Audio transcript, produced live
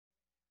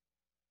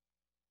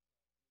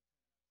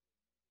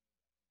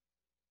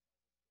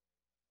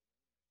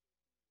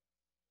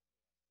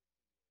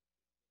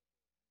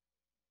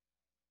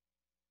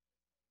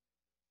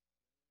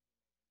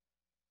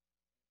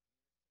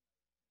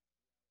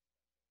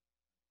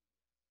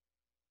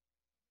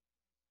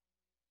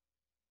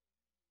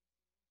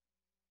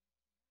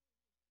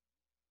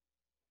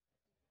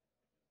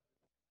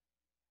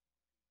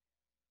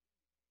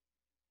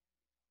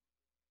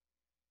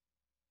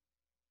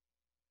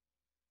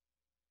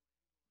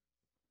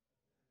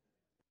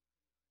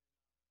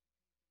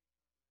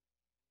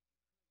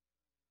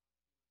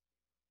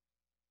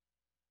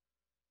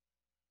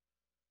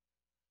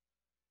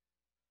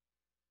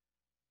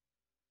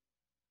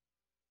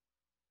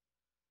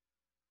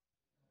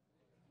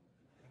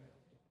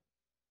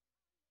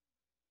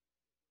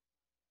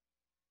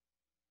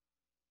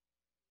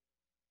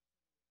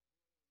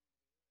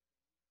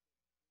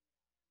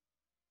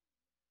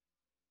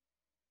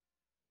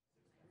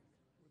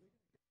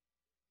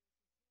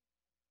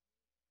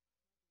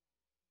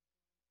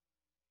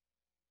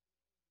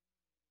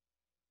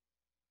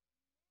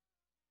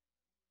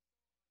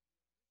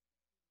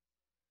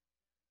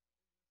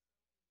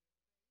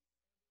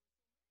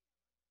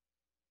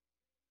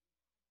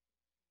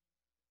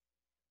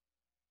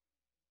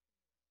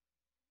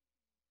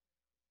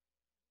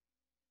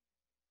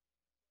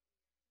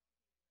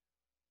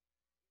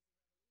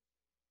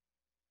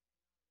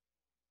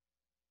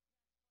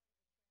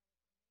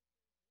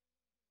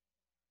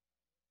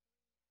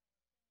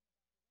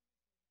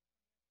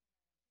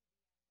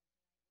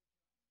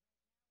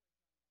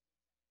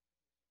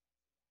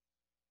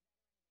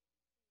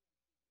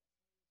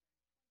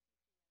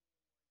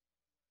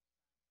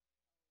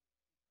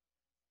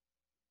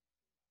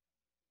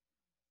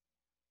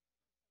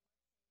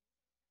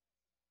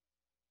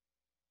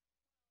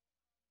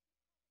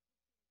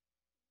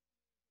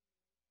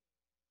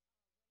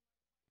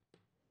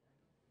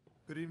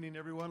Good evening,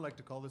 everyone. I'd like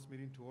to call this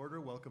meeting to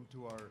order. Welcome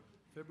to our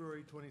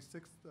February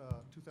 26th,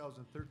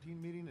 2013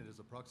 meeting. It is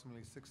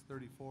approximately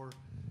 6:34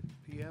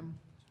 p.m.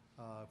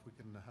 If we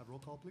can have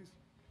roll call, please.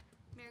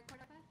 Mayor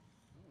Cordova?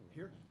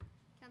 Here.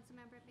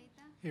 Councilmember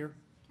Beta? Here.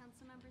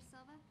 Councilmember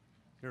Silva?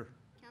 Here.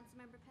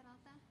 Councilmember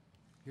Peralta?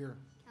 Here.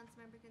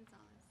 Councilmember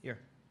Gonzalez? Here.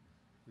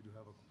 We do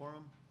have a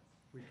quorum.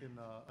 We can,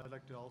 I'd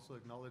like to also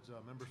acknowledge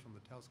members from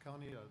the Taos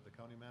County, the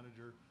county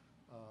manager,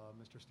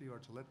 Mr. Steve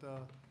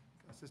Archuleta,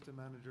 Assistant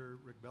Manager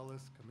Rick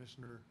Bellis,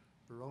 Commissioner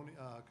Baroni,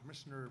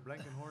 Commissioner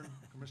Blankenhorn.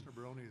 Commissioner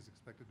Baroni is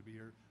expected to be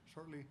here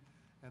shortly,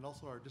 and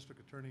also our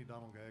District Attorney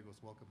Donald Gallegos.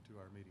 Welcome to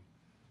our meeting.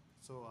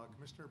 So,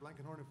 Commissioner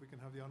Blankenhorn, if we can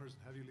have the honors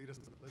and have you lead us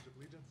in the Pledge of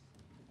Allegiance.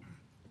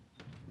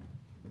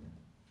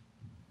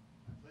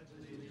 I pledge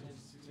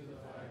allegiance to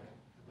the flag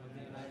of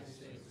the United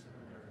States of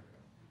America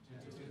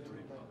and to the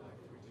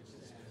republic for which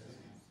it stands,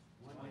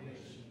 one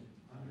nation,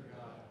 under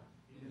God,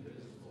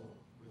 indivisible,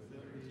 with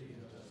liberty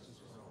and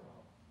justice for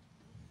all.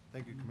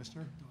 Thank you,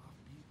 Commissioner.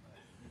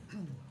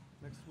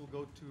 Next, we'll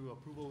go to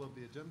approval of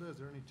the agenda. Is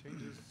there any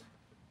changes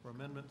or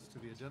amendments to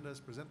the agenda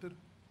as presented?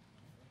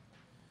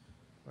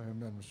 I have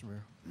none, Mr.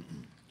 Mayor.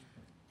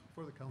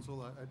 For the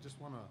council, I just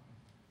want to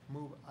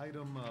move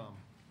item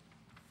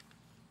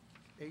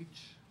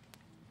H,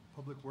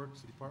 Public Works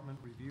Department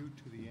review,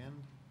 to the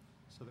end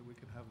so that we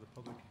can have the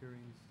public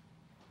hearings,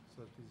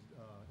 so that these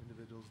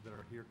individuals that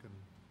are here can,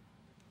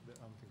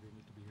 I don't think they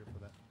need to be here for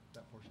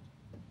that portion.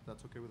 If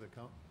that's okay with the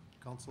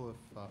council. If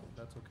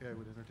that's okay, I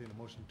would entertain a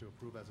motion to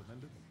approve as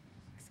amended.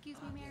 Excuse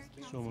me, Mayor,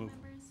 So council moved.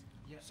 members,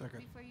 Second.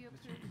 before you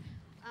approve.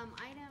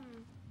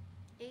 Item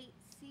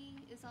 8C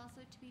is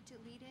also to be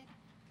deleted.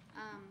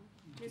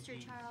 Mr.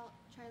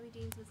 Charlie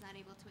Deans was not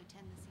able to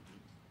attend this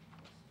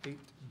evening.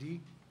 8D,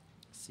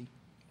 C.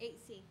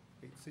 8C.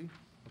 8C,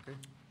 okay,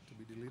 to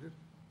be deleted.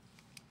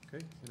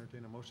 Okay,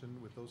 entertain a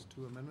motion with those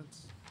two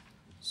amendments.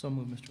 So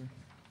moved, Mr. Mayor.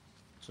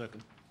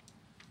 Second.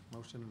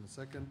 Motion and a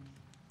second.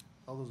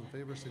 All those in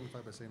favor signify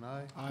by saying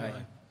aye. Aye.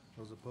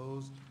 Those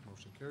opposed,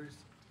 motion carries.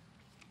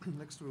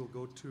 Next, we will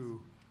go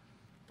to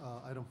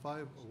item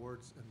 5,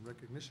 awards and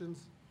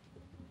recognitions.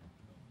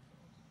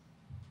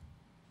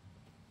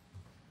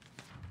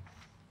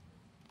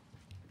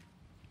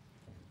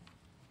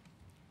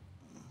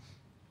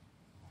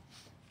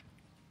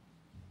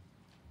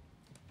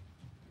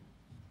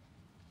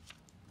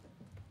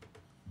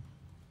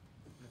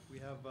 If we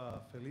have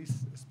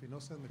Feliz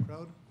Espinosa in the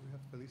crowd, we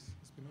have Feliz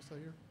Espinosa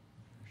here.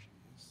 There she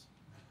is.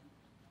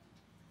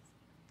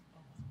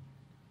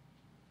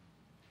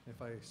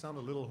 If I sound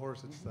a little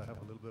hoarse, it's I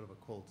have a little bit of a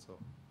cold, so.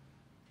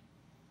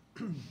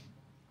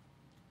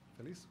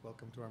 Feliz,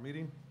 welcome to our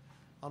meeting.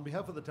 On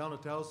behalf of the town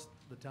of Taos,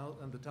 the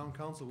town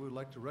council, we would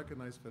like to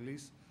recognize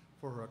Feliz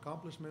for her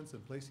accomplishments in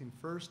placing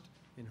first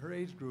in her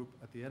age group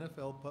at the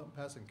NFL Punt,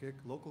 Pass, and Kick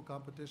local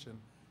competition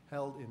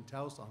held in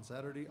Taos on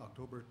Saturday,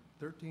 October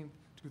 13th,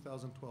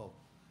 2012.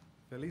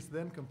 Feliz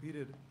then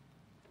competed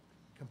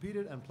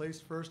and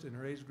placed first in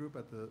her age group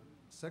at the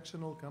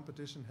sectional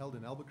competition held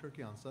in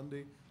Albuquerque on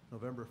Sunday,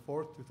 November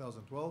 4th,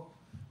 2012.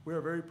 We are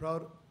very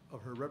proud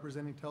of her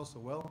representing Taos so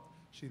well.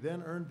 She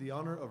then earned the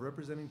honor of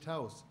representing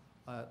Taos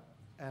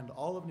and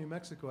all of New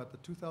Mexico at the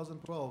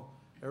 2012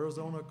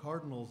 Arizona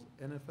Cardinals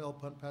NFL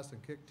Punt, Pass,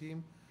 and Kick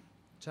Team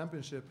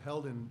Championship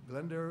held in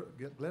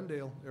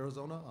Glendale,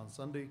 Arizona on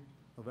Sunday,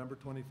 November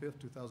 25th,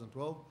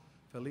 2012.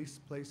 Feliz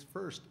placed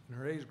first in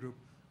her age group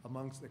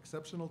amongst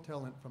exceptional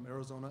talent from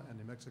Arizona and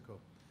New Mexico.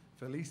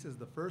 Feliz is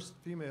the first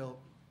female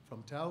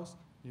from Taos,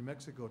 New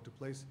Mexico to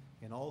place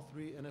in all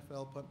 3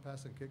 NFL Punt,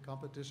 Pass, and Kick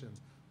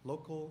competitions,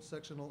 local,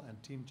 sectional,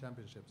 and team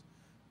championships.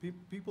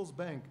 People's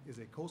Bank is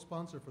a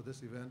co-sponsor for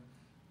this event.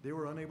 They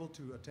were unable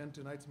to attend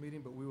tonight's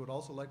meeting, but we would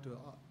also like to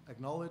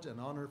acknowledge and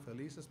honor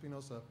Feliz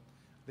Espinosa.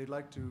 They'd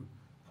like you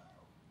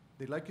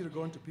to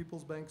go into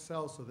People's Bank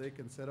South so they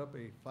can set up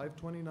a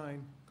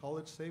 529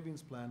 college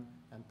savings plan,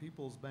 and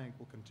People's Bank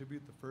will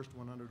contribute the first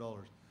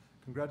 $100.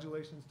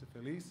 Congratulations to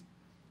Feliz,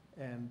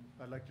 and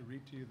I'd like to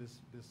read to you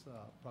this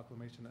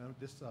proclamation,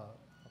 this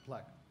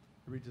plaque.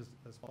 It reads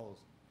as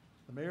follows.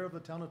 The Mayor of the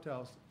Town of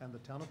Taos and the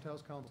Town of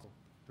Taos Council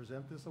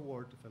present this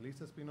award to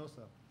Feliz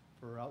Espinosa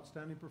for her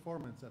outstanding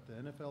performance at the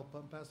NFL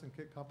Punt, Pass, and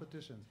Kick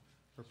competitions,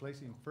 for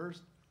placing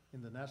first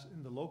in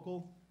the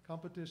local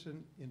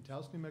competition in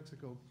Taos, New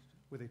Mexico,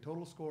 with a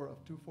total score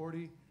of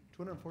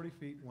 240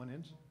 feet 1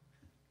 inch,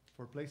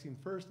 for placing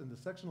first in the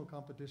sectional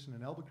competition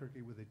in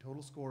Albuquerque with a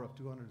total score of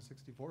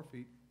 264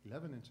 feet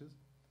 11 inches,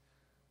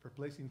 for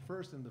placing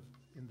first in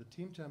the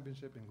team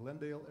championship in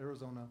Glendale,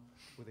 Arizona,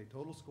 with a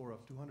total score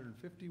of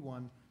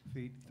 251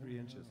 feet 3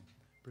 inches.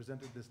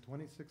 Presented this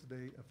 26th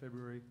day of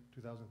February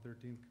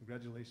 2013.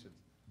 Congratulations.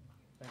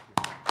 Thank you.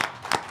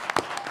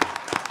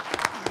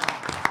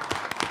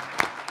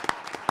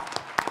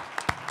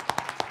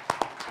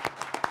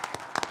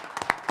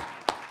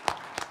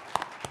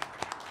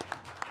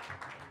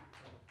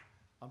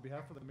 On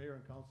behalf of the mayor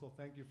and council,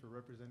 thank you for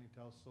representing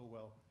Taos so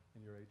well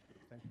in your age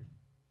group. Thank you.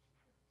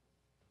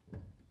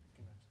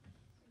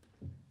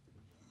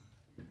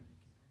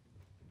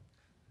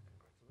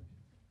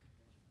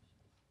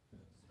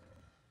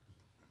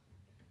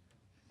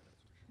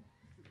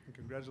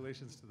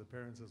 congratulations to the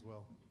parents as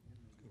well.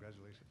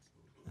 Congratulations.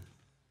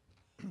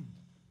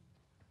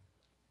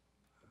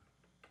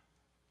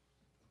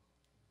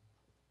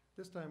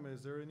 This time,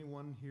 is there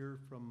anyone here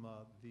from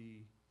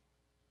the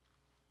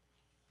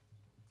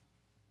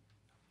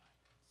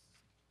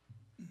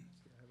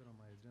see, I have it on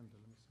my agenda.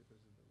 Let me see if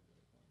there's a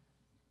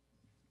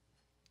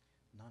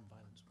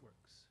Nonviolence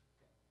works.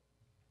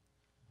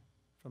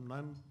 from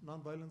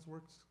Nonviolence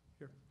Works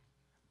here.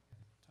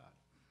 Todd.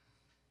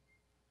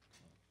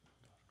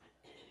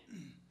 If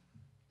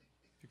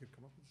you could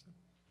come up with this.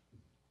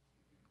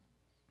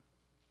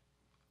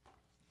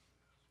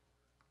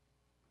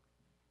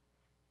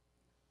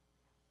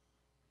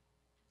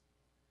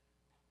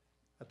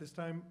 At this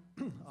time,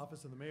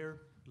 Office of the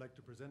Mayor, I'd like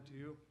to present to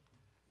you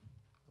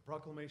a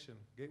proclamation,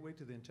 Gateway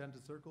to the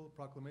Enchanted Circle,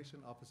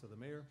 proclamation, Office of the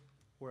Mayor,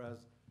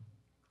 whereas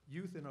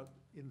youth in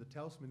the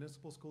Taos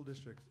Municipal School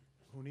District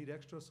who need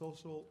extra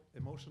social,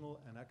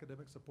 emotional, and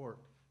academic support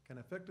can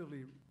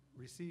effectively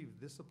receive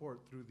this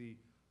support through the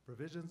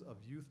provisions of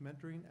youth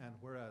mentoring, and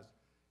whereas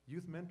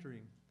youth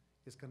mentoring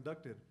is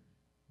conducted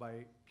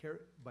by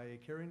a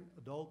caring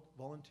adult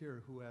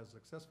volunteer who has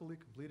successfully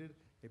completed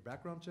a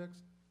background check,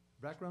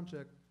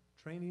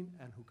 training,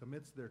 and who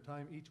commits their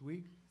time each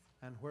week,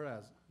 and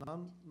whereas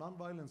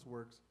Nonviolence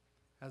Works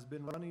has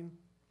been running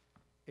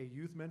a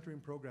youth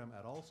mentoring program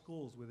at all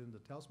schools within the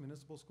Taos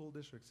Municipal School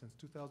District since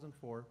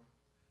 2004,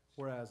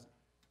 whereas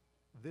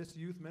this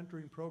youth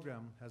mentoring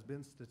program has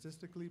been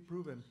statistically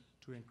proven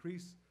to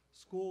increase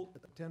school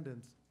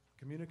attendance,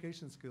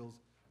 communication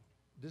skills,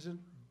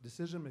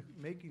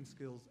 decision-making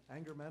skills,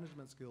 anger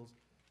management skills,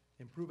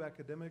 improve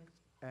academics,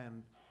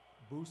 and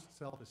boost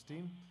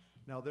self-esteem.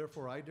 Now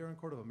therefore, I, Darren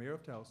Cordova, Mayor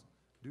of Taos,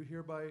 do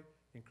hereby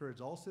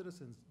encourage all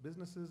citizens,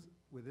 businesses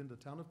within the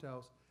town of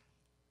Taos,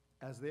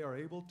 as they are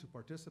able to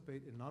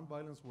participate in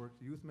Nonviolence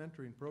Works Youth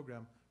Mentoring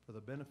Program for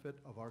the benefit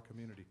of our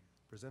community.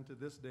 Presented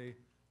this day,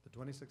 the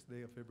 26th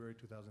day of February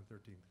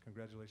 2013.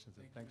 Congratulations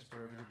and thanks for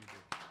everything you do.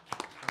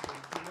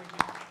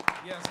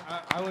 Yes,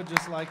 I would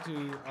just like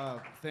to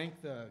thank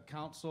the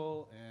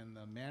council and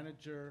the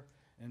manager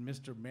and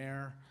Mr.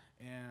 Mayor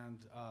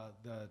and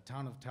the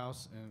town of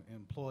Taos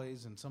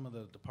employees and some of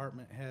the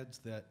department heads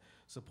that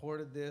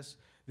supported this.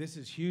 This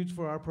is huge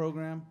for our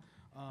program.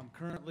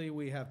 Currently,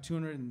 we have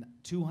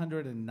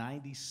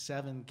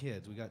 297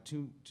 kids. We got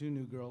two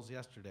new girls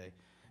yesterday,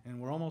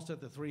 and we're almost at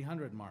the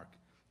 300 mark.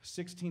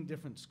 16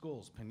 different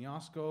schools,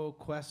 Penasco,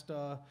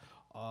 Cuesta,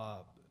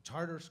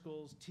 charter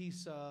schools,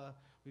 TISA.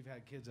 We've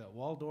had kids at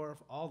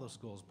Waldorf, all the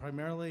schools.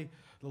 Primarily,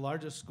 the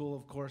largest school,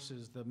 of course,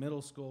 is the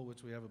middle school,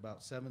 which we have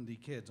about 70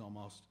 kids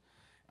almost.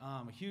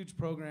 A huge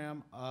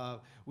program.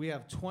 We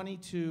have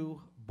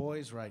 22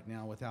 boys right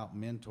now without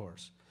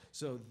mentors.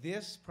 So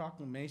this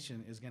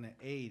proclamation is going to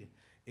aid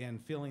in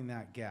filling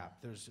that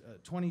gap. There's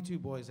 22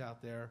 boys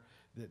out there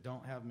that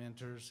don't have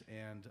mentors,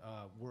 and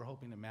we're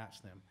hoping to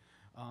match them.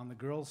 On the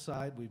girls'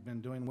 side, we've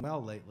been doing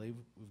well lately.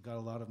 We've got a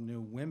lot of new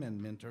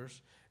women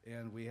mentors,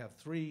 and we have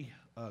 3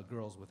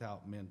 girls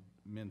without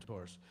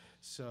mentors.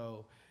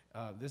 So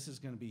this is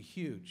going to be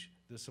huge.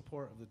 The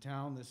support of the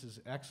town, this is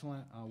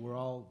excellent. We're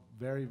all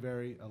very,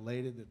 very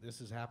elated that this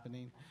is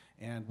happening.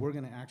 And we're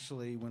going to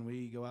actually, when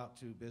we go out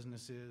to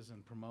businesses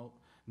and promote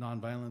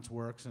Nonviolence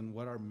Works and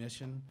what our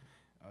mission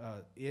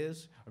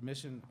is, our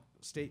mission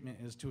statement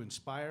is to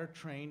inspire,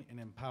 train, and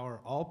empower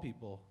all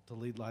people to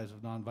lead lives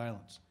of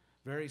nonviolence.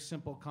 Very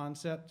simple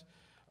concept.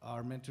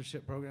 Our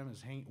mentorship program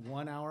is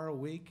 1 hour a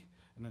week,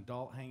 an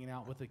adult hanging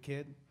out with a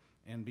kid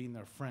and being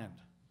their friend.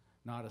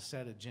 Not a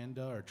set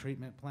agenda or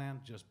treatment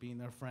plan, just being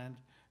their friend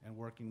and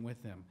working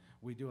with them.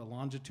 We do a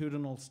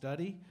longitudinal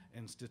study,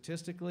 and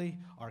statistically,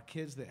 our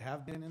kids that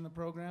have been in the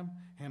program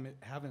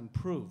have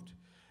improved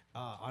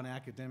on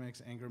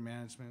academics, anger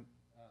management,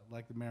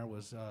 like the mayor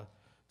was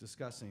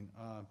discussing.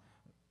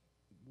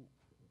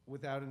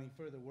 Without any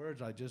further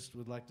words, I just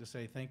would like to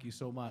say thank you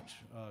so much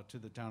to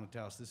the town of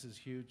Taos. This is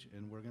huge,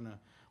 and we're gonna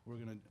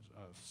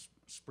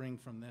spring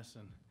from this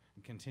and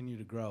continue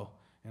to grow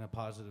in a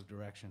positive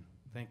direction.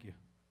 Thank you.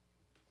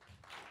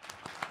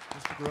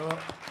 Mr. Gravel,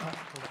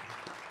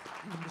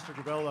 Mr.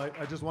 Gravel,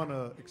 I just want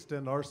to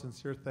extend our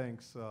sincere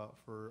thanks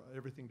for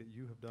everything that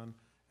you have done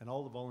and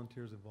all the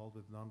volunteers involved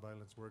with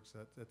Nonviolence Works.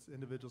 That's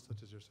individuals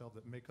such as yourself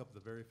that make up the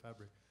very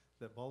fabric,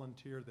 that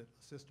volunteer, that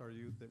assist our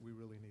youth that we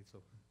really need.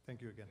 So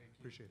thank you again.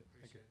 Appreciate it.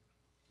 Thank you.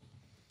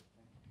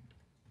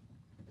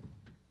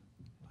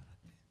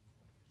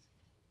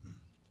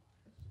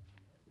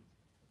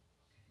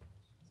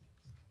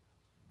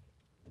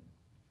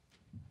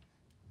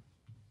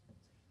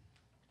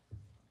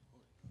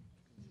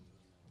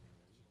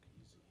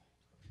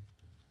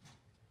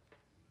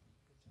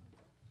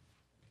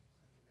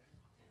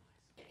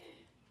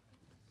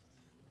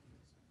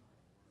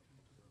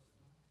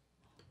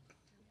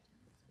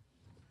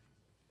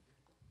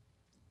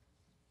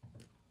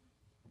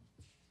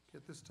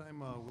 At this time,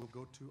 we'll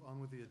go on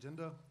with the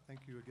agenda.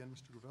 Thank you again,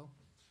 Mr. Gravel.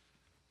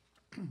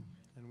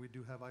 And we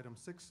do have item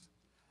 6,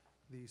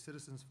 the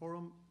Citizens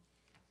Forum.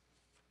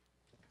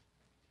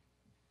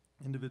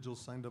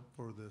 Individuals signed up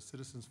for the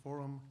Citizens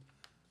Forum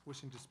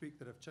wishing to speak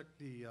that have checked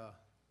the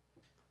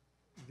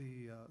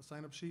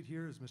sign-up sheet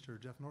here is Mr.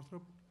 Jeff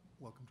Northrop.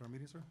 Welcome to our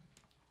meeting, sir.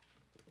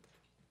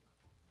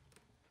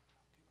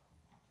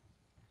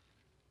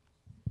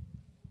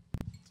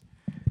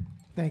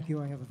 Thank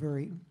you. I have a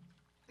very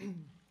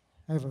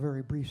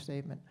brief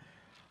statement.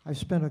 I've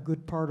spent a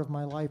good part of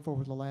my life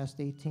over the last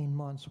 18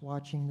 months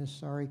watching this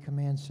sorry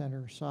command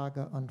center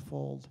saga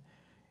unfold.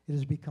 It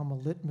has become a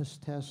litmus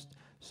test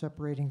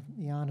separating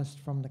the honest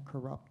from the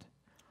corrupt.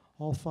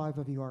 All 5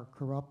 of you are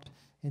corrupt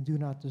and do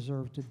not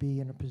deserve to be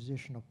in a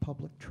position of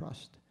public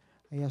trust.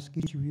 I ask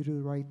each of you to do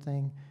the right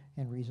thing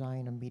and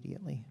resign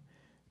immediately.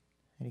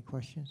 Any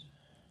questions?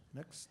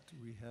 Next,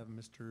 we have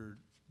Mr.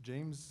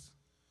 James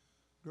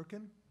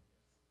Gherkin.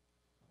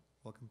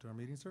 Welcome to our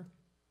meeting, sir.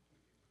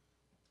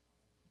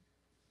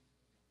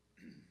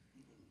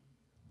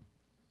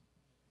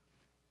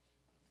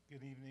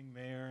 Good evening,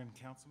 Mayor and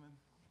Councilman.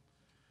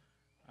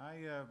 I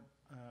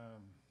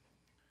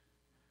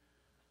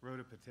wrote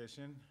a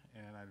petition,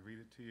 and I'd read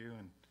it to you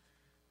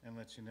and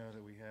let you know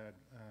that we had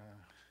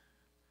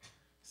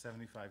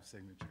 75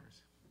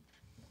 signatures.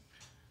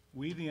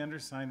 We, the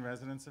undersigned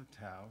residents of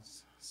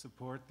Taos,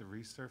 support the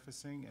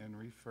resurfacing and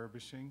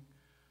refurbishing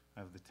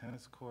of the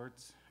tennis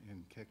courts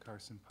in Kit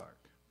Carson Park.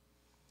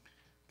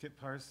 Kit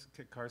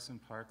Carson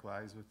Park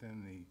lies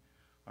within the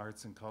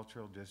Arts and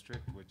Cultural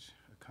District, which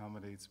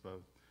accommodates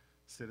both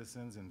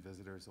citizens and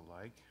visitors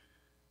alike.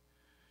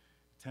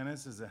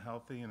 Tennis is a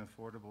healthy and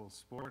affordable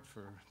sport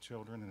for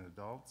children and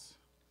adults,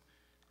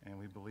 and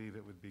we believe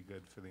it would be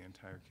good for the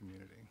entire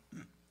community.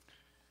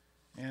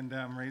 And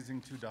I'm raising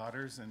 2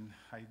 daughters, and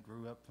I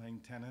grew up playing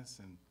tennis,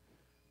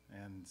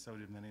 and so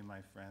did many of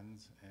my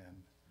friends, and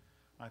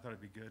I thought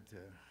it'd be good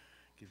to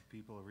give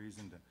people a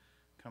reason to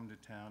come to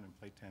town and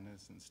play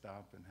tennis and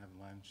stop and have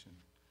lunch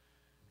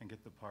and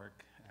get the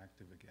park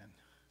active again.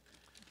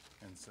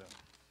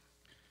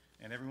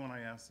 And everyone I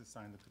asked to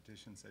sign the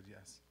petition said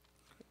yes.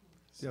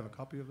 Do you have a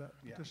copy of that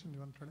Yeah. petition you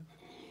want to turn in?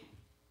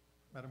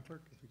 Madam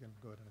Clerk, if you can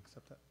go ahead and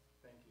accept that.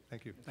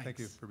 Thank you. Thank you. Thank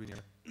you Thanks. for being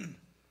here.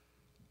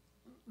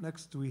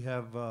 Next, we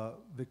have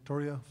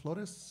Victoria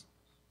Flores.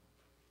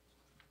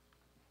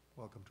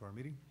 Welcome to our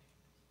meeting.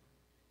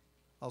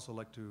 Also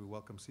like to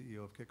welcome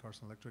CEO of Kit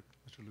Carson Electric,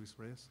 Mr. Luis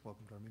Reyes.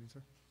 Welcome to our meeting,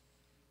 sir.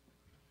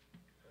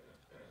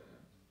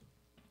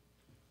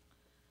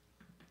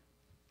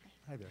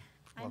 Hi there.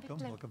 I'm Welcome.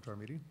 Victoria. Welcome to our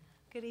meeting.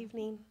 Good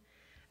evening,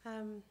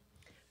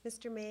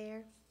 Mr.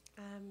 Mayor,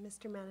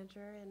 Mr.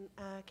 Manager,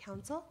 and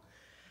Council.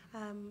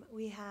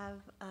 We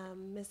have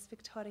Ms.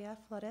 Victoria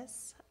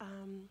Flores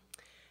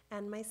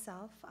and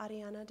myself,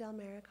 Ariana Del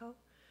Marico,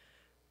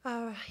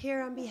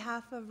 here on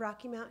behalf of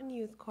Rocky Mountain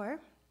Youth Corps.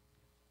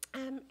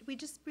 We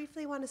just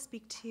briefly want to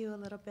speak to you a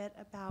little bit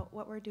about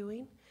what we're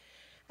doing.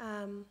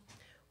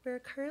 We're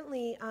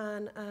currently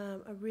on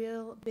a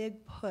real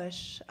big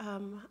push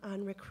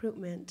on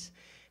recruitment.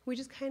 We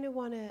just kind of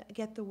want to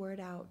get the word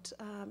out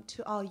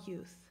to all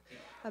youth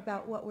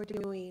about what we're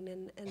doing,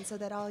 and so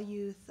that all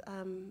youth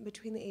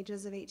between the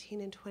ages of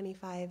 18 and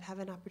 25 have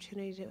an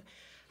opportunity to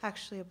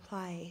actually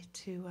apply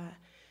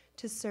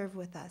to serve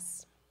with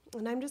us.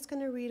 And I'm just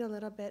going to read a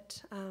little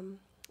bit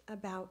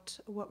about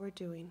what we're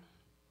doing.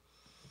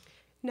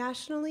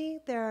 Nationally,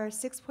 there are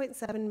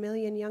 6.7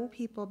 million young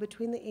people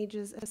between the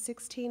ages of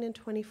 16 and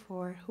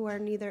 24 who are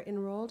neither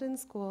enrolled in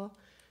school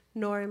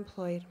nor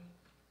employed.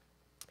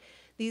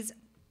 These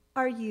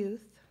are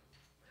youth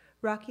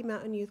Rocky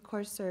Mountain Youth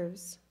Corps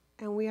serves,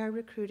 and we are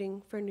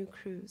recruiting for new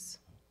crews.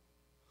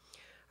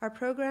 Our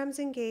programs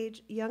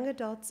engage young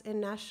adults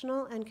in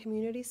national and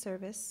community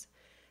service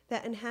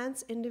that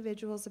enhance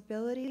individuals'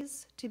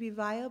 abilities to be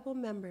viable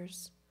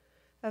members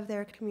of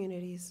their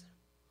communities.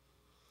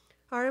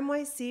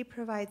 RMYC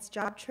provides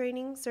job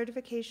training,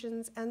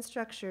 certifications, and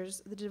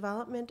structures the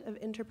development of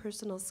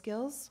interpersonal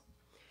skills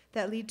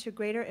that lead to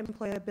greater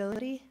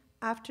employability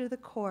after the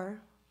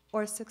Corps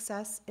or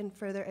success in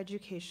further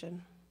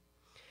education.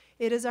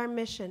 It is our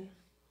mission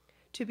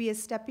to be a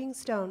stepping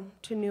stone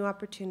to new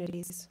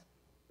opportunities.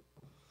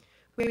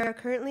 We are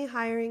currently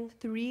hiring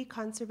 3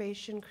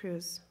 conservation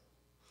crews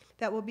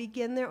that will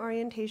begin their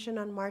orientation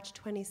on March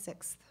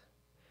 26th.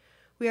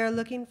 We are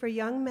looking for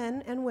young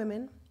men and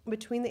women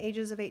between the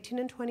ages of 18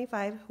 and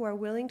 25 who are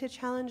willing to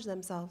challenge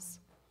themselves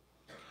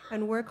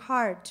and work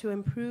hard to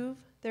improve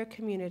their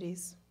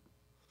communities.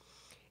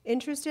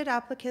 Interested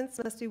applicants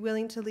must be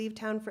willing to leave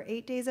town for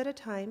 8 days at a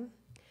time,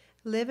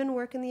 live and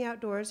work in the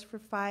outdoors for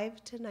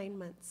 5 to 9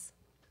 months.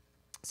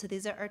 So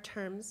these are our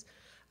terms.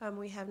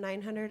 We have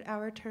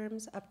 900-hour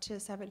terms up to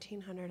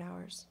 1,700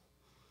 hours.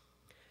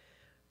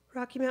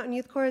 Rocky Mountain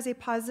Youth Corps is a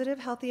positive,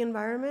 healthy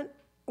environment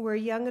where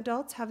young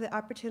adults have the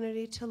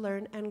opportunity to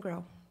learn and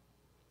grow.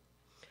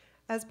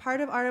 As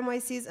part of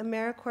RMYC's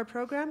AmeriCorps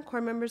program,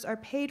 Corps members are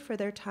paid for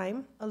their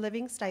time, a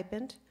living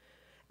stipend,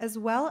 as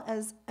well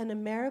as an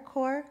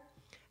AmeriCorps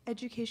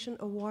Education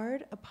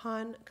Award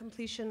upon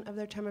completion of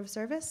their term of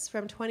service,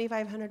 from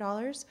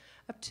 $2,500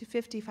 up to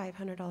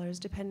 $5,500,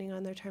 depending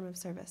on their term of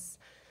service.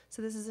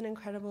 So this is an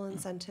incredible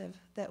incentive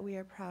that we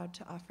are proud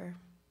to offer.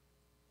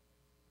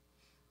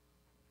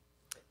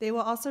 They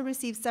will also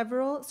receive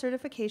several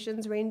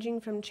certifications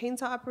ranging from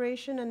chainsaw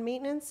operation and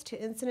maintenance to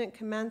incident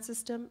command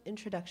system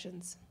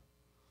introductions.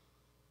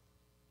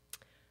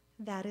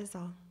 That is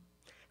all.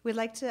 We'd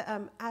like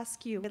to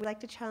we'd like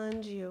to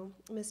challenge you,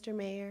 Mr.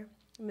 Mayor,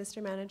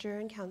 Mr. Manager,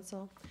 and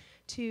Council,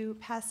 to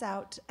pass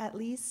out at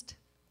least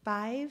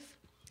 5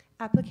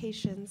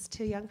 applications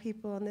to young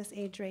people in this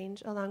age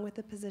range, along with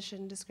the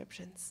position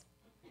descriptions.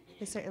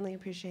 We certainly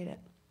appreciate it.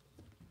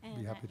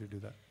 Be happy to do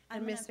that.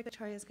 And Miss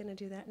Victoria is going to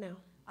do that now.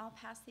 I'll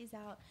pass these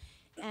out.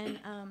 And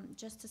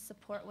just to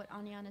support what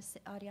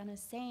Ariana is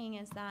saying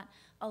is that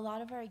a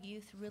lot of our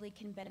youth really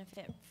can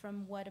benefit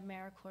from what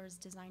AmeriCorps is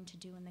designed to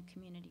do in the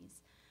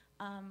communities.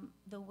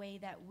 The way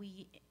that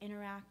we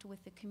interact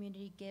with the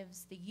community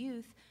gives the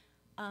youth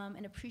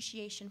an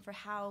appreciation for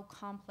how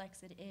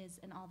complex it is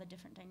and all the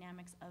different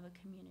dynamics of a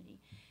community.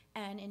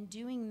 And in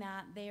doing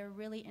that, they are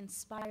really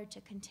inspired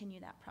to continue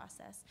that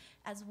process,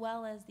 as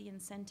well as the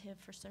incentive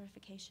for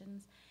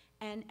certifications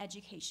and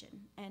education,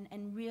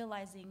 and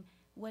realizing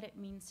what it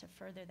means to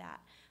further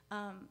that.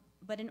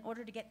 But in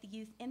order to get the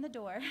youth in the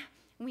door,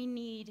 we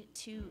need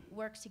to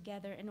work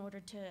together in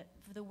order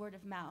for the word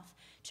of mouth,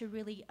 to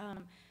really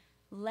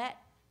let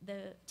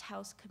the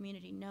Taos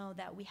community know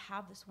that we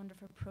have this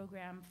wonderful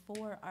program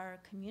for our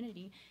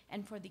community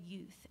and for the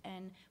youth,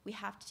 and we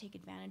have to take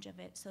advantage of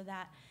it so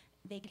that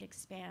they can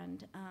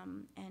expand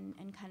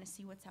and kind of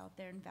see what's out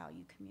there and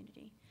value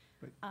community.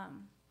 Right.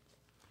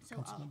 So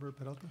Councilmember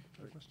Peralta,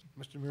 a question?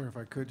 Mr. Mayor, if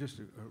I could, just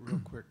a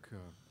real quick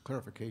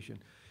clarification.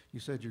 You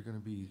said you're going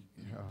to be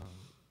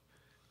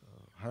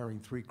hiring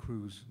 3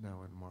 crews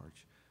now in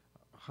March.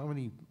 How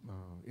many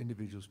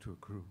individuals to a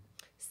crew?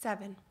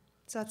 7.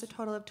 So that's a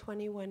total of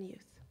 21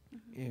 youth.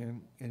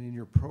 And in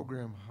your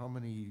program, how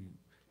many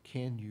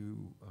can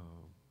you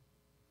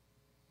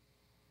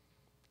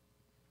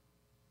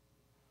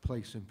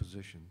place in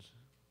positions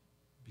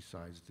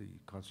besides the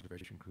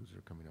conservation crews that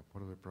are coming up?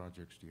 What other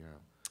projects do you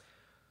have?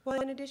 Well,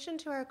 in addition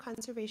to our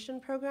conservation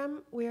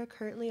program, we are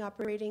currently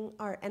operating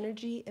our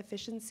energy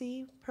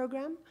efficiency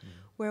program,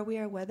 where we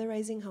are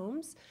weatherizing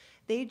homes.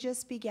 They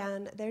just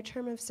began their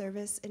term of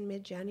service in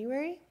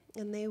mid-January,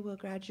 and they will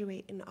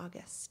graduate in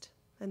August.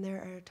 And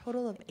there are a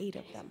total of 8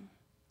 of them.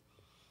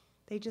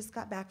 They just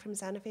got back from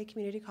Santa Fe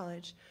Community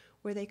College,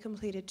 where they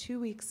completed 2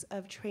 weeks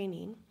of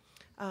training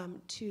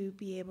to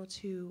be able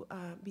to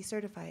be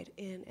certified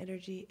in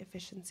energy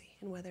efficiency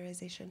and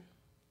weatherization.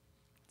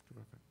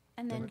 Terrific.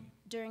 And then Thank you.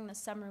 during the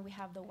summer, we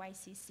have the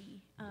YCC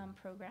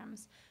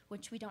programs,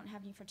 which we don't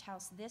have any for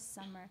Taos this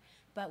summer,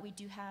 but we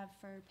do have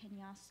for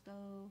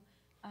Peñasco,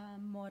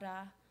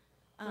 Mora.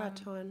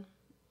 Raton,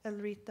 El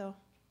Rito,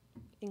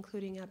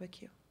 including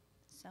Abiquiu.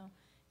 So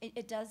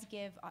it does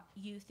give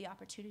youth the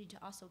opportunity to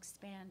also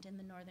expand in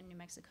the northern New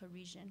Mexico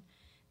region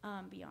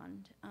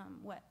beyond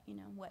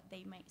what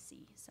they might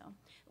see. So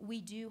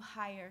we do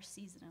hire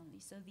seasonally.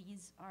 So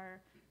these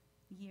are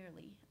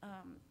yearly.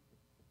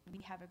 We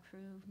have a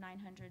crew,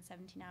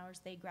 917 hours,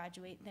 they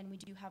graduate, then we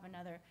do have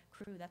another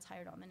crew that's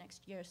hired on the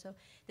next year. So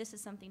this is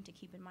something to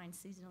keep in mind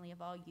seasonally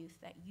of all youth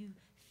that you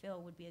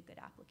feel would be a good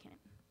applicant.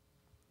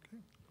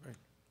 Okay. Great.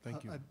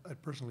 Thank you.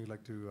 I'd personally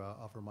like to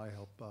offer my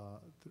help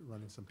to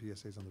running some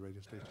PSAs on the radio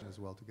station as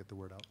well to get the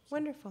word out. So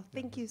Wonderful.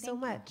 Thank you so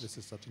much. this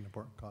is such an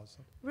important cause.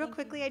 So. Real Thank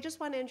quickly, I just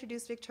want to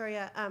introduce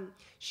Victoria.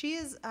 She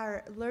is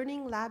our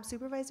learning lab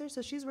supervisor,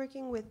 so she's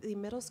working with the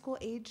middle school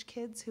age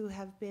kids who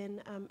have been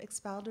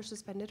expelled or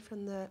suspended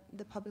from the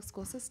public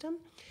school system.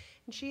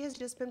 And she has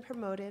just been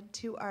promoted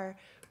to our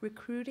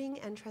recruiting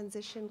and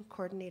transition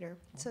coordinator.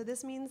 So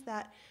this means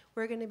that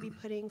we're going to be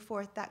putting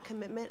forth that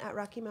commitment at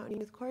Rocky Mountain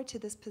Youth Corps to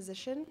this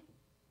position,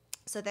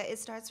 so that it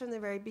starts from the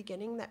very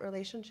beginning, that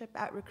relationship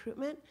at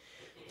recruitment,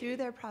 through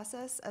their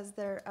process as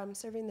they're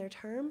serving their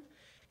term,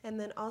 and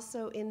then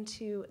also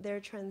into their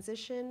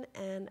transition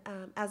and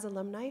as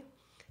alumni,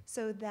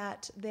 so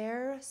that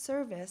their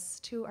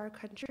service to our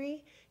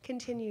country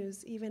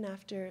continues even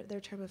after their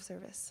term of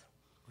service.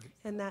 Great.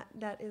 And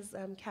that is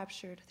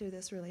captured through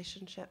this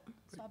relationship.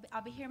 So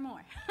I'll be here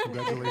more.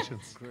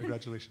 Congratulations.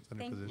 Congratulations on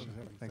your Thank you. position.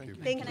 Thank you.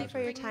 Thank Can you I for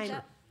your bring these time.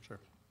 up? Sure.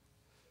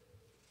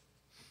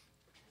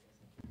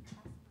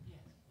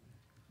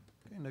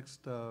 Okay,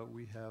 next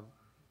we have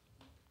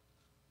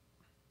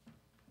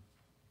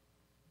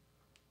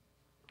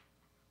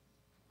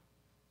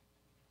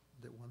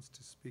that wants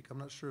to speak. I'm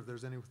not sure if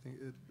there's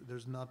anything,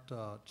 there's not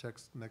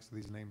checks next to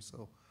these names,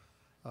 so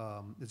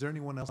is there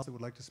anyone else that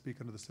would like to speak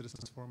under the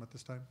Citizens Forum at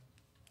this time?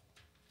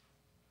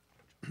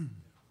 I'd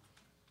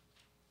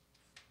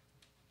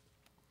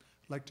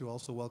like to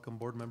also welcome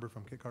board member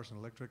from Kit Carson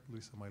Electric,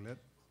 Luisa Mailet.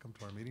 Welcome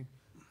to our meeting.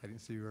 I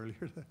didn't see you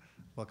earlier.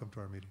 Welcome to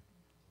our meeting.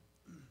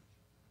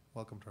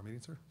 Welcome to our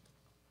meeting, sir.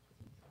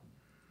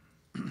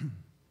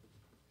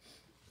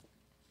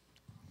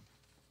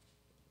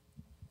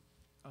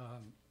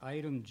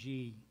 Item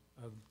G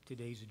of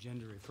today's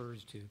agenda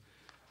refers to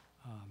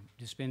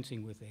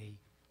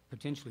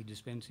potentially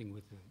dispensing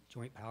with the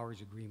joint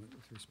powers agreement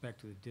with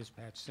respect to the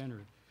dispatch center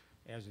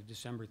as of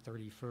December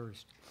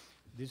 31st.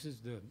 This is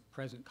the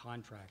present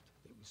contract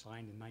that was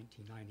signed in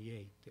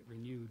 1998 that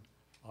renewed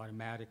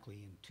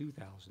automatically in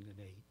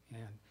 2008.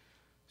 And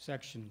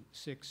Section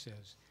 6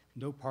 says,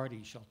 no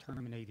party shall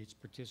terminate its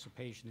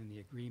participation in the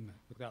agreement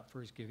without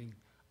first giving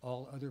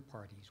all other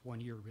parties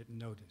 1 year written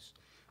notice.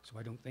 So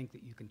I don't think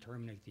that you can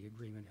terminate the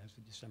agreement as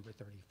of December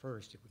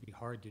 31st. It would be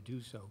hard to do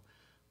so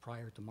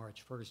prior to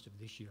March 1st of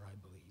this year, I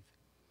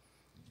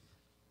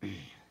believe.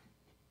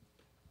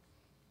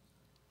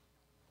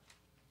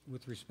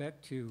 With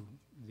respect to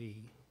the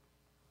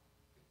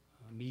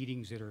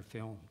meetings that are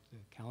filmed, the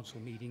council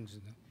meetings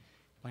and the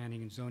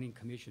Planning and Zoning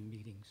Commission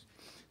meetings,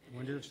 I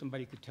wonder if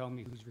somebody could tell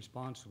me who's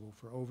responsible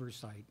for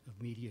oversight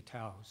of Media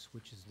Taos,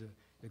 which is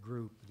the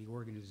group, the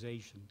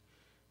organization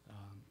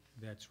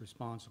that's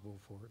responsible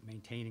for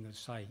maintaining a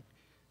site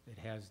that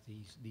has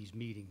these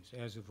meetings.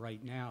 As of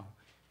right now,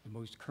 the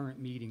most current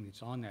meeting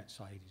that's on that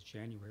site is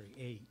January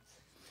 8th.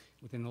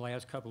 Within the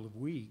last couple of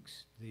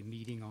weeks, the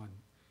meeting on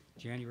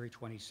January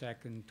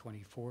 22nd,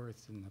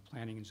 24th, and the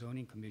Planning and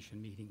Zoning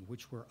Commission meeting,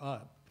 which were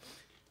up,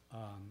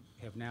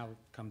 have now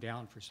come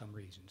down for some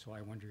reason. So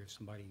I wonder if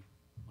somebody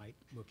might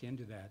look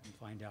into that and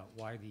find out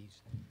why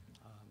these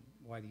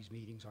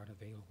meetings aren't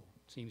available.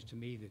 It seems to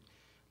me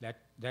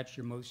that's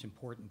your most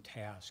important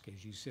task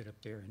as you sit up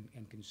there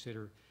and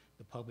consider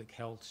the public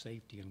health,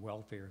 safety, and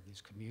welfare of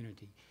this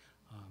community.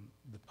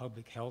 The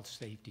public health,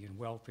 safety, and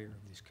welfare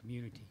of this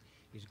community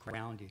is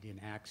grounded in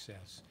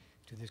access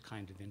to this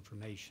kind of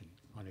information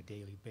on a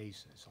daily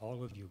basis.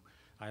 All of you,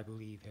 I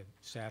believe, have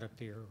sat up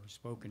there or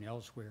spoken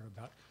elsewhere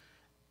about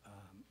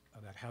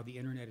how the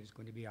internet is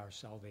going to be our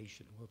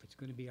salvation. Well, if it's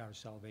going to be our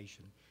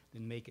salvation,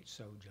 then make it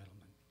so,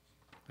 gentlemen.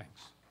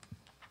 Thanks.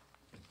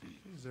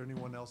 Is there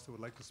anyone else that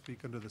would like to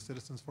speak under the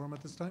Citizens Forum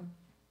at this time?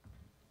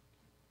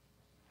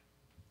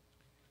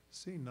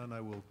 Seeing none,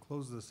 I will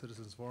close the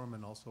Citizens Forum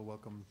and also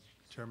welcome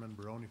Chairman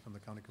Baroni from the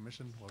County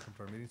Commission. Welcome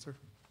to our meeting, sir.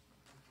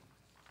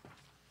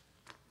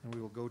 And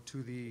we will go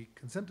to the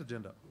consent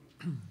agenda.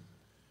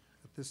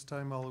 At this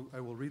time, I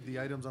will read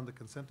the items on the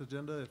consent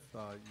agenda. If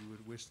you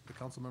would wish, the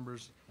council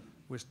members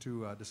wish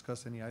to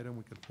discuss any item,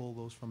 we could pull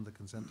those from the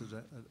consent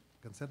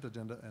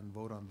agenda and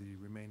vote on the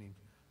remaining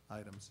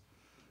items.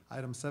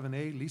 Item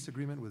 7A, lease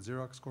agreement with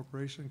Xerox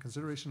Corporation.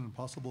 Consideration and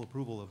possible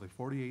approval of a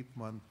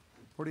 48-month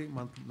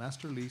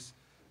master lease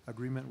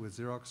agreement with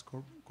Xerox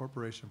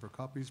Corporation for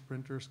copies,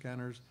 printers,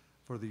 scanners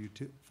for the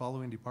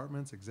following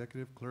departments: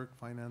 executive, clerk,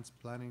 finance,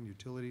 planning,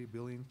 utility,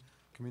 billing,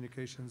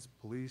 communications,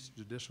 police,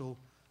 judicial,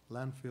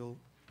 landfill,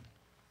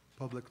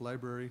 public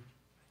library,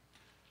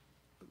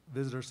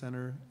 visitor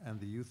center, and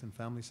the youth and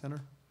family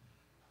center.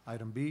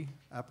 Item B,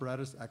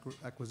 apparatus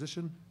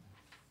acquisition.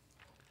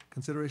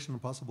 Consideration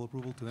and possible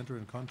approval to enter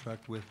in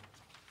contract with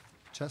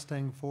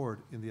Chestang Ford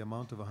in the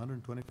amount of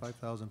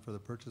 $125,000 for the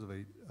purchase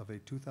of a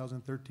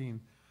 2013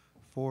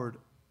 Ford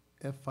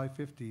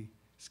F-550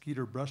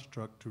 Skeeter brush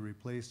truck to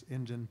replace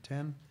engine 10,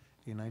 a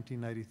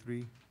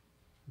 1993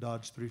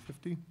 Dodge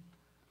 350.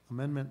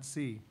 Amendment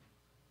C.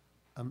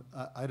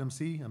 Item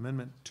C,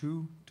 Amendment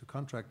 2 to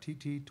contract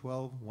TT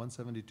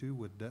 12-172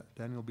 with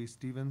Daniel B.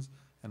 Stevens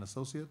and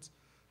Associates.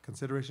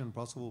 Consideration and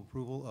possible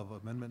approval of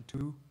Amendment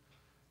 2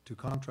 to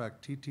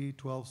contract TT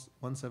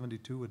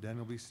 12-172 with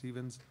Daniel B.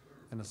 Stevens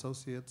and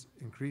Associates,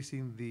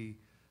 increasing the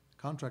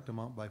contract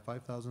amount by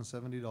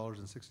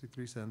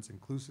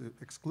 $5,070.63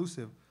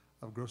 exclusive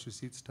of gross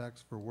receipts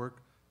tax for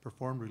work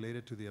performed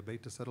related to the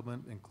Abeta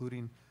settlement,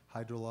 including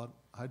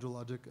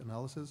hydrologic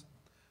analysis.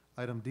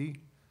 Item D,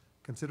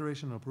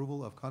 consideration and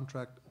approval of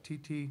contract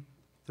TT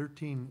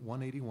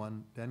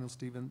 13-181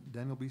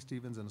 Daniel B.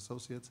 Stevens and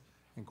Associates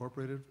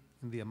Incorporated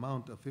in the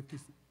amount of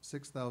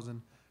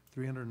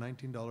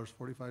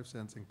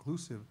 $56,319.45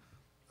 inclusive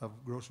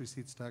of gross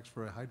receipts tax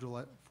for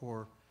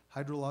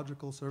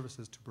hydrological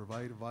services to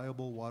provide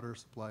viable water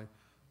supply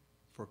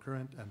for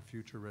current and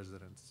future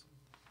residents.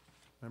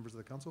 Members of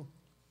the council?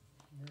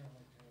 Mayor, I'd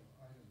like to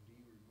have item D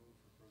removed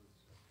for further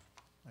discussion.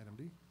 Item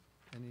D.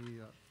 Any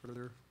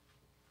further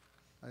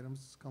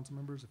items, council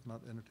members? If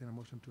not, entertain a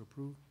motion to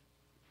approve.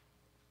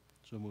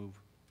 So move.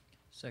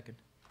 Second.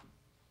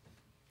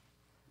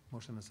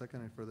 Motion and second.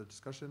 Any further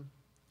discussion?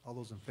 All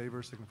those in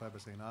favor signify by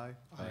saying aye.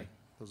 Aye.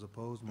 Those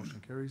opposed, motion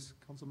carries.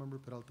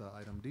 Councilmember Peralta,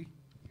 item D.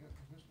 Yeah,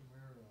 Mr.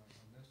 Mayor, on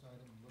this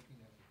item,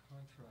 looking at the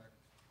contract.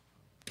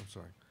 I'm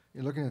sorry.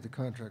 In looking at the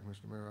contract,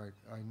 Mr. Mayor,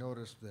 I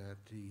noticed that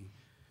the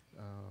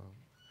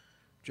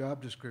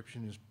job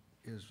description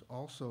is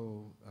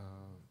also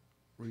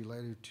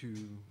related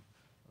to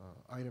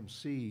item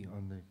C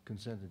on the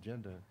consent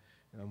agenda,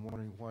 and I'm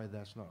wondering why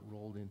that's not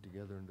rolled in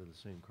together into the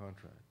same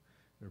contract.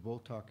 They're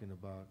both talking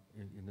about,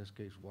 in this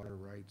case, water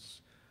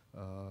rights,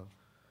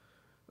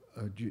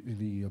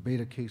 the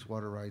Abeta case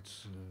water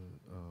rights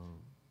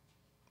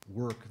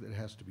work that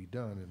has to be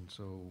done, and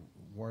so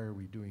why are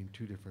we doing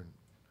two different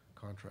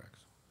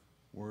contracts?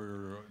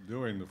 We're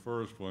doing the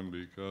first one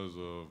because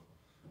of,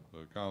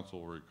 the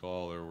council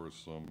recall, there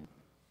was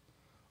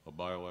a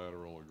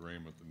bilateral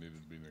agreement that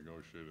needed to be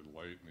negotiated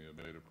late in the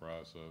Abeta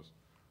process.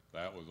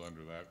 That was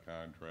under that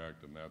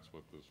contract, and that's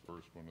what this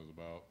first one is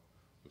about.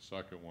 The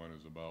second one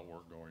is about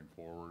work going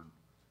forward,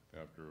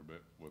 after a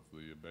bit, with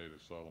the beta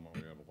settlement,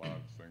 we have a lot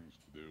of things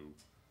to do.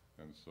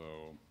 And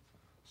so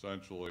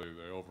essentially,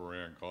 they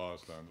overran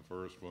cost on the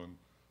first one.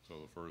 So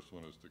the first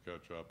one is to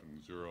catch up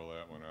and zero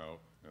that one out,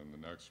 and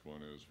the next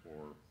one is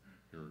for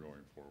here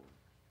going forward.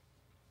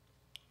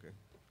 Okay.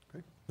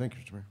 Okay. Thank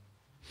you, Mr. Mayor.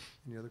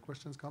 Any other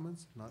questions,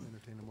 comments? Not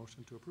entertain a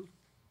motion to approve.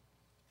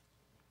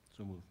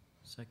 So move.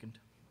 Second.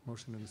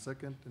 Motion and a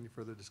second. Any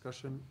further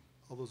discussion?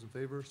 All those in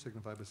favor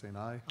signify by saying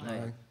aye.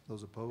 Aye.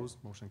 Those opposed,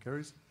 motion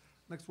carries.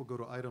 Next, we'll go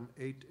to item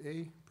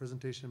 8A,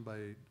 presentation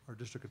by our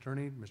district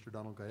attorney, Mr.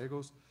 Donald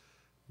Gallegos.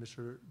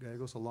 Mr.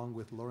 Gallegos, along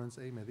with Lawrence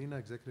A. Medina,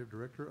 Executive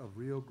Director of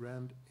Rio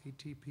Grande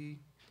ATP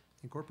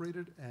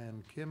Incorporated,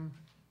 and Kim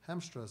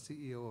Hamstra,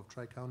 CEO of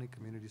Tri-County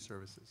Community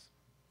Services.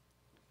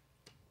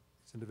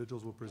 These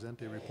individuals will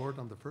present a report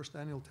on the first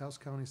annual Taos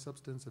County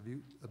Substance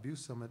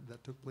Abuse Summit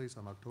that took place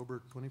on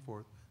October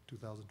 24th,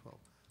 2012.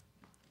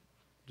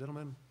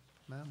 Gentlemen,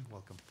 ma'am,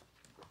 welcome.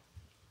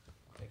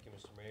 Thank you,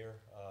 Mr. Mayor,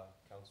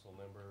 council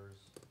members,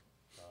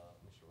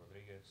 Mr.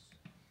 Rodriguez,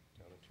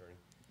 town attorney.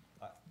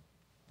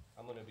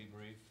 I'm going to be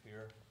brief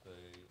here. The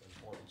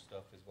important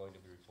stuff is going to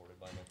be reported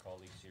by my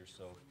colleagues here,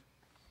 so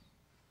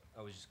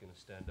I was just going to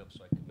stand up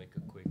so I could make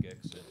a quick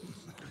exit.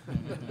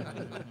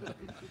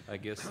 I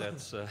guess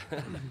that's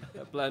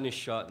that plan is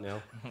shot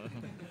now.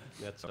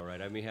 That's all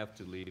right. I may have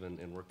to leave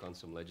and work on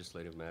some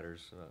legislative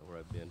matters where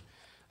I've been.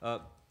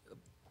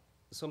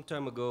 Some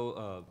time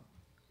ago,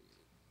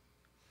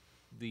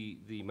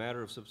 the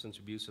matter of substance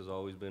abuse has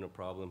always been a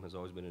problem, has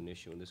always been an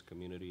issue in this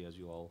community, as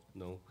you all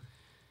know.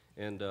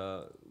 And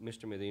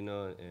Mr.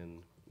 Medina and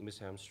Ms.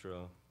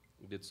 Hamstra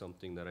did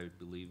something that I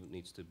believe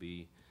needs to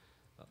be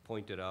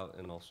pointed out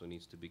and also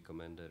needs to be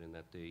commended, in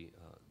that they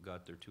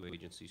got their two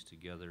agencies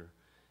together,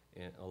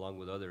 and along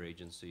with other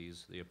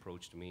agencies, they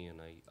approached me, and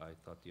I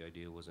thought the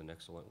idea was an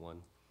excellent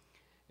one.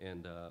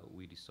 And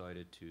we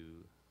decided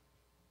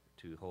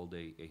to hold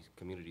a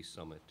community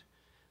summit,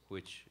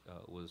 which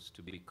was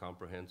to be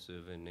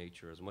comprehensive in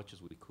nature as much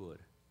as we could,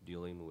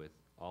 dealing with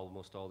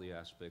almost all the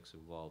aspects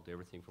involved,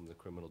 everything from the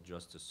criminal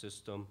justice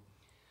system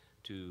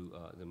to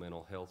the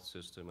mental health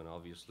system, and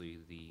obviously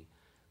the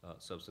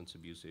substance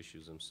abuse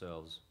issues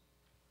themselves.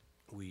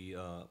 We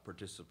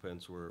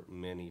participants were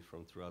many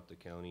from throughout the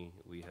county.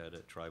 We had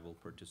a tribal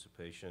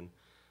participation.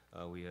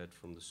 We had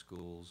from the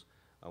schools.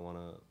 I want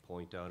to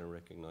point out and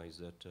recognize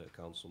that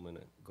Councilman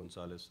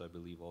Gonzalez, I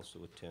believe,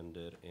 also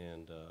attended,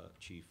 and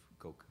Chief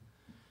Coke.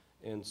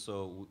 And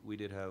so we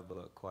did have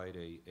quite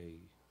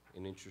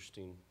an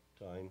interesting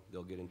time.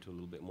 They'll get into a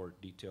little bit more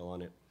detail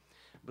on it.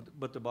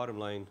 But the bottom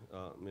line,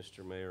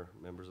 Mr. Mayor,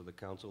 members of the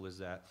council, is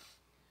that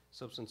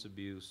substance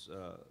abuse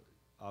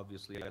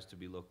obviously has to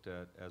be looked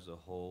at as a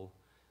whole.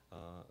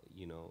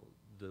 You know,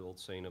 the old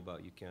saying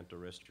about you can't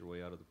arrest your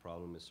way out of the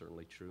problem is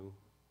certainly true.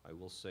 I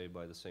will say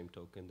by the same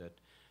token that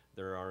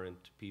there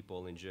aren't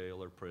people in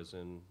jail or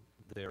prison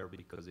there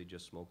because they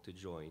just smoked a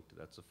joint.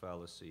 That's a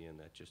fallacy, and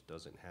that just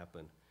doesn't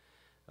happen.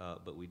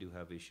 But we do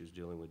have issues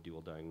dealing with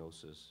dual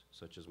diagnosis,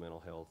 such as mental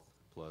health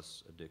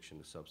plus addiction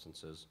to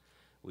substances.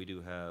 We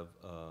do have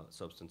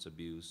substance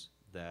abuse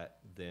that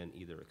then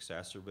either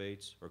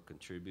exacerbates or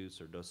contributes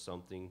or does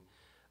something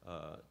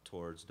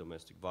towards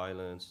domestic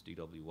violence,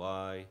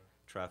 DWI,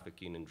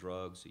 trafficking in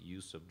drugs,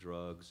 use of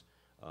drugs,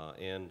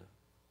 and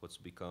what's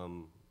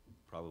become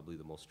probably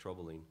the most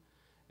troubling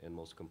and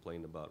most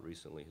complained about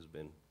recently has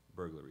been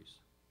burglaries,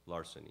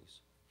 larcenies,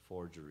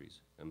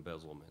 forgeries,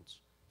 embezzlements,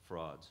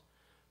 frauds,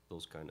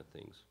 those kind of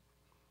things.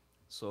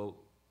 So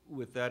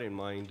with that in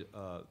mind,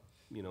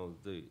 you know,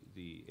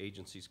 the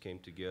agencies came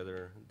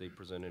together. They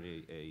presented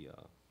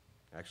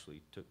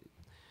actually took,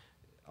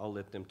 I'll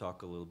let them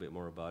talk a little bit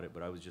more about it,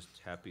 but I was just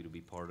happy to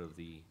be part of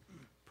the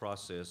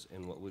process.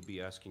 And what we'd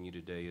be asking you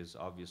today is,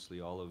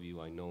 obviously all of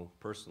you I know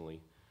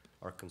personally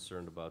are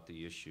concerned about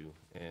the issue,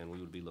 and we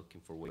would be looking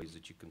for ways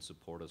that you can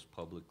support us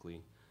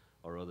publicly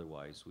or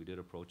otherwise. We did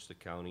approach the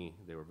county.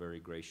 They were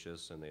very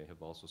gracious, and they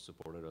have also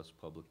supported us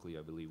publicly,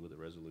 I believe, with a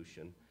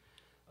resolution.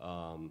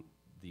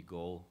 The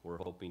goal we're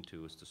hoping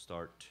to is to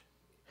start,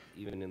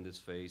 even in this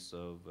phase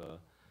of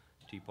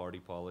Tea Party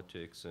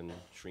politics and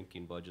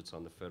shrinking budgets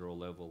on the federal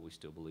level, we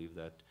still believe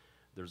that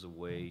there's a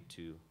way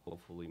to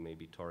hopefully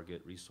maybe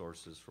target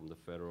resources from the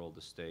federal,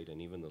 the state,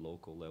 and even the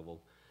local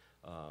level,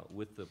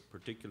 with the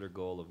particular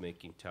goal of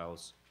making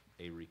Taos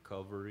a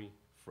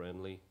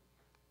recovery-friendly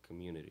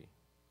community,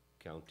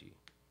 county,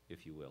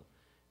 if you will.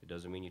 It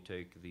doesn't mean you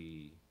take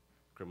the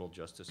criminal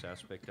justice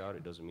aspect out.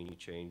 It doesn't mean you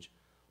change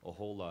a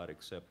whole lot,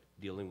 except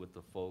dealing with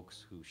the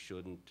folks who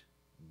shouldn't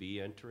be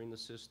entering the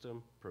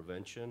system,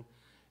 prevention,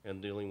 and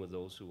dealing with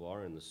those who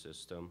are in the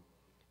system,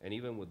 and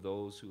even with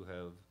those who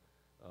have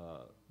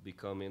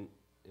become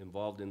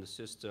involved in the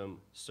system,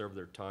 serve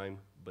their time,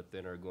 but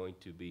then are going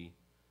to be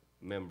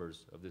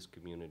members of this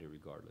community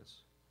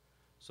regardless.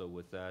 So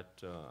with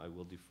that, I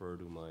will defer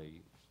to my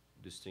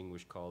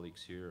distinguished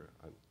colleagues here.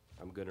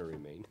 I'm going to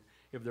remain.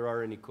 If there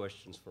are any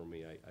questions for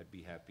me, I'd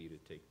be happy to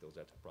take those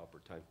at the proper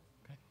time.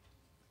 Okay.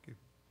 Thank you.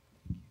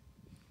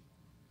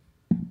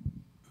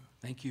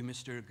 Thank you,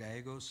 Mr.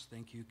 Gallegos.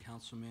 Thank you,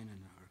 Councilman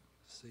and our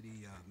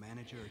city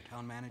manager or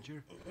town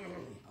manager.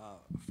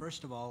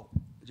 First of all,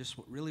 just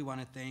really want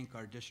to thank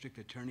our district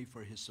attorney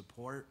for his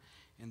support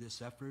in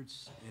this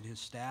efforts and his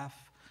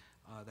staff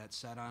that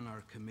sat on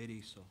our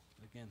committee. So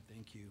again,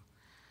 thank you.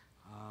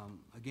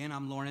 Again,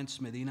 I'm Lawrence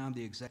Medina. I'm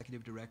the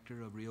executive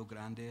director of Rio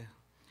Grande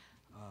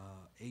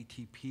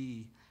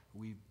ATP.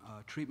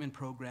 Treatment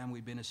program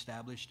we've been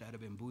established out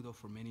of Embudo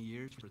for many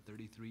years, for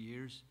 33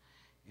 years.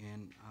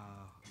 And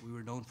we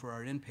were known for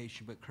our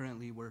inpatient, but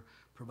currently we're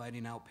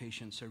providing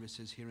outpatient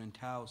services here in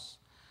Taos.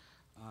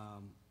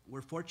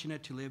 We're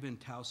fortunate to live in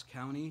Taos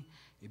County,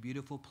 a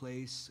beautiful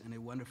place and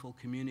a wonderful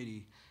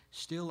community.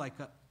 Still,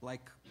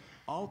 like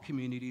all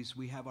communities,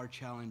 we have our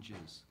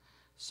challenges: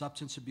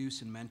 substance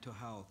abuse and mental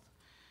health.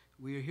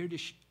 We are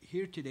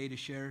here today to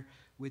share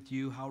with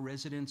you how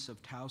residents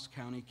of Taos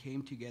County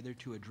came together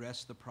to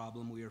address the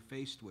problem we are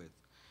faced with.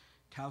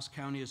 Taos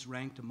County is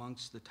ranked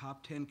amongst the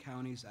top 10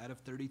 counties out of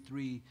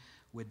 33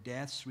 with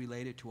deaths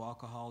related to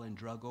alcohol and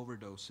drug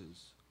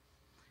overdoses.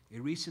 A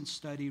recent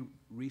study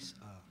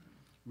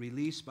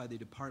released by the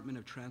Department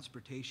of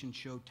Transportation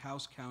showed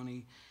Taos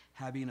County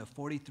having a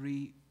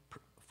 43%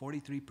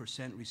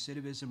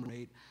 recidivism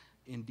rate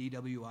in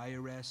DWI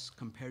arrests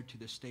compared to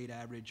the state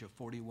average of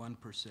 41%.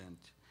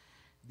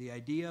 The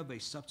idea of a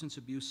substance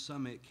abuse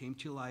summit came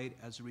to light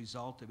as a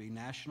result of a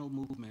national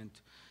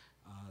movement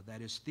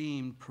that is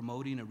themed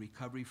promoting a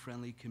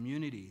recovery-friendly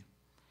community.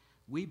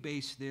 We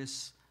base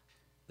this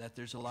that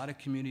there's a lot of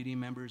community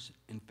members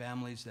and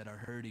families that are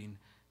hurting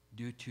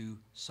due to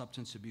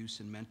substance abuse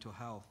and mental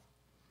health.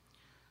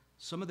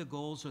 Some of the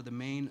goals, or the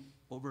main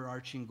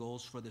overarching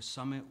goals for the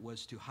summit,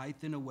 was to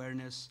heighten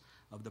awareness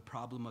of the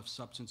problem of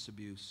substance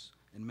abuse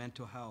and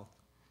mental health.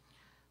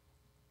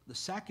 The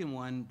second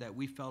one that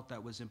we felt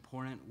that was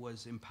important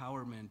was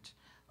empowerment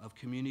of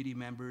community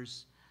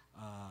members,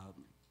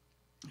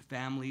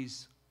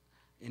 families,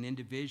 and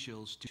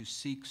individuals to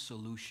seek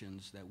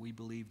solutions, that we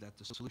believe that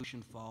the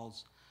solution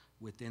falls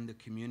within the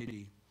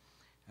community.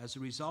 As a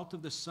result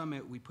of the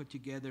summit, we put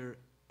together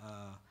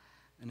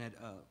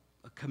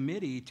a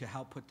committee to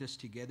help put this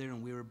together,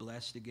 and we were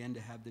blessed again to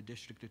have the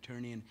district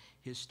attorney and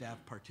his staff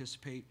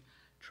participate.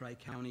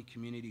 Tri-County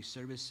Community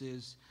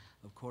Services,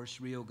 of course,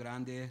 Rio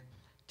Grande,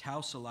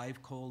 Taos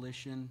Alive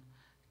Coalition,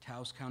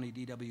 Taos County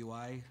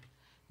DWI.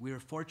 We were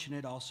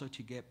fortunate also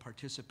to get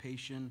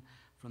participation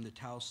from the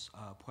Taos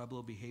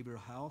Pueblo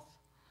Behavioral Health,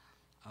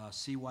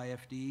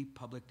 CYFD,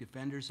 Public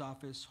Defender's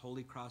Office,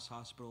 Holy Cross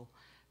Hospital,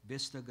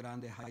 Vista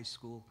Grande High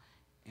School,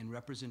 and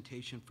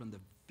representation from the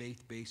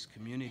faith-based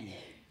community.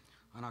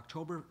 On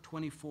October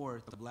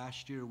 24th of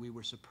last year, we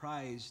were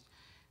surprised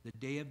the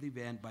day of the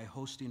event by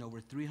hosting over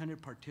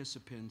 300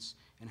 participants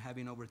and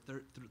having over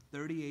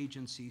 30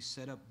 agencies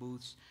set up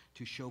booths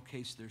to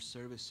showcase their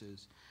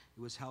services.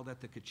 It was held at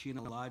the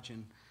Kachina Lodge,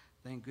 and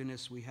thank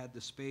goodness we had the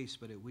space,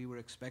 but we were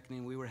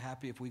expecting, we were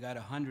happy if we got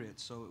 100,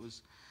 so it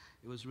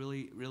was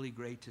really, really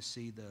great to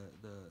see the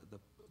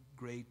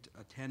great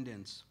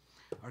attendance.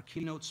 Our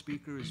keynote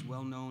speaker is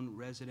well-known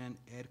resident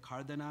Ed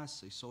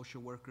Cardenas, a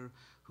social worker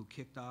who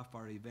kicked off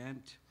our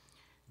event.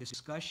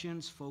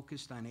 Discussions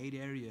focused on 8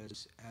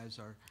 areas, as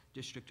our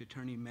district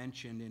attorney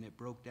mentioned, and it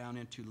broke down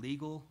into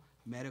legal,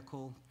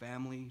 medical,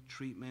 family,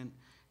 treatment,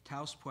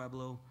 Taos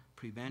Pueblo,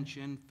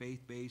 prevention,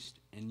 faith-based,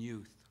 and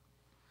youth.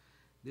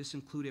 This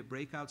included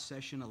breakout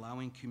session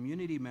allowing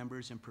community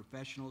members and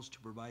professionals to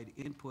provide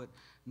input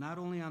not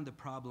only on the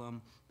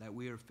problem that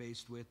we are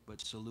faced with,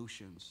 but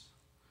solutions.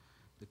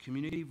 The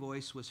community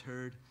voice was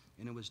heard,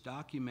 and it was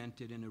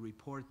documented in a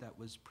report that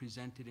was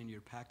presented in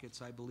your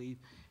packets, I believe,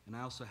 and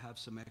I also have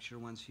some extra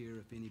ones here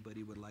if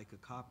anybody would like a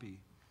copy.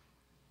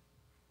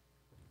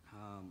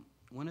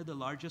 One of the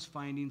largest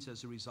findings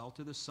as a result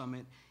of the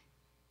summit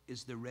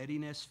is the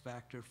readiness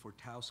factor for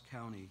Taos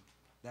County,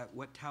 that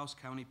what Taos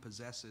County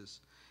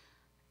possesses,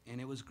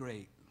 and it was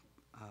great,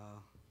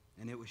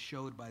 and it was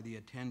showed by the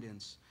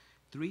attendance.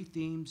 3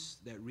 themes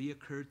that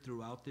reoccurred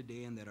throughout the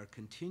day and that are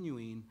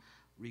continuing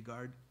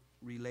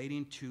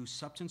relating to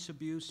substance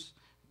abuse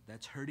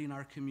that's hurting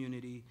our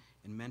community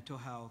and mental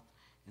health.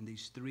 And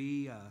these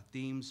 3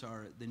 themes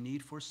are the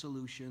need for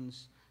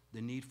solutions,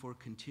 the need for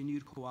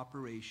continued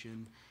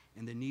cooperation,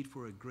 and the need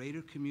for a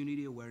greater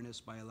community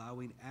awareness by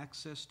allowing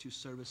access to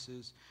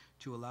services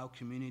to allow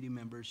community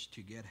members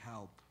to get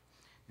help.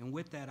 And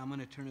with that, I'm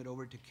going to turn it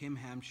over to Kim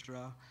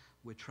Hamstra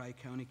with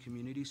Tri-County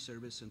Community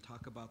Service and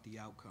talk about the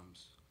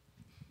outcomes.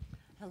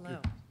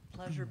 Hello,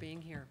 pleasure being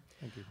here.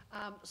 Thank you.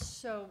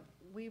 So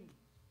we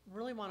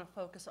really want to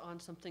focus on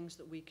some things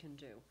that we can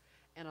do.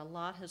 And a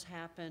lot has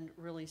happened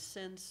really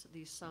since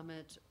the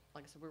summit.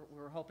 Like I said, we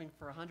were hoping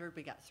for 100,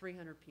 we got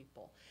 300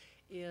 people.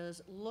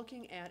 Is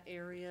looking at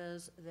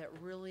areas that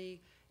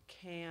really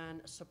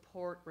can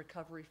support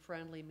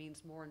recovery-friendly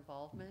means more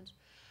involvement.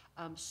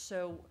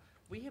 So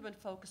we have been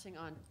focusing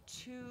on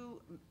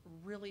 2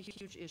 really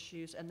huge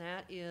issues, and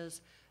that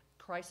is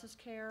crisis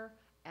care,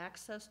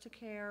 access to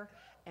care,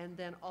 and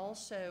then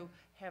also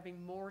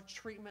having more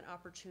treatment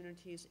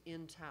opportunities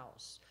in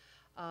Taos.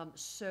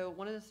 So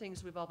one of the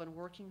things we've all been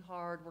working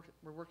hard,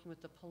 we're working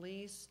with the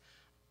police,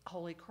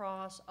 Holy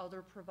Cross,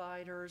 other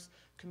providers,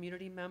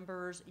 community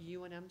members,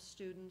 UNM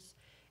students.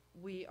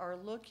 We are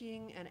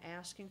looking and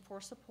asking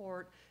for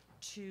support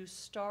to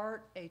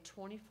start a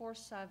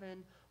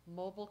 24/7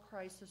 mobile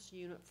crisis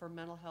unit for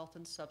mental health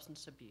and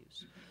substance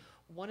abuse.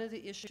 One of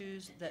the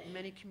issues that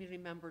many community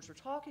members are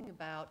talking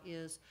about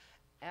is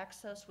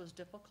access was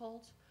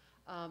difficult,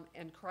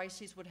 and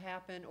crises would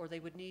happen, or they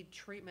would need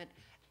treatment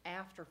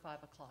after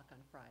 5 o'clock on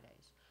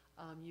Fridays.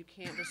 You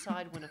can't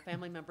decide when a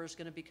family member is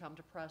going to become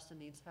depressed and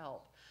needs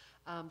help.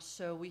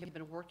 So we have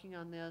been working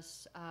on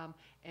this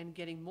and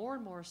getting more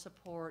and more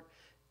support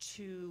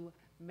to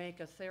make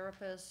a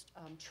therapist,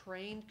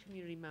 trained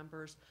community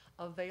members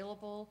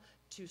available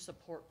to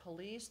support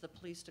police, the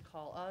police to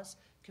call us,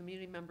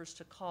 community members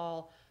to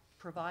call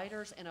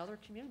providers and other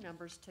community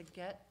members to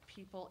get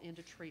people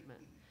into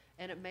treatment.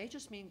 And it may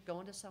just mean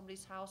going to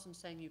somebody's house and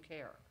saying you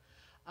care.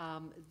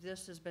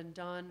 This has been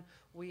done.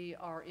 We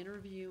are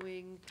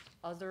interviewing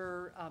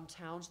other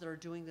towns that are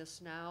doing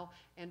this now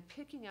and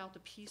picking out the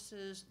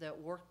pieces that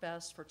work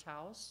best for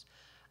Taos.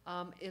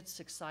 It's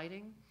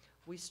exciting.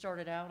 We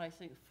started out, I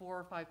think 4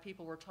 or 5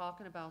 people were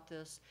talking about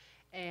this,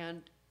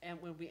 and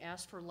when we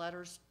asked for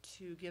letters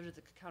to give to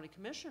the county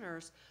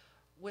commissioners,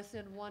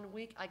 within 1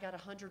 week I got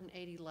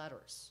 180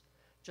 letters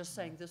just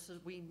saying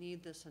we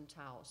need this in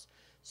Taos.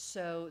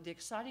 So the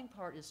exciting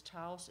part is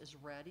Taos is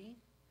ready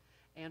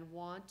and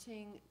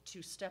wanting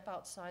to step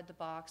outside the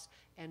box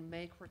and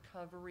make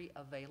recovery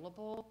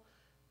available,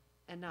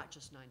 and not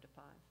just 9 to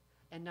 5,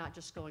 and not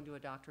just going to a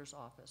doctor's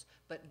office,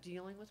 but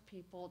dealing with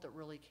people that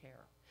really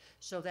care.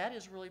 So that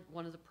is really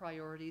one of the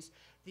priorities.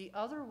 The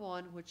other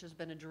one, which has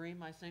been a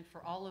dream, I think,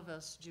 for all of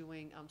us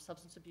doing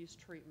substance abuse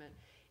treatment,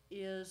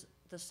 is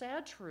the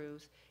sad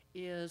truth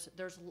is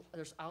there's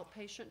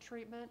outpatient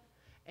treatment,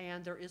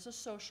 and there is a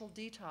social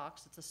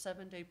detox. It's a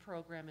 7-day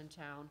program in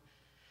town.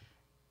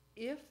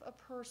 If a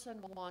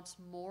person wants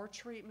more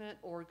treatment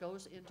or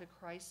goes into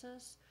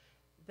crisis,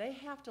 they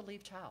have to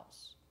leave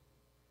Taos.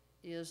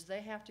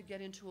 They have to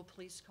get into a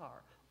police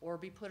car or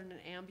be put in an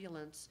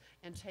ambulance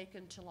and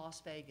taken to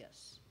Las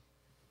Vegas.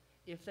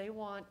 If they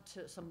want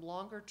some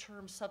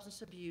longer-term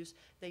substance abuse,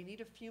 they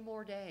need a few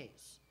more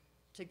days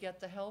to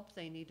get the help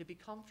they need to be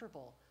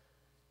comfortable.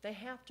 They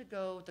have to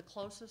go, the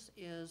closest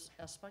is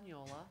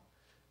Espanola,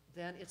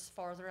 then it's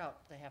farther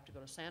out. They have to go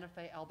to Santa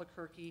Fe,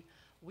 Albuquerque.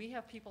 We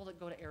have people that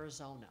go to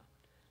Arizona.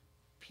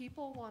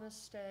 People want to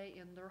stay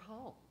in their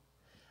home.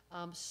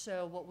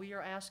 So what we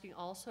are asking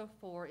also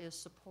for is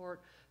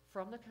support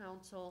from the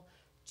council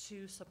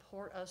to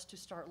support us to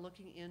start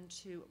looking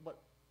into what,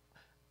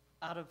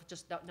 out of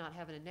just not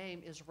having a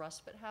name, is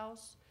Respite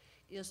House,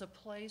 is a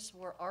place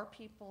where our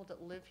people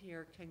that live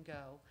here can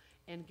go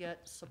and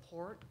get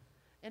support.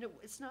 And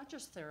it's not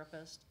just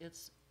therapists,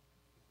 it's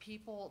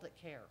people that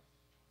care.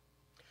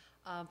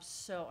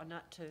 So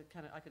not to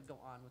I could go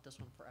on with this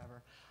one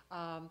forever,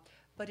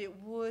 but it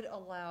would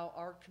allow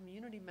our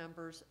community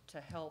members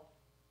to help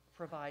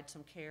provide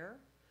some care,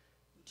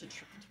 to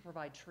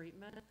provide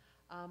treatment,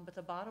 but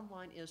the bottom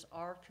line is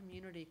our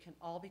community can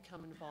all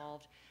become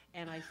involved,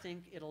 and I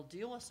think it'll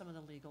deal with some of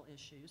the legal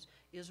issues,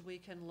 is we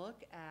can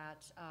look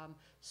at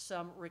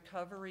some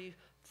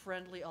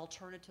recovery-friendly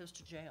alternatives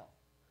to jail,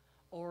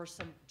 or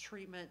some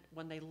treatment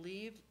when they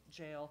leave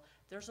jail.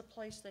 There's a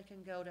place they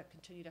can go to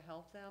continue to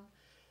help them.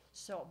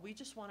 So we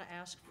just want to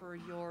ask for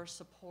your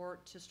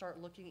support to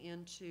start looking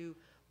into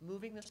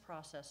moving this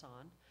process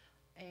on,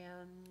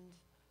 and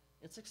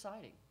it's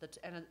exciting.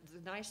 And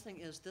the nice thing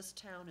is this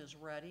town is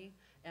ready,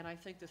 and I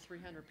think the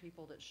 300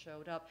 people that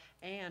showed up,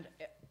 and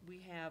we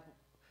have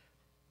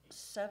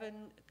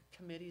 7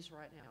 committees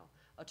right now,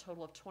 a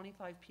total of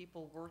 25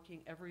 people working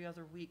every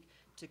other week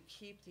to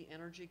keep the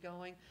energy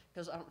going,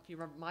 because I don't know if you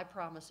remember, my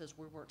promise is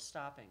we weren't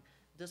stopping.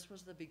 This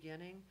was the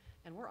beginning,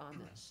 and we're on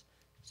this.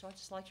 So I'd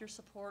just like your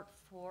support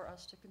for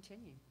us to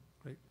continue.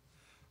 Great.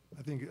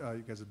 I think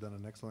you guys have done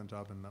an excellent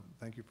job, and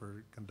thank you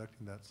for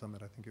conducting that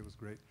summit. I think it was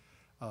great.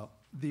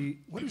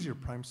 What is your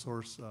prime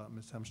source,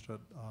 Ms. Hemstra,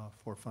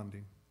 for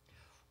funding?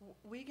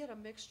 We get a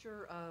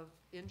mixture of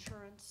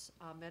insurance,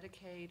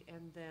 Medicaid,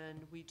 and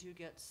then we do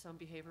get some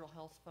behavioral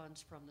health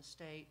funds from the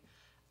state,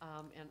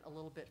 and a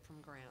little bit from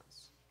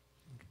grants.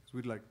 Okay.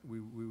 So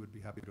we would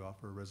be happy to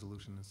offer a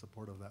resolution in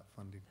support of that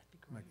funding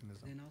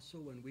mechanism. And also,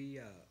 when we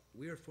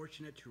are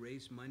fortunate to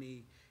raise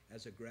money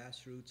as a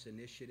grassroots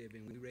initiative,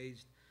 and we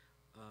raised,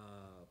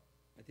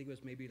 I think it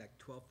was maybe like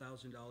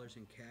 $12,000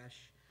 in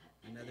cash,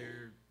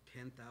 another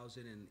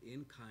 $10,000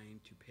 in kind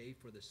to pay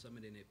for the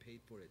summit, and it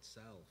paid for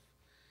itself.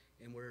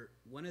 And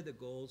one of the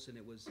goals, and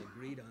it was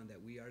agreed on,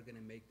 that we are going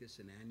to make this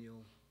an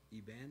annual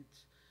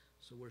event.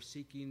 So we're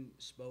seeking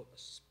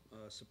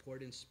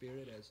support in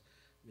spirit, as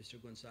Mr.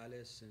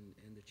 Gonzalez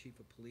and the Chief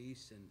of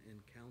Police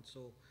and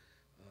Council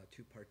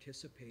to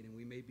participate, and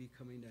we may be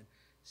coming and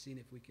seeing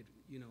if we could,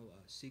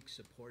 seek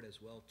support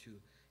as well to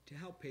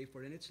help pay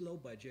for it. And it's low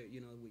budget, we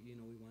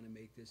want to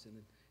make this,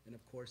 and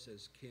of course,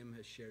 as Kim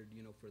has shared,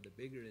 for the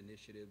bigger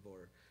initiative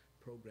or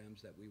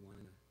programs that we want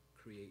to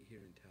create here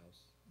in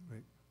Taos.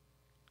 Great.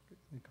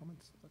 Any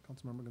comments?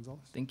 Councilmember Gonzalez?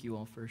 Thank you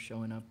all for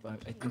showing up.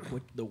 I think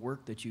what the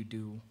work that you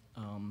do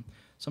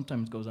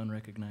sometimes goes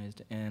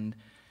unrecognized, and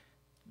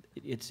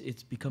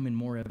it's becoming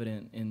more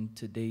evident in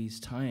today's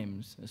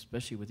times,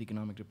 especially with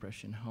economic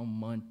depression, how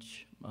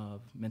much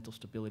of mental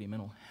stability,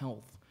 mental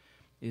health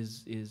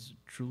is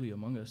truly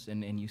among us,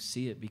 and you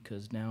see it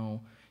because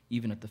now,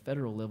 even at the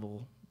federal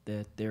level,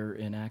 that they're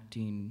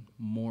enacting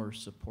more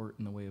support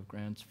in the way of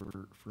grants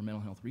for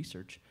mental health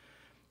research.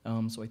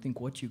 So I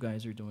think what you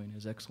guys are doing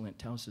is excellent.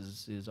 Taos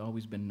is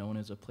always been known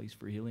as a place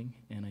for healing,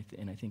 and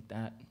I think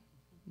that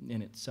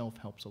in itself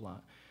helps a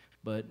lot.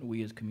 But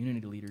we as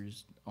community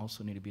leaders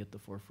also need to be at the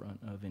forefront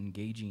of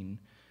engaging.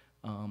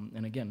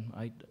 And again,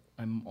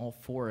 I'm all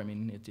for, I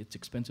mean, it's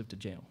expensive to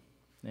jail.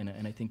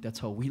 And I think that's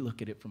how we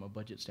look at it from a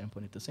budget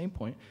standpoint at the same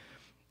point,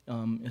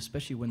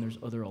 especially when there's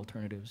other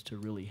alternatives to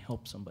really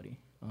help somebody.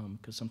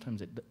 Because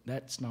sometimes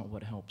that's not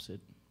what helps.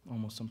 It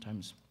almost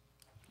sometimes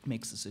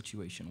makes the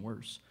situation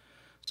worse.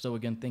 So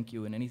again, thank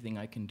you, and anything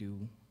I can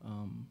do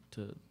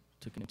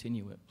to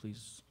continue it,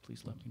 please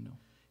let me know.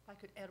 If I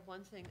could add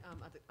one thing,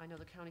 I know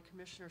the county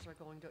commissioners are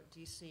going to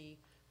DC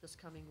this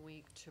coming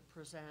week to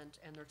present,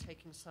 and they're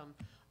taking some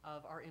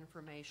of our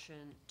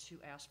information to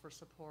ask for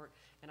support.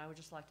 And I would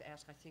just like to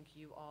ask, I think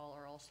you all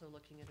are also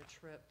looking at a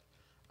trip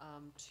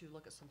to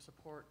look at some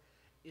support,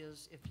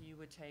 is if you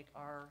would take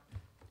our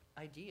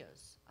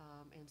ideas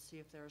and see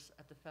if there's,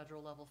 at the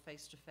federal level,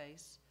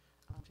 face-to-face,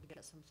 to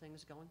get some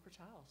things going for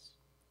Taos.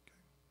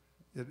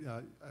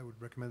 I would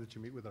recommend that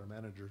you meet with our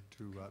manager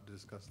to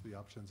discuss the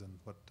options and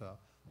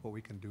what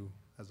we can do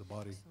as a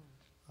body.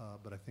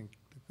 But I think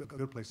a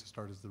good place to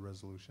start is the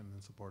resolution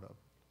in support of.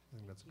 I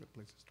think that's a good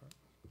place to start.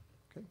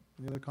 Okay,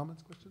 any other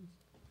comments, questions?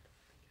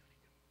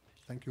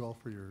 Thank you all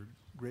for your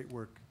great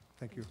work.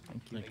 Thank you.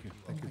 Thank you. Thank you.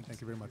 Thank you.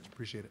 Thank you very much.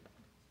 Appreciate it.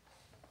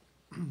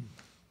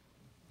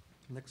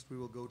 Next, we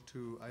will go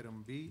to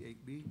item B,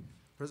 8B,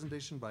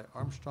 presentation by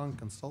Armstrong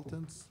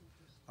Consultants.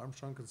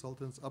 Armstrong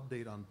Consultants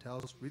update on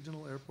Taos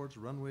Regional Airport's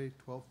runway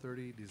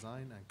 1230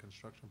 design and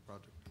construction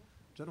project.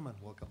 Gentlemen,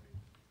 welcome.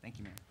 Thank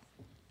you, Mayor.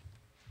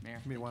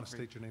 Mayor, You may want to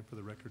state your name for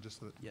the record, just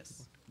so that.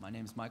 Yes, my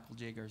name is Michael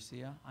J.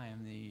 Garcia. I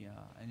am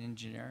an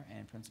engineer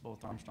and principal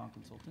with Armstrong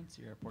Consultants,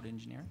 your airport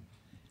engineer.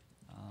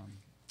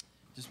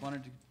 Just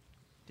wanted to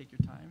take your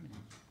time.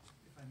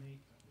 If I may,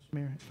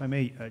 Mayor, if I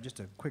may,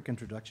 just a quick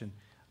introduction.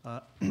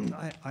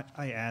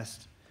 I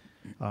asked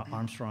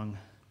Armstrong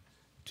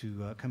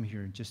to come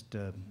here and just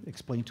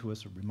explain to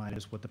us or remind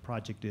us what the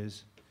project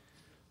is,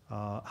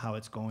 how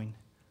it's going.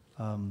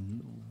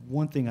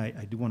 One thing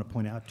I do want to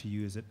point out to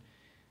you is that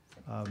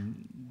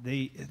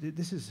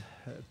this is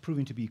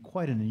proving to be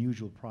quite an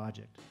unusual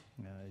project.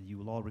 You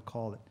will all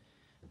recall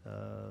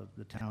that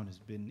the town has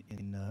been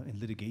in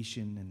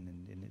litigation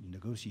and in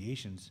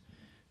negotiations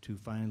to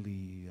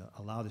finally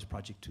allow this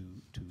project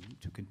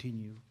to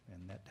continue,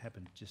 and that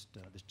happened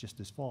just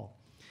this fall.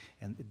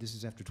 And this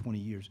is after 20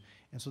 years.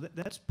 And so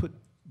that's put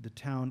the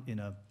town in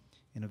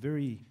a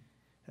very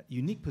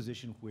unique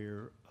position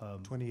where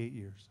 28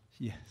 years.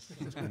 Yes,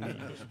 28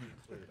 years.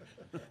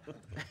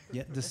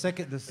 Yeah,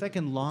 the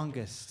second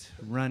longest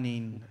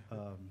running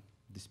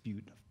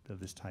dispute of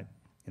this type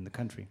in the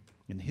country,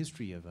 in the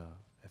history of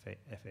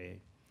FAA.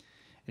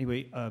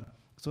 Anyway,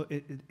 so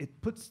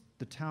it puts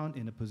the town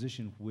in a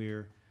position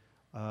where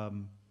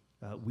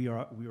we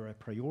are a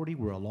priority.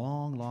 We're a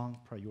long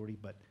priority,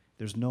 but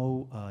there's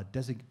no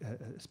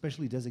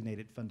specially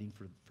designated funding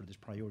for this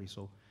priority.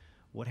 So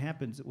what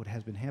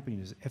has been happening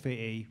is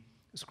FAA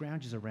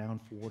scrounges around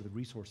for the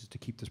resources to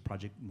keep this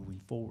project moving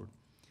forward.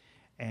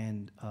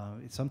 And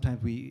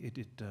sometimes we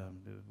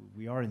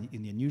are in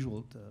the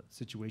unusual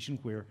situation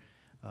where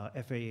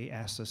FAA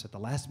asks us at the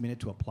last minute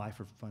to apply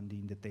for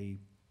funding that they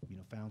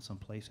found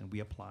someplace, and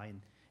we apply.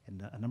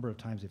 And a number of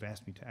times they've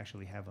asked me to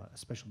actually have a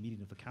special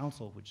meeting of the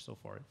council, which so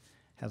far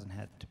hasn't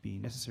had to be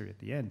necessary at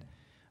the end.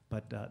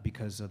 But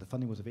because the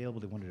funding was available,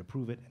 they wanted to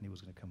approve it, and it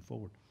was going to come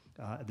forward.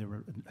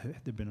 There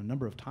have been a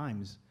number of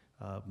times,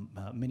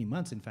 many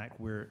months in fact,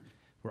 where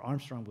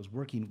Armstrong was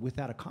working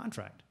without a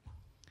contract,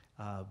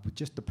 with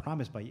just the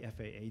promise by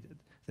FAA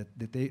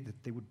that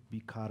they would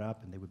be caught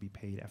up and they would be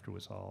paid after it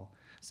was all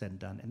said and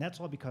done. And that's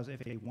all because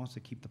FAA wants to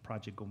keep the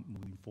project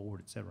moving forward,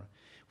 et cetera,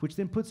 which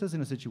then puts us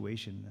in a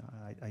situation,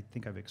 I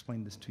think I've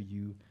explained this to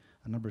you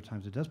a number of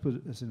times, it does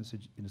put us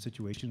in a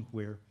situation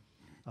where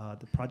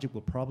the project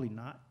will probably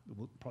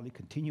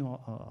continue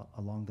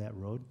along that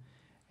road,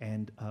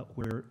 and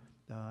where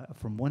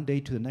from one day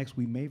to the next,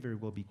 we may very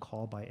well be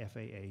called by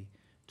FAA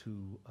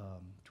to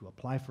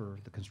apply for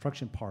the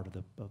construction part of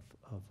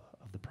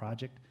the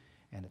project,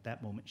 and at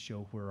that moment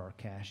show where our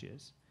cash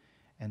is.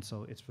 And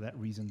so it's for that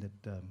reason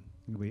that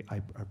anyway, I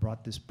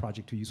brought this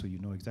project to you so you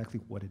know exactly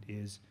what it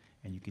is,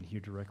 and you can hear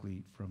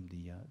directly from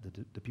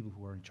the people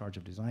who are in charge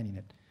of designing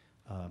it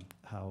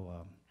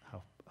how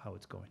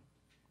it's going.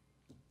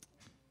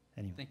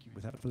 Anyway, Thank you.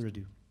 without further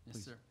ado, Yes,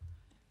 please. sir.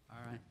 All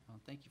right. Well,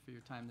 thank you for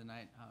your time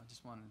tonight. I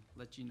just want to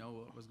let you know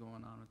what was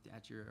going on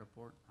at your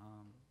airport.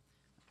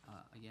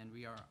 Again,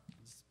 we are.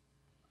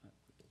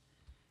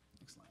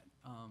 Next slide.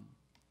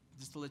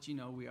 just to let you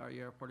know, we are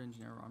your airport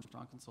engineer,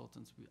 Armstrong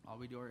Consultants. All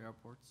we do are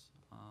airports.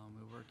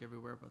 We work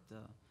everywhere but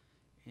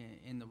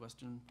in the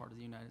western part of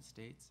the United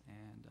States,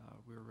 and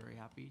we're very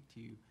happy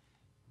to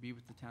be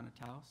with the town of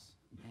Taos.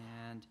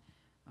 And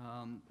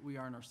we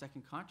are in our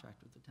second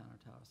contract with the town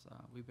of Taos.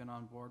 We've been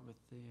on board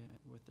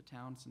with the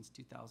town since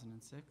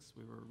 2006.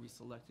 We were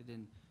reselected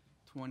in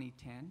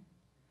 2010,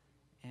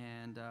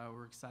 and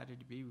we're excited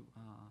to be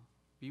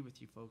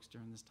with you folks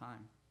during this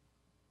time.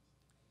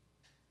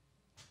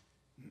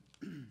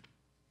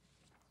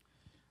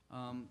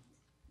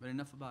 But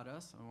enough about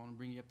us. I want to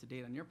bring you up to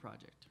date on your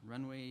project.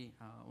 Runway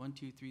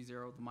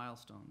 1230, the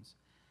milestones.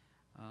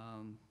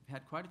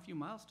 Had quite a few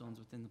milestones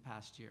within the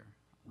past year.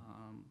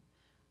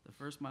 The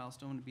first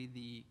milestone would be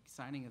the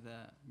signing of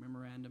the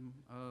Memorandum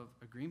of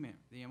Agreement,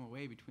 the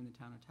MOA, between the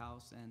town of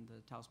Taos and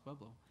the Taos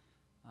Pueblo.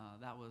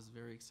 That was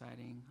very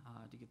exciting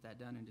to get that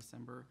done in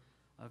December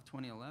of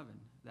 2011.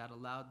 That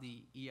allowed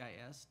the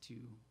EIS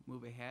to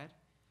move ahead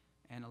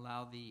and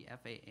allow the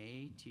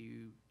FAA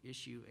to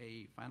issue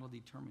a final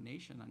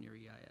determination on your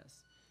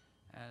EIS.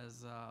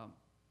 As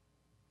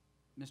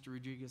Mr.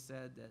 Rodriguez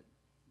said, that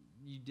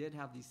you did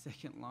have the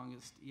second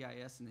longest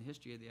EIS in the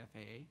history of the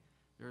FAA.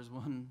 There's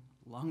one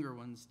longer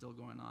one still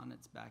going on.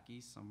 It's back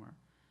east somewhere.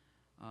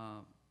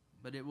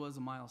 But it was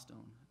a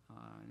milestone,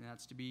 and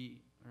that's to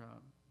be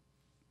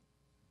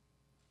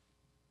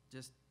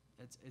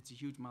it's a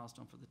huge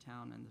milestone for the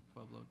town and the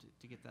Pueblo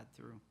to get that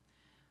through.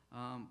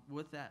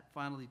 With that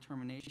final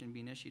determination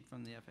being issued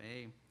from the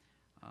FAA,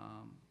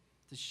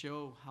 to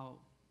show how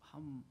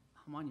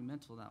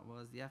monumental that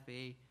was, the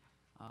FAA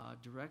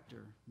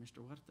director, Mr.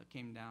 Huerta,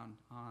 came down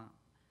on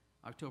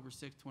October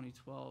 6,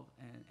 2012,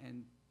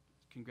 and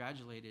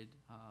congratulated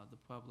the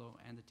Pueblo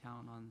and the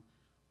town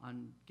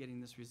on getting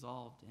this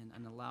resolved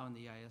and allowing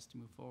the EIS to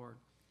move forward.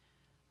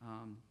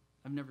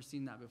 I've never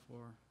seen that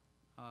before,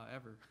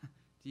 ever.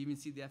 To even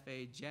see the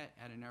FAA jet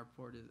at an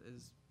airport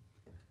is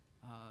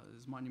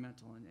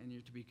monumental, and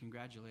you're to be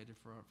congratulated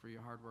for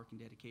your hard work and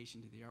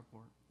dedication to the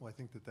airport. Well, I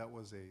think that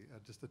was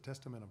just a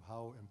testament of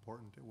how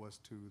important it was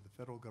to the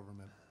federal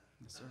government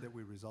that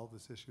we resolved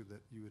this issue,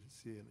 that you would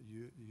see a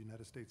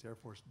United States Air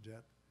Force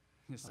jet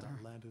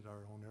landed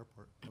our own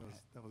airport.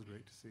 That was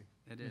great to see.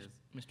 It is.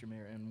 Mr.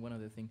 Mayor, and one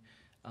other thing,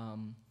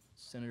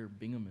 Senator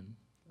Bingaman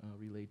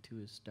relayed to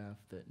his staff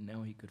that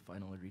now he could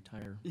finally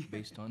retire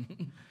based on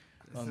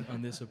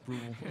on this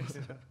approval.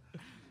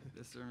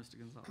 Yes, sir, Mr.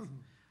 Gonzalez.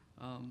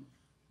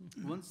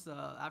 Once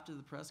after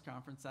the press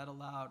conference, that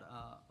allowed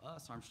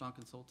us, Armstrong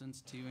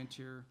Consultants, to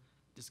enter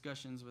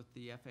discussions with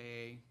the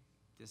FAA,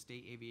 the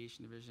State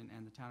Aviation Division,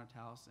 and the town of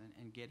Taos,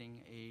 and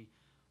getting a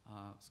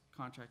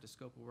contract, a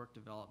scope of work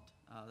developed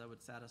that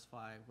would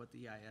satisfy what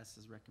the EIS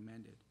has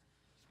recommended.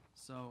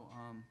 So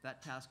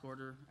that task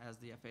order, as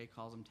the FAA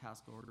calls them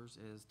task orders,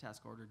 is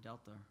Task Order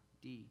Delta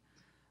D.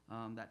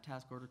 That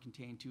task order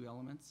contained two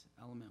elements.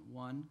 Element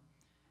 1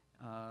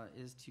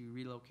 is to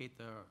relocate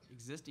the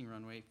existing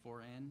runway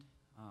 4-end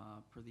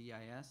per the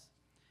EIS.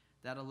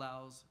 That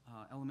allows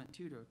element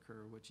 2 to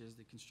occur, which is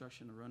the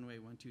construction of runway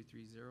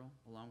 1230,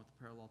 along with the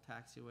parallel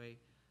taxiway,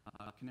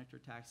 connector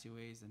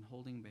taxiways, and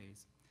holding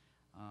bays.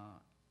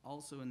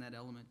 Also in that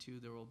element 2,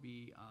 there will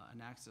be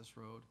an access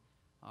road.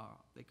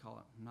 They call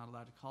it, I'm not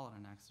allowed to call it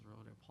an access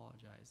road, I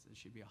apologize. It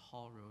should be a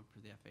haul road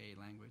per the FAA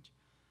language,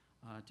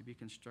 to be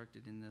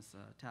constructed in this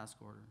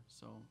task order.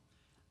 So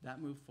that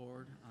moved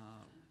forward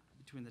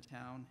between the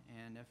town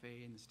and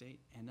FAA and the state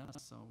and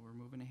us, so we're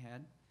moving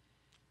ahead.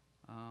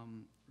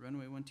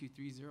 Runway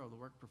 1230, the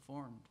work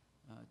performed.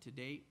 To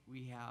date,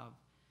 we have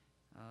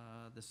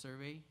the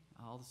survey,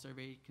 all the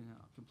survey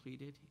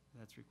completed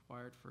that's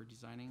required for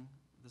designing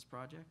this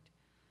project.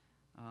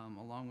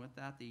 Along with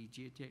that, the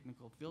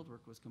geotechnical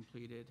fieldwork was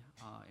completed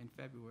in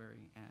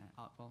February,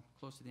 well,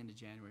 close to the end of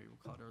January, we'll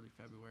call it early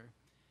February.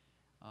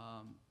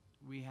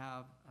 We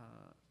have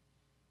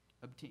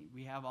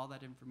all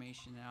that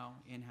information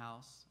now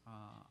in-house.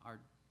 Our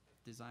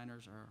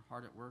designers are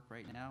hard at work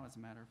right now, as a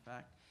matter of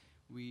fact.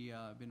 We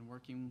have been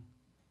working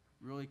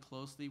really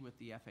closely with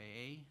the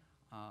FAA,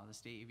 the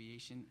State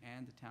Aviation,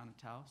 and the town of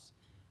Taos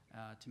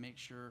to make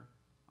sure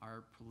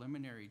our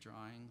preliminary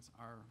drawings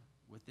are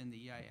within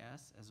the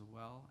EIS, as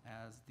well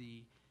as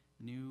the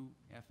new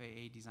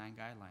FAA design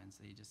guidelines.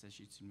 They just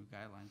issued some new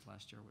guidelines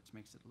last year, which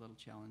makes it a little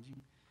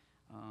challenging.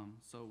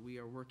 So we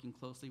are working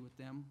closely with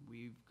them.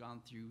 We've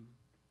gone through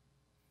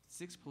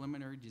 6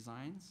 preliminary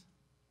designs,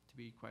 to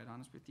be quite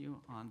honest with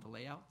you, on the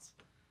layouts.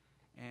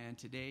 And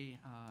today,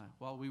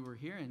 while we were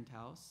here in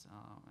Taos,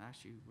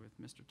 actually with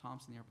Mr.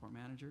 Thompson, the airport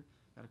manager,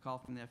 got a call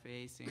from the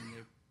FAA saying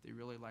they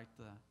really liked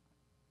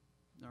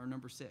our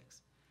number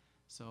 6.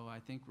 So I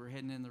think we're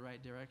heading in the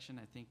right direction.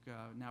 I think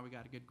now we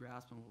got a good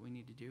grasp on what we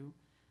need to do.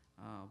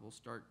 We'll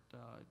start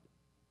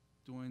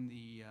doing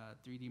the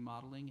 3D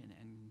modeling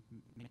and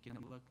making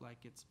it look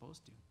like it's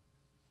supposed to.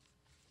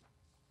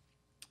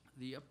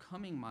 The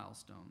upcoming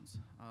milestones.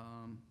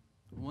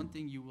 One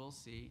thing you will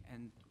see,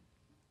 and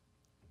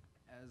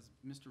as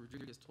Mr.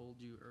 Rodriguez told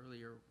you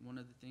earlier, one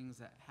of the things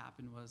that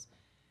happened was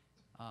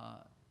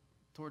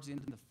towards the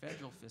end of the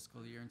federal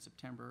fiscal year in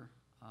September,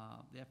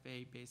 The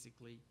FAA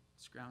basically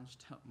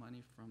scrounged up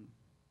money from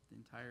the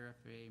entire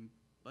FAA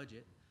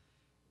budget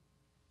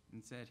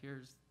and said,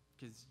 here's,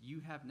 because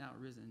you have now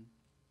risen,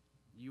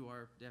 you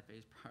are the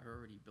FAA's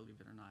priority, believe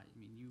it or not. I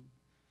mean,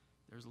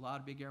 there's a lot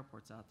of big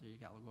airports out there. You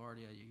got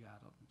LaGuardia, you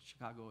got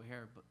Chicago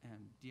O'Hare, and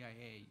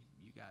DIA,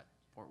 you got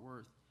Fort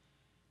Worth.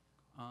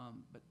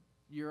 But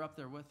you're up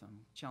there with them,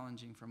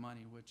 challenging for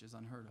money, which is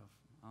unheard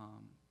of.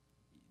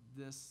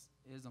 This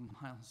is a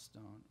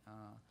milestone,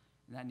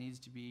 and that needs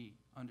to be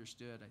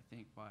understood, I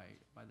think, by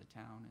the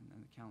town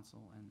and the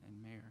council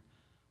and mayor,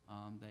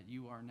 that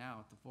you are now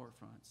at the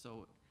forefront.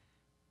 So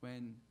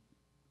when,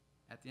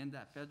 at the end of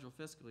that federal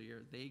fiscal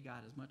year, they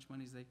got as much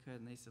money as they could,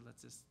 and they said,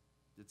 let's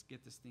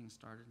get this thing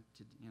started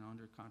to,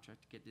 under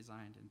contract to get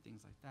designed and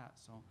things like that.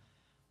 So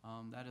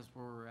that is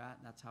where we're at,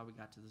 and that's how we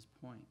got to this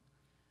point.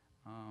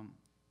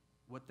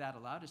 What that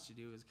allowed us to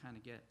do is kind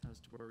of get us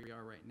to where we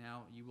are right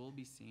now. You will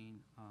be seeing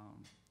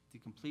the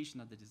completion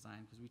of the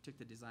design, because we took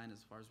the design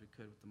as far as we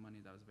could with the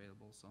money that was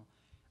available. So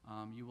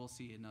you will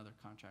see another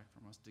contract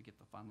from us to get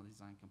the final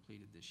design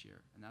completed this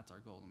year, and that's our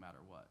goal no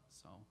matter what.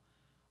 So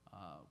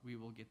we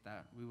will get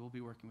that. We will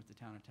be working with the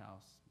town of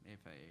Taos,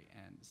 FAA,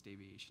 and the state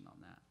aviation on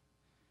that.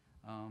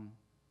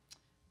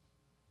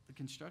 The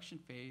construction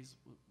phase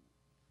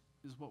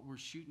is what we're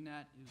shooting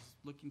at, is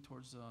looking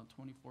towards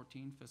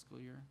 2014 fiscal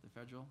year, the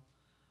federal.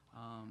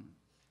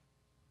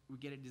 We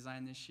get it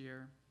designed this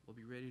year. We'll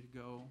be ready to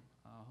go,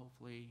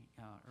 hopefully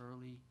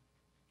early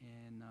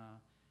in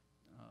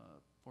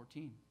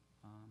 14.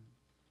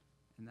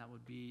 And that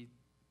would be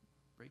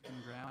breaking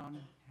ground,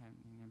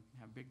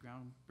 have big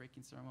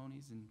ground-breaking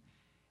ceremonies,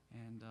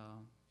 and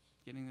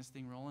getting this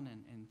thing rolling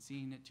and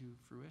seeing it to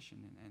fruition,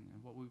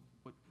 and what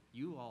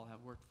you all have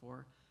worked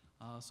for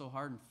so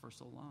hard and for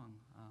so long.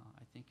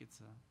 I think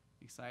it's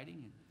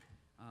exciting,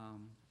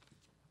 and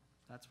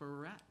that's where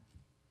we're at.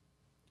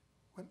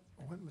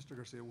 When, Mr.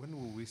 Garcia, when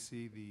will we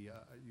see the,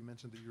 you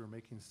mentioned that you were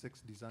making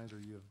 6 designs, or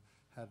you have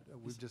had,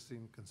 we've just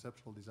seen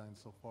conceptual designs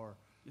so far.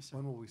 Yes, sir.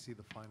 When will we see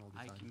the final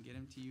design? I can get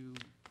them to you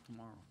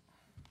tomorrow.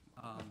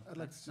 I'd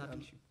like to see,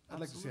 I'd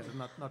like to see it,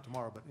 not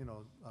tomorrow, but,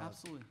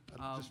 absolutely.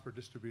 Just for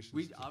distribution.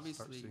 We start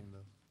obviously, seeing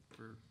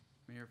for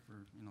Mayor,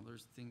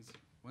 there's things,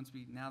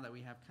 now that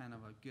we have kind of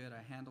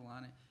a handle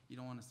on it, you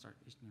don't want to start,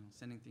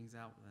 sending things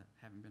out that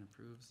haven't been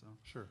approved, so.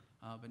 Sure.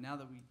 But now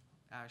that we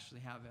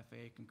actually have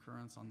FAA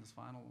concurrence on this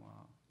final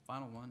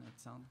one, it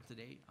sounds to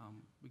date,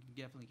 we can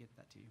definitely get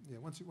that to you. Yeah,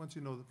 once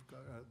you know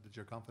that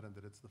you're confident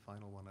that it's the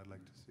final one, I'd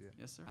like to see it.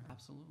 Yes, sir,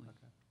 absolutely.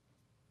 Okay.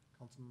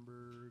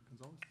 Councilmember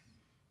Gonzalez?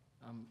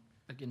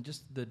 Again,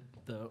 just the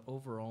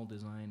overall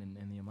design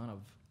and the amount of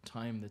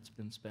time that's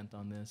been spent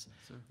on this,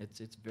 Sir.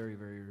 it's very,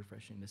 very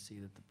refreshing to see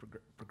that the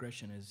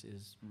progression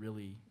is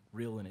really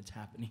real and it's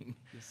happening.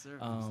 Yes, sir,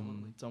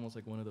 absolutely. It's almost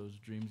like one of those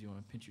dreams you want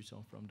to pinch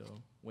yourself from to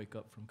wake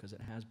up from, because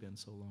it has been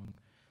so long.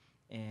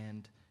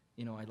 And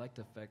I like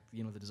the fact,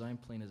 the design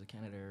plane is a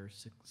Canadair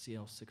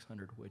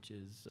CL600, which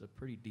is a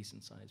pretty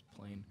decent sized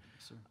plane.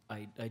 Sir.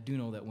 I do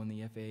know that when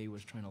the FAA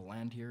was trying to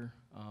land here,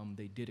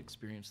 they did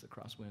experience the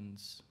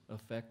crosswinds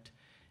effect,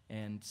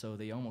 and so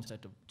they almost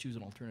had to choose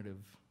an alternative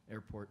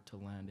airport to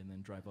land and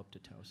then drive up to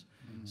Taos.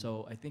 Mm-hmm.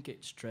 So I think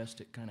it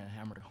kind of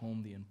hammered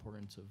home the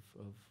importance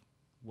of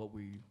what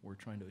we were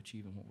trying to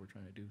achieve and what we're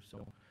trying to do.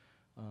 So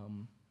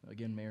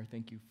again, Mayor,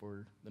 thank you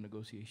for the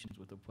negotiations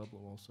with the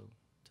Pueblo also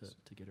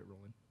to get it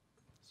rolling.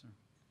 Sir.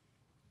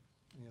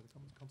 Any other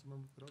comments?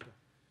 Councilmember Quiroga?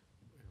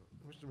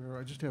 Mr. Mayor,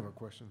 I just have a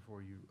question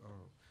for you.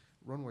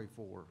 Runway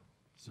 4,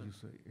 Sir.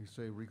 you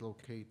say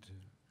relocate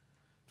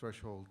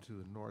threshold to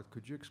the north.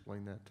 Could you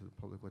explain that to the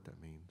public, what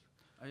that means?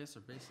 Yes, sir.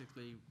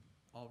 Basically,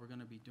 all we're going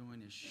to be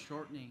doing is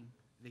shortening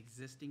the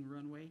existing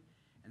runway,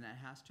 and that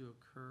has to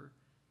occur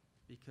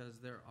because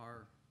there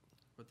are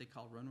what they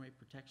call runway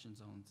protection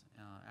zones.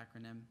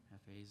 Acronym,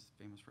 FAA is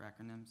famous for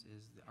acronyms,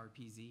 is the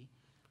RPZ,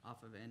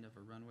 off of the end of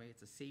a runway.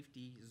 It's a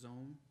safety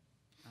zone,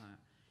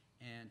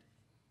 and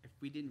if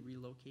we didn't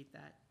relocate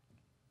that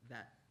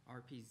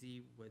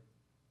RPZ would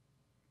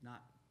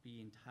not be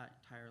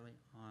entirely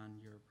on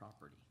your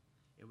property.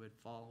 It would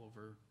fall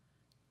over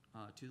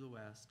to the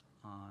west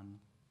on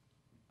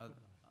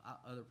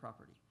other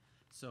property.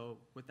 So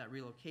with that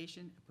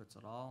relocation, it puts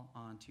it all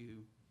onto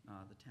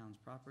the town's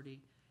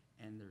property,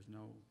 and there's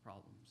no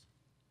problems.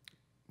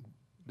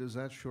 Does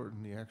that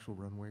shorten the actual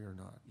runway or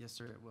not? Yes,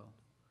 sir, it will.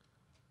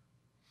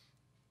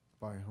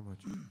 By how much?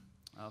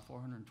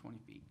 420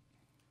 feet.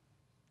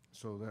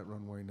 So that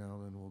runway now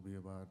then will be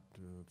about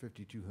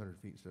 5,200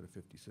 feet instead of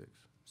 56?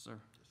 Sir.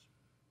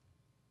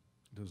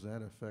 Does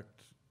that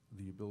affect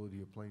the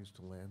ability of planes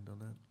to land on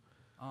that?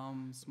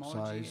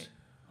 Size?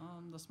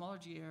 The smaller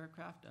GA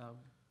aircraft,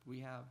 we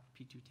have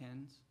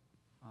P210s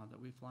that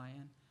we fly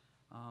in,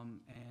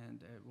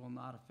 and it will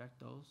not affect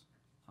those.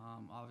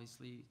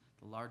 Obviously,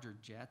 the larger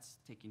jets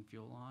taking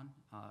fuel on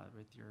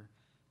with your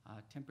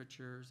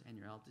temperatures and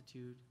your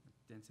altitude,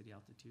 density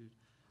altitude,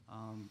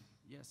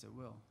 yes, it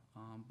will.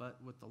 But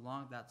with the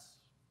longer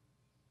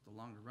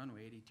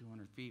runway,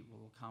 8,200 feet,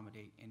 will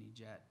accommodate any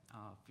jet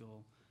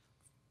fuel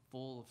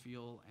full of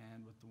fuel,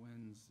 and with the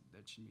winds,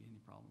 that shouldn't be any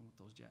problem with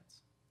those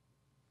jets.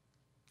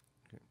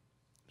 Okay.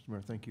 Mr.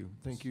 Mayor, thank you.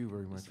 Thank you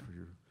very much sir. for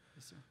your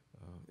Yes, sir.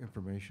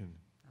 information.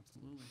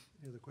 Absolutely.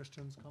 Any other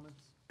questions,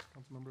 comments?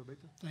 Councilmember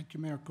Abeyta? Thank you,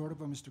 Mayor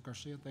Cordova, Mr.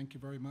 Garcia, thank you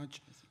very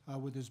much.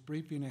 With this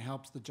briefing, it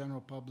helps the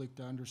general public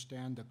to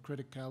understand the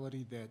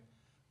criticality that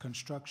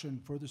construction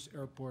for this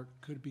airport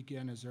could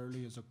begin as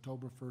early as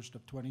October 1st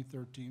of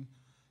 2013.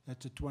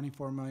 That's a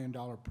 $24 million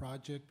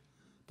project.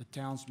 The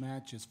town's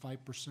match is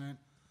 5%,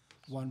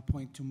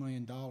 $1.2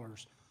 million.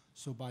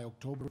 So by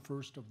October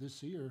 1st of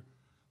this year,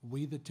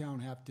 we, the town,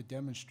 have to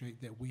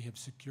demonstrate that we have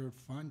secured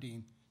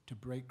funding to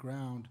break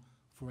ground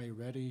for a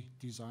ready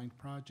designed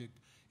project.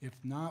 If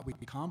not, we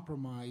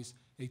compromise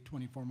a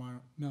 $24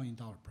 million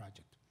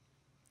project.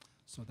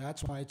 So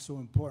that's why it's so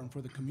important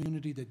for the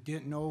community that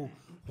didn't know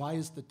why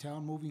is the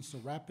town moving so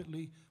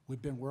rapidly.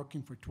 We've been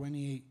working for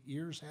 28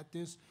 years at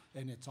this,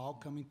 and it's all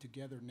coming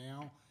together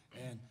now,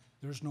 and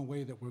there's no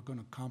way that we're going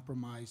to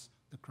compromise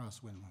the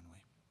crosswind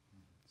runway.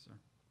 Sir.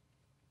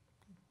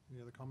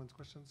 Any other comments,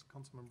 questions?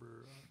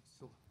 Councilmember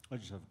Silva? I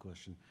just have a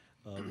question.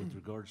 With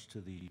regards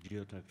to the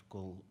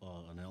geotechnical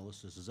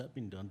analysis, is that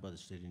being done by the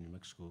State of New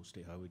Mexico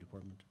State Highway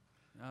Department?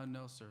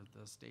 No, sir,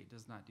 the state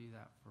does not do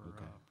that for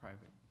Okay.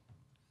 private.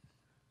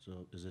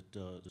 So is it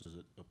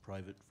a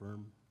private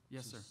firm?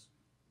 Yes, sir.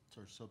 It's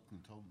our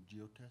subconsultant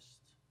geotest.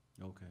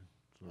 Okay.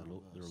 So Out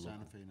of, they're Santa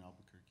local. Fe and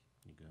Albuquerque.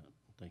 You got it.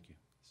 Thank you.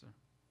 Sir.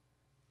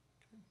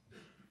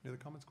 Any other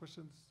comments,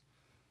 questions?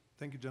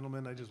 Thank you,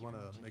 gentlemen. I just want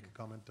to make a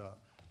comment.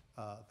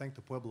 Thank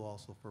the Pueblo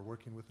also for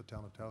working with the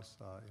town of Taos.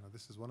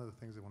 This is one of the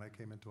things that when I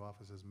came into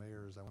office as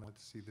mayor is I wanted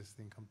to see this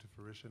thing come to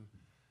fruition.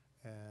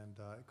 And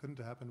it couldn't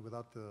have happened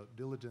without the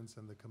diligence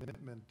and the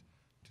commitment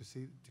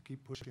to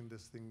keep pushing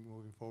this thing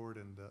moving forward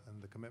and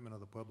the commitment of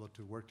the Pueblo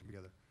to work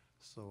together.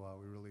 So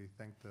we really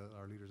thank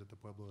our leaders at the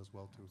Pueblo as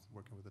well to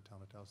working with the town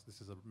of Taos.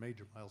 This is a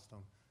major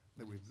milestone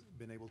that we've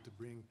been able to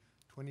bring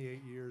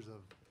 28 years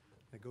of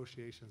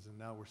negotiations, and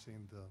now we're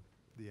seeing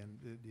the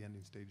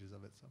ending stages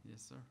of it. So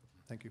Yes, sir.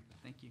 thank you.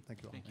 Thank you.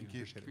 Thank you all. Thank you.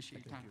 Appreciate it.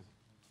 Appreciate your time.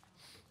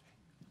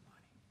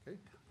 Okay.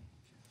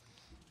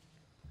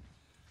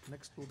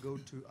 Next, we'll go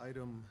to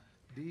item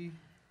D,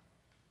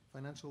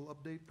 financial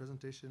update,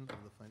 presentation of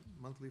the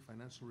monthly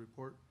financial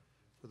report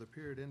for the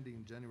period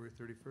ending January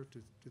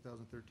 31st,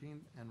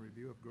 2013, and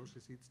review of gross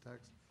receipts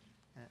tax,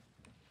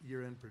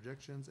 year-end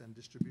projections, and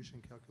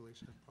distribution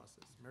calculation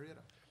process.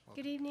 Marietta?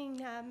 Good evening,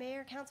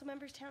 Mayor, council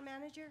members, town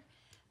manager.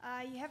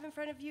 You have in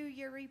front of you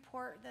your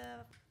report,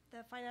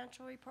 the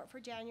financial report for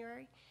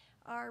January.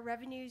 Our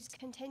revenues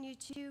continue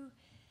to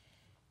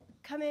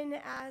come in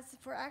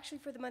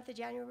for the month of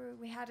January,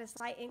 we had a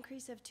slight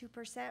increase of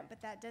 2%,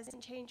 but that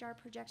doesn't change our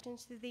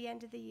projections through the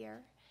end of the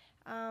year.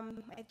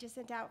 I just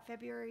sent out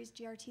February's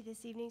GRT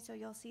this evening, so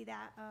you'll see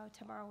that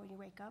tomorrow when you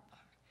wake up,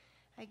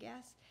 I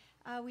guess.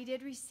 We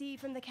did receive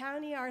from the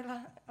county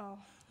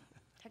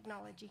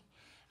technology.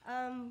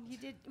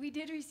 We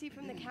did receive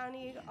from the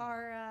county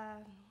our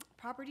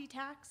property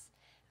tax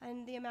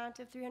in the amount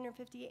of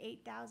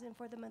 $358,000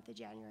 for the month of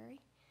January.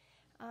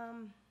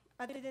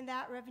 Other than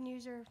that,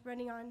 revenues are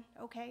running on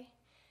okay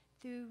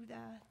through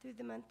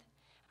the month.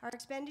 Our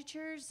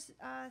expenditures,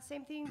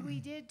 same thing. We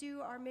did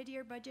do our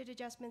mid-year budget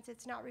adjustments.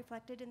 It's not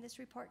reflected in this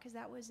report because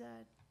that was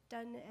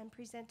done and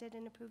presented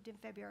and approved in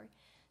February.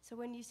 So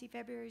when you see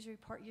February's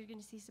report, you're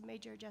going to see some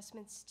major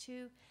adjustments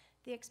to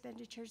the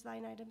expenditures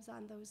line items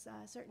on those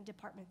certain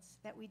departments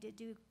that we did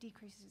do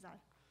decreases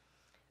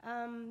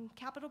on.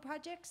 Capital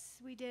projects,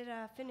 we did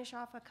finish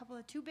off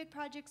two big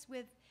projects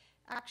with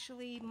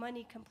actually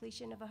money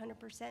completion of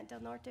 100%, Del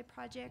Norte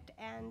project,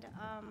 and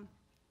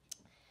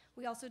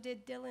we also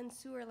did Dillon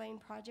Sewer Lane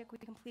project. We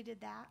completed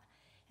that,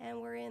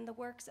 and we're in the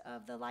works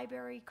of the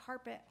library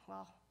carpet.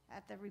 Well,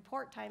 at the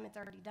report time, it's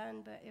already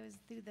done, but it was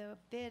through the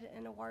bid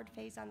and award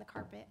phase on the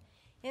carpet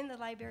in the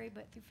library,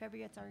 but through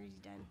February, it's already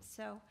done.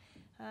 So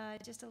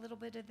just a little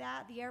bit of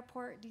that. The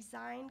airport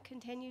design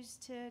continues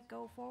to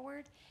go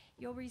forward.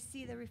 You'll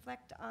see the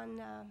reflect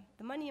on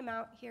the money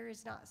amount here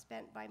is not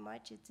spent by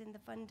much. It's in the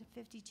Fund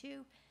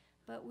 52,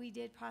 but we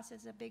did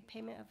process a big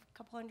payment of a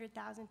couple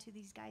 $100,000 to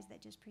these guys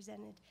that just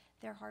presented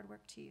their hard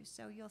work to you.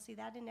 So you'll see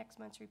that in next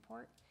month's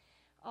report.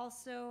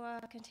 Also,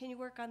 continue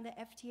work on the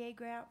FTA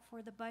grant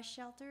for the bus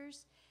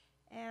shelters.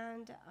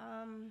 And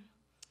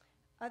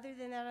other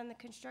than that, on the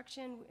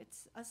construction,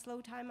 it's a slow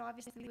time,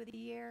 obviously, with the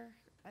year.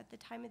 At the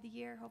time of the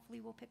year,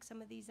 hopefully we'll pick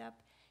some of these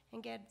up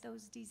and get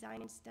those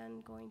designs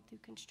done going through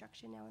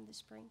construction now in the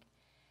spring.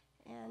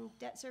 And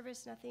debt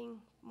service, nothing.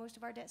 Most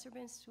of our debt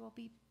service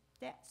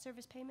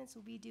payments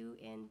will be due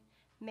in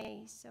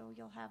May, so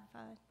you'll have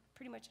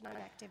pretty much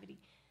non-activity.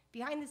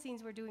 Behind the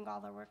scenes, we're doing all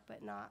the work,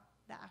 but not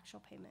the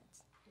actual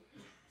payments.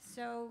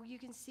 So you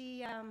can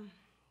see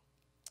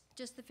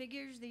just the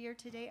figures, the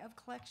year-to-date of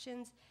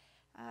collections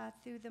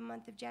through the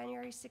month of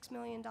January, $6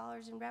 million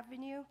in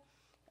revenue,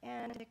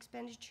 and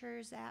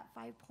expenditures at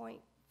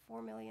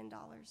 $5.4 million,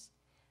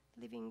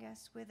 leaving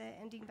us with an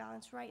ending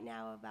balance right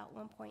now of about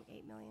 $1.8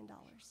 million.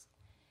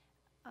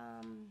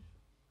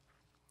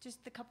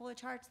 just the couple of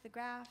charts, the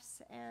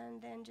graphs,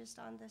 and then just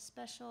on the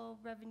special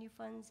revenue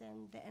funds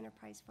and the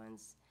enterprise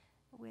funds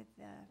with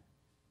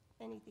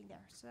anything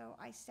there. So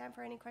I stand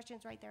for any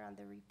questions right there on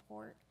the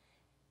report.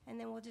 And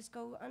then we'll just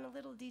go on a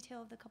little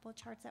detail of the couple of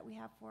charts that we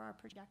have for our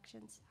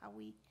projections, how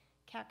we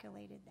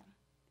calculated them.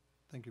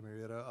 Thank you,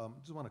 Marietta.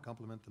 Just want to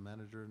compliment the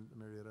manager,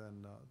 Marietta,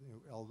 and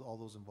all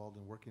those involved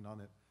in working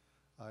on it.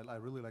 I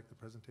really like the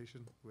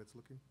presentation, the way it's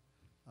looking.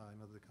 I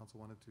know that the council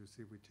wanted to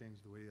see if we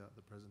changed the way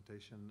the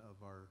presentation of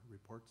our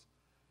reports,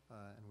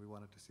 and we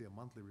wanted to see a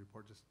monthly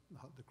report, just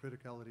the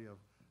criticality of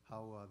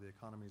how the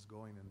economy is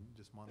going and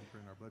just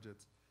monitoring our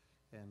budgets.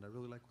 And I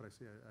really like what I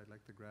see. I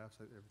like the graphs.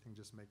 Everything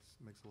just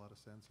makes a lot of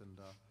sense. And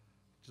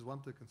just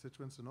want the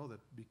constituents to know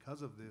that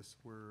because of this,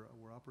 we're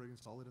operating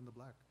solid in the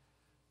black.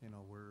 You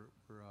know, we're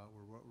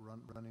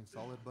running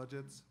solid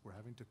budgets. We're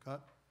having to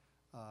cut,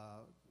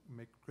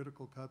 make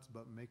critical cuts,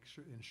 but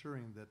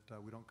ensuring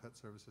that we don't cut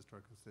services to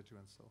our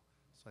constituents.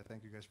 So I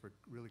thank you guys for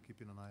really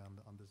keeping an eye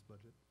on this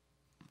budget.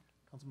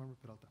 Councilmember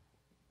Peralta.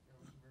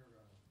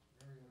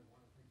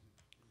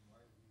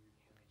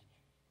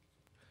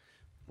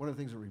 One of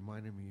the things that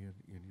reminded me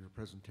in your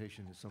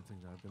presentation is something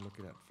that I've been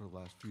looking at for the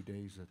last few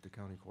days at the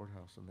county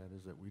courthouse, and that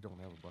is that we don't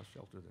have a bus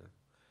shelter there.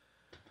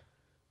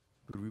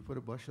 Could we put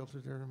a bus shelter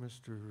there,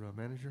 Mr.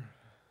 Manager?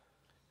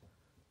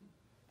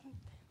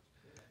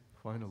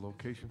 Find a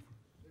location.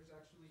 There's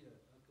actually a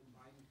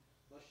combined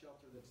bus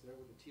shelter that's there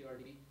with a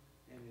TRD,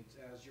 and it's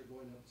as you're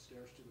going up the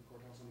stairs to the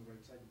courthouse on the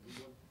right side, the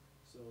blue one,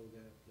 so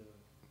that the...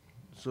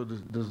 So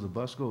does the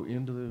bus go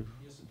into the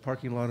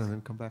parking lot and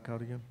then come back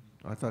out again?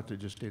 I thought they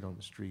just stayed on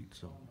the street,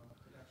 so.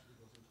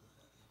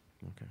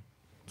 Okay,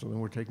 so then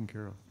we're taken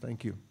care of.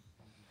 Thank you.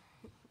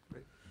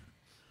 Great.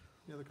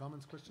 Any other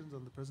comments, questions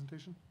on the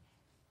presentation?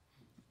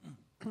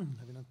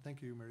 Having none,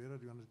 thank you, Marietta.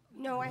 Do you want to?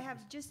 No, I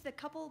have just a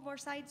couple more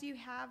slides you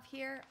have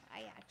here.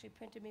 I actually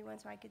printed me one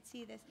so I could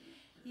see this.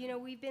 You know,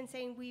 we've been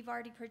saying we've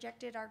already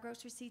projected our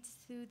gross receipts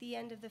through the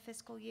end of the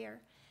fiscal year.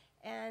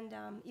 And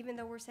even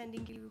though we're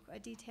sending you a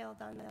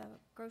detailed on the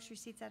gross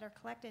receipts that are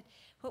collected,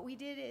 what we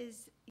did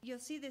is, you'll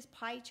see this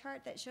pie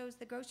chart that shows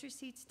the gross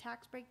receipts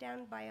tax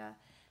breakdown by a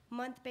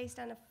month based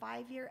on a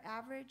 5-year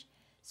average.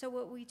 So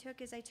what we took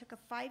is I took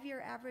a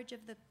 5-year average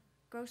of the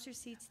gross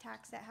receipts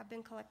tax that have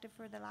been collected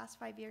for the last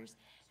 5 years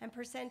and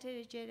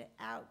percentage it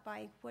out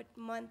by what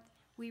month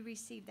we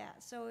received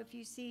that. So if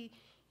you see,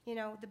 you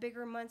know, the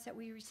bigger months that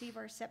we receive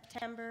are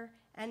September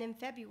and in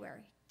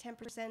February.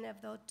 10%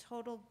 of the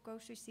total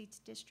gross receipts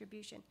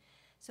distribution.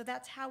 So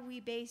that's how we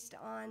based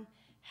on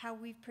how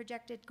we've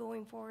projected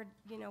going forward.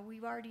 You know, we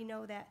already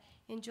know that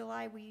in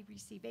July we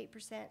receive 8%,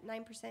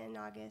 9% in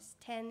August,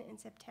 10% in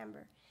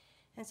September.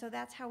 And so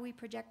that's how we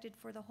projected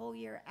for the whole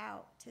year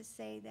out to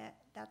say that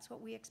that's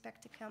what we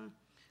expect to come,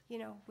 you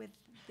know, with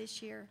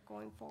this year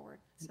going forward.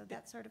 So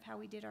that's sort of how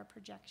we did our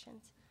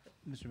projections.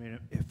 Mr. Mayor,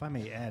 if I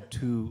may add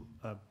too,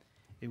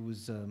 it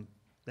was,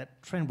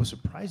 that trend was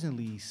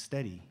surprisingly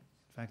steady.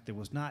 In fact, there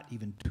was not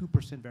even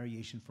 2%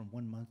 variation from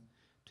one month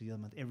to the other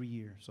month every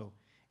year. So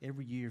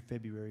every year,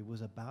 February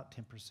was about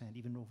 10%,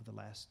 even over the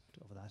last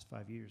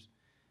 5 years.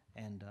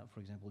 And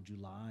for example,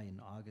 July and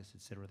August,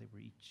 et cetera, they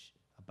were each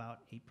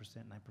about 8%,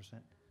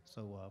 9%.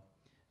 So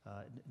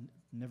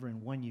never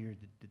in one year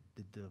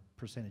did the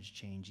percentage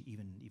change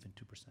even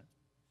 2%.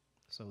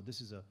 So this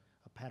is a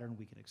pattern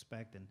we can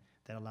expect, and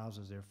that allows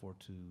us therefore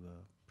to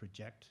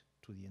project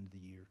to the end of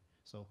the year.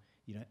 So,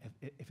 you know,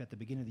 if at the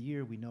beginning of the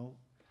year we know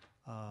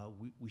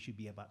we should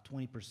be about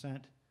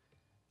 20%,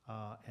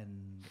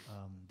 and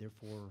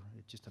therefore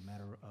it's just a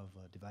matter of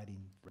dividing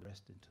the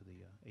rest into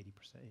the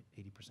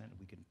 80%.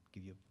 We can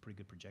give you a pretty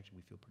good projection.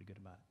 We feel pretty good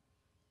about it.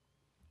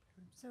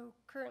 So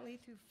currently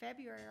through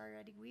February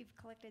already, we've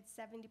collected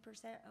 70%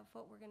 of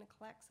what we're going to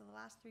collect. So the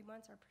last 3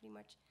 months are pretty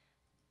much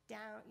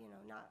down, you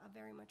know, not a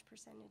very much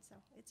percentage. So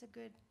it's a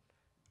good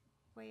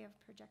way of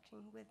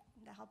projecting with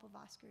the help of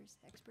Oscar's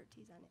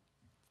expertise on it.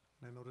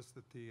 And I noticed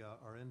that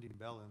our ending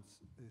balance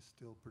is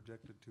still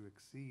projected to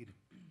exceed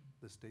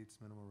the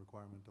state's minimum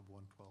requirement of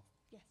 112.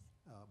 Yes.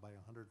 By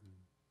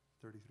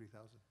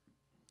 133,000.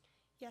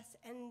 Yes,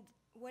 and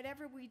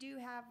whatever we do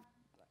have,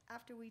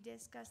 after we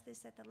discussed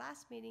this at the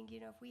last meeting, you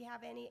know, if we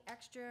have any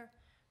extra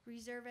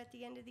reserve at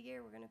the end of the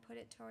year, we're going to put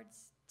it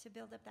towards to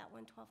build up that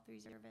 112th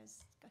reserve,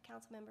 as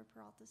Councilmember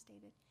Peralta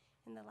stated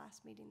in the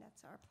last meeting.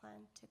 That's our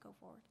plan to go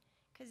forward.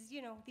 Because,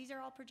 you know, these are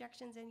all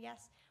projections, and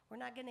yes, we're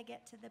not going to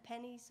get to the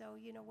penny, so,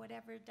 you know,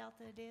 whatever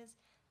delta it is,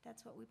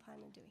 that's what we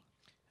plan on doing.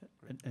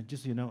 And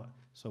just so you know,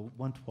 so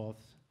 1/12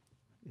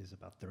 is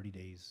about 30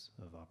 days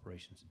of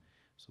operations.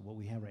 So what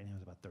we have right now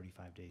is about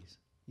 35 days.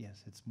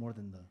 Yes, it's more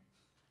than the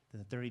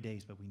 30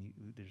 days, but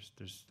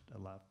there's a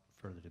lot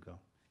further to go.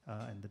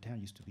 And the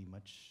town used to be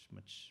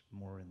much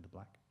more in the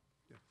black.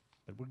 Yeah.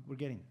 But we're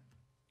getting there.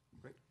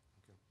 Great.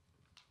 Okay.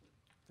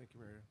 Thank you,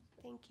 Maria.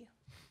 Thank you.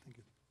 Thank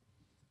you.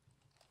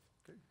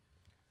 Okay.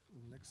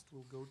 Next,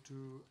 we'll go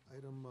to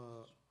item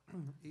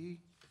E,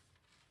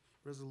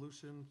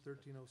 Resolution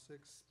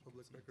 1306,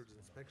 Public Records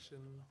Inspection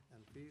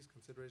and Fees,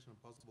 Consideration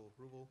and Possible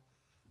Approval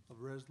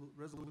of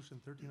Resolution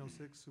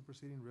 1306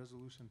 superseding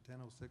Resolution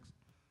 1006,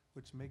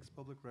 which makes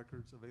public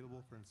records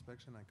available for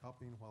inspection and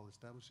copying while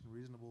establishing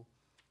reasonable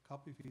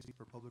copy fees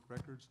for public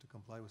records to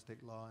comply with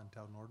state law and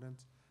town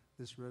ordinance.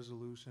 This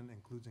resolution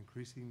includes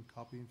increasing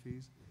copying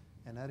fees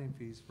and adding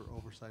fees for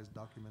oversized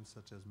documents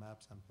such as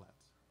maps and plans.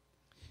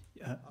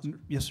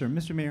 Yes, sir.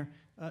 Mr. Mayor,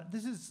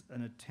 this is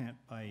an attempt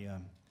by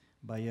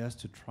us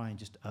to try and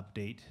just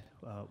update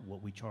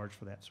what we charge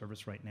for that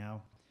service right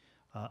now.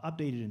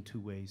 Update it in two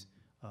ways.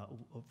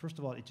 First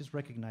of all, it just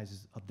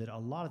recognizes that a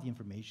lot of the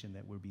information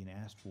that we're being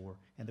asked for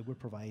and that we're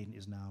providing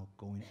is now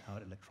going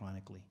out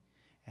electronically.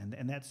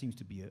 And that seems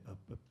to be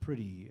a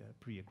pretty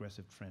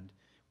aggressive trend.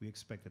 We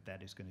expect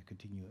that is going to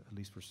continue at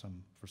least for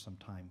some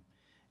time.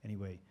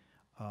 Anyway,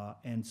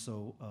 and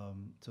so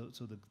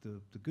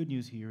the good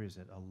news here is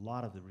that a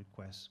lot of the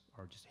requests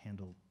are just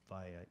handled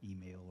via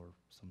email or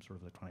some sort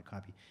of electronic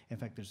copy. In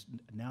fact, there's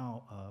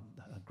now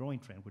a growing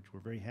trend, which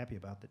we're very happy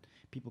about, that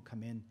people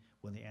come in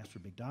when they ask for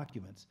big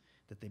documents,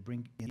 that they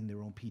bring in their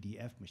own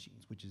PDF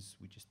machines, we just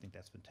think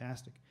that's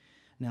fantastic.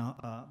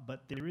 Now,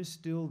 but there is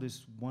still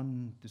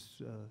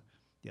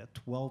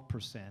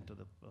 12%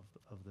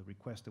 of the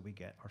requests that we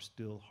get are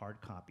still hard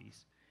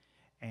copies,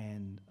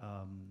 and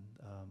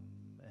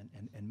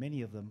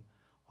many of them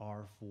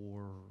are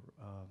for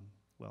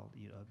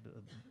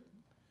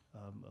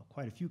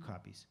quite a few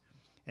copies.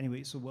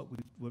 Anyway, so what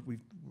we're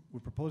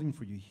proposing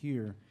for you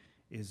here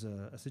is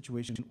a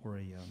situation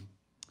or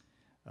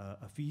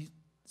a fee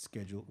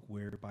schedule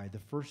whereby the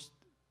first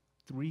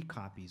 3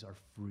 copies are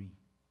free.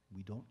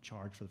 We don't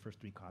charge for the first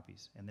 3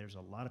 copies, and there's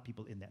a lot of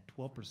people in that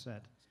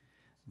 12%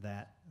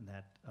 that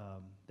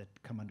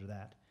come under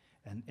that,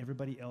 and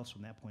everybody else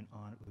from that point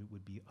on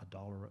would be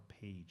 $1 a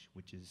page,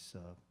 which is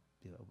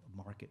a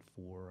market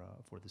for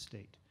the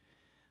state.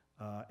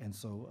 And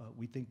so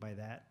we think by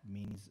that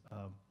means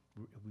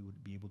we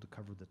would be able to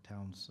cover the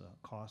town's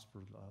cost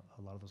for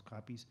a lot of those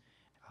copies,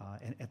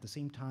 and at the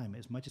same time,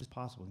 as much as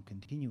possible, and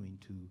continuing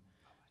to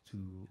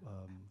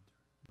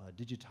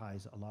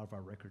digitize a lot of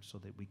our records so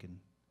that we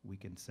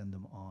can send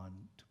them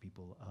on to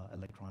people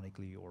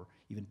electronically or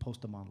even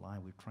post them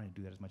online. We're trying to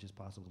do that as much as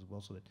possible as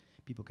well so that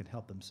people can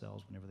help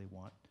themselves whenever they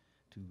want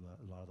to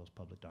a lot of those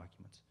public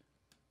documents.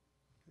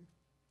 Okay.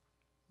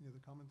 Any other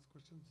comments,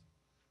 questions?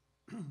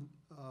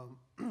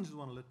 Just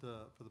want to let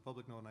for the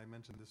public know, and I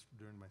mentioned this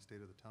during my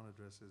State of the Town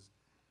address, is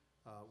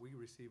we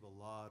receive a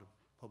lot of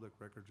public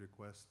records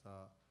requests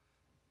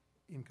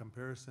in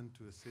comparison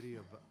to the city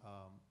of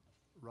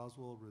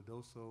Roswell,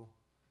 Ruidoso,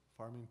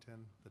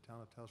 Farmington. The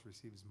town of Taos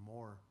receives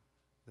more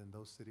than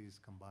those cities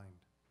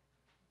combined.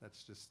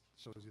 That's just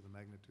shows you the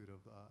magnitude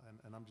of,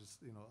 and I'm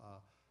just,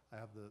 I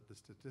have the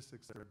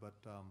statistics there, but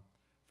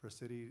for a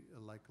city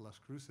like Las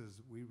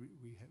Cruces, we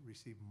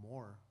receive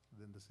more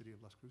than the city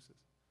of Las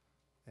Cruces.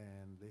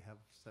 And they have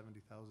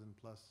 70,000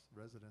 plus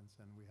residents,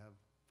 and we have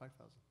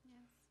 5,000.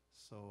 Yes.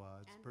 So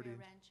it's and pretty. Rio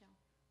Rancho.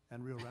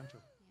 And Rio Rancho.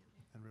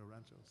 Yeah. And Rio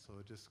Rancho. So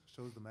it just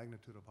shows the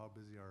magnitude of how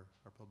busy our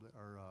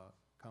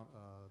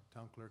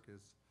town clerk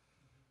is.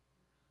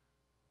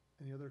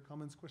 Any other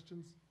comments,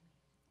 questions?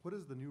 What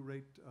is the new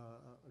rate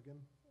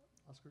again,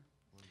 Oscar?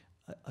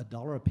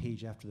 $1 a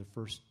page after the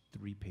first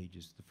 3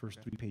 pages. The first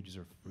 3 pages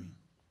are free.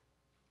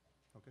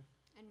 Okay.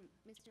 And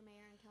Mr.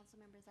 Mayor and council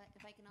members,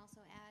 if I can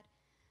also add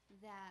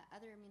that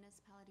other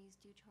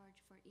municipalities do charge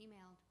for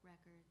emailed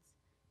records,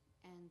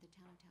 and the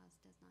town of Taos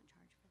does not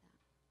charge for that.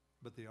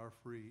 But they are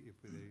free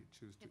if they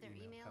choose to If they're have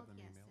emailed, them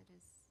yes, emailed. it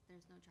is.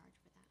 There's no charge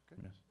for that.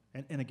 Okay. Yes.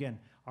 And again,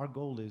 our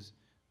goal is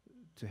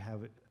to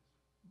have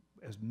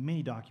as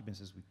many documents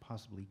as we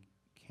possibly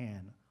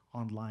can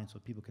online so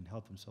people can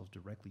help themselves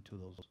directly to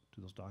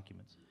those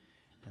documents.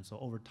 And so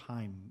over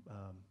time,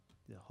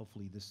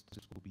 hopefully this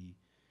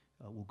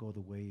will go the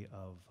way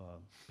of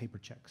paper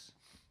checks.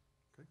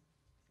 Okay.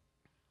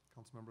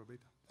 Councilmember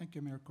Abeta. Thank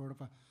you, Mayor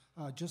Cordova.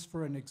 Just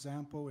for an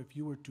example, if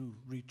you were to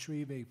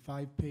retrieve a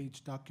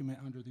 5-page document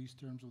under these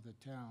terms with the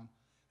town,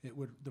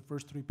 the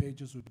first 3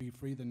 pages would be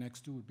free, the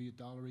next 2 would be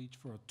 $1 each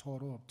for a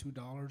total of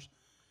 $2.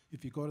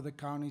 If you go to the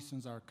county,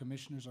 since our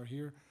commissioners are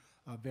here,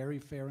 very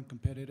fair and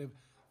competitive.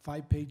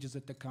 5 pages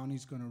at the county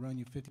is going to run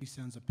you 50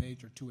 cents a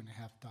page or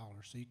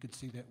 $2.50. So you could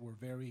see that we're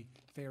very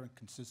fair and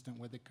consistent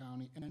with the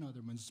county and in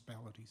other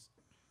municipalities.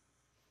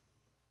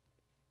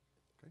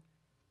 Okay.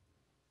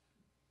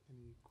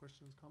 Any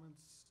questions,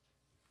 comments?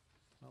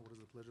 Now, what is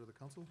the pleasure of the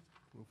council?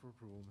 Move for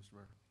approval, Mr.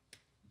 Mayor.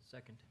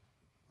 Second.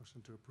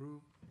 Motion to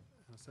approve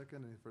and a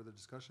second. Any further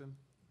discussion?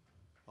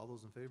 All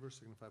those in favor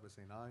signify by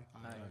saying aye.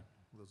 Aye.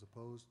 Those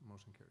opposed,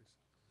 motion carries.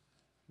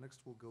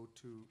 Next, we'll go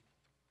to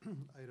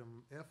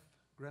item F,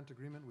 grant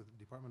agreement with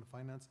Department of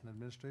Finance and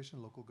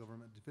Administration, Local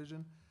Government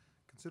Division.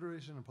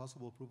 Consideration and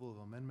possible approval of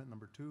amendment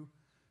number 2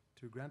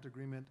 to grant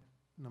agreement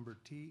number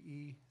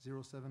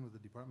TE07 with the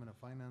Department of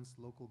Finance,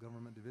 Local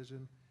Government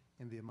Division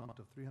in the amount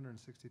of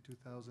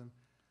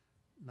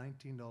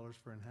 $362,019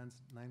 for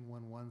enhanced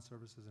 911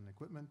 services and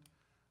equipment.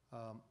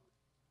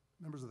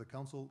 Members of the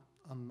council,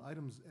 on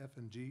items F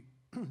and G,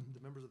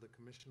 the members of the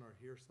commission are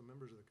here. Some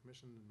members of the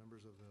commission and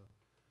members of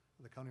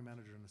the county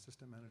manager and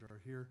assistant manager are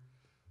here.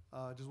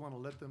 Just want to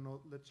let them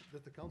know,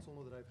 let the council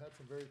know that I've had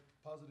some very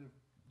positive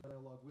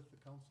dialogue with the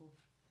council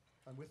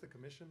and with the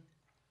commission,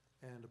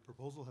 and a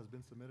proposal has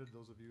been submitted.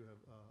 Those of you have,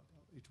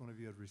 each one of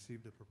you have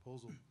received a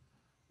proposal.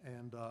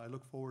 And I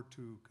look forward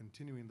to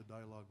continuing the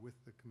dialogue with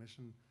the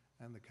commission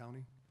and the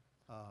county.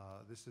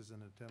 This is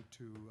an attempt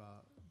to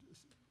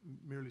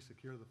merely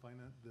secure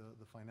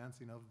the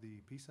financing of the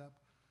PSAP.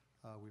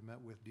 We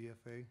met with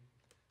DFA,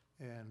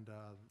 and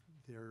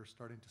they're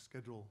starting to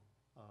schedule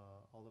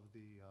all of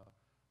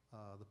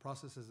the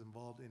processes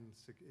involved in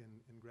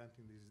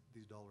granting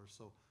these dollars.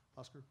 So,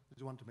 Oscar, did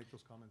you want to make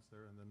those comments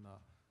there? And then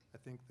I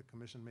think the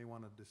commission may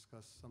want to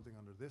discuss something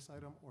under this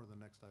item or the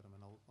next item,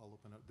 and I'll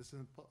open up. This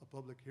isn't a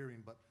public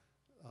hearing, but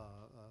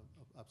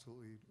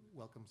absolutely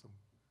welcome some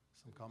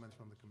comments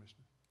from the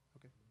commissioner.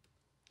 Okay.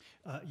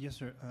 Yes,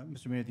 sir.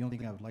 Mr. Mayor, the only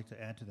thing I would like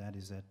to add to that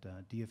is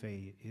that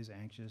DFA is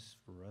anxious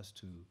for us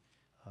to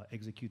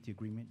execute the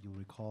agreement. You'll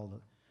recall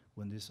that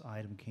when this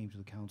item came to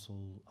the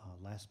council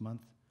last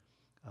month,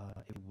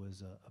 it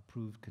was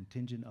approved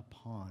contingent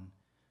upon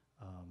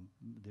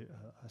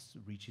us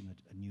reaching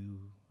a new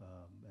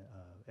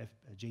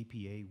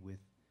JPA with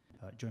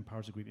Joint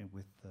Powers Agreement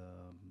with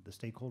the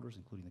stakeholders,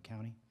 including the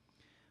county.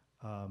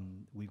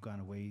 We've gone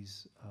a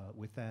ways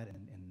with that,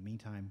 and in the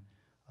meantime,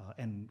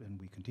 and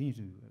we continue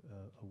to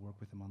work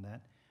with them on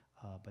that.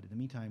 But in the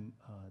meantime,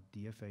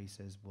 DFA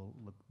says, well,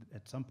 look,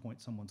 at some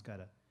point, someone's got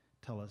to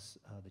tell us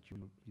that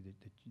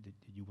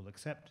you will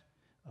accept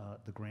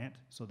the grant,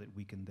 so that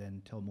we can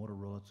then tell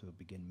Motorola to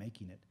begin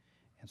making it,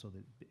 and so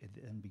that it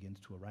then begins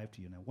to arrive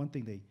to you. Now, one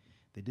thing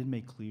they did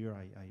make clear,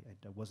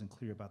 I wasn't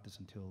clear about this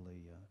until they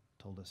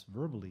told us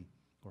verbally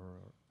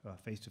or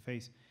face to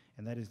face,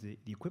 and that is the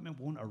equipment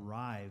won't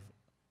arrive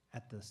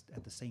at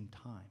the same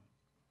time,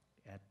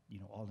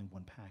 all in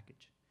one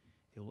package.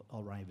 It will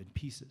arrive in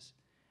pieces,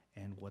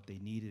 and what they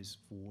need is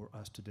for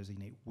us to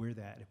designate where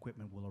that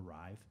equipment will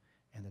arrive,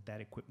 and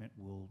that equipment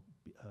will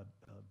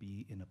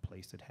be in a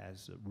place that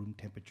has room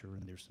temperature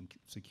and there's some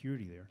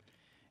security there.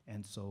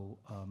 And so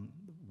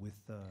with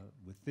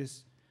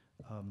this,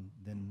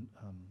 then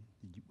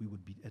we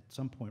would be at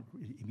some point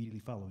immediately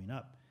following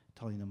up,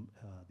 telling them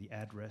the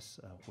address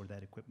where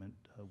that equipment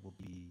will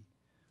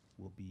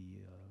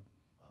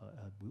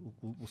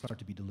start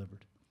to be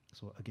delivered.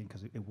 So again,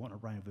 because it won't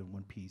arrive in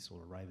one piece,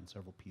 it'll arrive in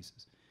several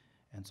pieces.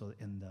 And so,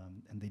 and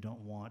they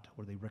don't want,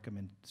 or they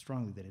recommend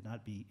strongly that it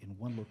not be in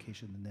one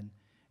location,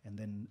 and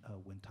then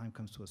when time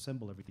comes to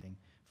assemble everything,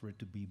 for it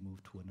to be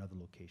moved to another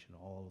location.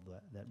 All of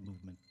that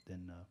movement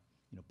then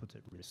puts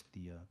at risk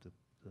the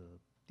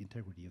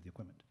integrity of the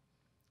equipment.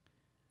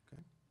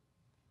 Okay.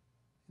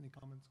 Any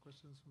comments,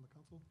 questions from the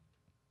council?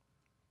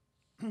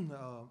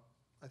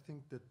 I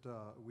think that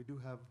we do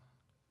have,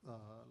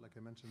 like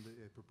I mentioned,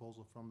 a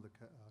proposal from the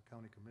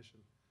county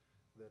commission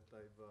that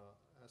I've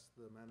asked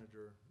the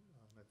manager,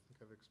 and I think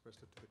I've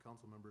expressed it to the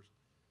council members,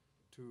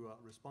 to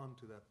respond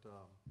to that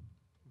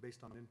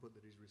based on input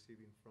that he's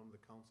receiving from the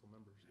council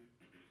members.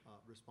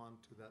 Respond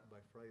to that by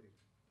Friday.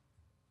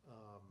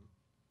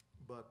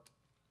 But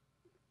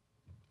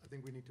I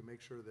think we need to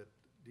make sure that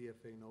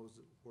DFA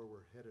knows where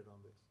we're headed on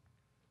this.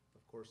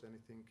 Of course,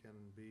 anything can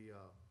be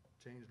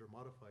changed or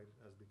modified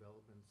as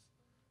developments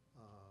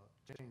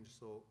change.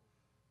 So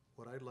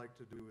what I'd like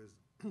to do is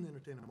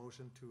entertain a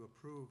motion to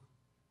approve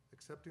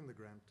accepting the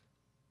grant,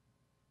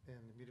 and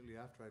immediately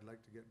after, I'd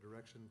like to get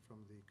direction from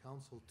the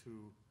council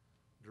to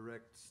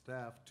direct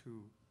staff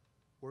to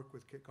work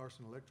with Kit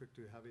Carson Electric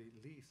to have a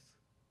lease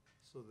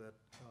so that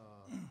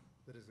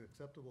that is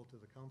acceptable to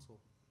the council,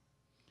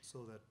 so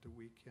that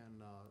we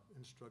can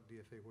instruct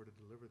DFA where to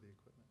deliver the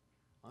equipment,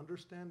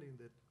 understanding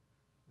that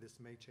this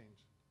may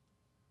change.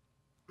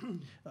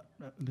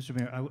 Mr.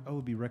 Mayor, I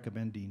would be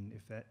recommending,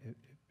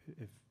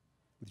 if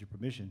with your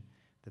permission,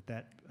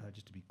 that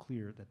just to be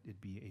clear, that it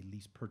be a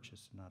lease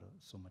purchase, not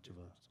so much of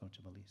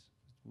a lease.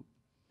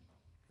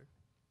 Okay.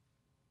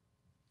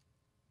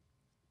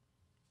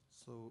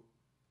 So,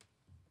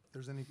 if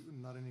there's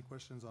not any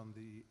questions on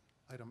the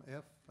item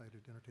F, I'd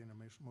entertain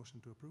a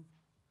motion to approve.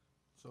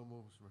 So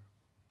moves, Mayor.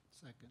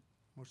 Second.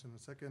 Motion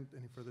and second.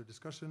 Any further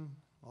discussion?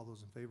 All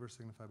those in favor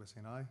signify by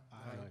saying aye.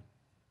 Aye.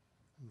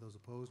 And those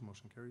opposed,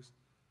 motion carries.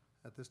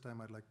 At this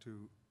time, I'd like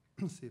to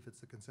see if it's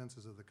the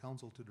consensus of the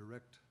council to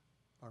direct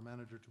our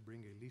manager to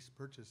bring a lease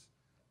purchase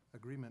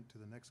agreement to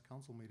the next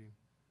council meeting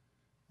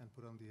and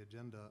put on the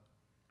agenda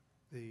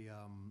the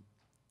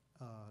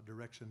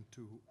direction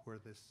to where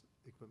this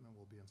equipment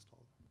will be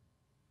installed,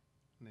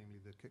 namely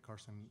the Kit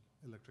Carson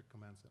Electric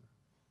Command Center.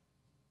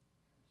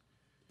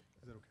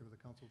 Is that okay with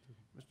the council too?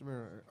 Mr.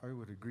 Mayor, I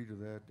would agree to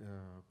that,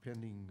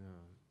 pending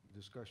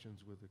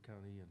discussions with the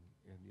county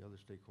and the other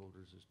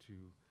stakeholders as to,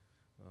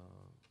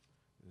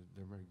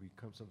 there might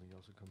become something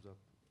else that comes up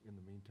in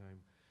the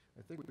meantime.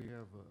 I think we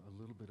have a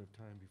little bit of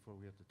time before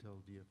we have to tell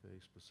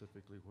DFA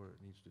specifically where it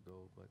needs to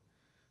go, but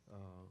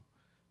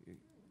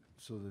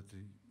so that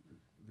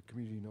the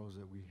community knows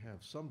that we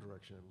have some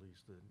direction at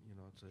least, that,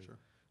 it's a,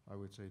 Sure. I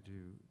would say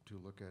to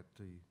look at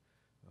the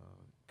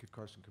Kit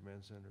Carson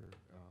Command Center,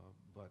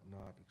 but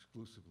not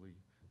exclusively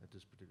at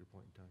this particular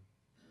point in time.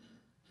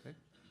 Okay?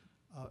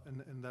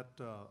 And that,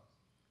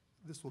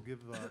 this will give,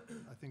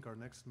 I think our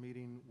next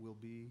meeting will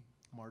be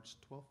March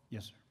 12th?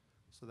 Yes, sir.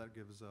 So that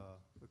gives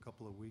a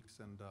couple of weeks,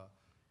 and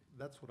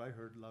that's what I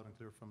heard loud and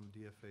clear from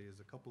DFA, is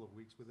a couple of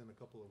weeks, within a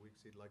couple of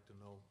weeks, he'd like to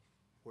know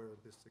where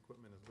this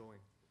equipment is going.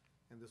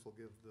 And this will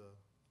give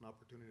an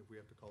opportunity, if we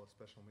have to call a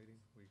special meeting,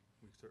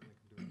 we certainly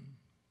can do that.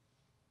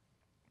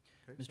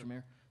 Okay, Mr.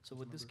 Mayor, so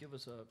would this Councilmember? give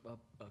us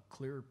a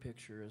clearer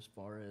picture as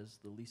far as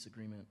the lease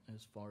agreement,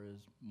 as far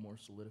as more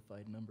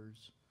solidified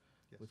numbers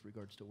Yes. with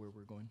regards to where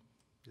we're going?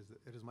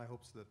 It is my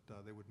hopes that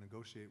they would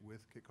negotiate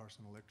with Kit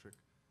Carson Electric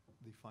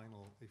a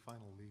final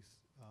lease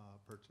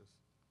purchase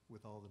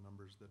with all the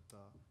numbers that,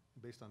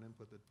 based on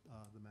input that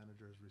the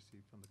manager has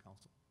received from the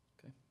council.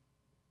 Okay.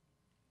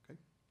 Okay?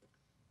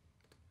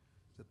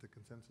 Is that the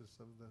consensus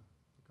of the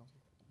council?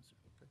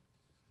 Okay.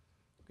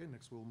 Okay,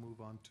 next we'll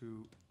move on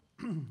to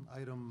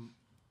item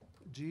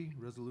G,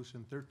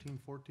 Resolution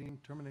 1314,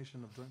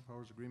 termination of joint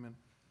powers agreement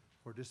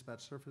for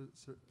dispatch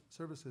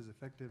services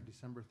effective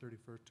December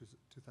 31st,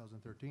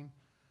 2013.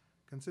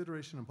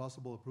 Consideration and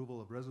possible approval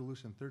of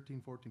Resolution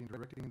 1314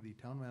 directing the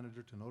town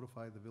manager to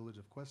notify the Village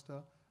of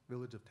Cuesta,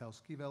 Village of Taos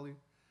Ski Valley,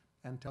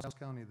 and Taos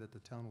County that the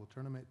town will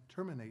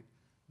terminate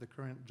the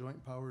current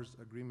joint powers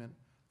agreement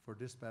for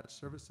dispatch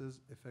services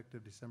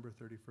effective December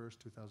 31st,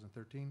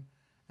 2013,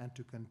 and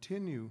to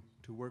continue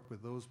to work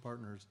with those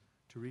partners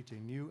to reach a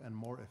new and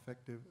more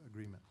effective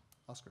agreement.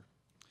 Oscar.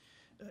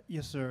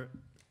 Yes, sir.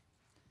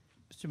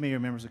 Mr. Mayor,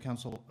 members of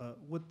council,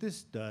 what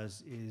this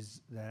does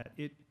is that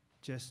it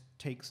just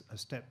takes a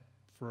step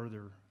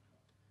further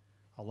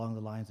along the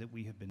lines that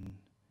we have been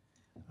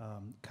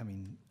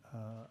coming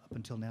up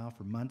until now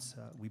for months.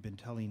 We've been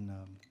telling,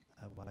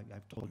 what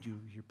I've told you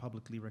here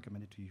publicly,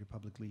 recommended to you here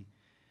publicly,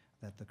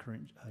 that the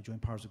current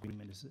joint powers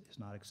agreement is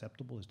not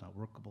acceptable, is not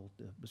workable.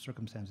 The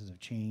circumstances have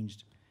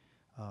changed,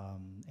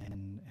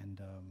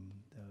 and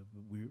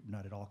we're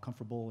not at all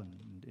comfortable,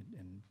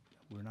 and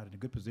we're not in a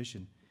good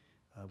position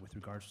with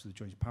regards to the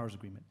joint powers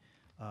agreement.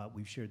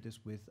 We've shared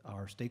this with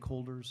our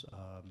stakeholders.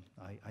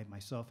 I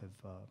myself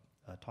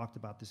have talked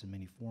about this in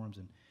many forums,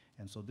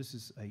 and so this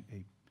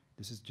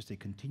is just a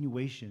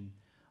continuation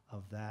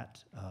of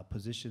that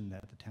position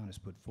that the town has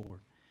put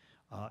forward.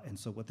 And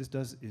so what this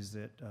does is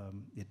that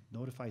it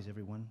notifies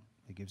everyone,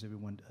 it gives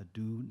everyone a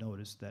due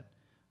notice that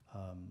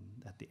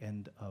at the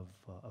end of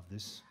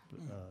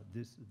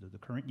the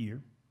current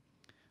year,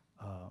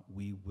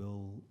 we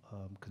will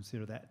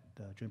consider that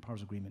joint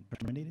powers agreement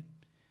terminated.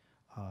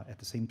 At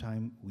the same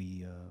time,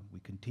 we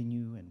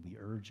continue and we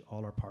urge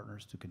all our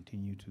partners to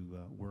continue to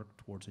work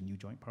towards a new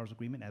joint powers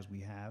agreement, as we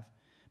have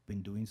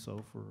been doing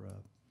so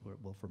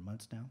for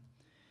months now.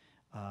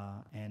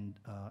 And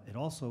it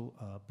also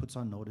puts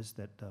on notice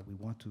that we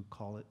want to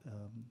call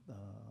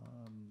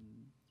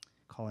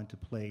into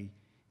play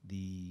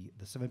the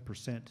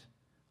 7%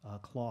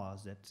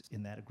 clause that's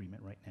in that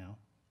agreement right now.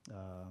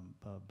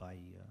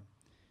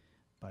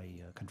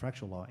 By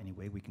contractual law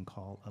anyway, we can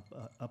call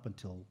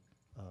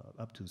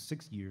up to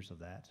 6 years of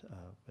that.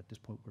 At this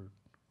point,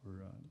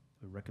 we're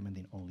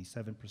recommending only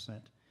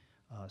 7%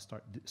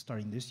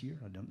 starting this year.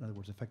 In other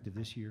words, effective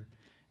this year,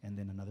 and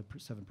then another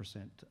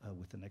 7%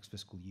 with the next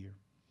fiscal year,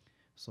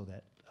 so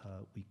that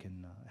we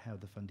can have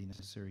the funding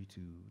necessary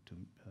to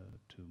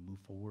move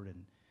forward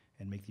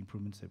and make the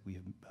improvements that we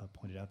have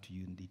pointed out to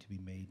you need to be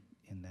made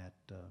in that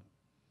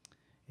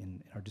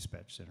in our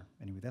dispatch center.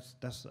 Anyway,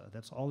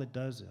 that's all it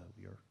does.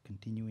 We are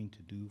continuing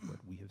to do what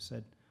we have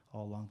said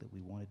all along that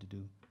we wanted to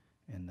do,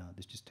 and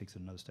this just takes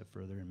it another step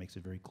further and makes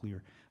it very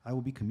clear. I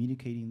will be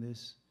communicating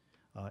this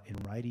in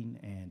writing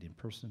and in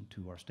person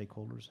to our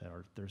stakeholders at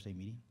our Thursday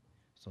meeting,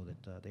 so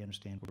that they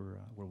understand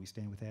where we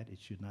stand with that. It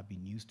should not be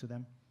news to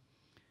them,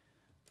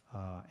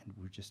 and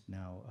we're just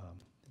now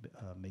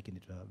making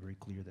it very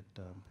clear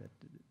that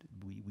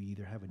we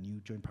either have a new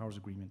joint powers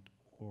agreement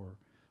or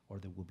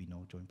there will be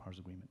no joint powers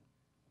agreement.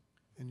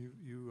 And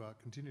you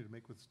continue to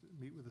meet with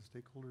the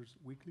stakeholders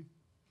weekly?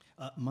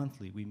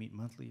 Monthly. We meet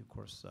monthly, of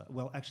course.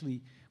 Well,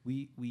 actually,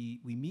 we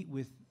meet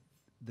with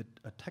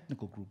a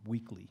technical group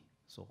weekly,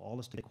 so all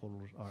the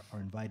stakeholders are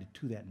invited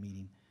to that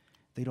meeting.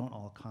 They don't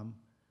all come,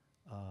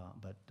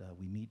 but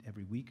we meet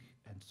every week,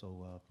 and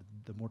so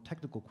the more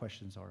technical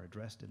questions are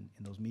addressed in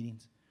those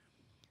meetings.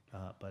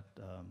 But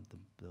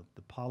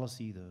the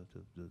policy,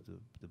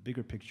 the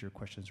bigger picture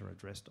questions are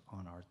addressed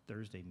on our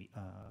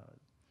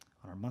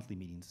on our monthly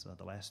meetings,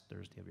 the last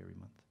Thursday of every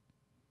month.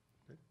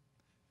 Okay.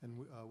 And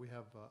we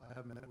have, I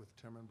have met with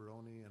Chairman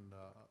Baroni and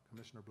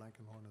Commissioner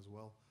Blankenhorn as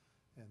well.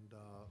 And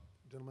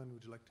gentlemen,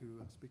 would you like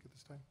to speak at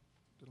this time?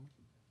 Gentlemen?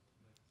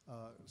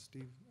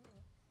 Steve,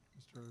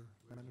 Mr.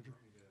 Manager?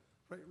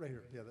 Right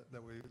here. Yeah,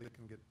 that way they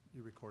can get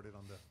you recorded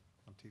on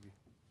TV.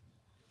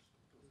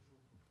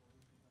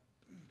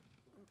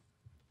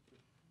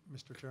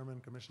 Mr. Chairman,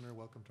 Commissioner,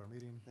 welcome to our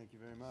meeting. Thank you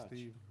very much.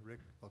 Steve,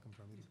 Rick, welcome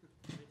to our meeting.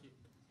 Thank you.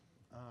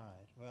 All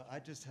right. Well, I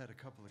just had a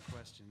couple of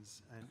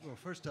questions. And well,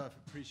 first off,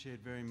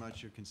 appreciate very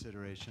much your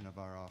consideration of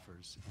our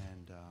offers,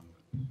 and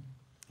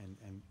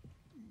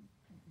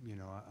you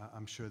know,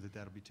 I'm sure that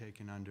that'll be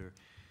taken under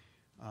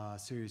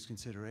serious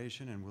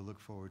consideration, and we'll look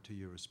forward to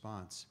your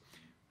response.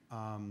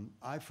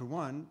 I, for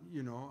one,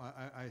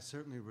 I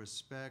certainly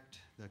respect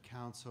the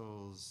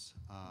council's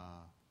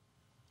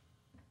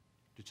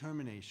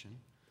determination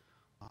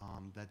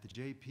that the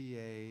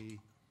JPA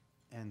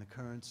and the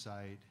current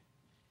site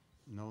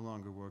no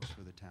longer works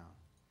for the town.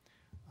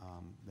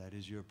 That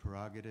is your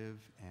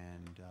prerogative,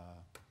 and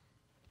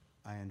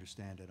I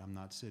understand it. I'm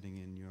not sitting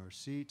in your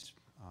seat,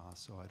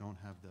 so I don't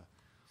have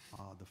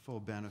the full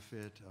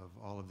benefit of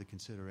all of the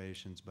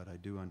considerations, but I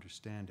do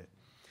understand it.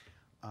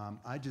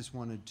 I just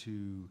wanted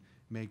to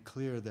make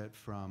clear that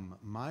from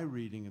my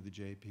reading of the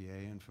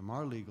JPA and from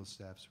our legal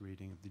staff's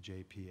reading of the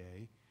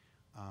JPA,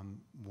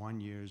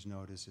 1 year's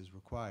notice is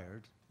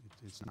required.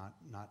 It's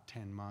not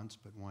 10 months,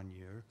 but 1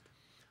 year.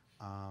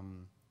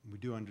 We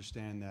do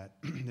understand that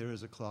there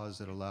is a clause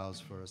that allows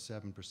for a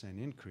 7%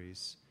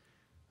 increase,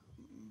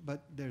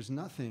 but there's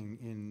nothing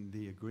in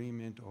the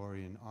agreement or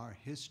in our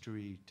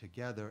history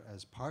together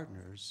as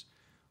partners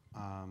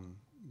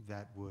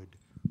that would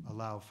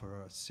allow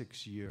for a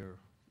 6-year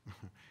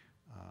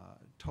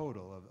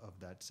total of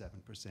that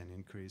 7%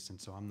 increase,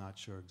 and so I'm not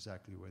sure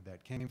exactly where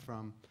that came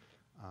from.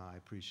 I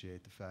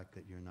appreciate the fact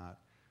that you're not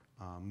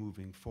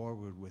moving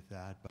forward with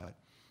that, but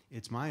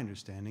it's my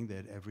understanding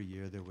that every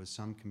year there was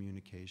some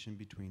communication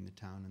between the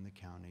town and the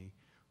county,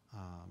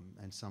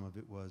 and some of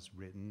it was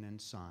written and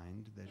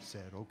signed that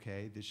said,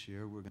 okay, this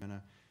year we're going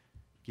to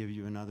give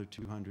you another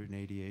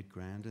 288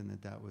 grand, and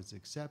that was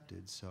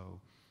accepted. So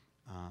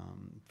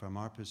from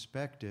our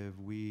perspective,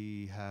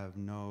 we have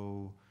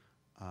no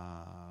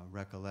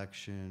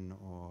recollection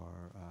or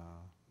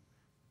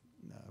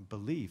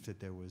belief that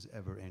there was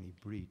ever any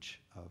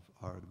breach of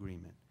our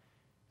agreement.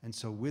 And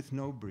so with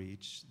no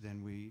breach,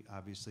 then we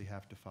obviously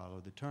have to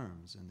follow the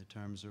terms, and the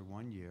terms are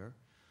 1 year.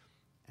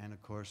 And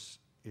of course,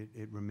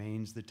 it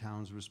remains the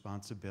town's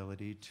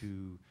responsibility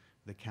to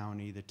the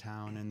county, the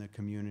town, and the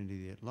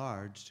community at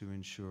large to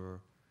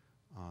ensure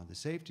the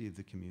safety of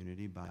the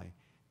community by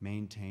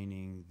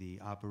maintaining the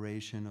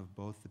operation of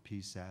both the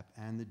PSAP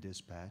and the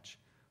dispatch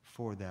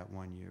for that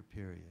 1 year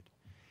period.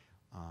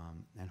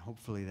 And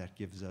hopefully that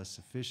gives us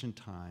sufficient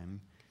time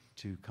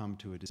to come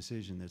to a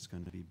decision that's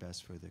going to be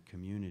best for the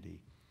community.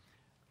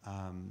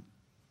 And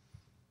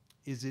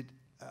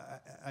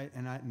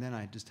then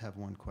I just have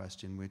one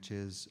question, which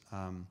is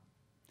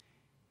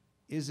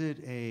it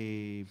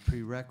a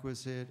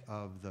prerequisite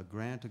of the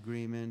grant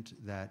agreement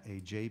that a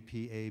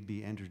JPA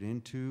be entered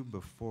into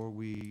before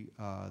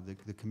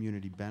the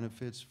community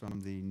benefits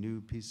from the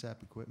new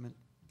PSAP equipment?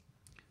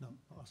 No,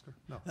 Oscar?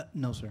 No.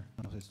 No, sir.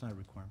 No, it's not a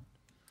requirement.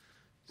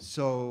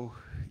 So,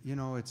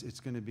 it's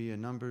going to be a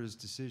numbers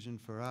decision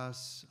for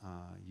us.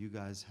 You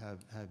guys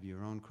have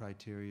your own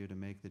criteria to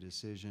make the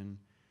decision.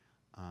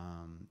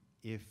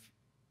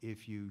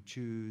 If you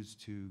choose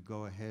to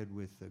go ahead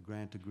with the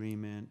grant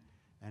agreement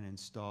and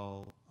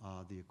install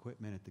the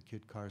equipment at the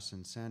Kit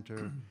Carson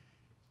Center,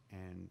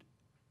 and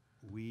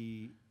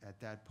we, at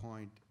that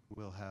point,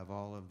 will have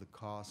all of the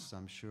costs,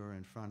 I'm sure,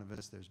 in front of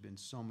us. There's been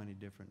so many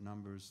different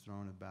numbers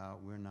thrown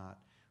about. We're not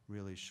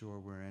really sure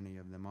where any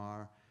of them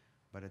are.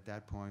 But at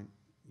that point,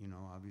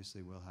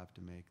 obviously we'll have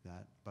to make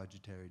that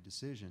budgetary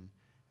decision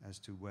as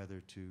to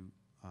whether to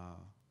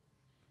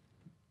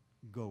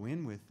go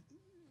in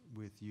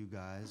with you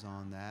guys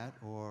on that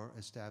or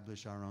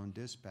establish our own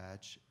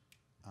dispatch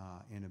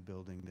in a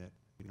building that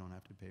we don't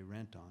have to pay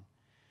rent on.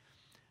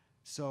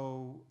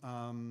 So,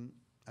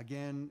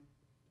 again,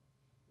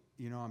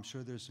 I'm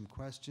sure there's some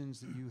questions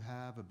that you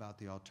have about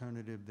the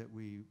alternative that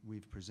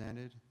we've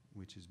presented,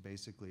 which is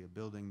basically a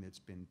building that's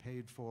been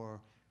paid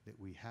for, that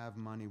we have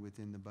money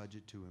within the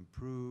budget to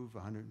improve,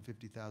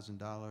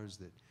 $150,000,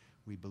 that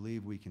we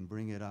believe we can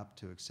bring it up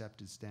to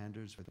accepted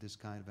standards for this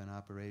kind of an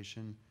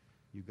operation.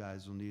 You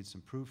guys will need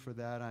some proof for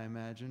that, I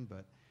imagine,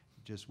 but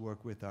just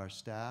work with our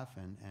staff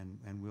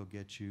and we'll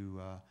get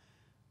you,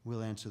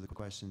 we'll answer the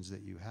questions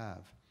that you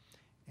have.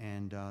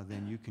 And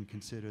then you can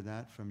consider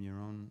that from your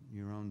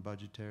own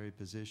budgetary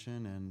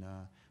position, and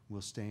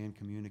we'll stay in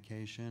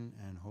communication,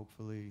 and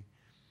hopefully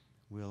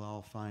we'll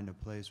all find a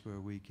place where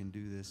we can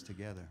do this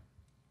together.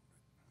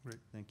 Great.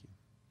 Thank you.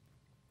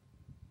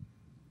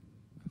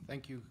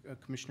 Thank you,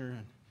 Commissioner,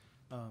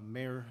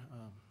 Mayor,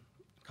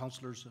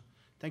 councilors.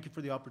 Thank you for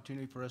the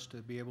opportunity for us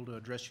to be able to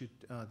address you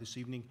this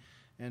evening.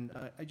 And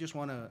I just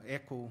want to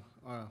echo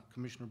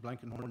Commissioner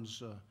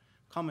Blankenhorn's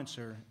comments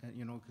there,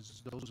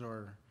 because those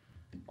are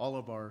all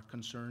of our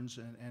concerns,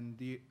 and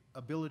the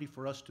ability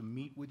for us to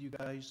meet with you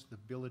guys, the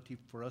ability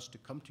for us to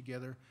come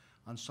together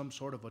on some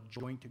sort of a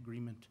joint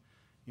agreement.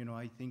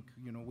 I think,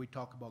 we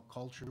talk about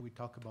culture, we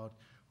talk about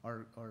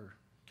our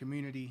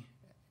community,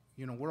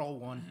 we're all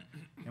one,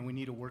 and we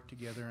need to work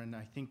together. And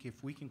I think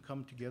if we can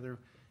come together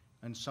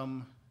in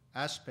some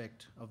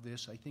aspect of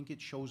this, I think it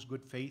shows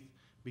good faith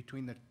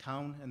between the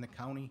town and the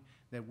county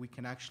that we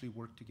can actually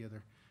work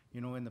together.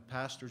 In the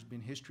past, there's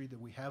been history that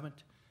we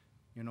haven't.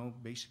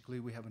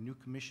 Basically, we have a new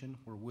commission.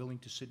 We're willing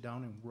to sit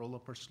down and roll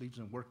up our sleeves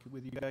and work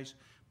with you guys.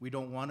 We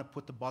don't want to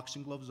put the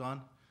boxing gloves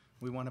on.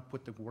 We want to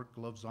put the work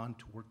gloves on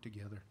to work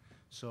together.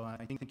 So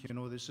I think,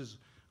 this is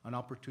an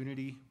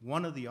opportunity,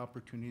 one of the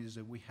opportunities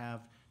that we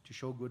have to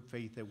show good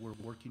faith that we're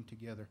working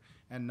together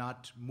and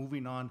not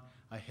moving on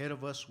ahead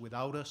of us,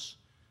 without us,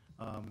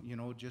 you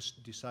know,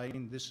 just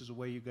deciding this is the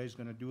way you guys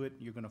gonna do it,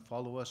 you're gonna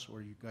follow us,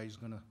 or you guys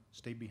gonna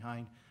stay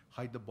behind,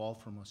 hide the ball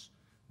from us.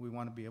 We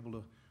wanna be able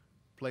to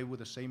play with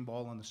the same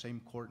ball on the same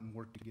court and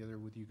work together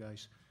with you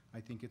guys. I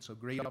think it's a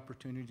great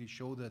opportunity to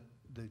show that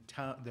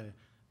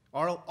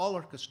all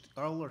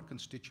our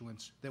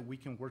constituents that we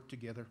can work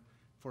together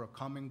for a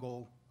common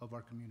goal of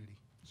our community.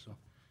 So,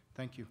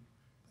 thank you.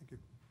 Thank you.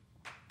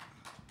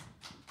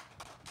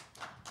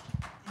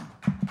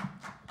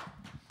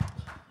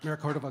 Mayor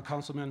Cordova,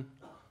 Councilman,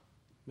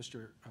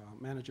 Mr.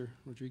 Manager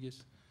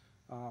Rodriguez.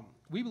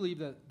 We believe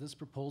that this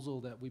proposal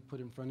that we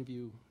put in front of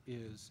you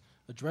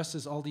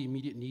addresses all the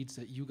immediate needs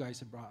that you guys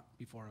have brought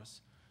before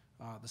us.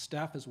 The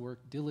staff has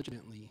worked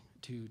diligently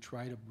to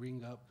try to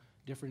bring up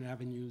different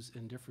avenues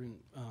and different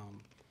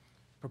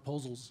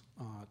proposals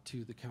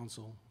to the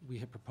council. We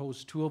have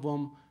proposed 2 of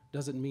them.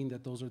 Doesn't mean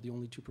that those are the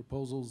only 2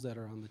 proposals that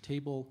are on the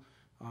table.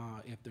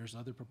 If there's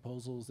other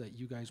proposals that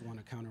you guys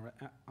want to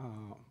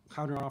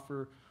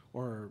counteroffer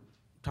or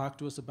talk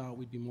to us about,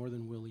 we'd be more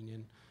than willing.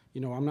 And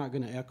you know, I'm not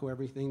going to echo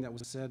everything that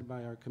was said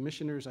by our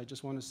commissioners. I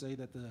just want to say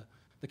that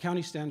the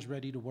county stands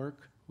ready to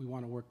work. We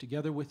want to work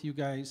together with you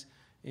guys,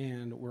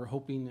 and we're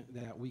hoping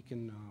that we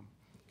can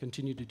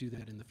continue to do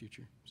that in the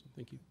future. So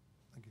thank you.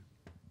 Thank you.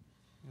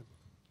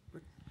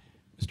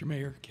 Mr.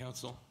 Mayor,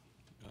 Council,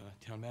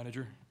 Town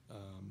Manager,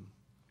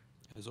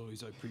 as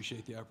always, I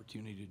appreciate the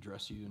opportunity to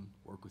address you and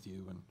work with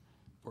you and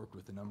work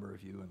with a number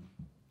of you in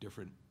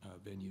different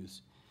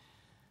venues.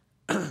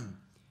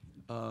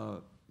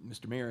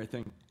 Mr. Mayor, I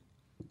think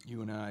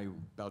you and I,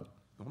 about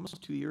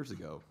almost 2 years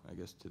ago, I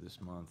guess to this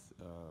month,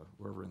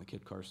 were over in the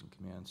Kit Carson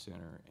Command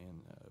Center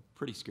in a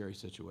pretty scary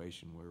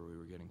situation where we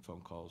were getting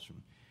phone calls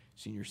from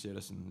senior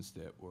citizens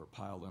that were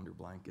piled under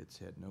blankets,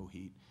 had no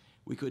heat.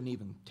 We couldn't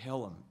even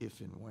tell them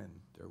if and when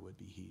there would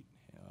be heat.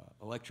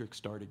 Electric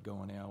started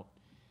going out,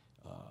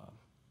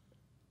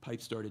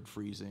 pipes started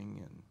freezing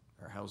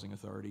in our housing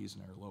authorities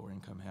and our lower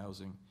income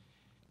housing.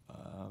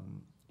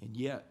 And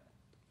yet,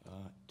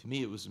 to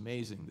me, it was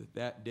amazing that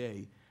that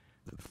day,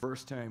 the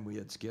first time we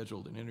had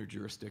scheduled an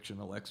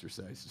interjurisdictional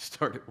exercise to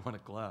start at 1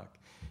 o'clock,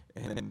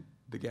 and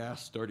the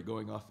gas started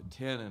going off at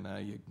 10, and I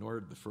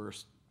ignored the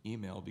first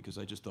email because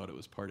I just thought it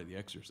was part of the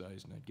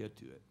exercise and I'd get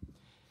to it.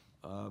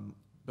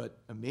 But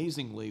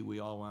amazingly, we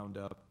all wound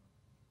up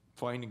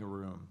finding a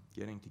room,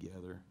 getting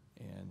together,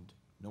 and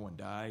no one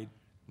died,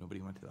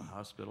 nobody went to the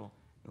hospital,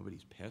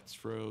 nobody's pets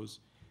froze.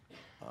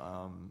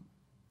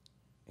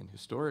 And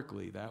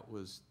historically, that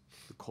was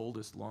the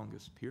coldest,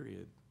 longest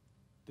period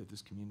that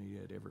this community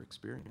had ever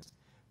experienced.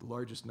 The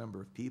largest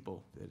number of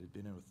people that had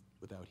been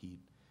without heat,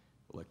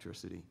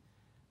 electricity.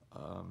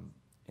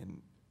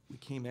 And we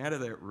came out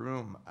of that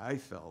room, I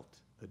felt,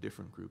 a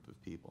different group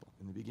of people.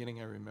 In the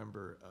beginning, I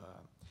remember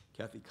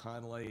Kathy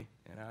Conley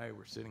and I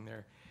were sitting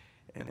there,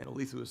 and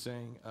Aletha was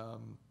saying,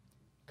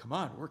 come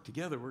on, work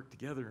together,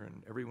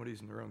 and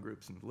everybody's in their own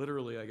groups. And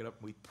literally, I got up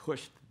and we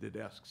pushed the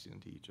desks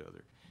into each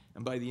other.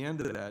 And by the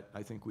end of that,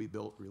 I think we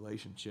built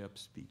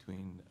relationships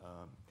between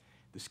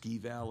the Ski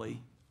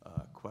Valley,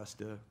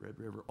 Cuesta, Red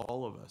River,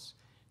 all of us,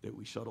 that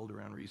we shuttled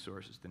around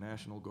resources, the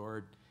National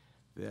Guard,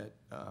 that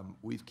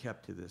we've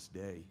kept to this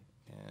day.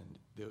 And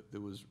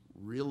there was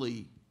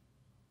really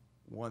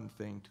one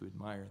thing to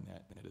admire in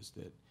that, and that is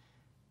that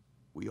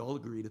we all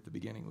agreed at the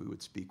beginning we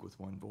would speak with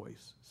one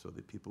voice so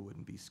that people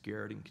wouldn't be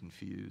scared and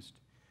confused,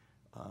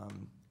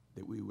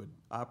 that we would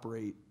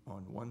operate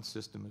on one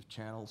system of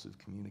channels of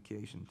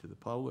communication to the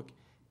public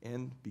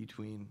and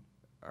between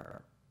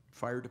our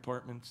fire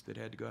departments that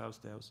had to go house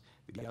to house,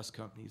 the gas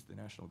companies, the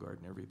National Guard,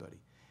 and everybody.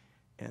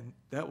 And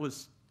that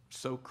was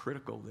so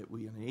critical that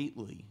we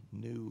innately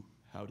knew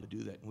how to do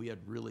that. And we had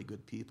really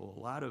good people, a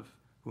lot of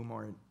whom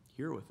aren't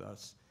here with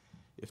us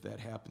if that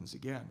happens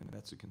again, and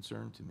that's a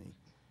concern to me.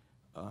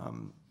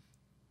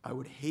 I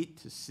would hate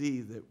to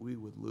see that we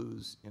would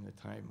lose in a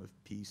time of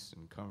peace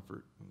and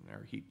comfort, and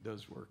our heat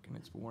does work, and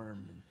it's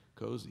warm and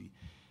cozy.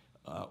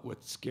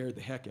 What scared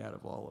the heck out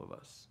of all of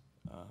us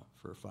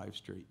for 5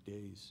 straight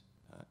days,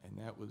 and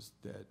that was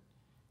that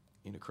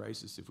in a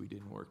crisis, if we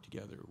didn't work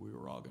together, we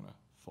were all going to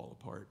fall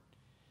apart.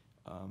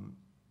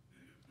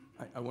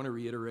 I want to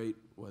reiterate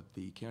what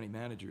the county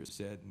manager has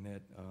said, and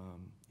that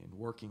in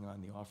working on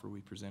the offer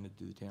we presented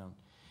to the town,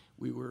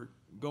 we were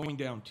going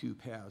down 2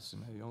 paths,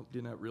 and I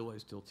did not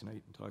realize till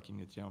tonight in talking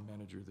to the town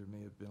manager there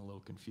may have been a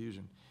little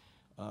confusion.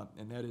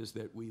 And that is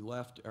that we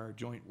left our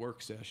joint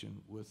work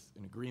session with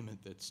an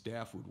agreement that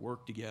staff would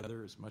work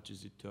together as much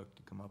as it took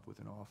to come up with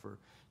an offer,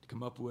 to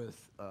come up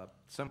with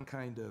some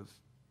kind of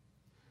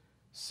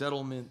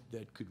settlement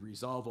that could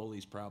resolve all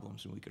these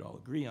problems and we could all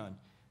agree on.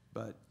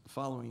 But the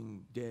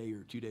following day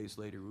or 2 days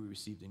later, we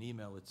received an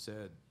email that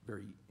said,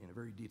 in a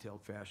very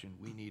detailed fashion,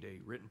 we need a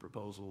written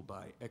proposal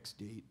by X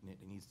date, and it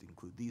needs to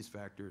include these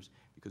factors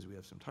because we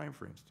have some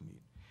timeframes to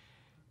meet.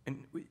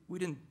 And we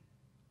didn't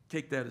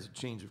take that as a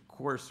change of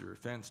course or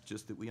offense,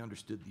 just that we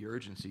understood the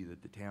urgency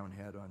that the town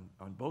had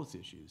on both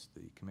issues,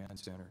 the command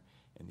center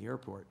and the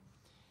airport.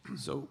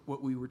 So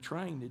what we were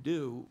trying to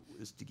do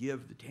is to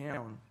give the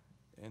town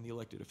and the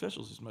elected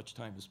officials as much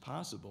time as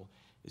possible,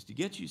 is to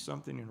get you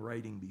something in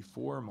writing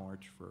before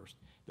March 1st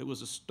that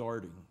was a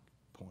starting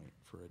point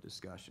for a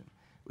discussion,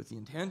 with the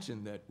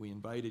intention that we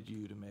invited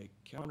you to make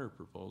counter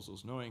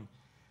proposals, knowing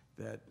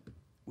that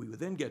we would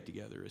then get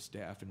together as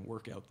staff and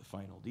work out the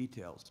final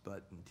details.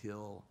 But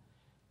until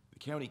the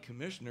county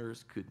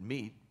commissioners could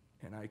meet,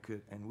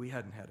 and we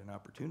hadn't had an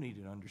opportunity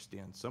to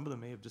understand, some of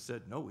them may have just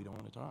said, no, we don't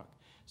want to talk.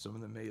 Some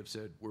of them may have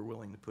said, we're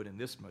willing to put in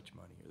this much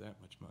money or that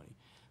much money.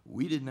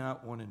 We did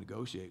not want to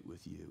negotiate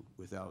with you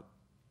without,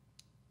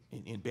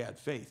 in bad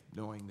faith,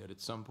 knowing that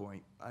at some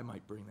point I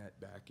might bring that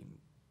back and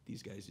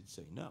these guys would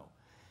say no.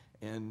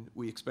 And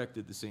we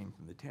expected the same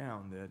from the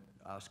town, that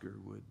Oscar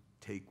would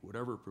take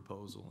whatever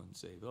proposal and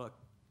say, look,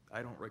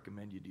 I don't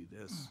recommend you do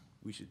this,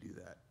 we should do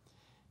that.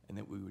 And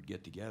that we would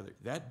get together.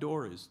 That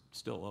door is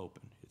still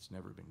open. It's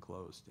never been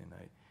closed. And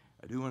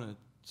I do want to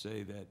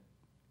say that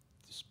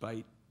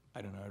despite,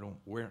 I don't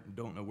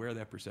know where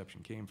that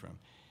perception came from.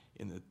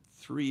 In the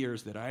 3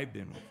 years that I've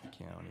been with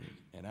the county,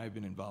 and I've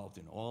been involved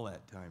in all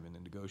that time in the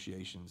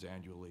negotiations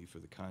annually for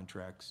the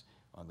contracts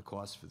on the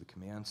costs for the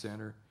command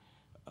center,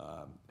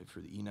 for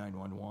the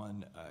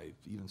E911, I've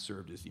even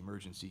served as the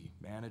emergency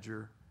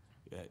manager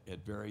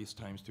at various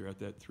times throughout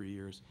that 3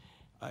 years.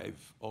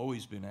 I've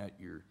always been at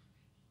your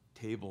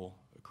table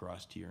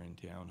across here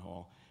in Town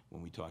Hall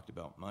when we talked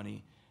about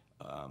money.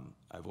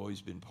 I've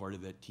always been part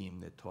of that team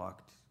that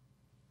talked.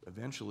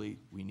 Eventually,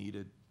 we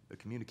needed a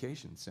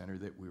communications center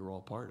that we were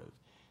all part of.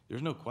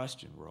 There's no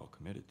question we're all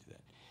committed to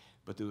that.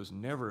 But there was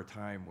never a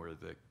time where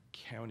the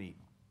county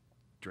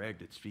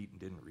dragged its feet and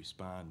didn't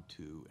respond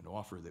to an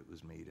offer that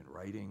was made in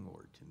writing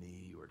or to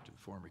me or to the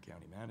former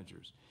county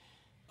managers.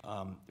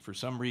 For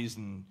some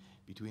reason,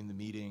 between the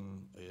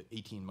meeting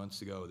 18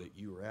 months ago that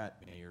you were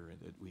at, Mayor, and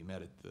that we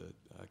met at the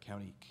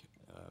county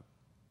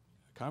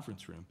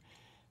conference room,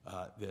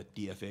 that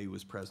DFA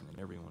was present and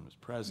everyone was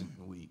present.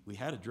 And we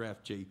had a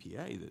draft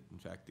JPA that, in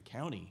fact, the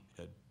county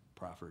had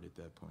proffered at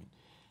that point.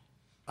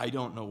 I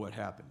don't know what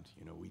happened.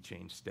 You know, we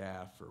changed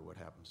staff or what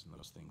happens in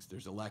those things.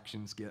 There's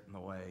elections get in the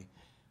way,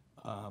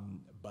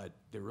 but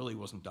there really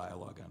wasn't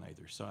dialogue on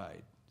either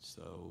side.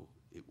 So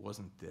it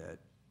wasn't that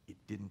it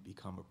didn't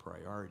become a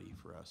priority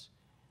for us.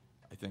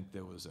 I think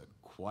there was a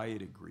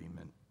quiet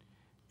agreement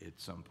at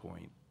some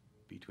point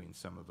between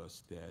some of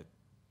us that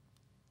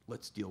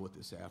let's deal with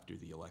this after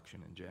the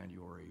election in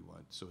January,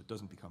 so it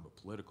doesn't become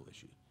a political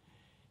issue.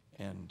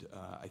 And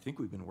I think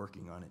we've been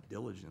working on it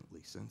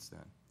diligently since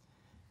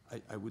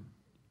then. I would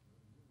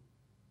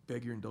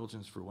beg your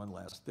indulgence for one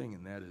last thing,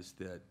 and that is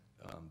that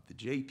the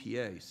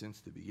JPA, since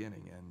the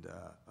beginning, and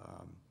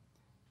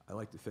I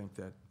like to think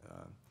that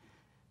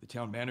the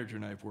town manager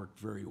and I have worked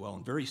very well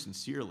and very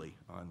sincerely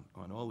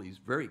on all these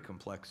very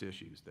complex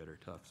issues that are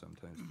tough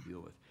sometimes to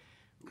deal with.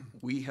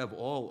 We have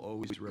all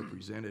always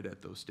represented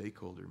at those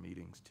stakeholder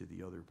meetings to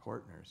the other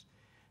partners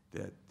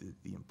that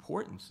the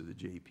importance of the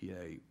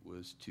JPA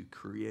was to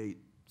create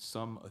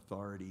some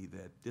authority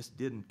that this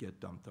didn't get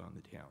dumped on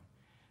the town.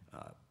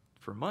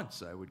 For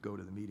months, I would go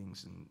to the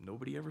meetings and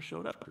nobody ever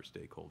showed up for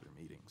stakeholder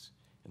meetings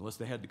unless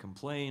they had to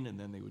complain, and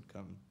then they would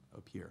come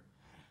up here.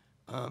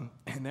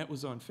 And that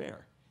was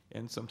unfair.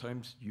 And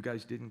sometimes you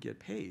guys didn't get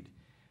paid.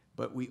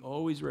 But we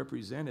always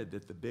represented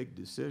that the big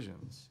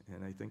decisions,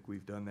 and I think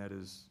we've done that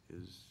as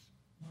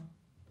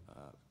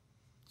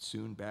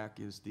soon back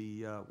as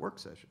the work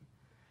session.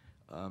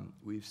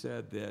 We've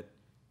said that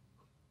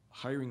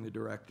hiring the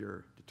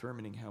director,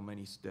 determining how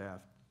many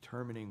staff,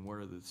 determining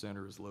where the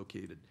center is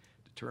located,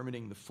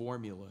 determining the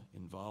formula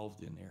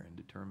involved in there, and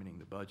determining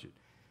the budget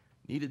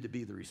needed to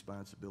be the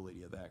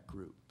responsibility of that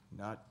group,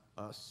 not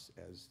us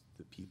as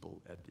the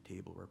people at the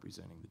table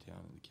representing the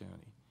town and the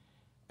county.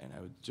 And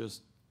I would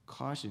just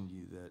caution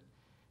you that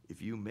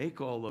if you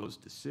make all those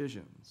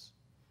decisions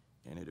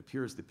and it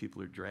appears that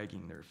people are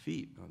dragging their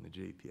feet on the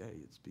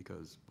JPA, it's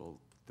because, well,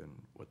 then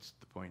what's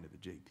the point of the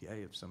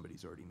JPA if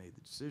somebody's already made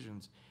the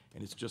decisions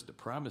and it's just a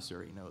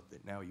promissory note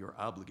that now you're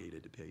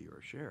obligated to pay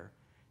your share,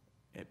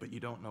 but you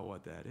don't know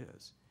what that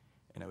is.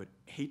 And I would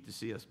hate to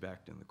see us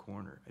backed in the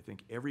corner. I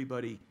think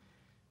everybody,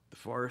 the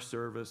Forest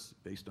Service,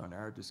 based on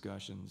our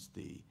discussions,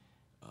 the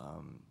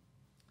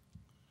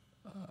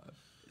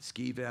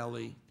Ski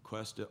Valley,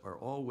 Cuesta, are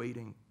all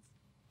waiting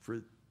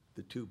for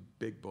the two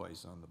big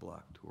boys on the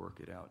block to work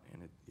it out.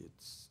 And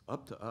it's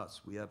up to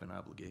us. We have an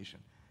obligation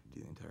to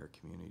the entire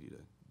community to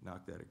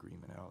knock that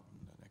agreement out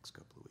in the next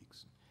couple of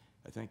weeks.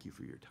 I thank you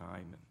for your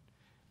time,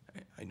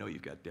 and I know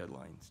you've got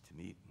deadlines to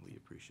meet, and we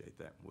appreciate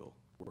that, and we'll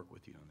work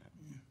with you on that.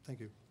 Thank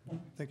you.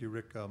 Thank you,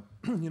 Rick.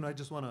 I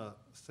just want to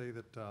say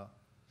that,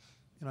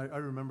 I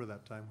remember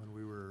that time when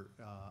we were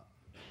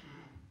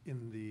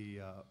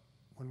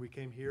when we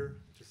came here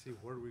to see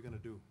what are we going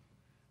to do.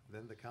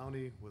 Then the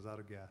county was out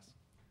of gas.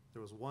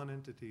 There was one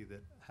entity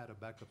that had a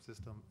backup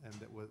system and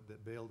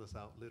that bailed us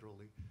out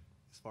literally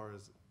as far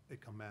as a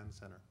command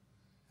center,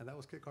 and that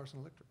was Kit Carson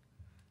Electric.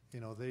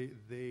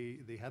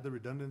 They had the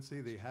redundancy,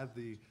 they had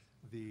the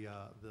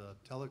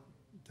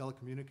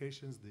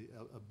telecommunications, the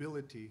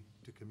ability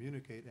to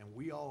communicate, and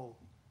we all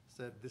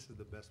said this is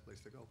the best place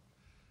to go.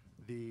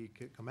 The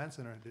command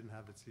center didn't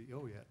have its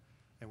CO yet,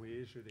 and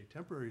we issued a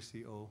temporary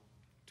CO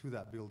to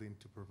that building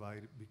to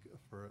provide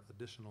for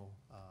additional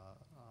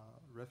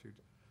refuge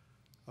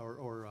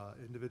or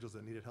individuals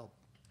that needed help.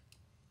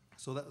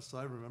 So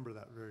I remember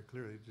that very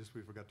clearly. Just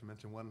we forgot to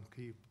mention one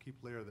key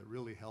player that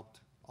really helped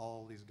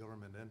all these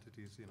government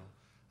entities,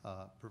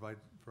 provide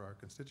for our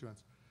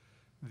constituents.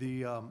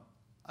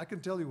 I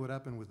can tell you what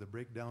happened with the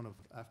breakdown of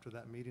after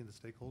that meeting, the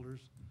stakeholders,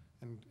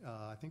 and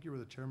I think you were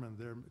the chairman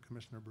there,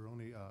 Commissioner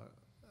Baroni.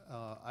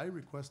 I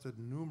requested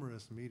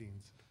numerous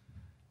meetings,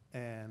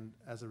 and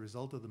as a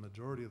result of the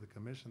majority of the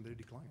commission, they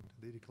declined.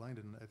 They declined,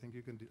 and I think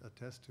you can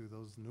attest to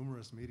those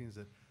numerous meetings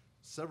that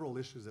several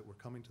issues that were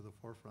coming to the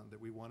forefront that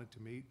we wanted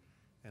to meet,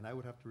 and I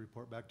would have to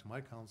report back to my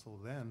council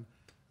then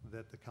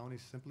that the county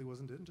simply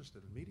wasn't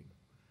interested in meeting.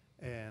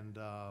 And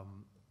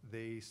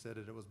they said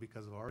that it was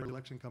because of our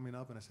election coming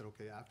up, and I said,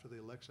 okay, after the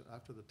election,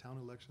 after the town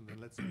election, then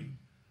let's meet.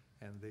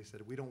 And they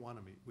said, we don't want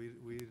to meet.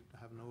 We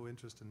have no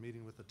interest in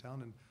meeting with the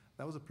town. And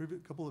that was a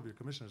couple of your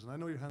commissioners. And I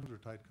know your hands were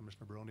tied,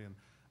 Commissioner Baroni.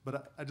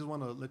 But I just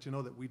want to let you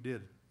know that we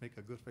did make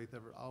a good faith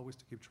effort always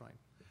to keep trying.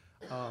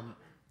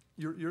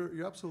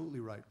 You're absolutely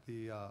right.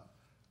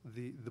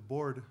 The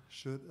board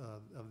should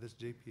of this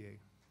JPA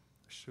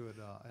should,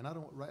 and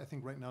I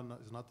think right now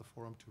is not the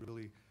forum to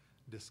really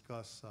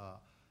discuss,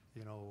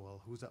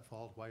 well, who's at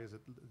fault? Why is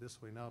it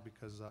this way now?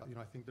 Because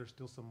I think there's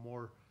still some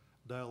more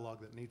dialogue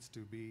that needs to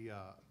be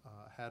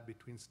had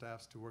between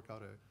staffs to work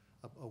out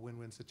a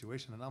win-win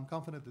situation, and I'm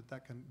confident that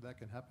that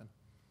can happen.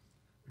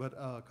 But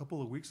a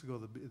couple of weeks ago,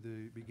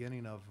 the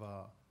beginning of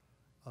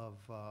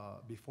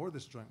before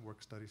this joint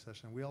work study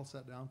session, we all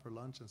sat down for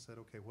lunch and said,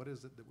 okay, what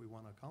is it that we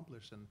want to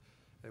accomplish? And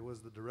it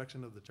was the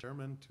direction of the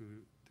chairman to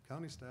the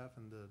county staff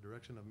and the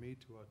direction of me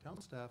to our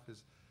town staff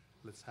is,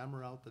 let's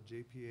hammer out the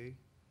JPA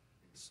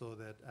so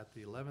that at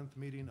the 11th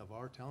meeting of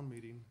our town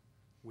meeting,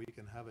 we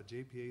can have a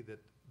JPA that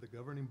the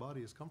governing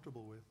body is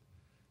comfortable with.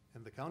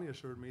 And the county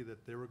assured me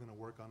that they were going to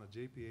work on a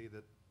JPA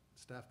that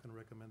staff can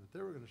recommend that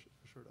they were going to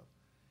assure of.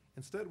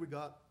 Instead, we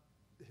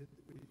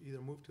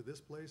either moved to this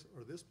place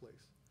or this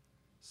place.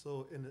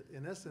 So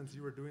in essence,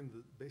 you were doing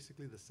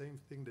basically the same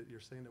thing that you're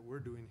saying that we're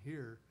doing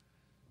here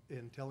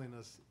in telling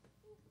us,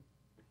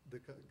 the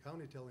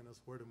county telling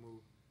us where to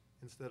move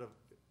instead of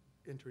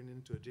entering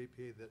into a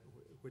JPA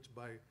which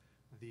by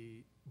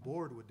the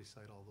board would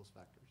decide all those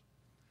factors.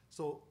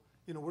 So,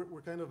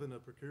 we're kind of in a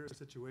precarious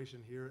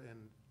situation here,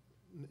 and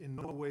in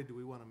no way do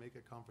we want to make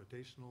it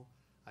confrontational.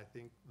 I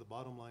think the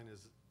bottom line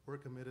is we're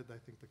committed. I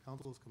think the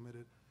council is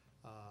committed.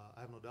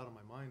 I have no doubt in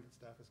my mind that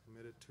staff is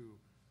committed to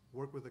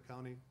work with the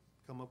county,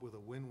 come up with a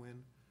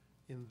win-win.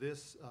 In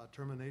this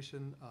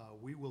termination,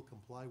 we will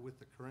comply with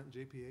the current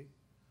JPA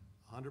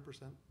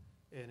 100%.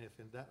 And if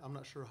in that, I'm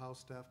not sure how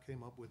staff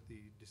came up with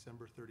the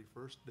December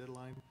 31st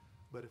deadline,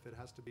 but if it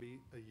has to be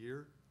a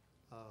year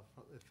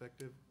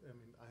effective, I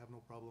mean, I have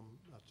no problem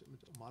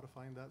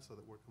modifying that so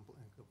that we're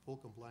in full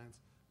compliance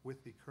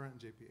with the current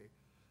JPA.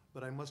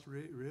 But I must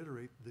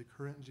reiterate, the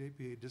current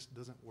JPA just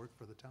doesn't work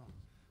for the town,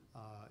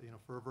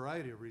 for a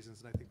variety of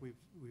reasons, and I think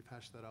we've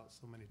hashed that out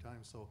so many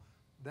times. So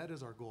that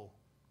is our goal,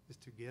 is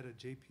to get a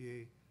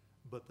JPA,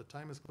 but the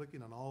time is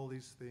clicking on all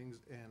these things,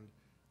 and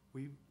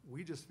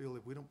we just feel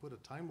if we don't put a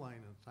timeline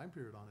and a time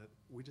period on it,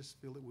 we just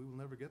feel that we will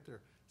never get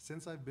there.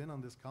 Since I've been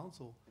on this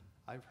council,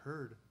 I've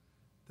heard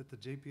that the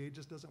JPA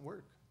just doesn't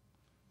work.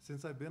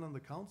 Since I've been on the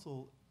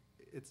council,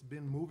 it's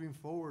been moving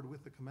forward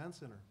with the command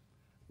center.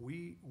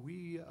 We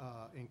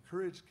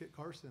encouraged Kit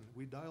Carson.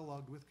 We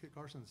dialogued with Kit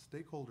Carson,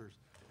 stakeholders.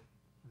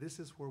 This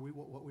is where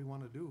what we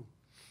want to do.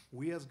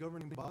 We as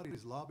governing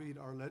bodies lobbied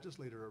our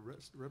legislator.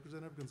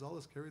 Representative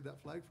Gonzalez carried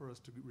that flag for us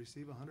to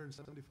receive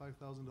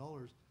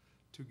 $175,000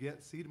 to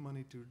get seed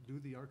money to do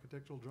the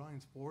architectural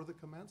drawings for the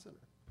command center.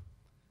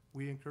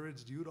 We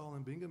encouraged Udall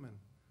and Bingaman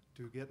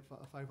to get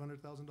a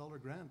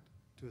 $500,000 grant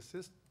to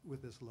assist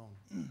with this loan,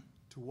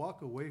 to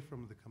walk away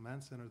from the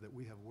command center that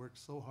we have worked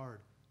so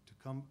hard to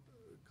come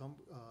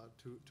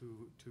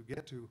to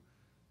get to,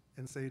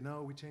 and say,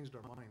 no, we changed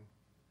our mind.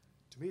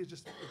 To me, it's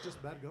just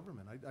bad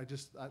government.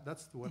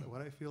 That's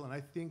what I feel, and I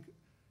think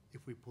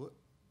if we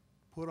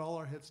put all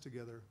our heads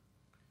together,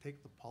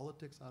 take the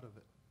politics out of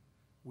it,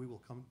 we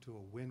will come to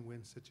a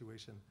win-win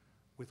situation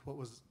with what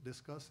was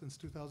discussed since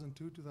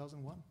 2002,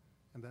 2001,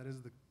 and that is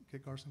the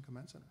Kit Carson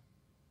Command Center.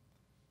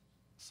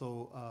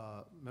 So,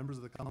 members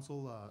of the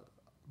council,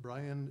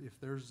 Brian, if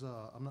there's,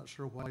 I'm not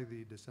sure why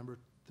the December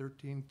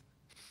 31st,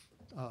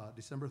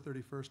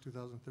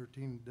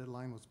 2013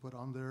 deadline was put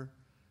on there.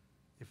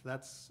 If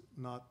that's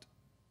not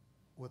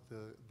what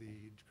the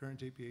current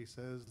JPA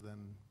says,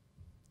 then,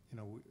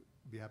 we'd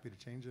be happy to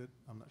change it.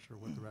 I'm not sure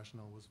what the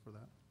rationale was for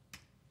that.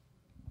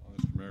 Well,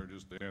 Mr. Mayor,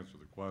 just to answer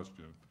the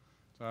question,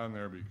 it's on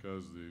there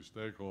because the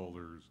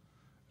stakeholders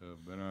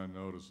have been on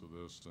notice of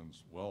this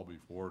since well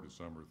before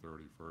December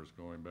 31st,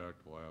 going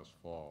back to last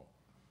fall.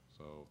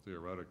 So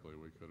theoretically,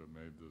 we could have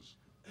made this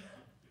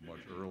a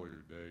much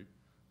earlier date.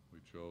 We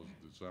chose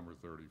December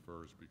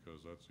 31st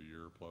because that's a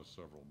year plus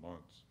several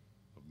months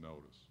of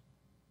notice.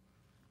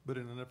 But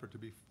in an effort to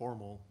be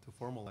formal, to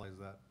formalize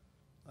that,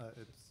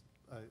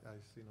 I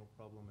see no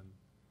problem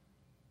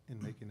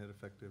in making it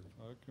effective.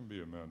 It can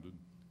be amended.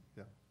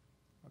 Yeah,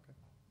 okay.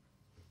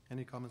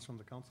 Any comments from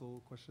the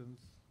council, questions?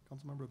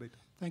 Councilmember Beta.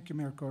 Thank you,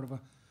 Mayor Cordova.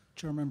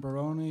 Chairman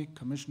Barone,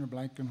 Commissioner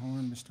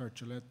Blankenhorn, Mr.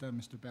 Archuleta,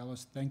 Mr.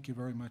 Ballas, thank you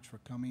very much for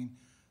coming.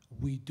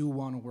 We do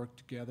want to work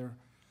together.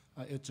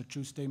 It's a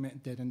true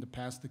statement that in the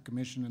past, the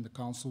commission and the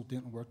council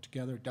didn't work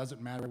together. It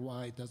doesn't matter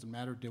why, it doesn't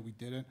matter that we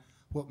didn't.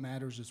 What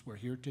matters is we're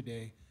here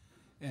today,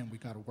 and we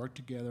got to work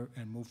together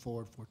and move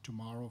forward for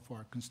tomorrow for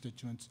our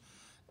constituents.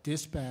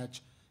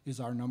 Dispatch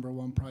is our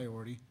 #1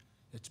 priority.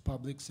 It's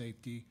public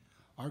safety.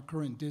 Our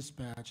current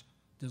dispatch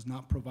does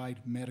not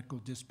provide medical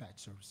dispatch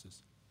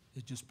services.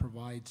 It just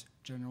provides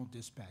general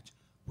dispatch.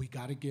 We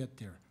got to get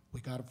there.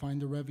 We got to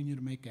find the revenue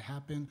to make it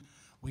happen.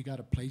 We got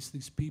to place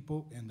these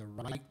people in the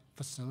right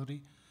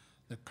facility.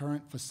 The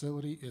current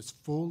facility is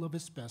full of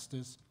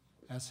asbestos,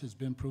 as has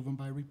been proven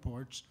by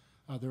reports.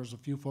 There's a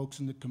few folks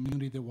in the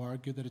community that will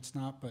argue that it's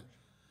not, but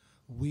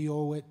we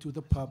owe it to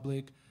the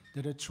public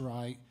that it's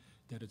right,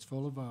 that it's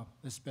full of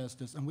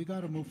asbestos, and we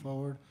got to move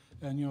forward.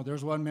 And, you know,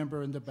 there's one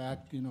member in the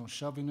back, you know,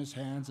 shoving his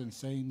hands and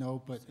saying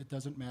no, but it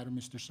doesn't matter,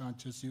 Mr.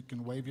 Sanchez. You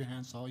can wave your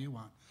hands all you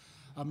want.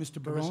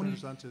 Mr. Barone, Commissioner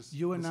Sanchez,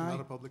 you and this is I,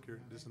 not a public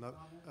hearing. This is not.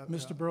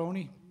 Mr.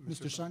 Barone,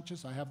 Mr.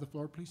 Sanchez, I have the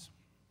floor, please.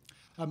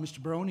 Mr.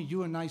 Barone,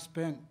 you and I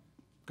spent,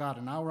 God,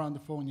 an hour on the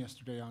phone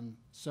yesterday on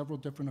several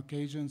different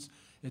occasions.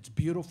 It's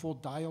beautiful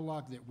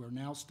dialogue that we're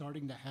now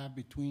starting to have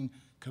between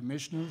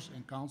commissioners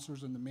and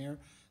councilors and the mayor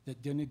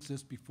that didn't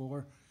exist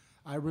before.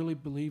 I really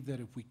believe that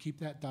if we keep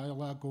that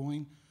dialogue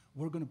going,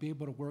 we're going to be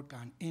able to work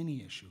on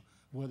any issue,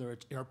 whether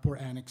it's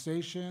airport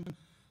annexation,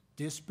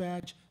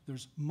 dispatch.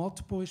 There's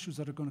multiple issues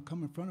that are going to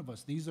come in front of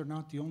us. These are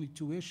not the only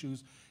 2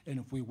 issues, and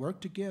if we work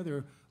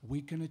together,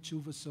 we can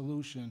achieve a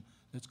solution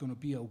that's going to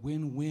be a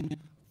win-win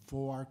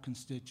for our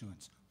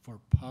constituents, for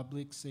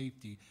public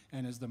safety,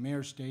 and as the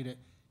mayor stated,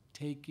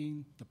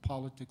 taking the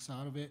politics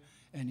out of it,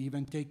 and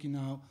even taking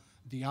out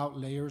the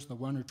outlayers, the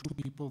 1 or 2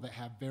 people that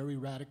have very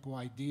radical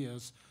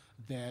ideas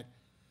that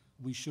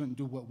we shouldn't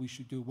do what we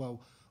should do.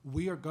 Well,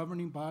 we are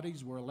governing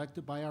bodies, we're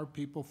elected by our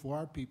people, for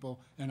our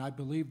people, and I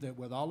believe that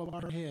with all of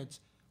our heads,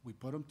 we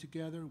put them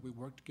together, we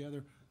work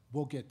together,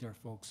 we'll get there,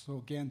 folks. So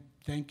again,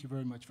 thank you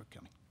very much for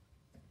coming.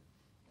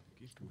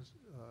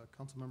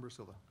 Councilmember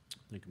Silva.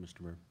 Thank you,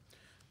 Mr.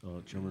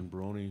 Mayor. Chairman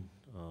Barone,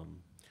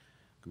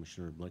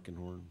 Commissioner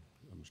Blankenhorn,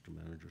 Mr.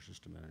 Manager,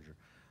 Assistant Manager.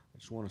 I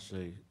just want to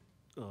say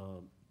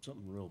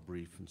something real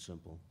brief and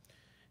simple.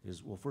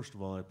 Well, first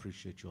of all, I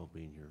appreciate you all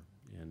being here,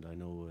 and I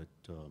know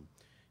that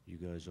you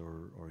guys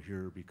are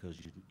here because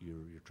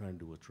you're trying to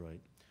do what's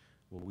right.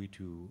 Well, we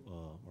too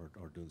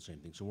are doing the same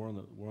thing. So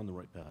we're on the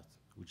right path.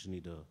 We just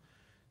need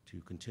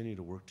to continue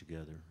to work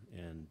together,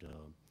 and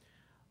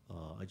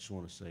I just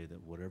want to say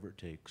that whatever it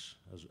takes,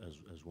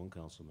 as one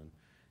councilman,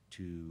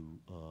 to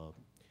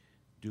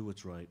do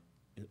what's right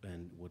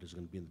and what is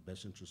going to be in the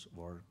best interest of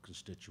our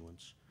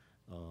constituents,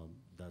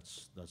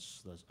 that's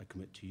I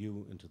commit to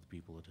you and to the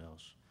people at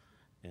Taos.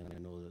 And I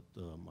know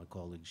that my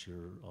colleagues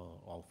here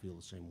all feel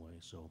the same way.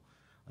 So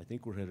I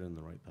think we're headed in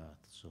the right path.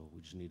 So we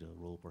just need to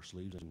roll up our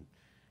sleeves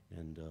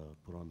and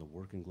put on the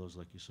working gloves,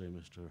 like you say,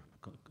 Mr.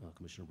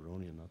 Commissioner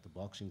Barone, and not the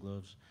boxing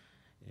gloves,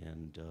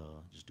 and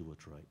just do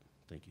what's right.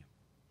 Thank you.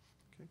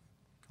 Okay.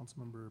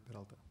 Councilmember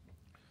Peralta.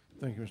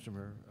 Thank you, Mr.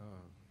 Mayor.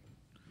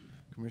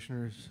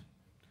 Commissioners,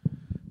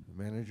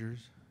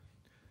 managers,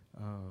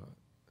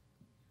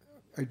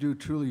 I do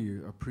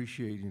truly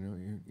appreciate, you know,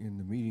 in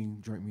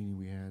the joint meeting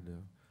we had,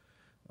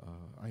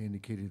 I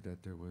indicated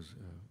that there was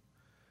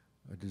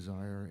a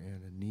desire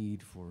and a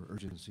need for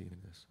urgency in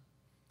this.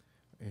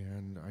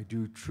 And I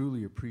do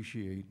truly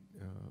appreciate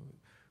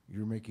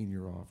you're making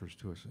your offers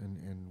to us,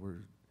 and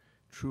we're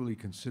truly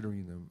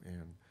considering them,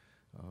 and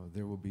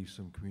there will be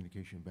some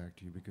communication back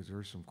to you because there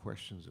are some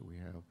questions that we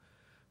have.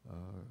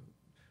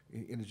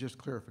 And it's just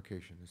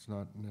clarification. It's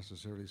not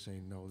necessarily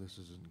saying, no, this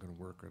isn't going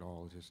to work at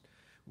all. It's just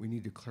we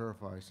need to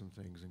clarify some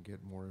things and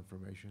get more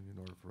information in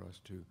order for us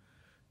to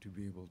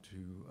be able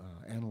to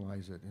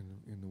analyze it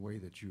in the way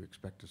that you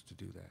expect us to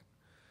do that.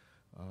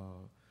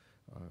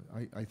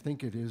 I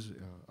think it is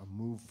a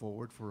move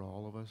forward for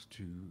all of us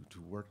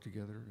to work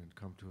together and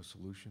come to a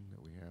solution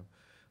that we have.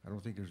 I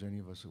don't think there's any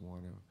of us that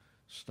want to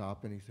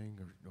stop anything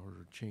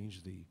or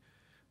change the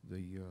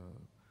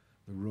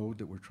road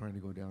that we're trying to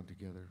go down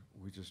together.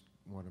 We just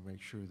want to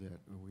make sure that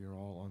we are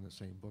all on the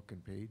same book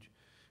and page,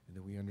 and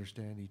that we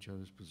understand each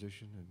other's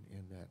position,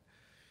 and that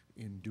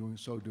in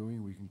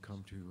doing we can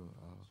come to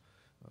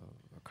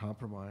a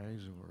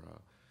compromise or a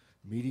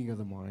meeting of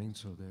the mind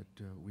so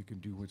that we can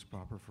do what's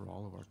proper for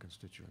all of our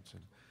constituents.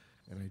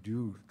 And I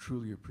do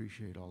truly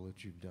appreciate all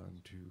that you've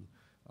done to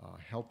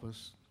help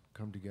us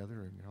come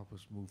together and help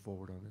us move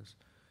forward on this.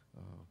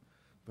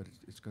 But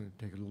it's going to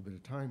take a little bit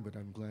of time, but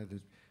I'm glad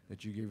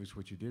that you gave us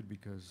what you did,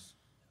 because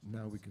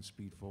now we can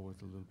speed forward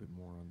a little bit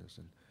more on this.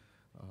 And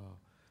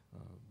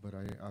But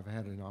I've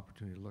had an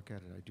opportunity to look at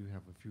it. I do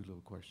have a few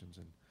little questions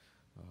and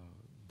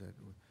that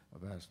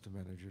I've asked the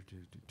manager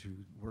to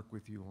work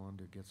with you on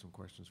to get some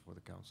questions for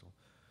the council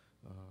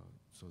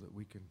so that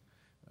we can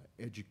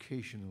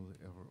educationally,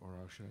 or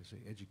how should I say,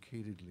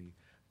 educatedly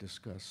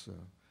discuss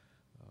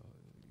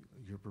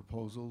your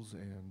proposals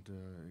and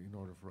in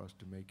order for us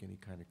to make any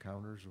kind of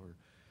counters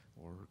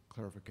or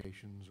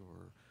clarifications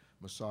or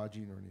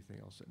massaging or anything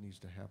else that needs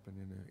to happen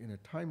in a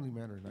timely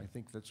manner. And I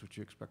think that's what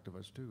you expect of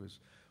us too, is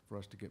for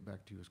us to get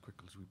back to you as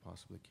quickly as we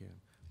possibly can.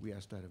 We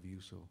ask that of you,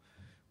 so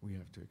we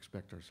have to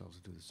expect ourselves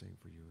to do the same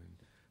for you.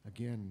 And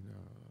again,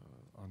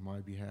 on my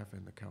behalf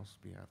and the council's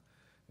behalf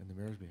and the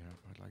mayor's behalf,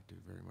 I'd like to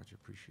very much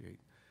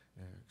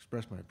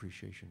express my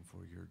appreciation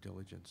for your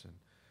diligence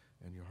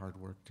and your hard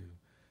work to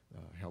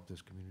help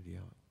this community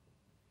out.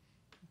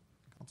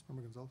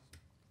 Councilmember Gonzalez.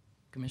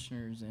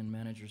 Commissioners and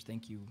managers,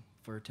 thank you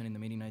for attending the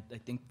meeting. I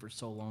think for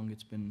so long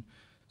it's been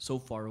so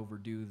far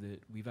overdue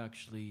that we've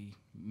actually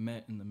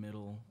met in the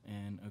middle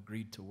and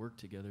agreed to work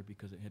together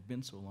because it had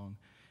been so long.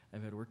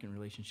 I've had working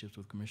relationships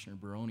with Commissioner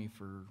Baroni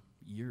for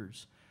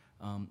years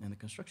in the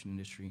construction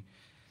industry.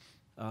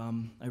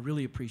 I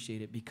really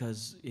appreciate it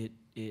because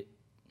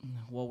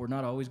while we're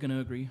not always going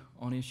to agree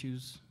on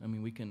issues, I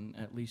mean, we can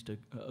at least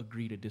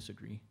agree to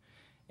disagree.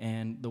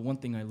 And the one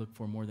thing I look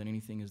for more than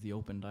anything is the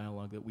open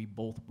dialogue that we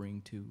both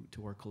bring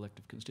to our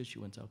collective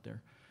constituents out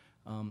there.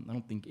 I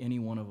don't think any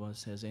one of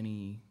us has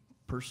any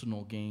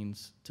personal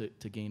gains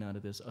to gain out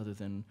of this other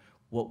than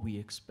what we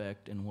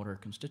expect and what our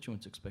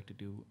constituents expect to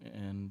do,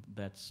 and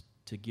that's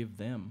to give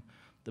them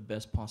the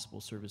best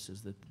possible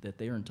services that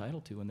they are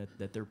entitled to and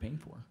that they're paying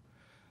for.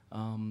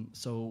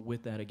 So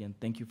with that, again,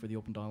 thank you for the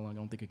open dialogue. I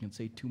don't think I can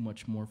say too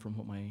much more from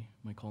what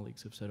my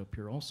colleagues have said up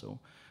here also,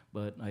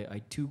 but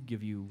I too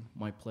give you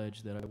my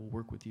pledge that I will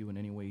work with you in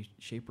any way,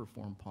 shape, or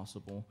form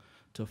possible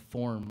to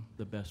form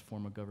the best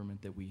form of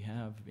government that we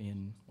have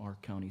in our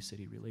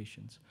county-city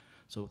relations.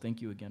 So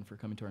thank you again for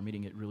coming to our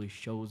meeting. It really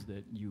shows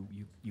that you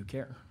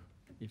care.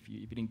 If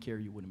you didn't care,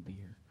 you wouldn't be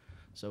here.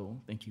 So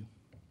thank you.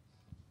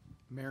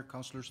 Mayor,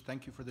 councilors,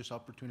 thank you for this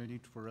opportunity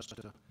for us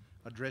to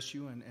address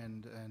you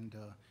and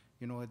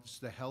you know, it's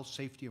the health,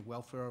 safety, and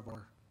welfare of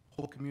our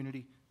whole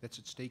community that's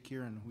at stake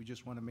here, and we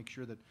just want to make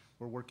sure that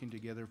we're working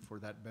together for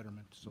that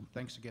betterment. So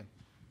thanks again.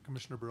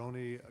 Commissioner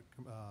Baroni,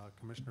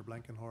 Commissioner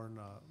Blankenhorn,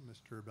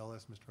 Mr.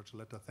 Bellis, Mr.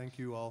 Archuleta, thank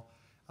you all.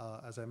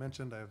 As I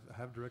mentioned, I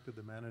have directed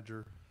the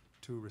manager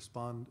to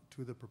respond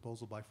to the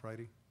proposal by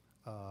Friday.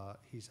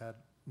 He's had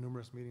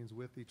numerous meetings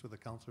with each of the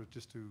councilors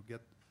just to get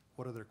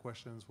what are their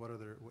questions,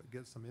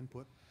 get some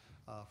input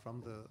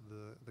from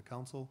the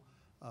council.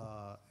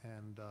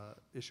 And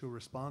issue a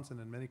response, and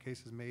in many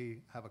cases may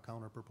have a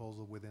counter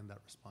proposal within that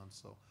response.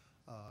 So,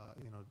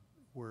 you know,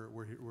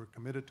 we're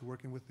committed to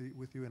working with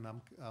you, and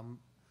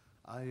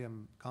I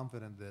am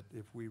confident that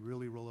if we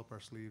really roll up our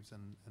sleeves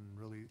and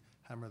really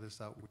hammer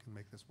this out, we can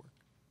make this work.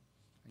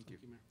 Thank you.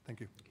 Thank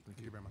you. Thank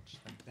you very much.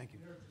 Thank you.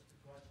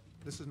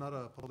 This is not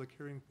a public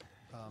hearing,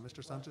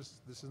 Mr. Sanchez.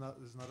 This is not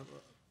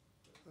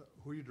a.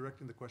 Who are you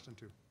directing the question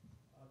to? To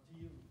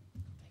you.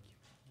 Thank you.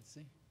 Let's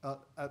see.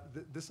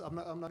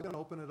 I'm not going to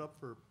open it up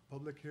for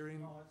public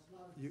hearing. No, it's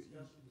not a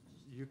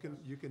discussion.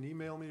 You can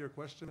email me your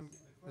question,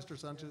 Mr.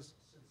 Sanchez.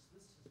 Since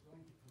this is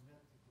going to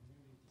permit the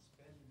community to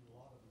spend a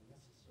lot of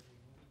unnecessary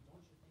money,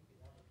 don't you think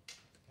it ought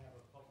to have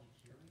a public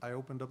hearing? I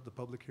opened up the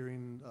public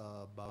hearing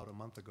about a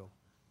month ago.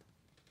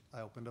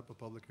 I opened up a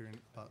public hearing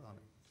on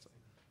it. So.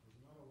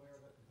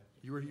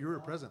 You were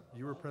present.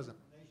 You were present.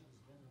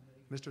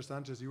 Mr.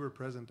 Sanchez, you were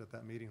present at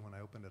that meeting when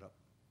I opened it up.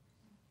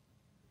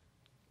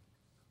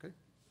 Okay.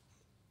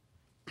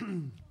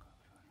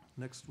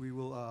 Next, we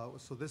will,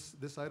 so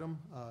this item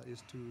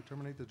is to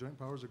terminate the joint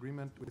powers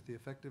agreement with the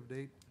effective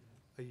date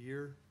a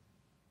year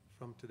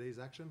from today's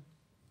action.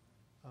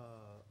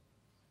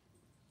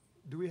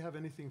 Do we have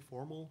anything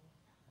formal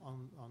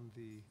on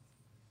the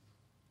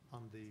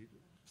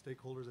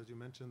stakeholders, as you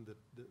mentioned, that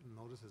the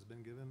notice has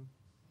been given?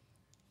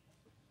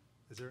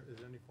 Is there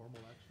any formal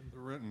action? The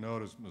written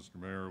notice,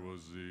 Mr. Mayor,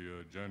 was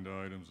the agenda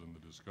items and the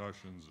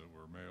discussions that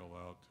were mailed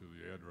out to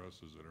the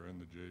addresses that are in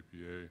the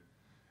JPA.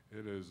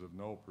 It is of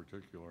no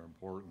particular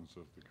importance.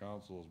 If the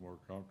council is more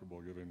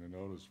comfortable giving the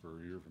notice for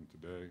a year from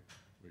today,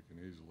 we can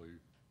easily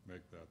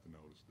make that the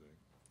notice date.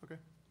 Okay.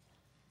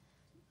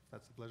 If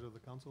that's the pleasure of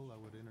the council, I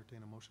would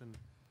entertain a motion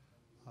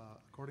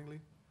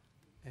accordingly.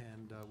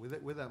 And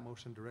with that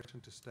motion, direction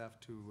to staff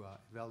to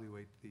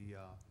evaluate the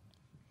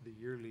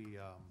yearly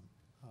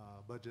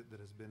budget that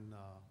has been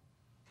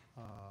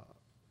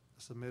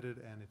submitted,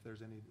 and if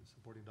there's any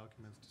supporting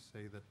documents to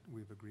say that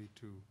we've agreed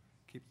to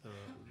keep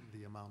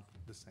the amount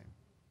the same.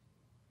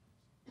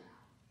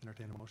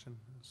 Entertain a motion.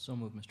 So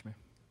moved, Mr. Mayor.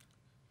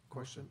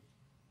 Question.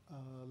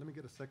 Let me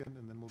get a second,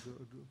 and then we'll go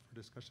for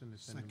discussion.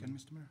 Second,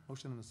 Mr. Mayor.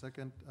 Motion and a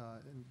second.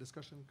 In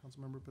discussion,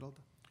 Councilmember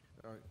Peralta.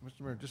 All right,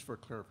 Mr. Mayor, just for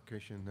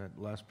clarification, that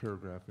last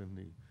paragraph in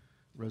the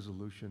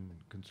resolution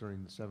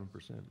concerning the 7%,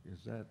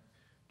 is that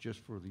just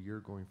for the year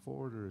going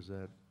forward, or is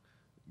that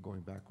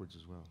going backwards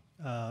as well?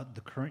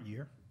 The current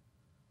year,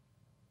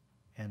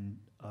 and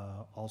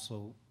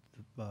also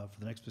for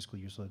the next fiscal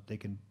year so that they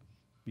can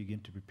begin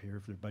to prepare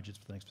for their budgets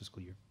for the next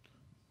fiscal year.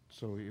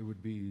 So it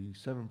would be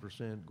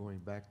 7% going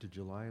back to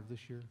July of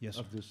this year? Yes,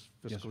 Of sir. this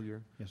Yes, fiscal sir.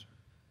 year? Yes,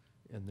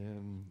 sir. And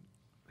then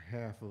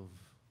half of,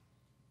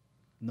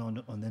 No,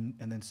 and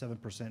then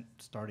 7%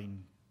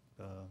 starting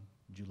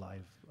July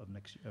of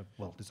next year,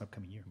 well, this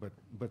upcoming year.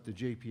 but the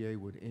JPA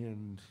would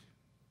end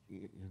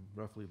in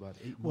roughly about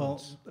 8 Well,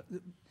 months?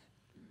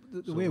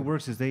 the way it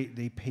works is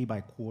they pay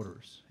by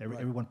quarters. Right.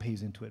 Everyone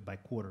pays into it by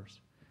quarters.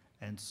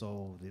 And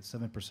so the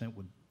 7%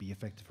 would be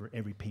effective for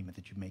every payment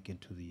that you make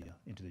into the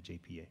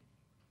JPA,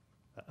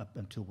 up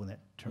until when that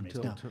terminates.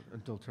 Now,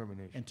 Until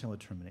termination. until it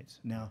terminates.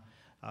 Now,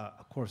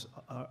 of course,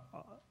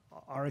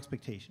 our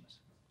expectations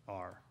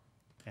are,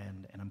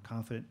 and I'm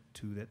confident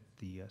too that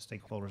the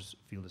stakeholders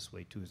feel this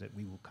way too, is that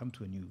we will come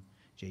to a new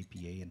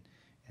JPA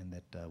and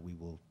that we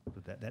will,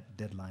 that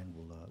deadline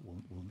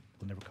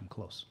will never come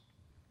close.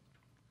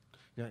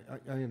 Yeah,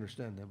 I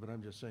understand that, but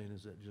I'm just saying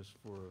is that just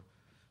for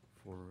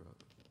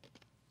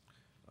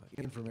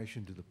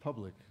information to the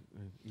public,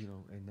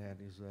 and that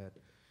is that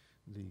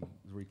the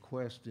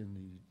request in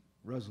the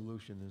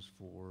resolution is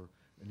for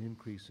an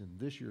increase in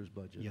this year's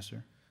budget. Yes,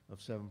 sir. Of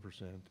 7%,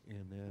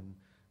 and then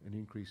an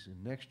increase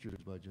in next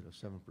year's budget of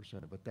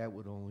 7%, but that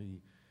would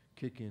only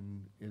kick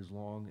in as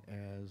long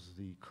as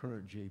the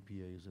current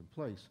JPA is in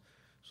place.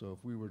 So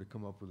if we were to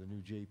come up with a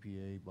new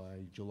JPA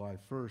by July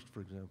 1st,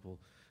 for example,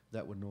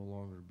 that would no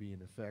longer be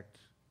in effect,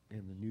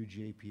 and the new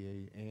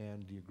JPA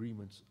and the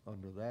agreements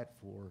under that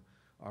for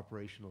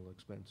operational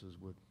expenses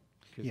would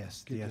kick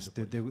Yes, into yes,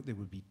 place. there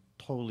would be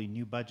totally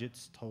new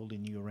budgets, totally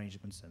new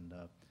arrangements, and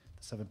the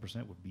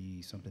 7% would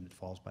be something that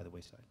falls by the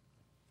wayside.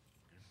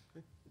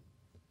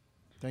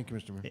 Thank you,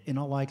 Mr. Mayor. In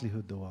all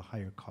likelihood, though, a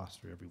higher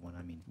cost for everyone.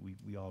 I mean,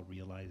 we all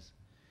realize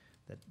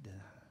that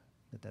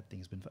that thing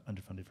has been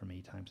underfunded for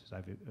many times, as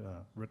I've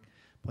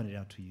pointed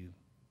out to you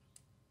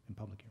in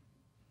public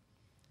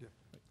here.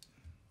 Yeah.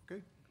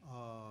 Okay,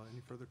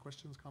 any further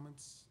questions,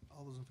 comments?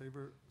 All those in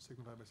favor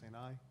signify by saying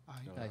aye.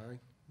 Aye. Aye.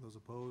 Those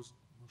opposed,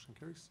 motion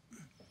carries.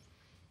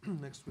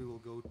 Next, we will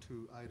go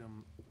to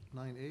item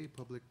 9A,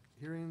 public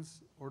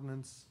hearings,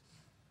 ordinance.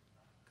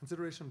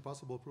 Consideration and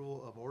possible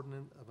approval of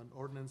an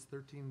ordinance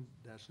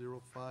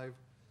 13-05,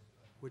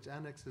 which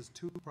annexes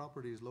 2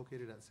 properties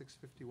located at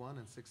 651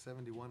 and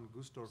 671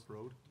 Gustorf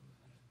Road.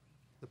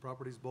 The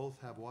properties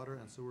both have water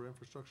and sewer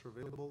infrastructure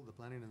available. The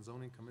Planning and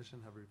Zoning Commission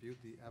have reviewed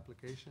the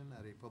application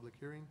at a public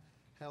hearing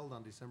held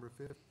on December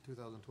 5th,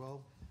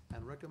 2012,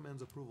 and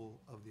recommends approval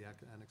of the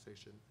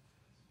annexation.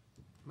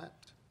 Matt?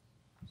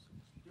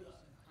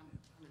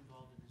 I'm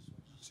involved in this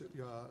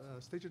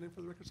one. State your name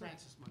for the record, sir.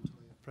 Francis Montoya.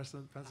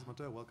 Francis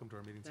Montoya, welcome to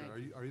our meeting, sir.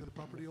 Thank Are you the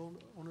property owner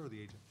or the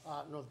agent?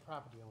 No, the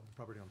property owner.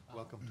 Property owner.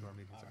 Welcome to our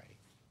meeting, sir.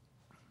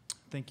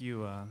 Thank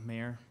you,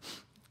 Mayor,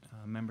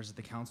 members of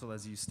the council.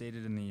 As you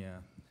stated in the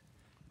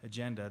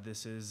agenda,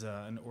 this is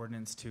an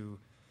ordinance to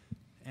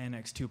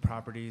annex 2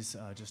 properties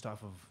just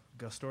off of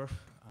Gustorf,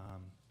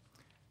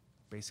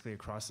 basically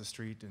across the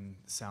street and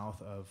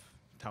south of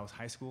Taos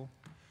High School.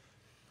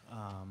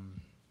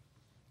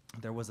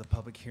 There was a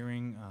public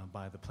hearing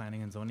by the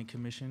Planning and Zoning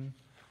Commission,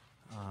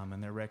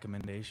 and their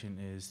recommendation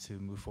is to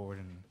move forward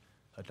and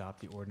adopt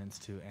the ordinance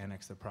to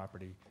annex the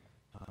property.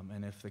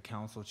 And if the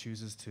council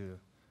chooses to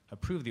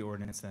approve the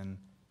ordinance, then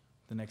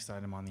the next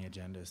item on the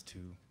agenda is to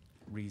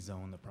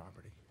rezone the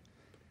property.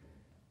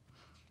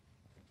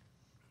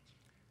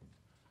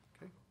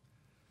 Okay.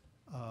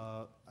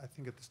 I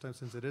think at this time,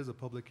 since it is a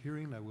public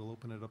hearing, I will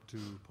open it up to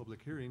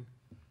public hearing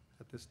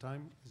at this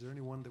time. Is there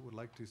anyone that would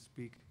like to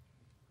speak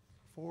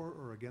for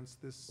or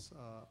against this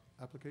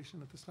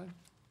application at this time?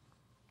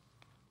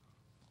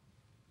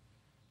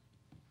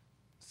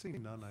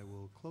 Seeing none, I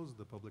will close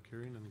the public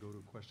hearing and go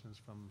to questions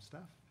from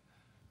staff.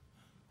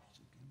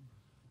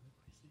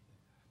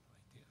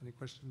 Any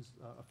questions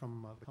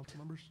from the council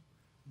members?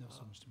 No,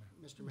 sir, Mr. Mayor.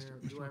 Mr. Mayor,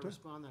 Mr. do I Montoya?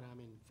 respond that I'm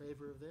in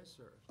favor of this,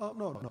 or? Oh,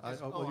 no. I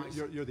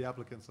see. You're the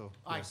applicant, so.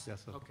 I yeah, see. yeah,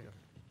 so, Okay. yeah.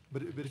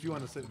 But if you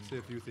want to say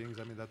a few things,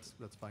 I mean, that's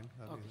fine.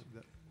 I mean, Okay.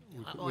 that-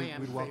 I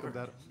am we'd in welcome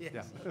favor. that. Yes,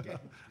 Yeah. okay.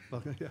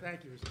 Welcome, yeah.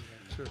 Thank you, Mr.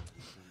 Mayor. Sure.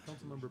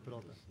 Councilmember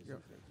Peralta. Yeah,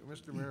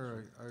 Mr.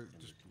 Mayor,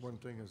 just one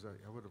thing is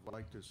I would have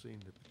liked to have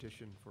seen the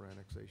petition for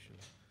annexation.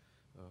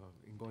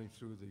 In going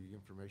through the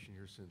information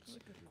here, since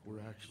we're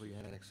actually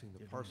annexing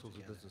the parcels,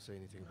 it doesn't say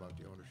anything about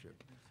the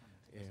ownership.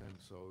 And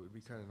so it'd be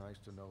kind of nice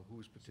to know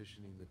who's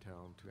petitioning the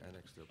town to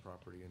annex their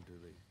property into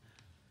the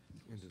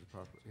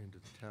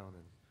town.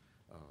 And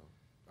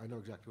I know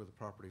exactly where the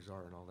properties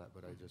are and all that,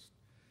 but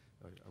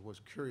I was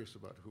curious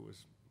about who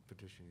was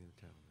petitioning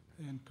the town.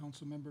 And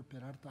Councilmember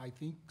Peralta, I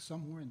think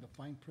somewhere in the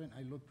fine print,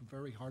 I looked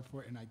very hard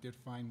for it, and I did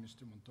find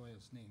Mr.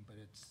 Montoya's name, but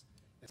it's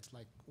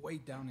like way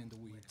down in the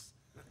weeds.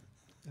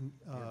 And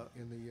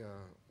in the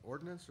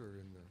ordinance or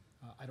in the?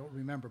 I don't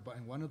remember, but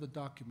in one of the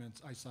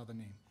documents, I saw the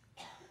name.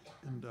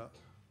 And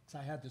So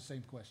I had the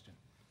same question.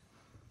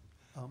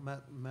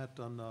 Matt,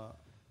 on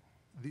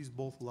these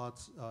both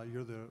lots,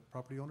 you're the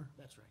property owner?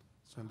 That's right.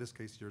 So in this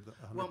case, you're the.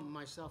 Well,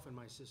 myself and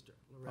my sister,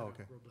 Loretta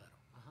okay. Robledo.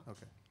 Uh-huh.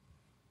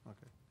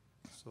 Okay.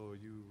 so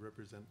you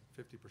represent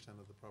 50%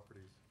 of the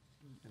properties,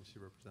 and she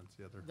represents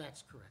the other.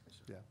 That's correct,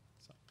 sir. Yeah,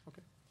 so,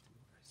 okay.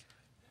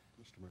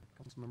 Mr. Mayor,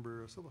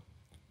 Councilmember Silva.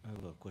 I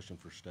have a question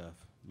for staff.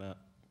 Matt,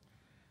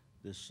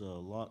 this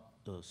lot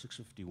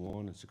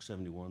 651 and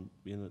 671,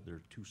 being that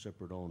they're two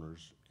separate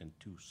owners and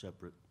two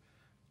separate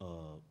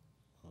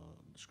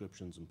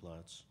descriptions and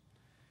plats,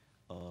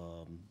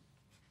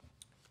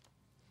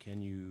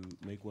 can you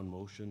make one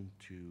motion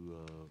to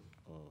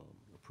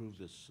approve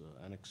this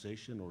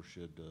annexation, or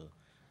should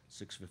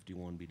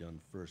 651 be done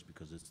first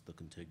because it's the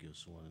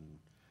contiguous one,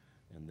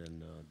 and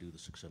then do the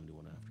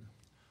 671 after?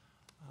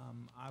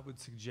 I would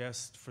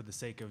suggest, for the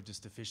sake of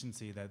just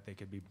efficiency, that they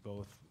could be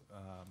both,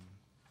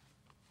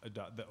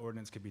 the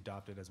ordinance could be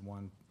adopted as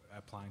one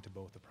applying to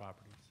both the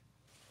properties.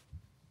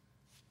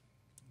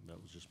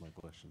 That was just my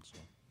question, so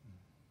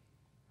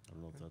I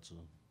don't know if that's a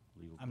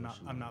legal I'm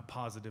question. not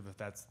positive if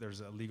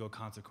there's a legal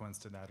consequence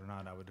to that or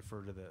not. I would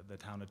defer to the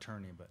town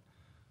attorney, but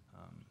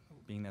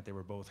being that they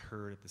were both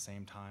heard at the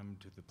same time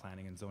to the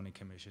Planning and Zoning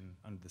Commission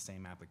under the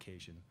same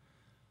application.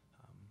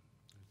 I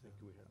think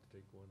we have to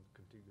take one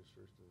contiguous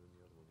first and then the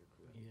other one, you're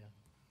correct.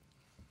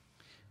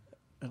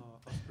 Yeah.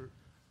 Oscar,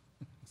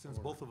 since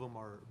both of them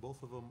are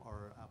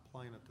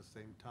applying at the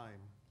same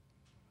time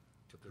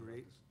to But they're not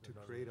create, the- to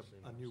they're not create in the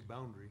same a new house.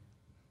 boundary.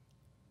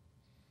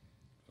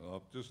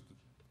 Just,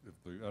 if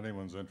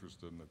anyone's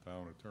interested in the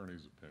town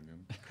attorney's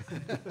opinion,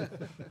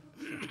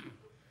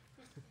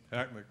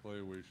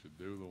 technically, we should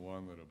do the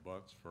one that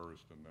abuts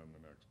first and then the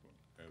next one,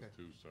 as Okay.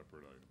 two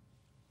separate items.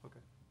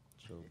 Okay.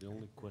 So the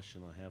only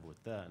question I have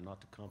with that, and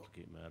not to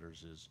complicate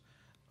matters, is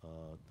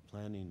the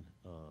Planning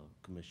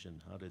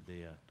Commission, how did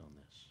they act on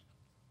this?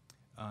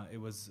 It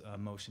was a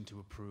motion to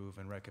approve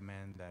and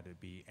recommend that it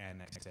be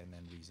annexed and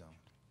then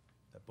rezoned,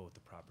 that both the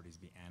properties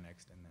be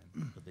annexed and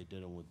then, But they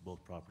did them with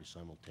both properties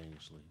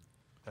simultaneously.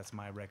 that's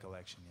my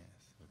recollection,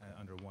 yes,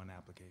 under one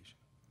application.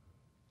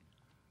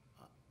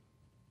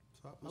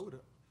 So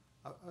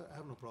I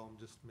have no problem,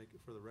 just make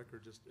it for the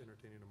record, just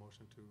entertaining a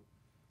motion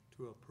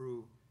to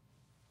approve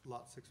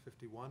lot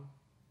 651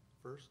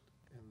 first,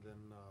 and then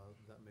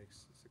that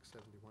makes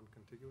 671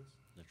 contiguous.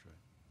 That's right.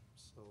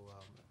 So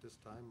at this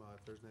time,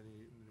 if there's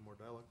any more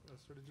dialogue,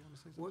 sir, did you want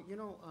to say something? Well, you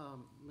know,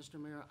 Mr.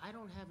 Mayor, I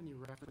don't have any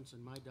reference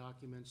in my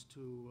documents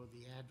to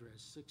the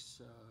address,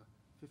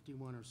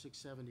 651 or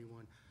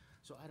 671,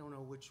 so I don't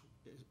know which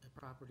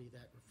property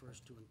that refers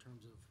to in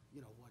terms of,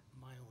 you know, what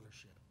my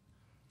ownership.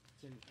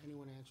 Can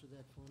anyone answer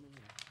that for me?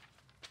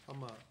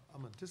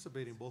 I'm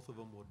anticipating both of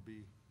them would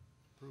be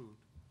approved.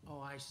 Oh,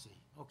 I see.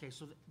 Okay,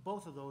 so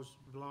both of those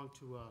belong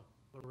to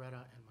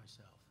Loretta and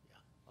myself,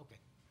 yeah, okay.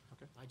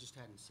 Okay. I just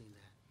hadn't seen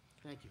that.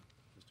 Thank you,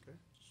 Mr. Okay.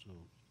 So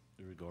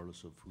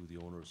regardless of who the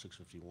owner of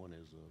 651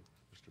 is,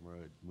 Mr.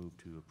 Mayor, I'd move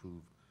to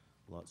approve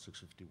lot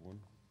 651,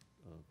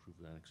 approve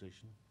the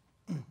annexation.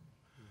 Is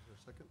there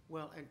a second?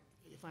 Well, and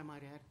if I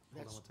might add,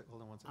 that's,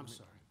 Hold on one second. I'm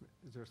sorry.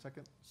 Is there a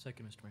second?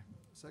 Second, Mr. Mayor.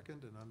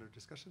 Second, and under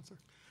discussion, sir?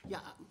 Yeah,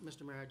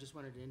 Mr. Mayor, I just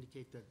wanted to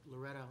indicate that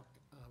Loretta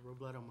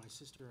Robledo, my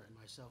sister, and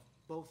myself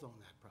both own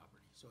that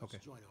property, so it's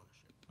Okay. joint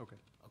ownership. Okay.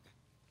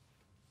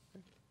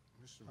 Okay.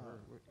 Mr. Mayor,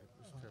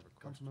 I just have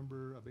a question.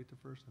 Councilmember Abeyta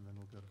first, and then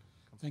we'll go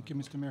to. Thank you,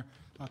 Mr. Mayor.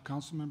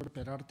 Councilmember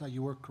Peralta,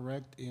 you were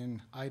correct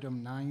in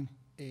item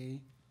 9A.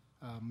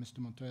 Mr.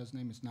 Montoya's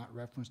name is not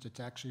referenced. It's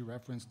actually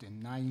referenced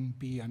in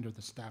 9B under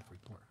the staff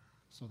report.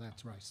 So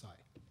that's right side.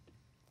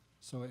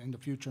 So in the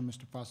future,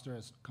 Mr. Foster,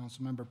 as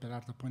Councilmember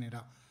Peralta pointed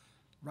out,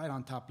 right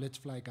on top, let's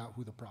flag out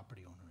who the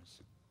property owner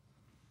is.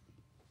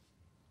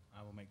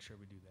 I will make sure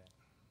we do that.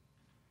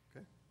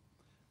 Okay.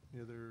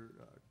 Any other,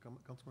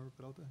 Councilmember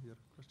Peralta, you had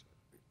a question?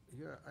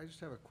 Yeah, I just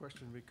have a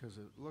question because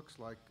it looks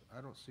like, I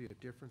don't see a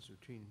difference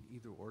between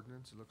either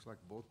ordinance. It looks like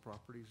both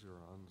properties are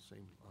on the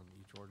same, on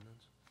each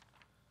ordinance.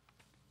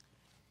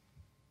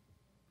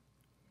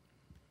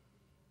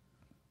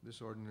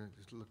 This ordinance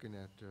is looking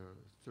at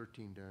 13-06.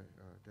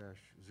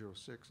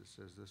 It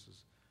says this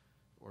is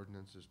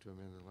ordinances to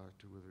amend the lot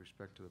to with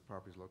respect to the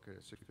properties located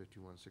at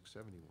 651,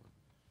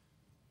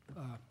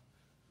 671.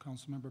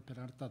 Councilmember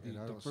Peralta, And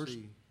I don't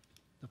see,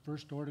 the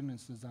first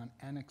ordinance is on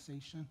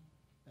annexation,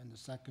 and the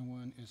second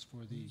one is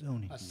for the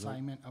Zoning.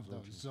 assignment of the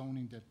Zoning.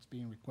 zoning that's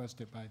being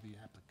requested by the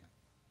applicant.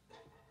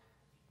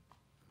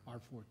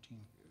 R14.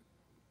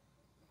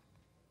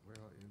 well.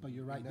 But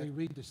you're in right, that- they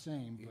read the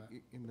same, but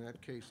In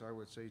that case, I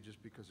would say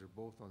just because they're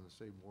both on the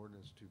same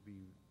ordinance to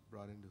be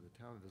brought into the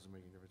town, it doesn't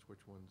make any difference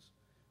which ones,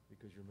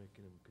 because you're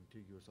making them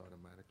contiguous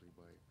automatically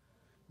by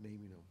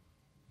naming them.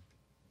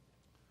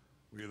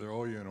 We either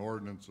owe you an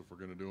ordinance if we're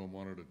gonna do them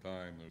one at a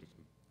time,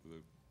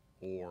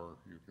 or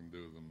you can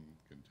do them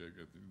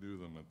do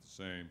them at the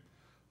same.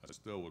 I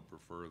still would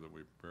prefer that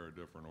we prepare a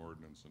different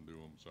ordinance and do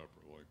them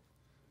separately.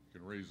 You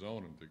can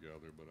rezone them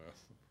together, but I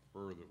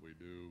prefer that we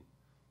do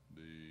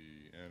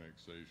the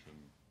annexation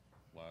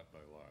lot by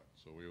lot.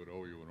 So we would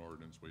owe you an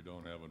ordinance. We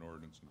don't have an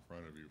ordinance in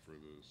front of you for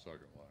the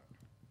second lot.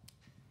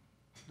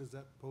 Does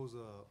that pose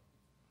a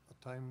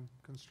time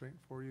constraint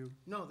for you?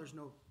 No, there's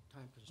no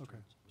time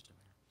constraints, Mr.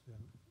 Mayor.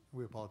 Yeah,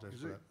 we apologize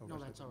Is for it- that. No,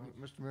 that's all right.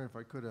 Mr. Mayor, if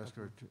I could ask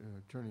our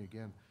attorney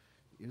again,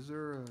 is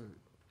there a,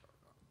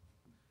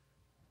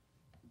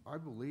 I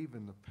believe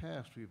in the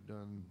past we've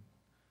done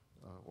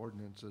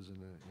ordinances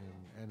in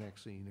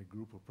annexing a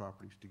group of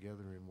properties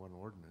together in one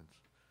ordinance.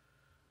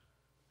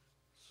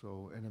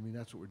 So, and I mean,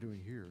 that's what we're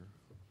doing here.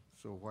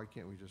 So why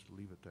can't we just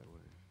leave it that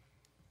way?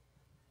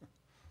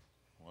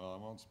 Well, I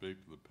won't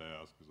speak to the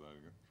past because I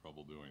get in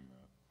trouble doing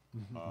that.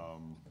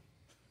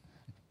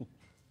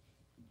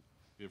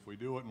 If we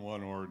do it in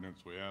one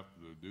ordinance, we have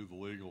to do the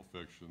legal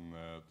fiction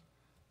that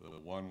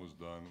the one was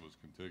done, was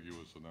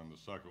contiguous, and then the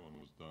second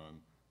one was done.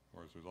 Of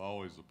course, there's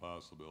always the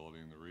possibility,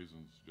 and the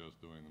reason to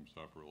suggest doing them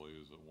separately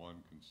is that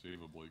one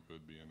conceivably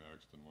could be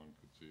annexed and one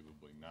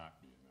conceivably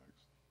not be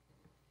annexed.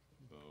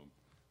 So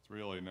it's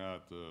really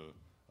not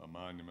a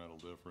monumental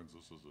difference.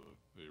 This is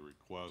a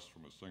request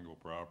from a single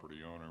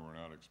property owner. We're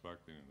not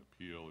expecting an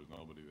appeal. There's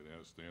nobody that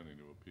has standing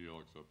to appeal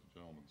except the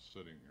gentleman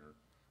sitting here.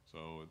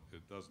 So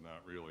it does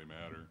not really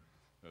matter.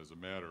 As a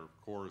matter of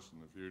course, in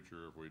the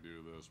future, if we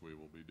do this, we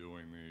will be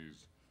doing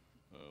these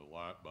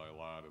lot by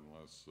lot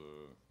unless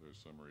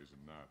there's some reason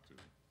not to.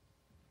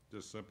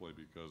 Just simply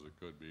because it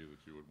could be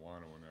that you would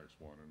want to annex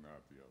one and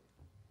not the other.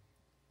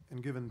 And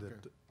given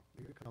that,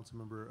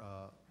 Councilmember,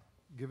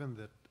 given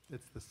that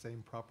it's the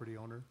same property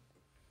owner,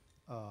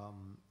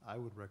 I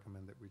would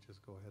recommend that we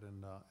just go ahead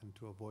and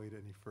to avoid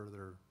any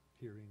further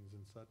hearings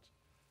and such,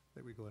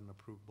 that we go ahead and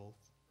approve both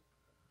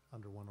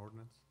under one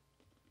ordinance.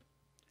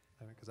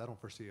 I mean, because I don't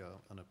foresee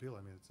an appeal.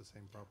 I mean, it's the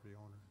same property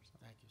owner. So.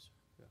 Thank you, sir.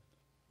 Yeah.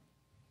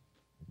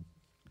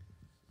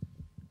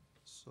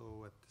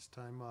 So at this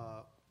time,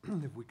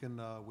 if we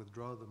can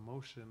withdraw the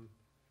motion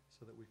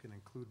so that we can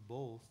include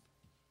both.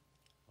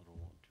 I don't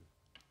want to.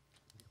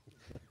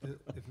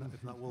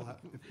 If not, we'll have,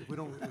 if we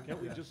don't.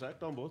 Can't we just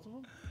act on both of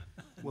them?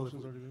 Well,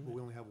 Motion's already been made? we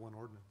only have one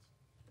ordinance.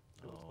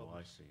 Oh,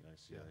 I see.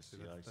 Yeah, I that's see.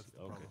 the Okay.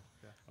 problem.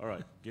 Yeah. All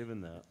right,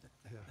 given that,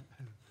 Yeah.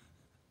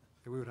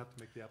 We would have to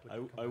make the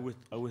application. come back.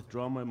 I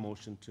withdraw my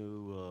motion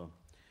to,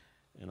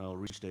 and I'll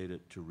restate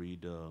it to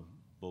read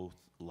both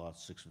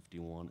lots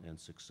 651 and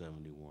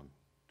 671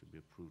 to be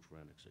approved for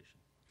annexation.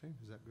 Okay,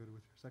 is that good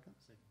with your second?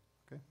 Second.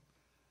 Okay.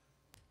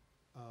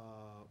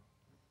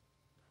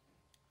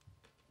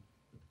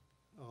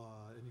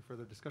 Any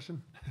further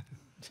discussion?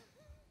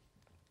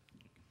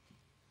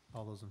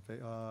 All those in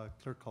favor,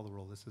 clerk, call the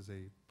roll. This is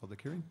a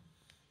public hearing.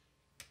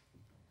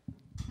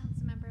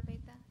 Councilmember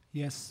Beta?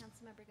 Yes.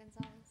 Councilmember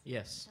Gonzalez?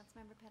 Yes.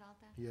 Councilmember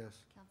Peralta?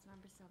 Yes.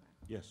 Councilmember Silva?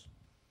 Yes.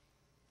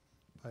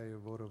 By a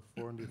vote of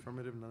 4 in the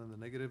affirmative, none in the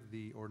negative,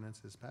 the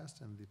ordinance is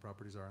passed and the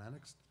properties are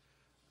annexed.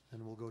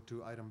 And we'll go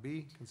to item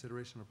B,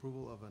 consideration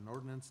approval of an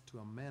ordinance to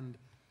amend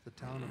the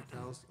Town of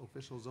Taos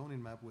official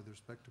zoning map with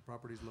respect to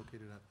properties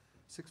located at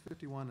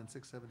 651 and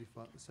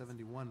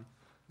 671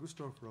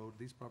 Gustorf Road.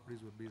 These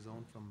properties would be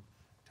zoned from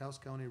Taos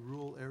County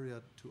rural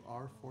area to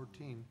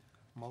R14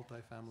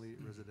 multifamily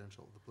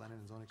residential. The Planning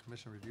and Zoning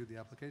Commission reviewed the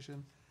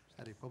application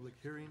at a public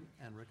hearing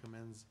and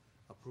recommends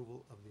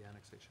approval of the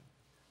annexation.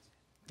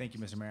 Thank you,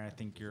 Mr. Mayor. I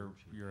think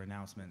your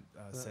announcement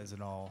says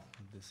it all.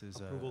 This is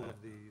Approval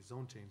of the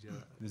zone change, yeah.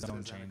 the It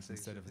zone says change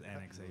instead of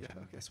annexation. Yeah,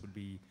 okay. This would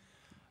be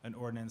an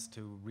ordinance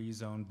to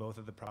rezone both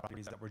of the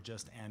properties that were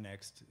just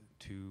annexed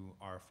to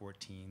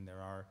R14.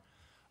 There are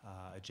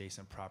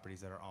adjacent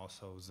properties that are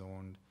also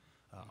zoned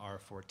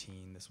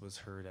R14. This was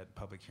heard at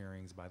public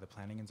hearings by the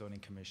Planning and Zoning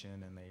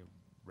Commission, and they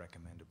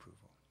recommend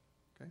approval.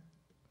 Okay.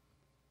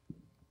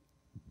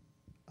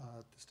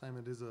 At this time,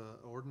 it is a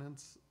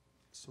ordinance,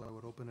 so I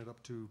would open it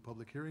up to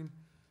public hearing.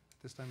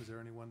 This time, is there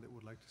anyone that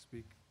would like to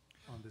speak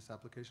on this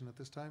application at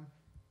this time?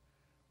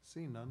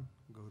 Seeing none,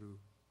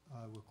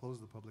 we'll close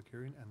the public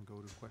hearing and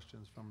go to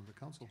questions from the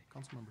council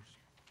members.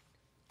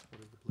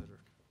 What is the pleasure?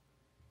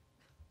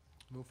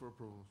 Move for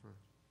approval, sir.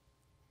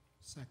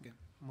 Second.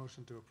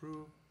 Motion to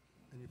approve.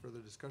 Any further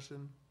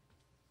discussion?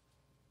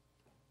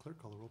 Clerk,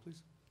 call the roll,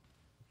 please.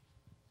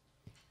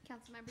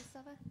 Councilmember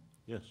Silva?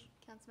 Yes.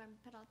 Councilmember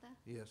Peralta?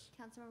 Yes.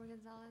 Councilmember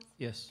Gonzalez?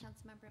 Yes.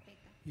 Councilmember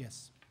Beta?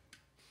 Yes.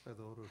 By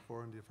the vote of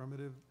 4 in the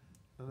affirmative,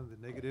 none in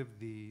the negative,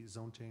 the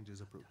zone change is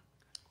approved.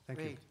 Thank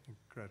you.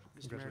 Great.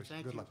 And Mr. Mayor, Congratulations.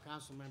 thank Good you. luck.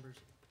 Council members,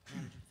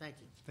 manager, thank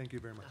you. Thank you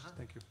very much. Uh-huh.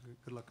 Thank you.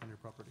 Good luck on your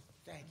property.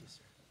 Thank you,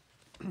 sir.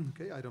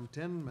 Okay, item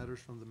 10, matters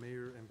from the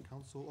mayor and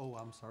council. Oh,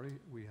 I'm sorry,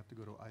 we have to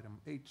go to item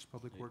H,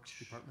 Public Works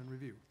Department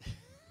Review.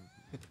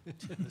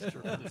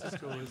 Mr.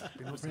 Francisco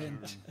Espinosa.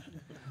 French.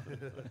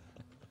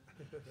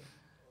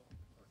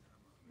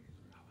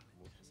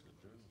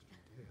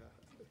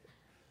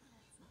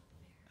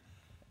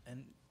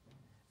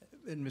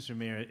 And Mr.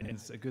 Mayor, and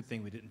it's a good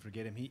thing we didn't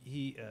forget him.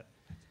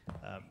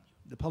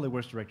 The Public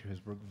Works Director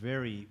has worked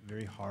very,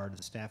 very hard.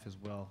 The staff as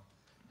well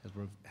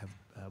have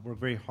worked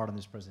very hard on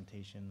this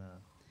presentation.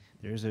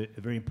 There is a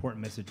very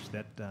important message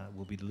that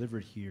will be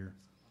delivered here,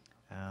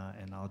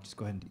 and I'll just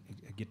go ahead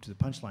and get to the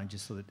punchline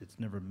just so that it's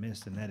never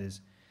missed, and that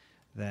is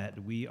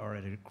that we are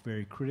at a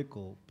very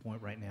critical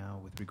point right now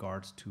with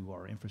regards to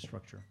our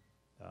infrastructure,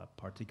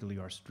 particularly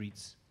our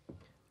streets.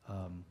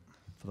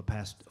 For the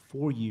past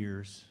 4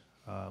 years,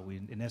 we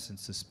in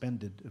essence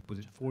suspended, was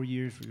it 4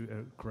 years?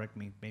 Correct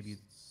me, maybe.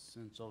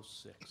 Since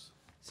 '06.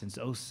 Since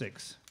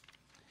 '06.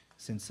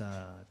 Since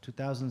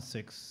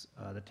 2006,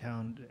 the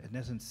town, in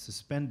essence,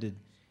 suspended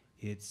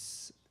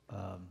its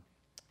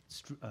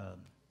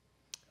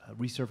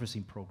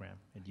resurfacing program.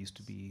 It used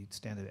to be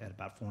standard at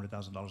about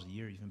 $400,000 a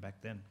year, even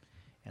back then.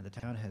 And the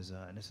town has,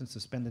 in essence,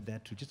 suspended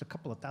that to just a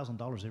couple of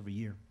 $1,000s every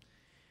year.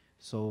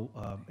 So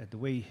the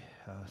way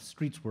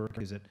streets work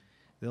is that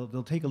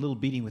they'll take a little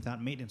beating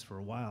without maintenance for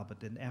a while, but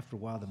then after a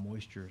while, the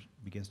moisture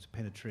begins to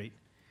penetrate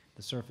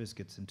the surface,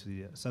 gets into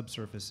the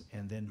subsurface,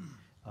 and then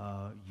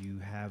you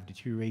have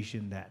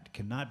deterioration that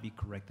cannot be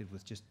corrected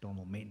with just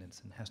normal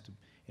maintenance,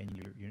 and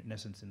you're in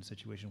essence in a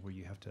situation where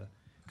you have to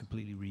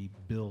completely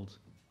rebuild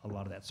a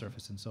lot of that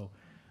surface. And so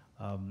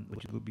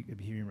what you'll be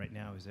hearing right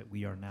now is that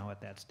we are now at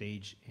that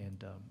stage,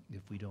 and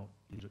if you don't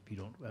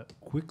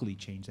quickly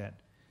change that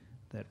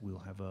we'll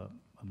have a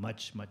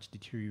much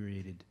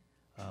deteriorated,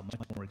 much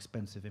more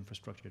expensive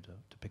infrastructure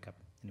to pick up.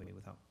 Anyway,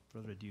 without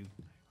further ado,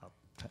 I'll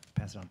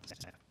pass it on to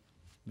staff.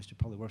 Mr.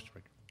 Polly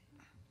Worksworth.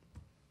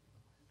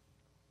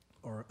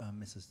 Or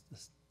Mrs.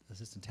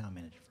 Assistant Town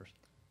Manager first.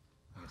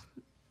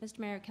 Mr.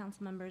 Mayor,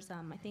 council members,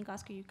 I think,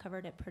 Oscar, you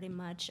covered it pretty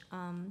much.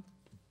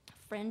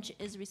 French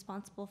is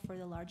responsible for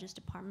the largest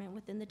department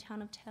within the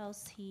town of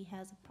Taos. He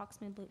has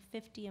approximately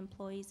 50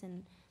 employees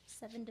in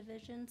 7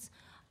 divisions.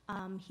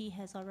 He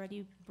has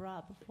already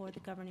brought before the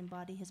governing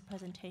body his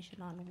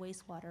presentation on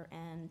wastewater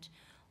and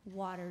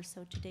water.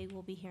 So today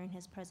we'll be hearing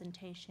his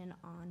presentation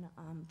on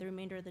the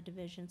remainder of the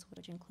divisions,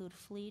 which include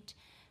fleet,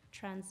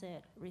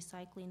 transit,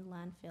 recycling,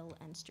 landfill,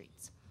 and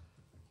streets.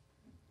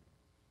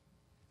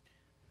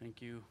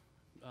 Thank you.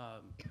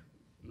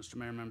 Mr.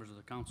 Mayor, members of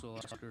the council,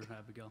 Oscar,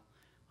 Abigail,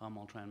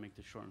 I'll try and make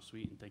this short and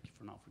sweet, and thank you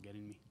for not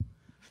forgetting me.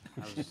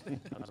 I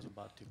was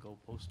about to go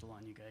postal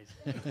on you guys.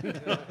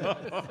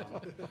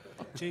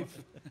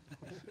 Chief.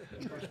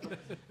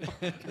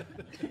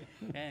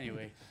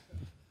 Anyway,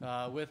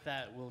 with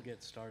that, we'll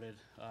get started.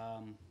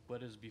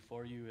 What is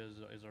before you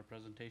is our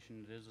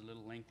presentation. It is a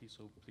little lengthy,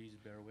 so please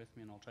bear with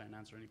me, and I'll try and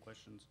answer any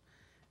questions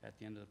at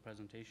the end of the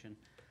presentation.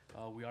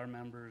 We are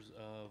members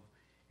of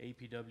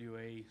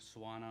APWA,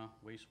 SWANA,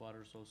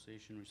 Wastewater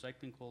Association,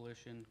 Recycling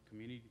Coalition,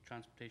 Community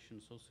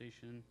Transportation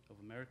Association of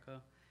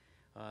America,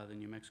 the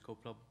New Mexico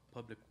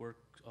Public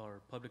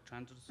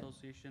Transit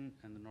Association,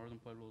 and the Northern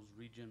Pueblos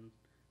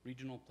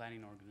Regional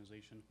Planning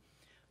Organization.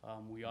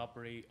 We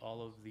operate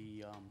all of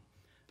the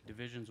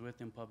divisions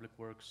within Public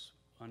Works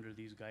under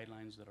these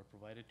guidelines that are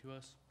provided to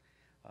us.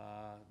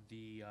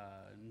 The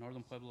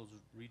Northern Pueblos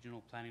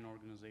Regional Planning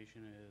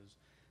Organization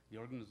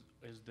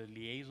is the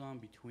liaison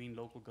between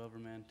local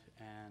government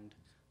and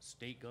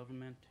state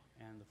government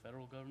and the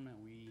federal government.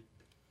 We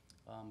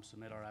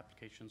submit our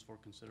applications for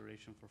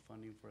consideration for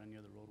funding for any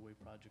other roadway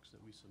projects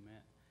that we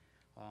submit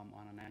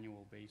on an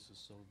annual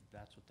basis. So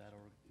that's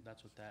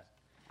what that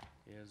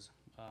is.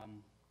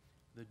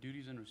 The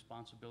duties and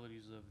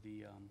responsibilities of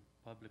the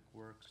Public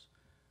Works,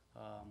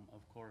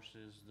 of course,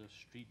 is the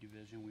street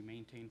division. We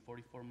maintain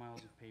 44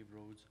 miles of paved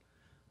roads,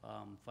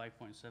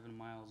 5.7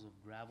 miles of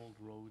graveled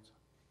roads,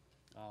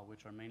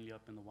 which are mainly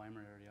up in the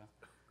Weimar area,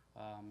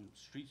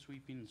 street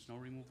sweeping and snow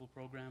removal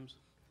programs,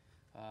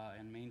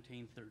 and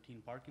maintain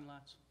 13 parking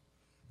lots.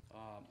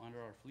 Under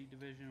our fleet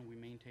division, we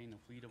maintain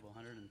a fleet of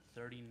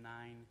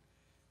 139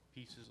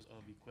 pieces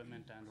of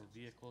equipment and or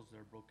vehicles.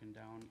 They're broken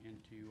down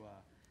into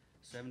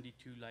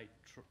 72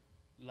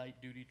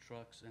 light-duty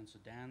trucks and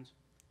sedans,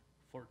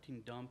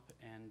 14 dump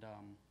and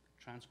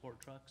transport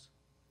trucks,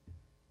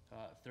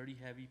 30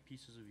 heavy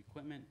pieces of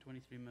equipment,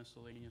 23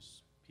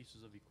 miscellaneous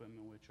pieces of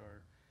equipment, which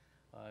are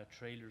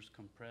trailers,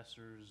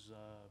 compressors,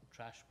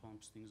 trash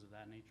pumps, things of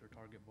that nature,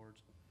 target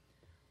boards.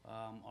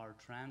 Our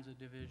transit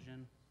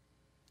division,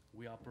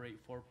 we operate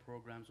 4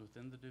 programs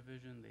within the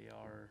division. They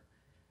are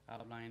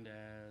outlined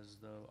as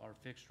our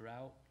fixed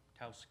route,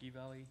 Taos Ski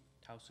Valley,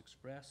 Taos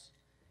Express,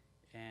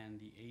 and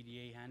the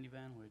ADA Handy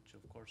Van, which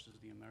of course is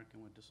the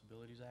American with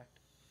Disabilities Act.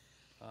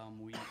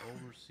 We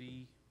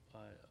oversee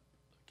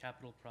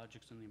capital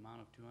projects in the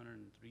amount of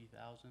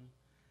 $203,000.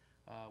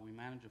 We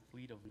manage a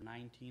fleet of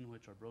 19,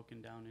 which are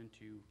broken down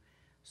into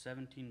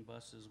 17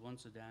 buses, 1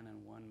 sedan,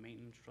 and 1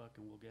 maintenance truck,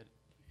 and we'll get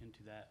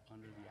into that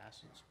under the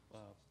assets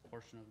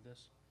portion of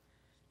this.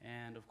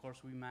 And of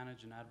course, we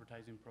manage an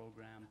advertising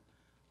program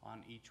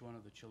on each one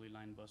of the Chili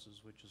Line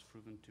buses, which has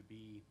proven to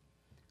be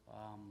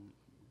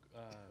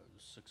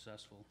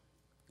successful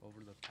over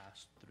the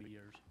past 3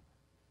 years.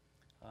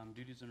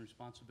 Duties and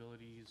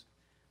responsibilities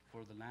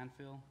for the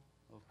landfill.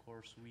 Of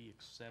course, we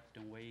accept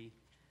and weigh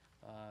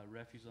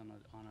refuse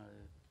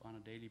on a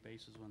daily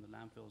basis. When the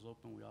landfill is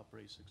open, we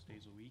operate 6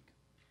 days a week.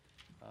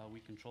 We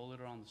control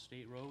litter on the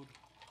state road,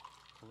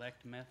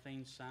 collect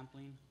methane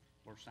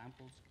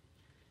samples,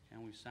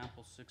 and we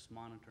sample 6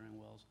 monitoring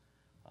wells.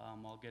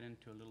 I'll get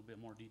into a little bit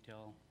more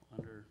detail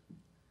under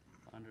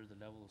the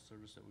level of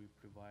service that we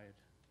provide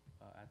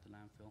at the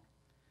landfill.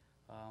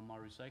 Our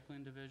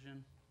recycling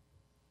division,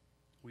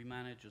 we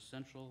manage a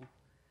central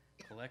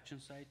collection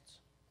sites,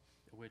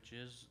 which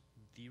is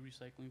the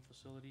recycling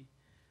facility.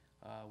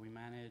 We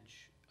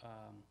manage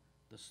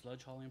the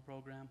sludge hauling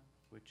program,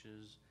 which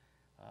is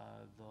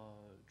the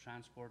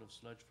transport of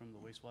sludge from the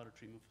wastewater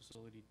treatment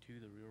facility to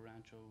the Rio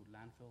Rancho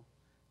landfill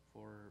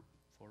for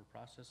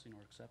processing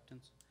or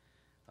acceptance.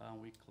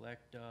 We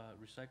collect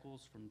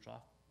recyclables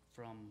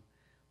from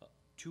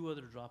three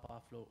other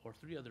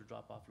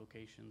drop-off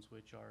locations,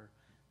 which are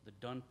the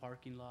Dunn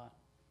parking lot,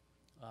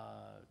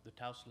 the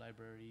Taos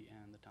Library,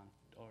 and the town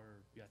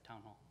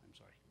hall, I'm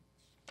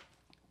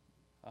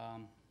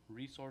sorry.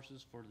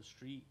 Resources for the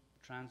street,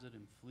 transit,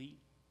 and fleet.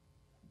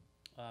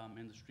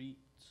 In the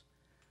streets,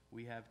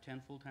 we have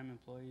 10 full-time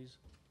employees.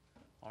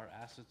 Our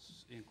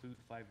assets include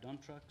 5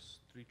 dump trucks,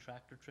 3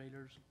 tractor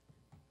trailers,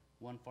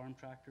 1 farm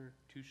tractor,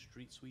 2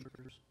 street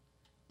sweepers,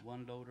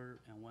 1 loader,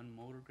 and 1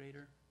 motor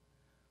grader.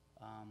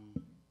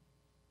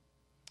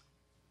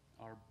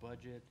 Our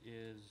budget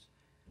is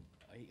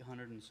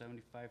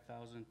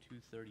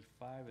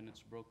 $875,235, and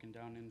it's broken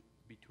down in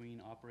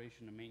between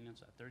operation and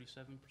maintenance at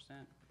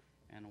 37%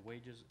 and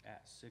wages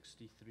at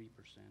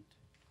 63%.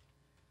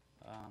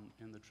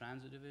 In the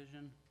transit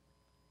division,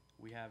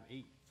 we have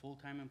 8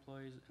 full-time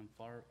employees and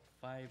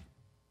 5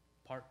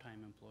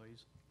 part-time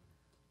employees.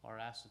 Our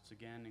assets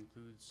again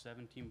include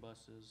 17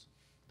 buses,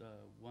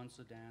 the 1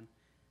 sedan,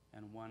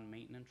 and 1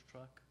 maintenance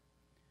truck.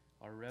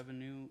 Our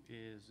revenue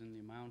is in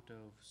the amount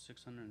of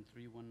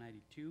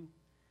 $603,192.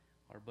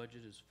 Our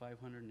budget is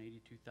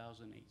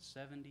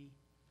 $582,870.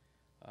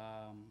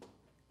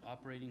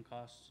 Operating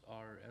costs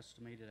are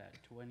estimated at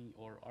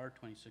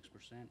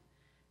 26%,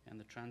 and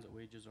the transit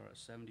wages are at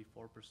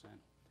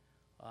 74%.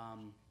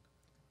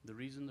 The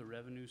reason the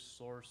revenue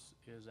source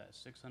is at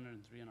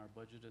 603 and our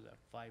budget is at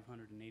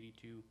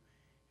 582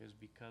 is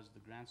because the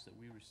grants that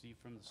we receive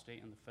from the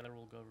state and the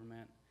federal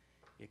government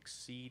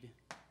exceed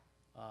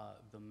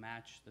the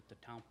match that the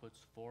town puts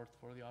forth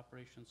for the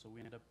operation, so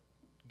we end up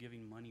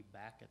giving money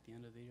back at the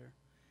end of the year,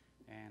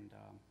 and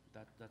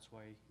that's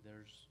why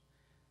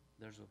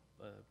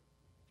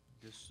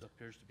this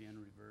appears to be in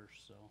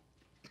reverse. So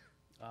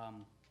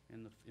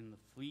in the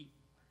fleet,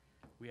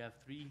 we have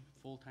 3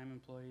 full-time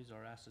employees.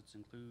 Our assets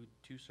include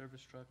 2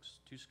 service trucks,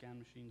 2 scan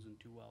machines, and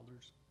 2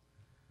 welders.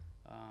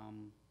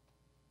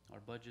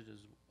 Our budget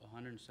is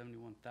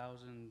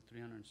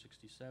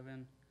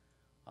 $171,367.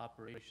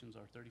 Operations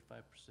are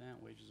 35%,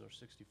 wages are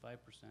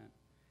 65%.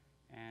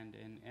 And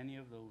in any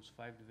of those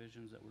 5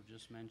 divisions that were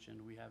just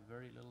mentioned, we have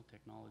very little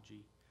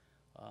technology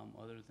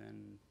other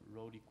than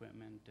road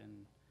equipment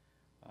and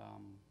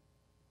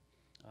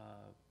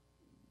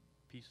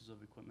pieces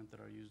of equipment that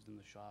are used in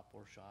the shop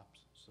or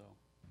shops. So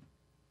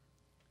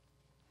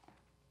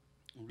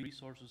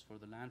resources for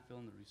the landfill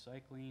and the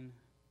recycling.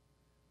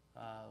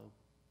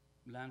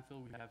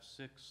 Landfill, we have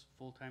 6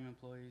 full-time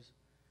employees.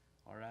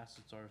 Our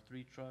assets are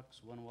 3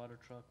 trucks, 1 water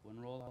truck, 1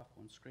 roll-off,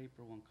 1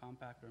 scraper, 1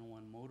 compactor, and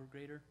 1 motor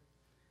grader.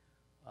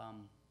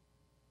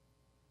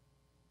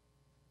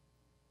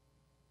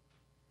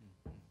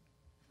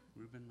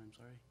 Ruben, I'm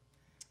sorry.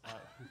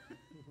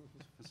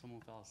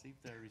 Someone fell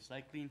asleep there.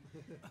 Recycling,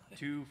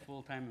 2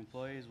 full-time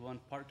employees, 1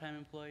 part-time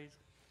employees.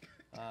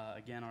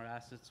 Again, our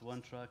assets,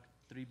 1 truck,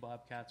 3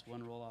 bobcats,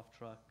 1 roll-off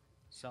truck,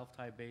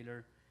 self-tie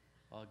baler,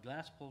 a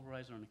glass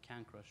pulverizer, and a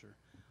can crusher.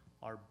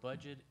 Our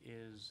budget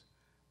is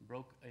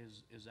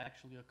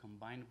actually a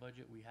combined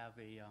budget. We have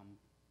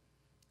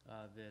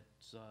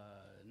that's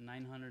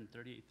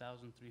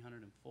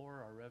 $938,304.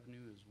 Our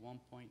revenue is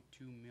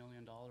 $1.2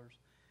 million.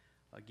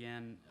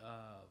 Again,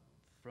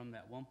 from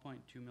that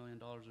 $1.2 million,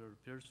 there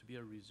appears to be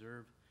a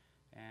reserve,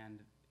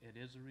 and it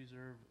is a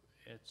reserve.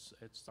 It's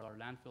our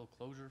landfill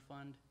closure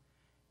fund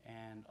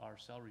and our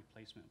cell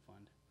replacement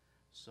fund.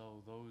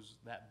 So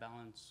that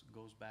balance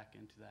goes back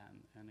into that,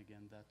 and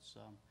again, that's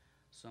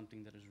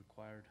something that is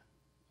required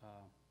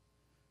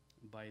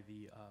by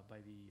the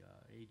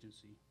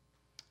agency.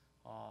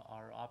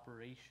 Our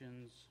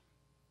operations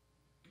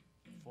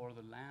for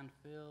the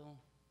landfill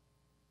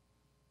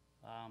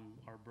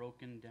are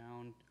broken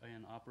down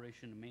in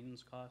operation and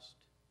maintenance cost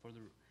for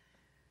the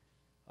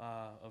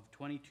of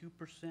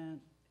 22%,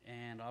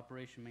 and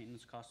operation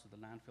maintenance costs of the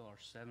landfill are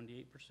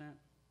 78%.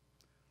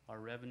 Our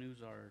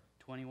revenues are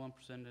 21%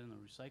 in the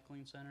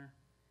recycling center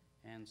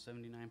and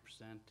 79%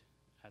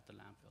 at the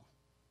landfill.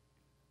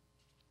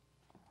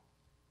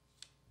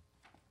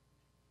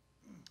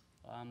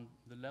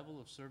 The level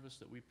of service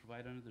that we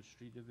provide under the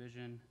street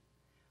division,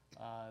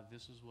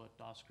 this is what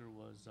Oscar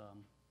was.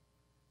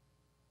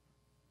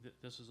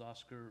 This is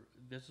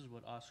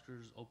what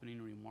Oscar's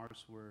opening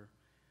remarks were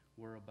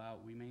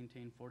about. We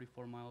maintain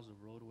 44 miles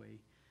of roadway,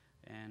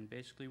 and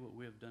basically what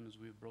we have done is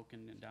we've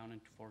broken it down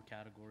into 4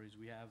 categories.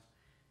 We have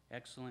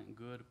excellent,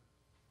 good,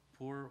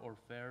 poor, or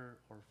fair,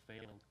 or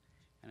failed,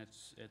 and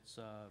it's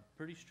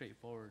pretty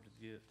straightforward.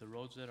 The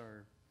roads that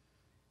are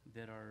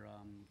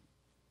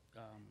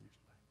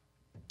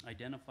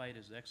identified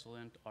as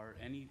excellent are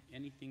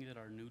anything that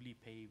are newly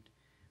paved,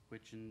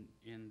 which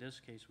in this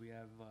case we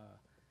have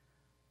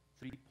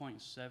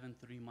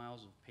 3.73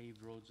 miles of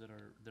paved roads that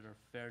are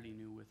fairly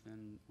new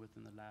within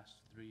the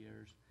last 3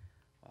 years.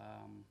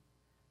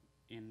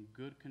 In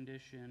good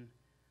condition,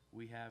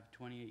 we have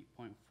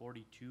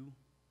 28.42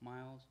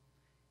 miles.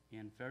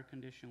 In fair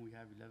condition, we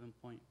have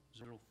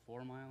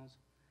 11.04 miles.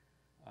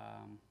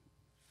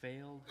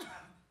 Failed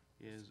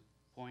is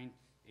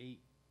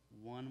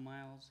 0.81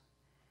 miles.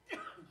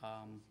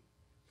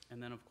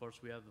 And then, of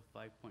course, we have the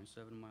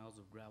 5.7 miles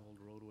of gravelled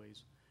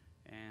roadways.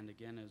 And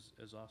again,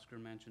 as Oscar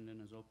mentioned in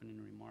his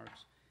opening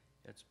remarks,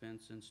 it's been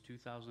since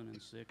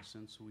 2006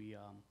 since we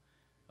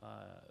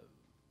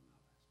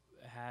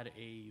had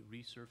a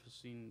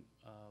resurfacing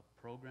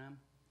program.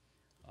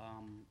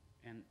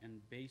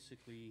 And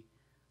basically,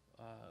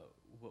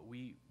 what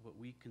we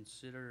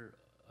consider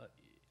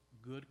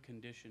good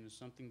condition is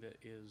something that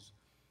is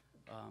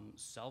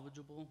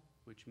salvageable,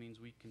 which means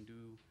we can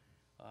do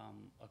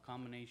a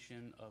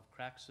combination of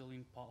crack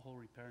sealing, pothole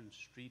repair, and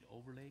street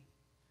overlay.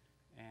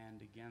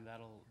 And again,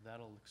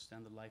 that'll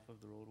extend the life of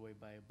the roadway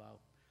by about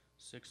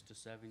 6 to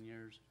 7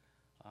 years.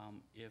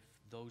 If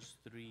those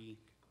three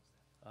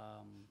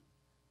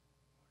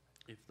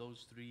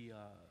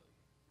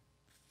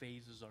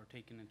phases are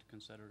taken into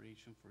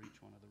consideration for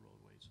each one of the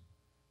roadways.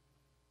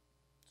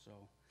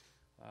 So,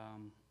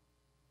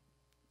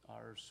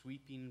 our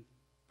sweeping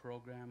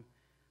program,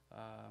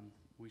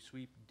 we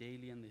sweep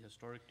daily in the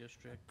historic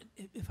district.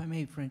 If I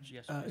may, French,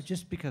 Yes, please.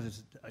 just because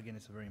it's, again,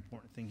 it's a very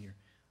important thing here.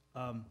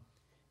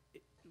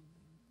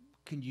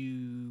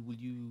 Will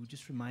you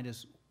just remind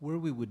us where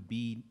we would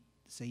be,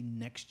 say,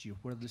 next year,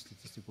 where the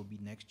statistic will be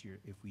next year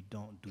if we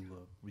don't do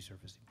a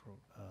resurfacing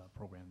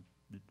program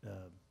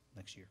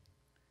next year?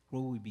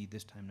 Where will we be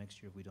this time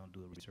next year if we don't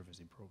do a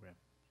resurfacing program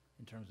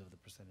in terms of the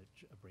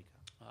percentage of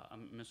breakout?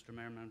 Mr.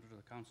 Mayor, members of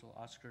the council,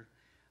 Oscar,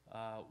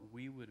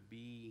 we would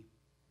be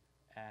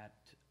at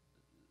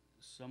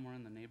somewhere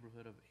in the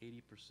neighborhood of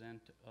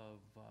 80% of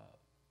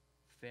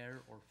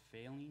fair or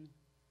failing,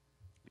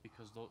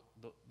 because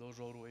those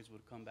roadways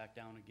would come back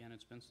down again.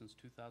 It's been since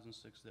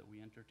 2006 that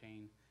we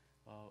entertained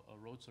a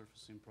road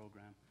surfacing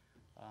program.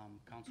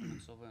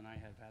 Councilman Silva and I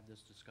have had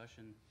this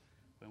discussion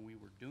when we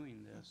were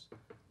doing this,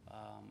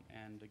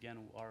 and again,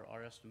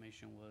 our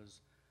estimation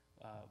was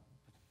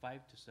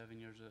 5 to 7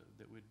 years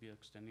that we'd be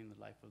extending the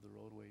life of the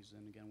roadways,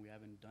 and again, we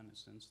haven't done it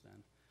since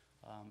then.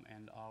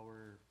 And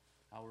our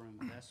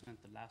investment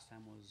the last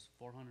time was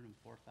 $404,000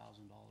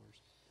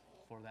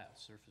 for that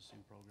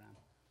surfacing program.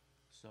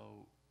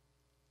 So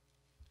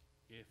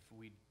if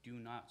we do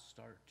not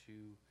start to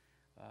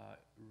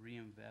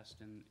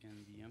reinvest in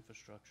the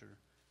infrastructure,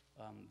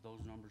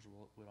 those numbers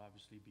would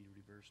obviously be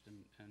reversed,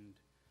 and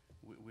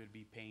we'd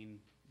be paying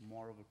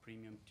more of a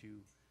premium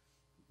to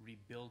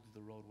rebuild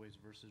the roadways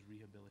versus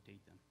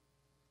rehabilitate them.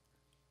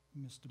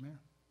 Mr. Mayor?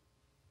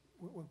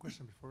 One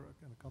question before,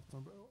 council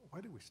member,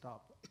 why did we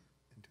stop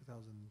in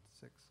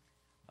 2006?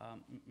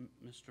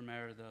 Mr.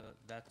 Mayor,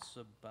 that's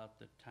about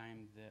the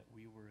time that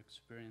we were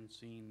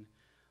experiencing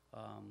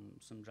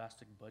some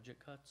drastic budget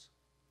cuts,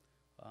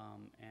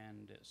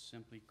 and it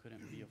simply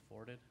couldn't be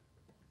afforded.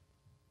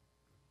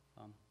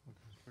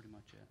 That's pretty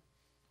much it.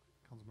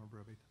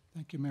 Councilmember Abate.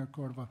 Thank you, Mayor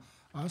Cordova.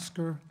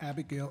 Oscar,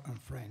 Abigail, and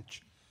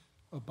French,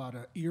 about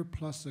a year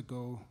plus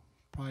ago,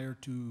 prior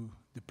to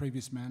the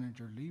previous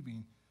manager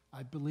leaving,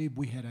 I believe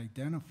we had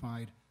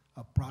identified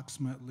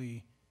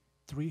approximately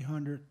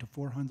 $300,000 to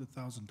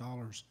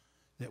 $400,000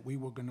 that we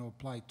were going to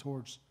apply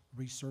towards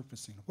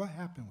resurfacing. What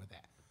happened with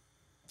that?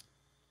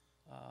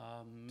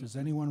 Does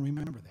anyone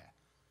remember that?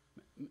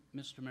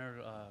 Mr.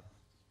 Mayor,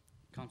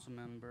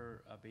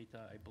 Councilmember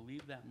Abeta, I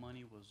believe that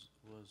money was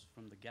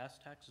from the gas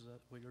tax. Is that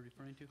what you're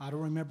referring to? I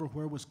don't remember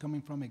where it was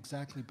coming from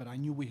exactly, but I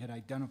knew we had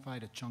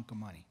identified a chunk of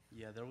money.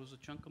 Yeah, there was a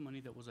chunk of money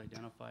that was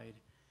identified,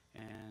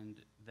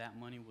 and that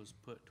money was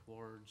put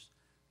towards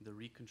the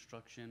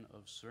reconstruction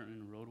of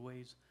certain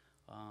roadways.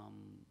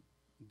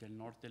 Del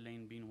Norte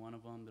Lane being one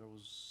of them. There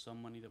was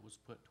some money that was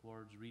put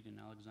towards Reed and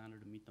Alexander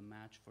to meet the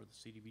match for the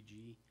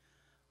CDBG.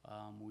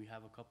 We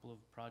have a couple of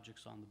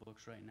projects on the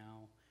books right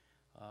now.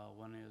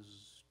 One is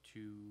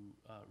to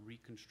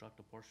reconstruct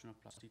a portion of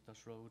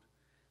Placitas Road.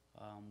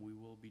 We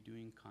will be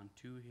doing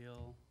Cantu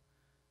Hill,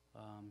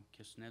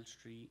 Kisnell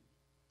Street,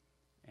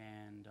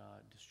 and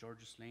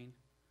Disgeorges Lane.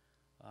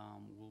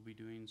 We'll be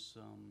doing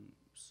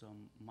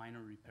some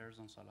minor repairs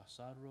on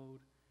Salazar Road,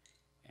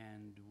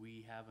 and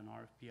we have an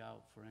RFP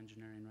out for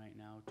engineering right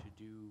now to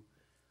do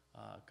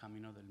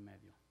Camino del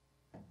Medio.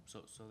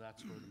 So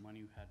that's where the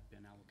money had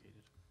been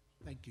allocated.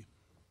 Thank you.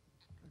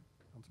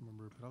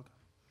 Councilmember Peralta.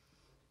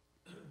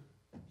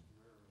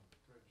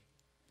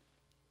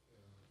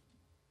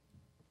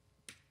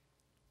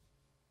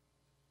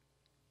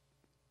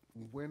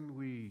 When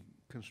we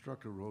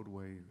construct a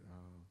roadway,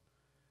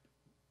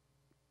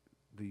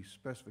 the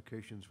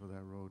specifications for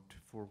that road,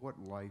 for what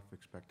life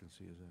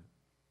expectancy is that?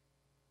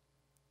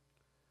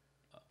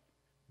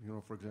 You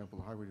know, for example,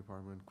 the highway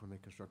department, when they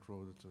construct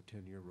roads, it's a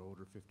 10-year road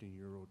or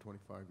 15-year road,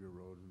 25-year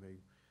road, and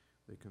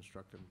they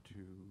construct them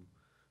to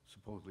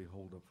supposedly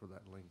hold up for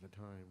that length of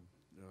time.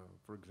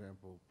 For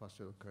example,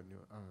 Paseo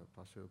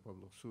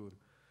Pueblo Sur,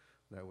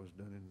 that was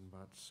done in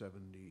about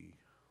 70,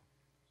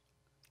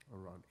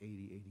 around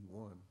 80,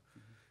 81,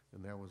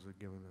 and that was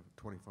given a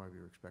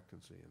 25-year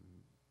expectancy, and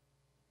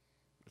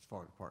it's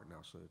falling apart now,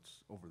 so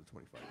it's over the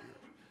 25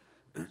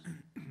 years.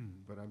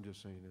 But I'm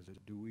just saying,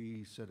 do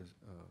we set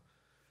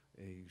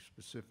a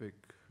specific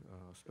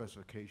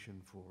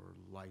specification for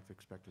life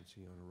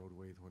expectancy on a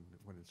roadway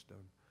when it's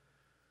done,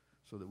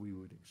 so that we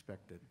would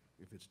expect that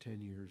if it's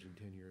 10 years, in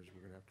 10 years,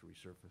 we're gonna have to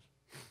resurface.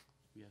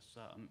 Yes,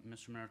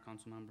 Mr. Mayor,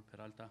 Councilmember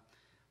Peralta,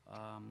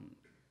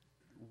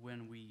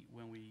 when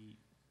we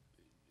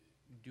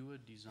do a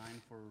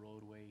design for a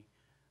roadway,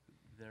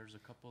 there's a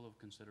couple of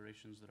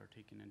considerations that are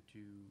taken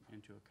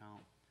into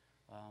account.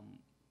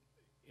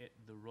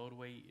 The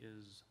roadway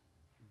is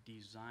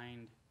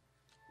designed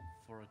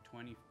for a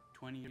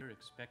 20-year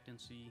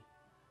expectancy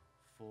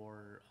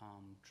for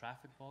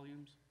traffic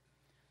volumes,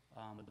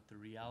 but the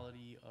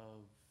reality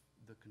of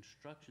the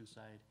construction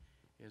side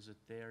is that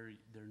they're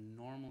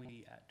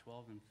normally at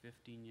 12 and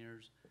 15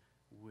 years,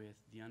 with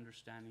the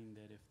understanding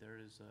that if there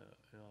is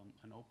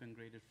an open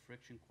graded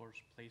friction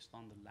course placed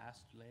on the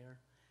last layer,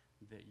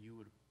 that you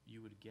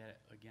would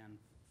get again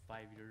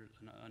 5 years,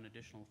 an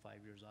additional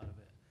 5 years out of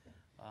it.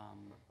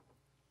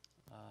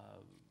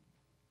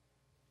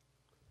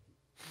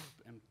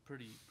 And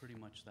pretty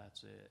much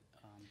that's it.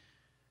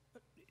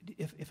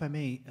 If I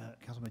may,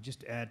 Councilman, just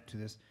to add to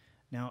this.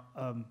 Now,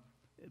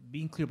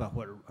 being clear about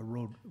what a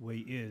roadway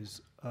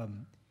is,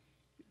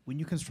 when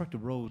you construct a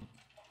road,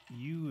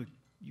 you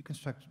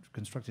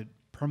construct it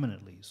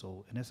permanently.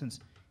 So in essence,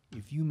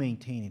 if you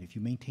maintain it, if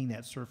you maintain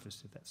that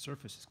surface, if that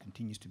surface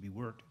continues to be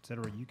worked, et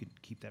cetera, you can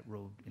keep that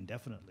road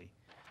indefinitely.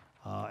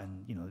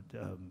 And you know,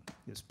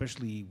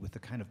 especially with the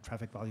kind of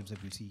traffic volumes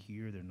that we see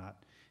here, they're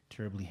not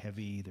terribly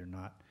heavy. They're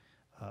not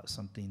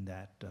something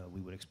that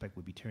we would expect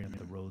would be tearing up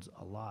the roads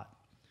a lot.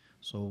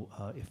 So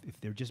if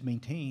they're just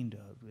maintained,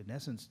 in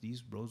essence,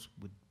 these roads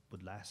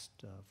would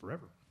last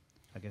forever.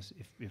 I guess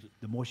if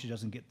the moisture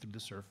doesn't get through the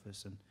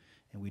surface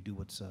and we do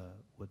what's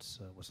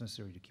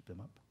necessary to keep them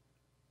up.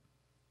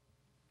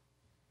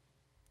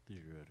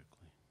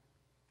 Theoretically.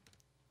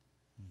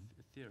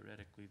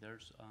 Theoretically,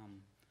 there's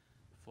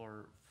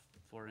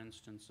for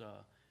instance,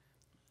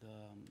 the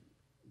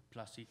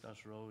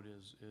Placitas Road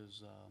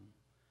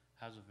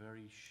has a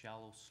very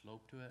shallow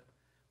slope to it,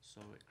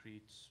 so it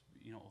creates,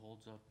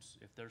 holds up.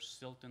 If there's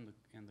silt in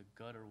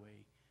the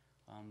gutterway,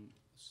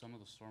 some of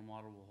the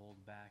stormwater will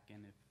hold back,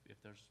 and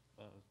if there's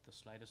the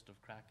slightest of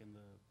crack in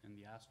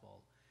the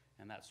asphalt,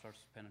 and that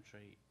starts to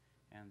penetrate,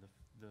 and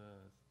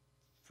the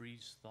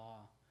freeze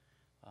thaw,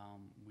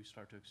 we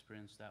start to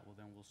experience that. Well,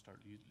 then we'll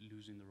start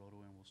losing the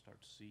roadway, and we'll start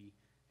to see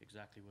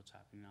exactly what's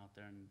happening out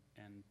there.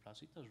 And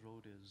Placitas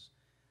Road is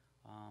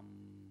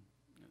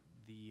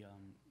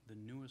the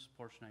newest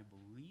portion, I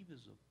believe,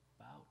 is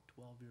about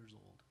 12 years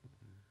old.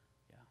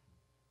 Yeah.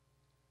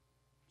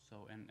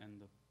 So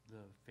and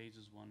the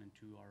phases 1 and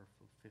 2 are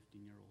for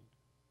 15-year-old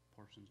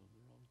portions of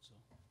the road. So.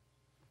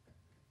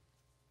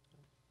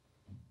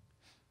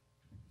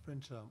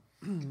 French,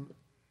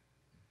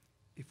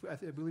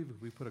 I believe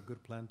if we put a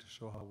good plan to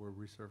show how we're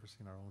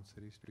resurfacing our own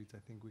city streets, I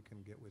think we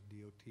can get with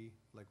DOT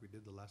like we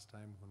did the last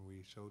time when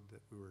we showed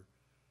that we were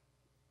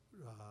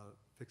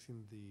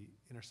fixing the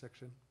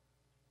intersection.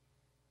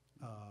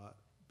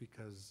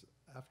 Because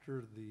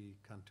after the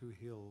Cantu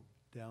Hill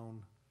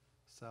down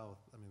south,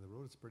 I mean, the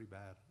road is pretty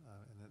bad,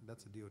 and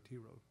that's a DOT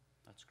road.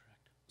 That's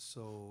correct.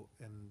 So,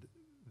 and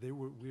we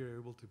were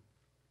able to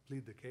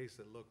plead the case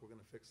that, look, we're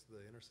gonna fix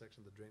the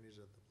intersection, the drainage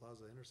at the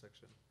Plaza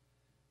intersection.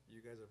 You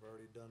guys have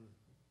already done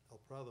El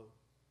Prado,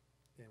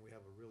 and we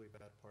have a really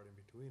bad part in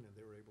between, and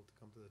they were able to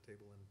come to the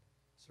table and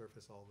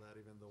surface all that,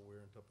 even though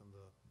we weren't up on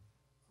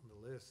the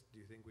list.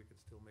 Do you think we could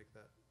still make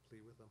that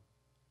plea with them?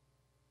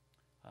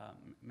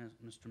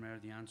 Mr. Mayor,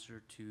 the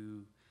answer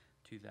to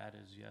that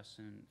is yes,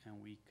 and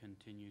we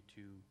continue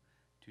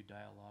to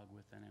dialogue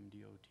with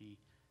NMDOT,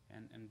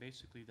 and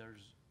basically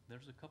there's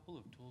a couple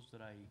of tools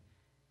that I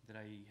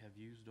have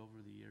used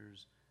over the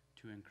years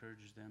to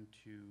encourage them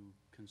to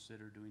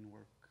consider doing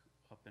work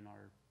up in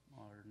our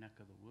neck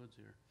of the woods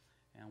here,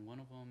 and one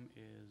of them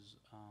is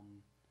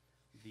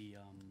the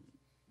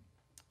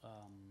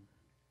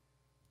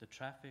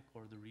traffic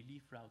or the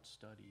relief route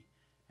study.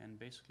 And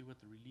basically what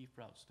the relief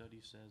route study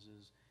says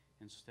is,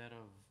 instead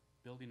of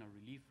building a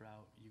relief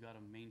route, you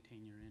gotta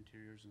maintain your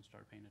interiors and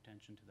start paying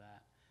attention to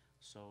that.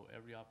 So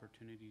every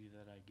opportunity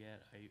that I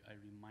get, I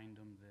remind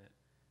them that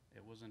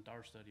it wasn't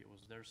our study, it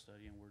was their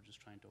study, and we're just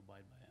trying to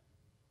abide by it.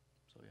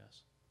 So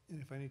yes.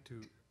 And if I need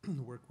to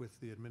work with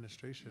the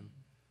administration,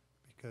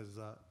 because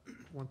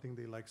one thing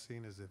they like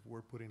seeing is if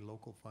we're putting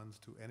local funds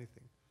to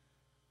anything,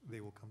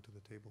 they will come to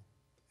the table.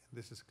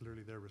 This is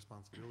clearly their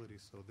responsibility,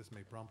 so this may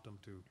prompt them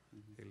to,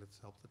 hey, let's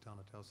help the town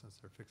of Taos, since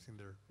they're fixing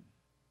their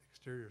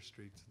exterior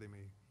streets. They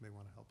may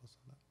want to help us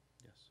on that.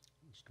 Yes.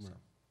 Mr.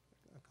 Mayor.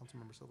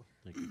 Councilmember Silva.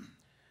 Thank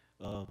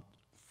you.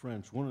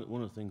 French, one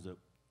of the things that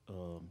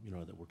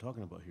that we're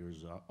talking about here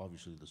is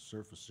obviously the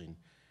surfacing,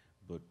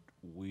 but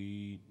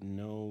we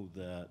know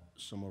that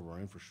some of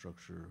our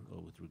infrastructure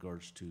with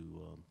regards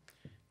to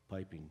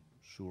piping,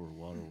 sewer,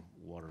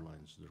 water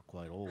lines, they're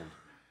quite old.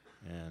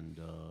 And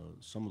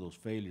some of those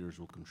failures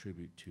will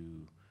contribute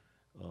to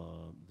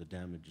the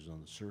damages on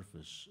the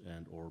surface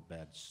and or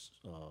bad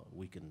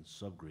weakened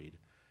subgrade,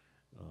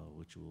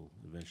 which will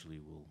eventually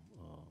we'll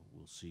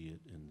see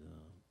it in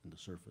the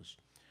surface.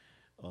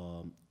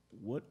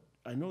 What,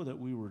 I know that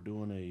we were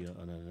doing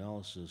an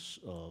analysis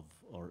of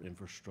our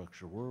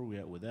infrastructure. Where are we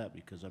at with that?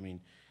 Because, I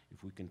mean,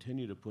 if we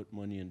continue to put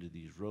money into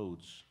these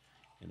roads,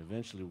 and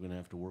eventually we're gonna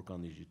have to work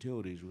on these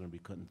utilities, we're gonna be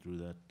cutting through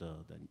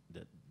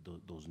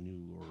those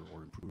new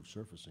or improved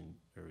surfacing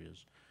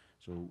areas.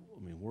 So, I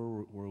mean, where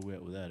are we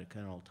at with that? It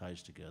kinda all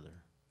ties together.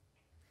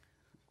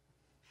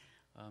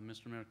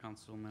 Mr. Mayor,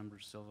 Council Member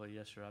Silva,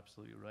 yes, you're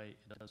absolutely right.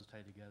 It does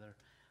tie together.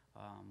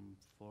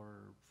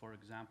 For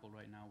example,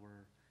 right now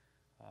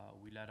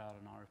we let out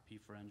an RFP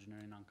for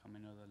engineering on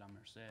Camino de la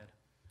Merced.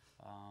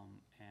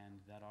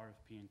 And that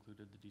RFP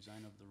included the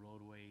design of the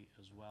roadway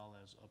as well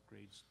as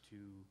upgrades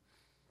to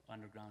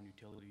underground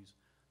utilities.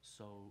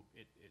 So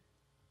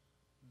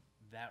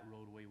that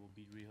roadway will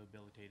be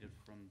rehabilitated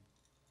from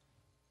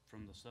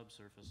the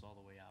subsurface all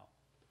the way out.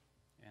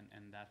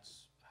 And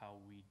that's how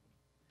we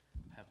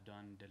have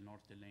done Del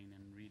Norte Lane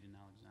and Reed and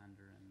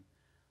Alexander and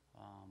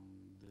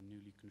the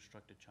newly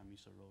constructed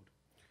Chamisa Road.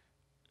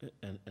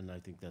 And I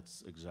think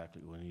that's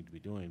exactly what we need to be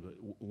doing. But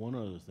one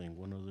other thing,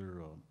 one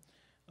other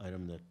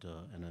item that,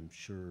 and I'm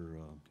sure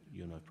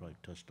you and I probably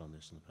touched on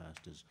this in the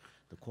past, is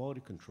the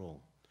quality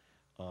control.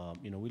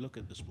 You know, we look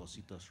at this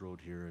Placitas Road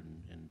here,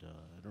 and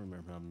I don't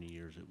remember how many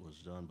years it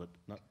was done, but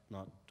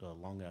not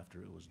long after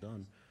it was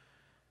done,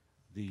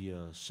 the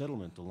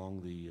settlement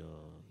along the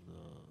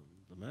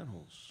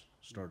manholes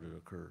started to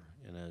occur,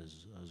 and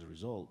as a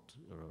result,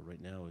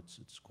 right now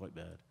it's quite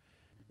bad.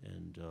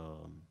 And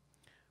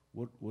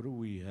what do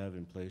we have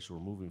in place or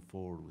moving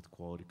forward with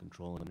quality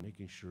control and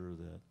making sure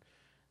that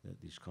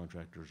these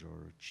contractors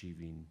are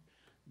achieving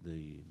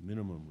the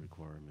minimum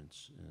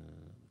requirements?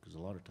 Because a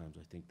lot of times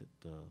I think that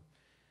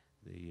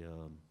they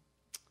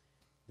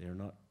are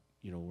not,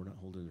 you know, we're not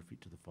holding their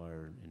feet to the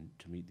fire and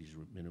to meet these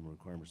minimum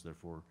requirements.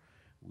 Therefore,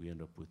 we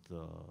end up with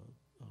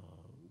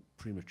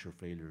premature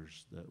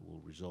failures that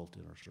will result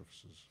in our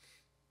surfaces.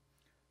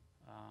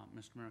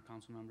 Mr. Mayor,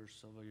 Council Members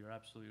Silva, you're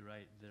absolutely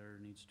right. There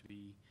needs to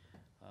be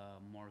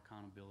more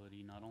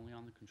accountability, not only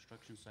on the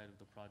construction side of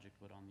the project,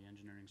 but on the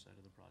engineering side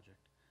of the project.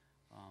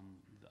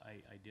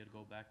 I did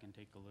go back and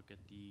take a look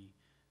at the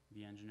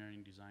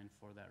engineering design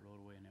for that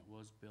roadway, and it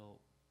was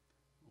built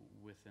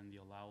within the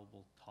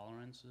allowable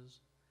tolerances.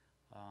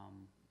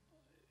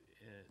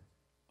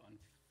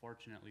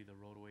 Unfortunately, the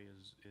roadway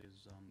is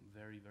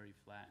very, very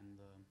flat, and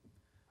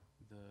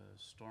the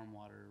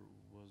stormwater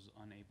was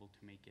unable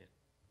to make it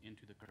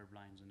into the curb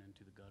lines and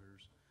into the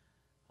gutters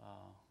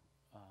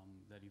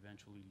that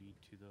eventually lead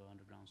to the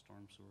underground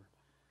storm sewer.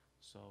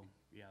 So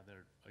yeah,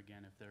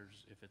 again,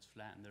 if it's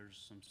flat and there's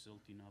some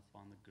silting up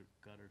on the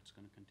gutter, it's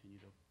going to continue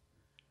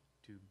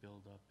to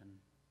build up, and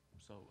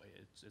so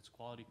it's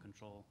quality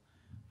control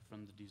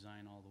from the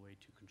design all the way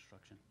to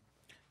construction.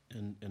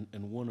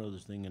 And one other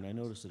thing, and I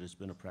noticed that it's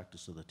been a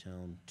practice of the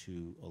town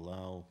to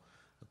allow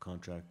a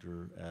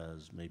contractor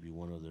as maybe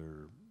one of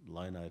their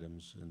line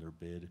items in their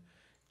bid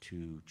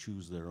to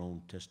choose their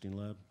own testing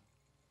lab.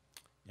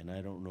 And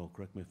I don't know,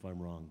 correct me if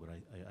I'm wrong, but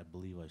I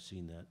believe I've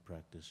seen that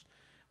practice.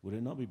 Would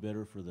it not be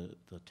better for the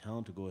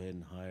town to go ahead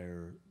and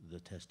hire the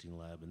testing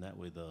lab, and that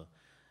way the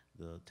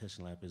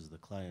testing lab is the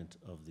client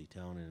of the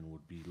town and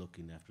would be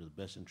looking after the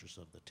best interests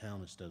of the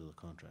town instead of the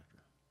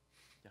contractor?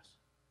 Yes.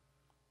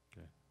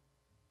 Okay.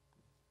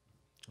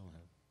 That's all I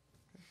have.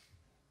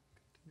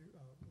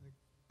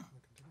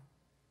 Continue.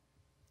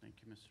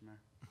 Thank you, Mr.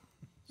 Mayor.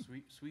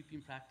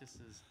 Sweeping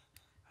practices.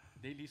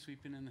 Daily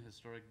sweeping in the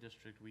historic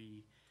district,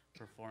 we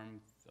perform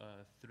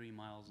 3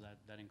 miles.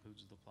 That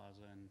includes the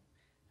plaza and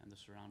the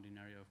surrounding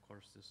area. Of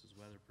course, this is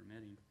weather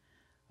permitting.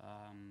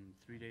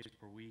 3 days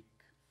per week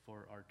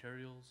for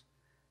arterials,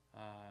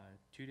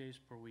 2 days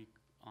per week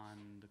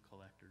on the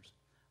collectors.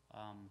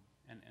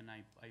 And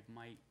I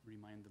might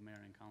remind the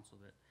mayor and council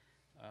that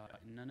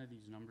none of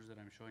these numbers that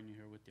I'm showing you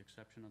here, with the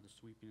exception of the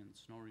sweeping and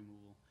snow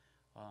removal,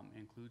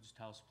 includes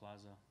Taos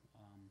Plaza.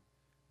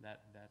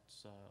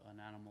 That's an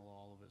animal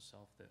all of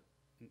itself that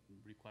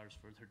requires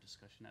further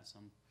discussion at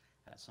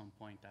some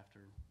point after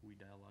we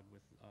dialogue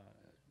with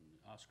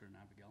Oscar and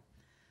Abigail.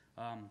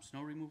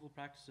 Snow removal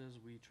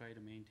practices, we try to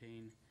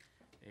maintain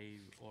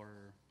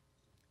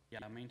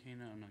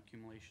maintain an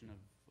accumulation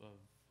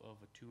of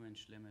a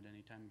 2-inch limit.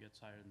 Anytime it gets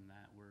higher than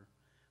that, we're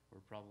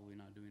probably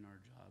not doing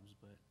our jobs,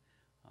 but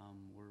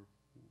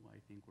I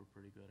think we're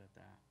pretty good at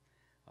that.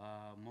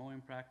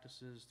 Mowing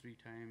practices, 3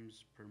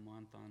 times per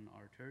month on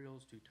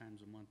arterials, 2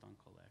 times a month on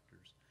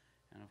collectors.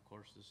 And of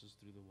course, this is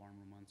through the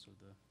warmer months of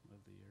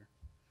the year.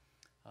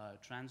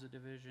 Transit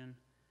division,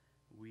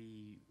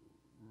 we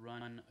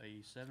run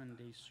a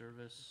 7-day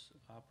service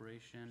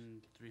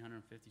operation,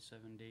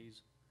 357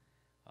 days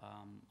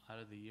out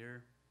of the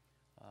year.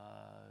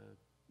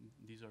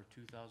 These are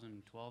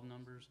 2012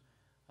 numbers.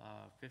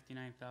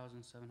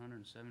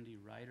 59,770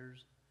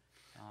 riders.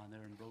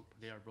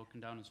 They are broken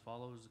down as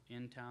follows: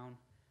 in town,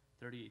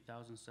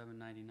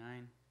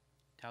 38,799.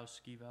 Taos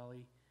Ski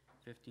Valley,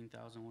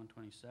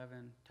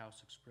 15,127.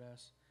 Taos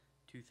Express,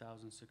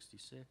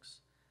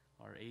 2,066.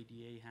 Our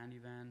ADA handy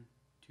van,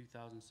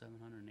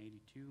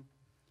 2,782.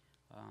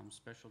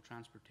 Special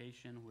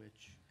transportation,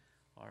 which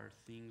are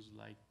things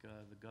like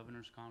the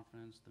Governor's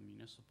Conference, the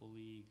Municipal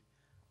League,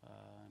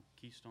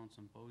 Keystone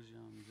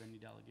Symposiums, any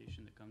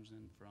delegation that comes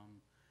in from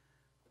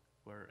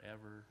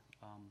wherever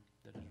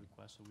that is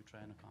requested. We try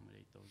and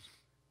accommodate those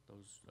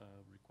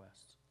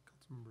requests.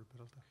 Councilmember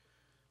Peralta.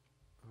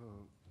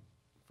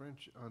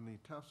 French, on the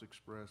Taos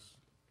Express,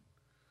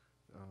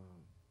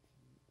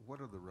 what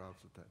are the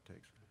routes that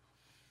takes?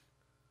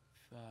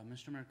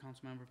 Mr. Mayor,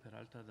 Councilmember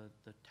Peralta,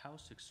 the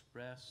Taos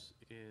Express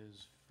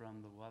is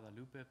from the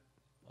Guadalupe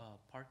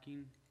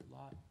parking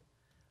lot,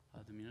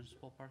 the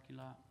municipal parking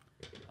lot,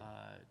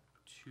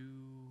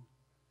 to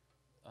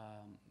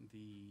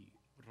the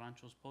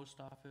Rancho's post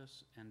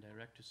office and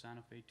direct to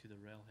Santa Fe to the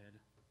railhead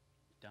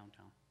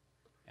downtown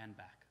and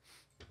back.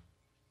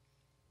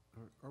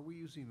 Are we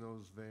using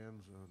those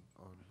vans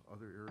on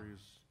other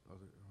areas,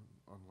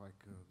 on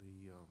like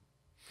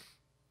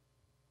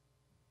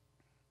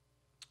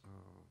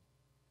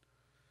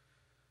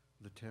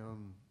the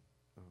town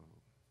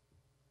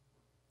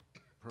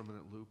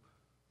permanent loop?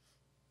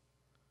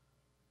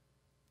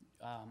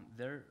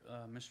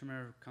 Mr.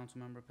 Mayor,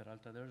 Councilmember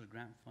Peralta, there's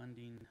grant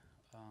funding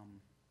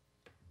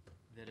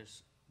that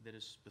is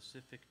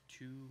specific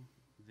to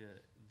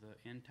the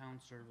in-town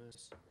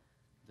service,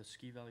 the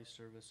Ski Valley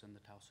service, and the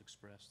Taos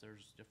Express.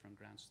 There's different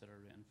grants that are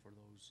written for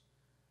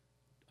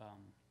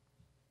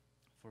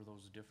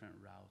those different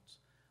routes.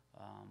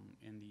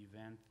 In the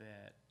event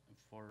that,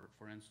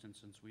 for instance,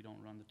 since we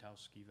don't run the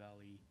Taos Ski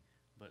Valley,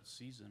 but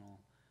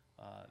seasonal,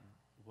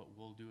 what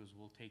we'll do is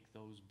we'll take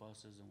those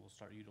buses and we'll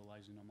start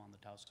utilizing them on the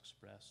Taos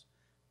Express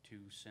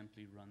to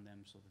simply run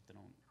them so that they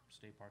don't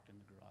stay parked in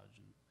the garage.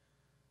 And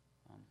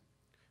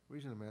the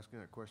reason I'm asking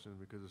that question is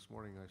because this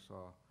morning I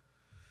saw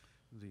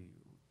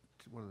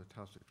one of the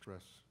Taos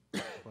Express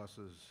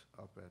buses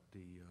up at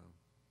the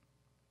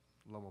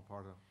Loma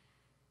Parda.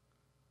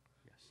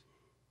 Yes.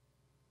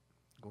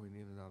 Going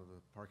in and out of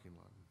the parking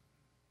lot.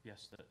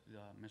 Yes,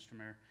 Mr.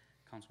 Mayor,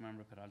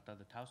 Councilmember Peralta,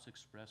 the Taos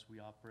Express, we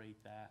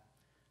operate that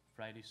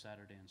Friday,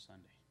 Saturday, and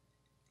Sunday.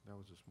 That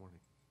was this morning.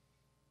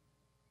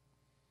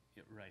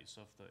 Yeah, right.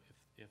 So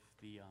if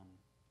the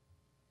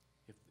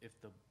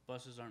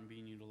buses aren't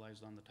being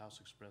utilized on the Taos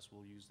Express,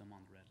 we'll use them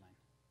on the red line,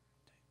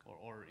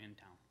 or in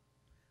town.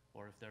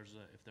 Or if there's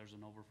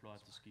an overflow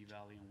at the Ski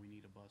Valley and we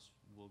need a bus,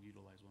 we'll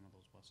utilize one of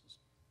those buses.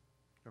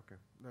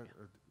 Okay.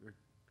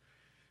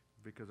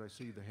 Because I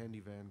see the handy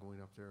van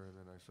going up there, and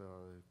then I saw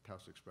the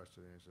Taos Express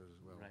today, as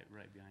well.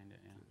 Right behind it,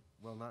 yeah.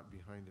 Well, not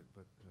behind it,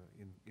 but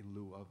in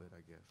lieu of it,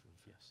 I guess.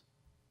 Yes.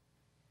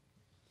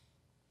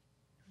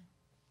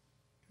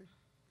 Okay,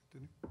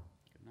 continue.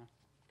 Good enough,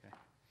 okay.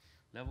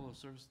 Level of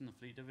service in the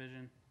fleet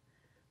division.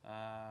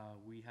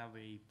 We have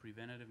a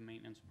preventative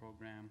maintenance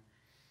program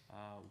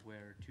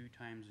where 2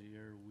 times a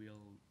year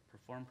we'll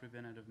perform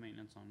preventative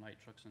maintenance on light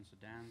trucks and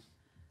sedans.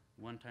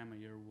 1 time a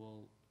year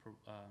we'll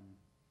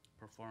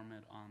perform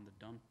it on the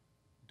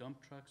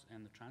dump trucks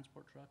and the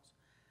transport trucks.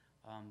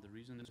 The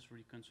reason this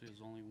frequency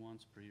is only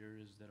once per year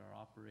is that our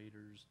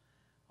operators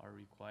are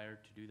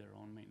required to do their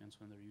own maintenance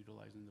when they're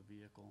utilizing the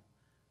vehicle.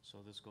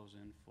 So this goes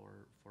in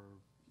for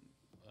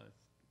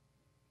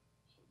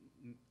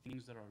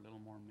things that are a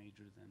little more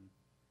major than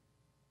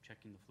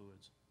checking the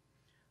fluids.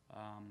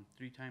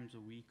 3 times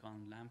a week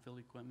on landfill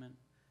equipment,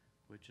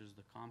 which is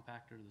the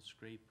compactor, the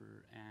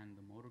scraper, and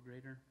the motor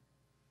grader.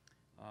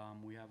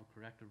 We have a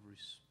corrective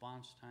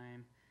response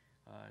time,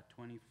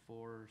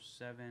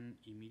 24/7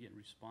 immediate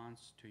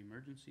response to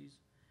emergencies,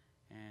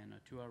 and a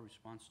 2-hour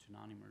response to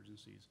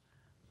non-emergencies.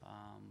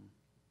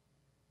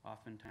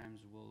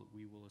 Oftentimes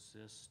we will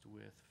assist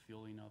with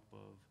fueling up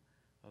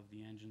of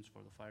the engines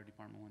for the fire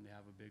department when they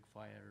have a big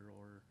fire,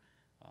 or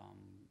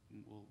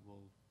we'll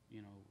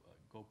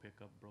go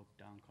pick up broke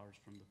down cars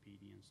from the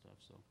PD and stuff.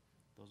 So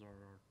those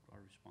are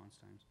our response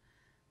times.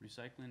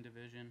 Recycling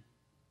division.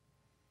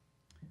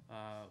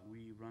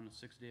 We run a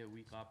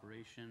 6-day-a-week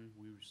operation.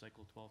 We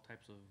recycle 12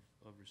 types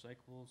of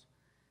recyclables.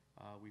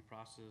 We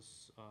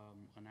process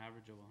an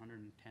average of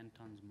 110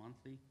 tons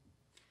monthly.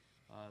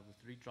 The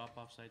 3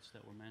 drop-off sites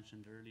that were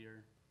mentioned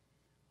earlier,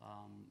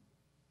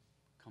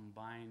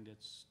 combined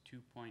it's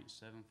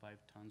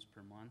 2.75 tons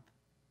per month.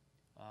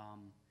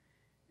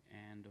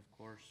 And of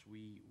course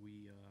we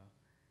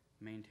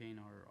maintain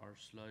our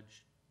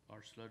sludge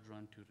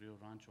run to Rio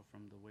Rancho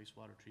from the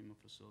wastewater treatment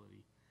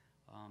facility.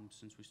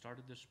 Since we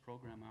started this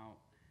program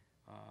out,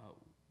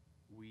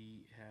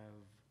 we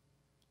have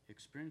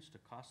experienced a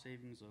cost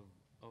savings of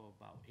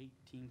about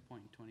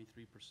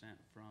 18.23%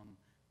 from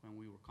when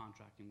we were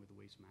contracting with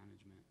waste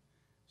management.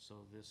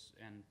 So this,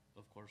 and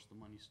of course the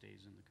money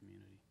stays in the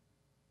community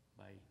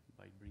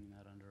by bringing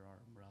that under our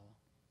umbrella.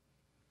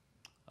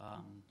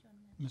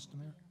 Mr.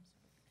 Mayor?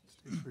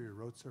 Stays for your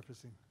road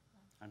surfacing.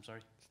 I'm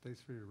sorry?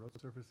 Stays for your road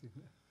surfacing.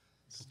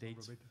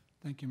 States.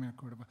 Thank you, Mayor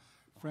Cordova.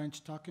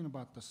 French, talking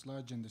about the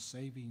sludge and the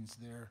savings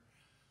there,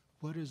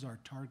 what is our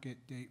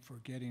target date for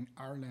getting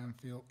our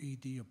landfill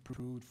ED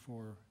approved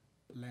for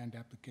land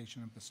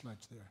application of the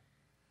sludge there?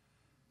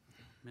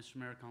 Mr.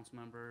 Mayor,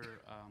 Councilmember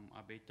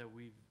Abeyta,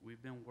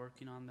 we've been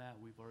working on that.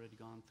 We've already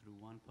gone through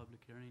 1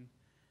 public hearing.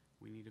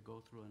 We need to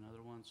go through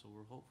another one, so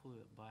we're hopeful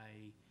that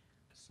by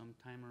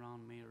sometime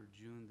around May or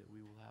June that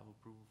we will have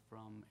approval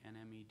from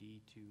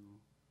NMED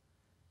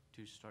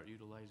to start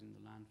utilizing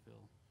the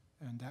landfill.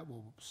 And that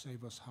will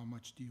save us, how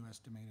much do you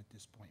estimate at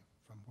this point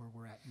from where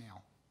we're at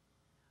now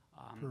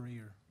per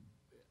year?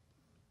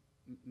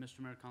 Mr.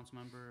 Mayor,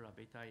 Councilmember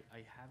Beta,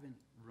 I haven't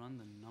run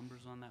the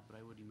numbers on that, but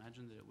I would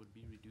imagine that it would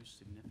be reduced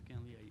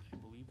significantly. I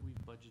believe we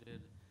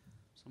budgeted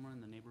somewhere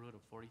in the neighborhood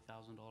of $40,000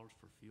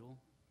 for fuel.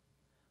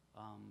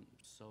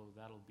 So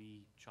that'll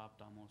be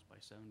chopped almost by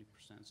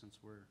 70% since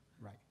we're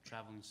Right.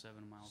 traveling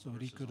 7 miles. So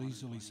it could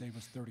easily 120. save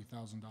us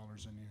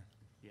 $30,000 a year.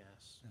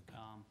 Yes. Okay.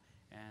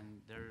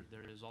 And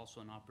there is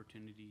also an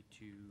opportunity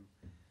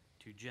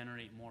to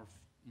generate more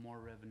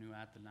revenue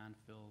at the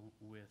landfill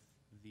with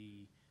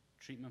the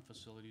treatment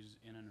facilities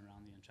in and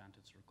around the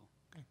Enchanted Circle.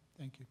 Okay,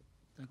 thank you.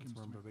 Thank you,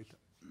 Mr. Councilmember Mayor.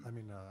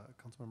 Beta,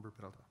 Councilmember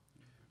Peralta.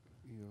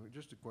 You know,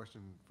 just a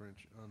question,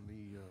 French, on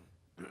the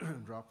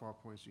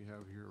drop-off points you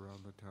have here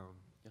around the town.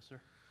 Yes,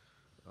 sir.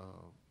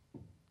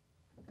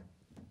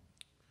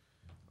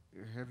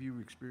 Have you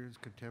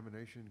experienced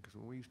contamination? Because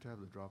when we used to have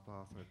the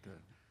drop-off at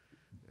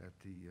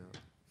the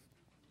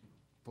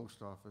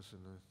post office,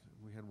 and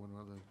we had one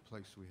other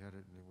place we had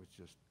it, and it was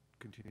just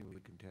continually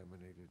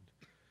contaminated.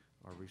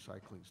 Our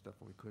recycling stuff,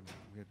 and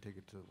we had to take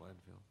it to the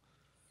landfill.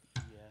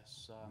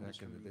 Yes.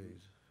 Back in the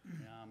days.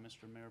 Yeah,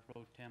 Mr. Mayor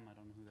Pro Tem, I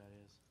don't know who that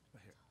is.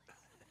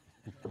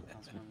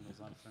 Councilmember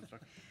Lozano Central,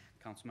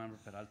 Councilmember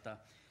Peralta.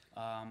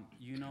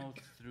 You know,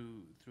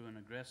 through an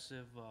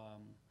aggressive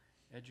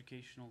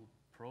educational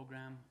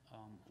program,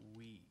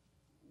 we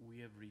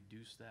have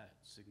reduced that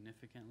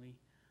significantly.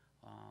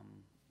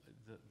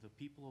 The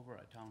people over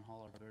at Town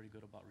Hall are very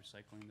good about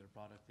recycling their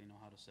product. They know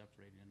how to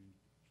separate it and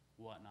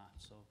whatnot,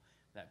 so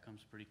that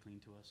comes pretty clean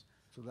to us.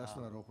 So that's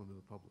not open to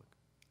the public?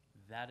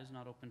 That is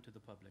not open to the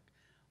public.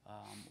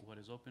 What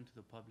is open to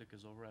the public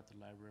is over at the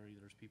library.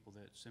 There's people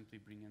that simply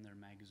bring in their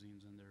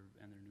magazines and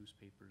their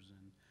newspapers,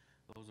 and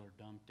those are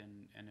dumped.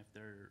 And if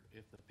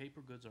the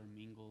paper goods are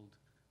mingled,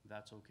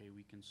 that's okay.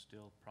 We can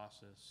still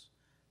process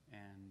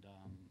and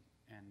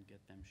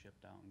get them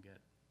shipped out and get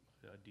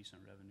a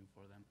decent revenue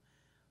for them.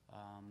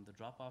 The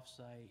drop-off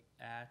site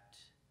at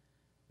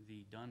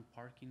the Dunn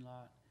parking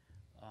lot,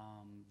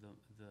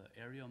 the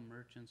area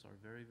merchants are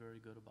very,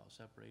 very good about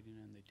separating,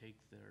 and they take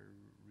their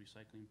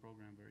recycling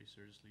program very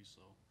seriously.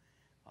 So,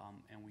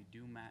 and we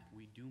do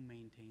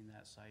maintain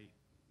that site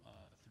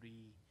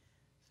three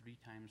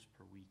times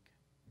per week.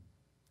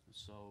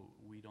 So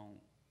we don't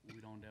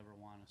ever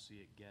want to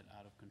see it get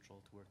out of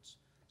control to where it's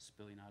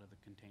spilling out of the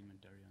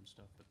containment area and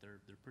stuff. But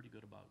they're pretty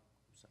good about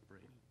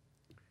separating.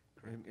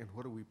 And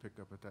what do we pick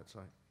up at that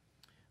site?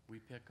 We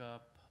pick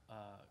up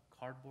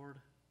cardboard,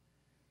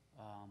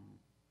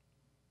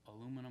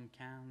 aluminum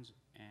cans,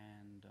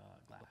 and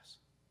glass.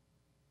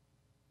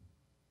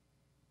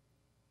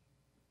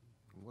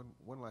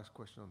 One last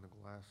question on the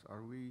glass.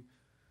 Are we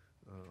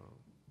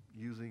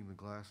using the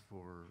glass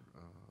for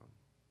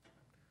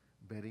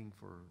bedding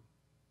for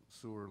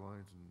sewer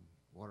lines and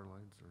water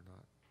lines or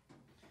not?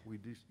 We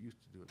used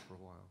to do it for a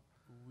while.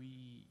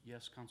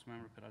 Yes,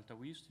 Councilmember Peralta,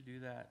 we used to do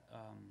that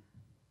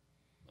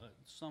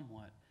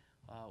somewhat.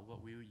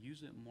 What we would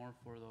use it more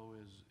for, though,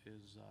 is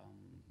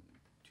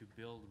to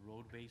build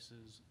road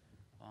bases,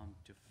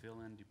 to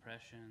fill in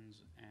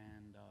depressions,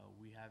 and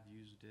we have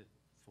used it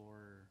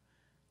for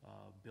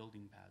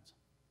building pads.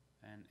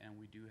 And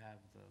we do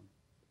have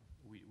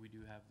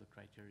the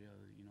criteria,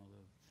 you know,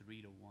 the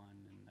 3 to 1,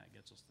 and that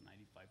gets us to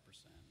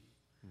 95%,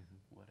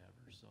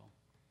 whatever. So,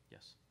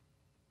 yes,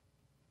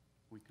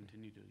 we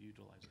continue to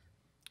utilize it.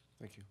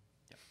 Thank you.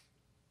 Yep.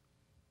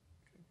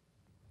 Okay.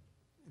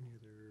 Any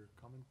other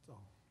comments? Oh,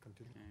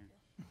 continue. Okay.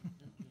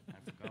 I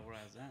forgot where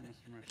I was at,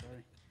 Mr. Mayor,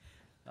 sorry.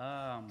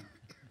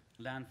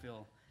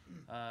 Landfill,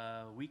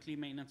 weekly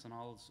maintenance on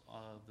all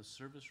of the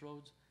service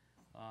roads.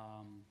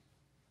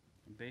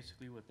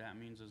 Basically what that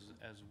means is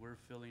as we're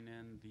filling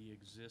in the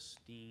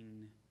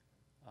existing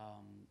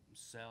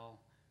cell,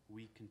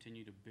 we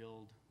continue to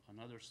build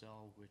another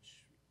cell,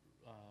 which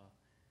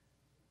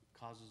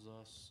causes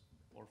us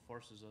or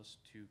forces us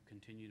to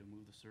continue to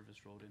move the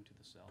service road into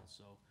the cell.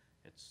 So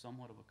it's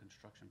somewhat of a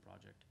construction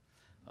project.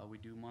 We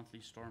do monthly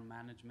storm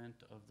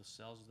management of the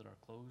cells that are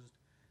closed.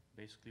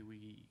 Basically,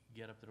 we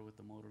get up there with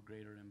the motor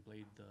grader and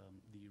blade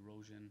the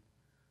erosion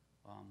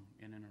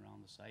in and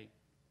around the site.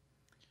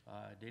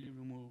 Daily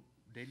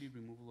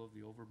removal of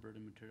the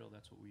overburden material,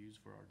 that's what we use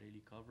for our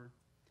daily cover.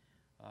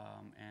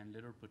 And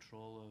litter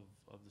patrol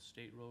of the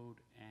state road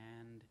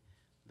and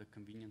the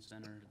convenience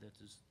center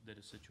that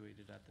is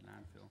situated at the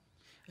landfill.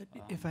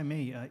 If I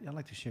may, I'd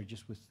like to share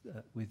just with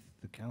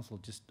the council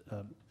just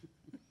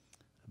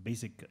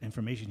basic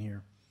information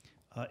here.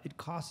 It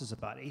costs us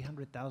about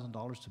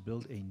 $800,000 to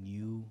build a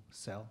new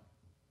cell,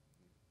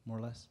 more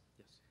or less.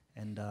 Yes.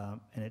 And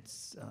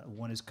it's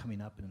one is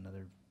coming up in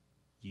another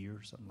year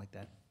or something like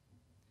that.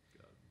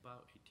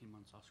 About 18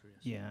 months, Oscar,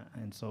 yes.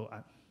 Yeah, and so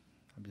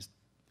I'm just,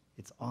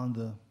 it's on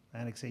the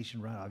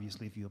annexation route,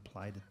 obviously, if you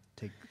apply to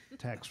take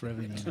tax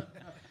revenue.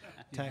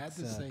 You had tax,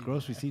 to say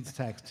gross that. receipts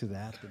tax to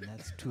that, then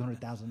that's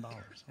 $200,000.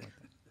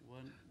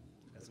 One,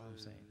 That's all I'm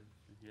saying.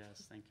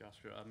 Yes, thank you,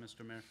 Oscar.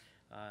 Mr. Mayor,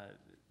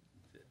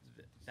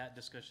 that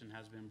discussion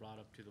has been brought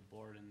up to the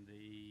board, and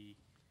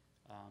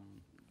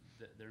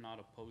they're not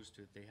opposed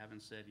to it. They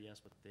haven't said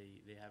yes, but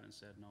they haven't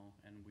said no,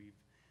 and we've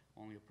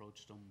only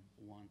approached them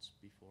once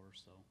before,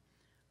 so.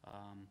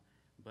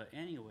 But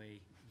anyway,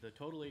 the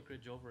total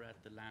acreage over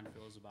at the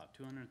landfill is about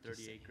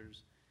 230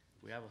 acres.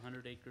 We have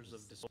 100 acres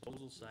of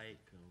disposal site,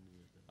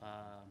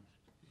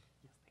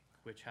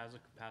 which has a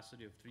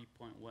capacity of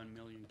 3.1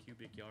 million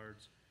cubic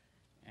yards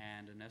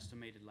and an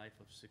estimated life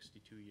of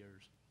 62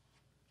 years.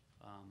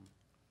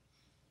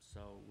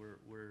 So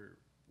we're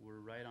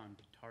right on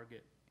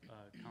target,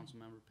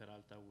 Councilmember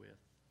Peralta,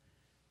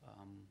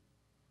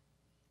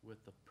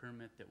 with the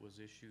permit that was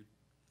issued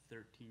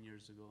 13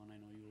 years ago, and I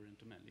know you were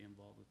intimately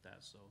involved with that,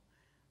 so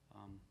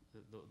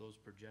those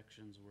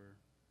projections were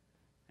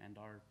and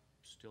are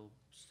still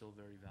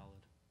very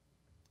valid.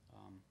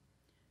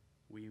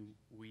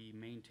 We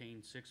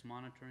maintain 6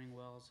 monitoring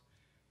wells.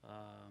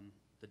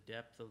 The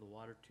depth of the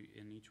water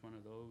in each one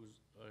of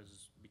those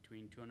is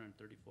between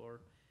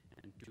 234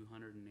 and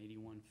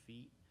 281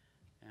 feet.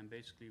 And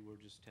basically, we're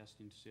just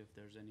testing to see if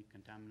there's any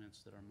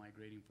contaminants that are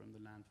migrating from the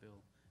landfill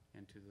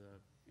into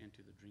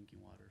the drinking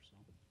water, so.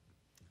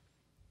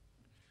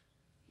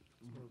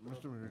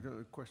 Mr. Mayor, I got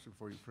a question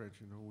for you,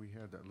 French. You know, we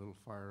had that little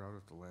fire out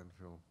at the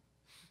landfill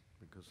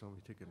because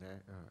somebody taking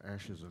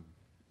ashes and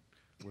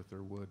with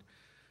their wood.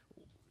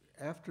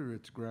 After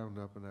it's ground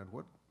up and that,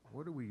 what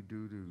do we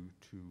do to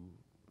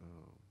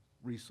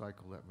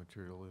recycle that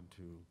material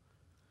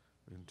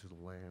into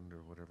the land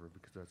or whatever?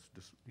 Because that's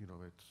just, you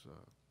know, it's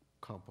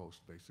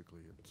compost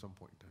basically at some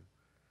point in time.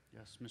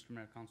 Yes, Mr.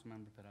 Mayor,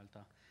 Councilmember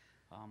Peralta.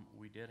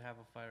 We did have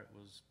a fire.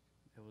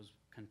 It was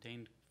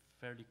contained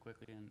fairly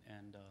quickly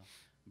and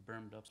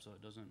burned up so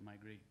it doesn't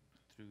migrate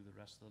through the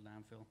rest of the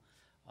landfill.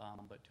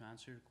 But to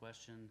answer your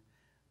question,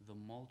 the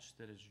mulch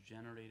that is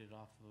generated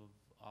off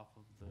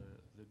of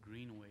the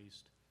green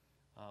waste,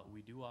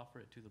 we do offer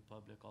it to the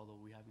public, although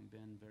we haven't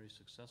been very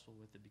successful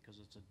with it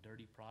because it's a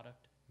dirty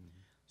product.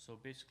 So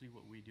basically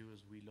what we do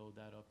is we load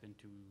that up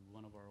into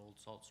one of our old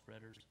salt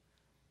spreaders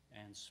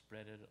and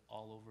spread it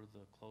all over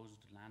the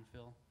closed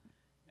landfill.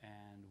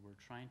 And we're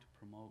trying to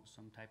promote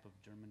some type of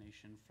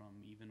germination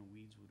from even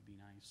weeds would be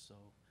nice, so,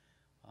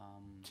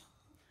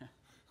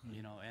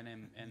 you know,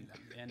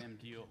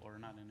 NMDO, or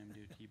not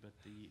NMDOT, but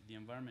the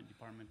Environment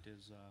Department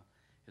is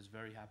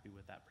very happy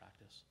with that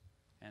practice.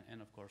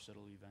 And of course,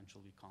 it'll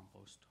eventually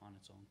compost on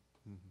its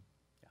own.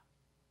 Yeah.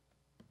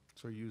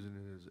 So you're using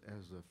it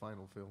as a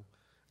final fill?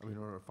 I mean,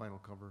 or a final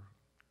cover?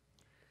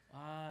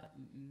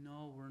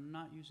 No, we're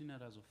not using it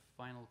as a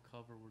final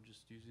cover. We're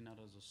just using it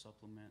as a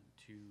supplement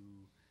to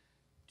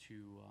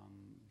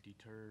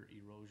deter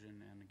erosion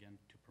and again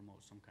to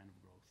promote some kind of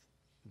growth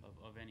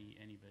of any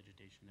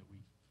vegetation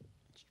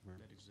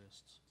that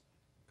exists.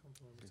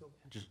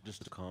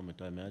 Just a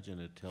comment, I imagine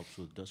it helps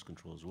with dust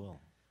control as well.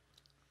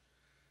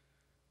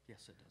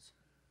 Yes, it does.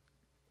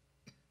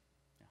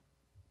 Yeah,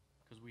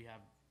 because we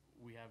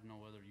have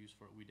no other use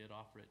for it. We did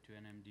offer it to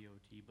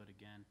NMDOT, but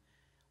again,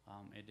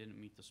 it didn't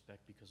meet the spec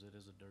because it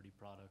is a dirty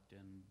product,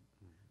 and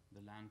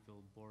the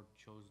landfill board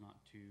chose not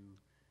to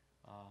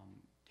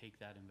take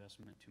that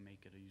investment to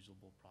make it a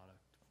usable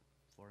product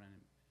for it.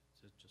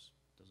 It just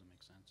doesn't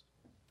make sense.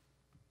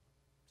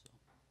 So.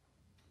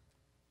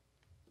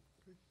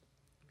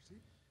 Proceed.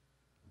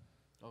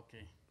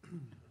 Okay.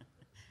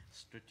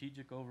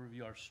 Strategic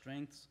overview, our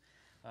strengths.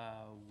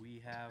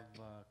 We have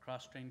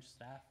cross-trained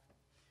staff.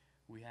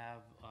 We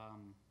have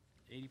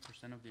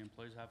 80% of the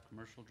employees have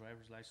commercial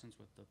driver's license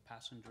with the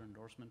passenger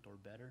endorsement or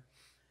better.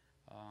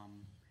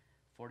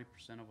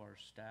 40% of our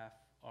staff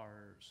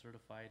are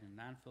certified in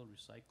landfill,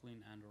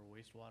 recycling, and/or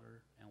wastewater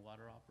and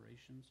water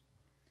operations.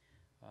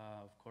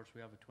 Of course,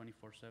 we have a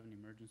 24/7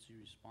 emergency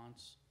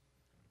response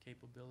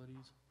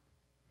capabilities.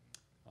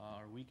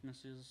 Our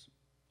weaknesses,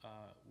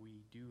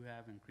 we do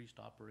have increased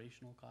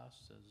operational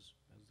costs as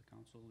the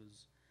council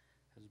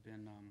has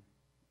been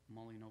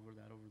mulling over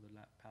that over the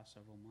past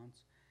several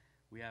months.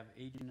 We have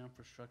aging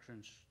infrastructure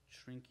and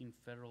shrinking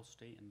federal,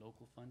 state, and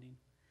local funding.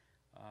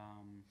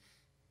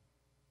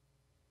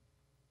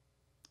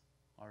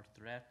 Our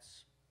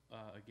threats,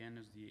 again,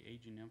 is the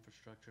aging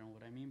infrastructure, and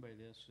what I mean by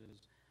this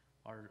is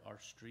our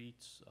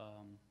streets,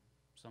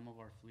 some of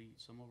our fleet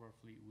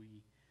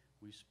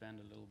we spend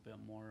a little bit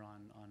more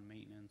on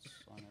maintenance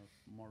on a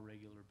more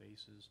regular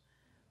basis.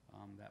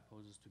 That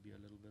poses to be a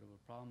little bit of a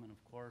problem, and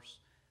of course,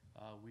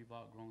 we've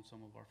outgrown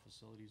some of our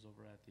facilities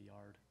over at the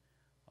yard.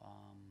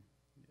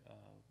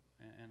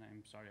 And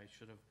I'm sorry, I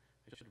should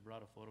have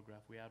brought a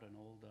photograph. We had an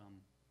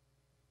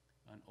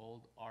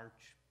old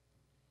arch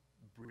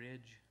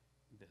bridge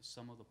that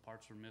some of the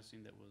parts were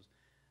missing. That was,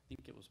 I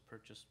think it was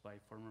purchased by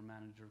former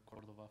manager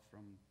Cordova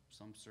from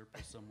some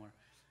surplus somewhere,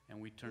 and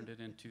we turned it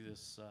into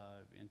this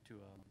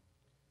into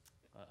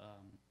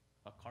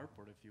a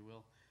carport, if you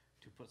will,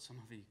 to put some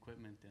of the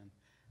equipment in.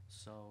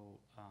 So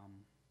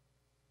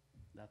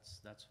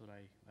that's what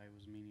I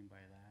was meaning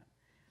by that.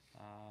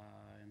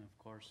 And of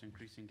course,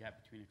 increasing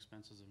gap between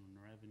expenses and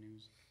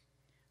revenues.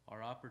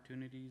 Our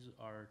opportunities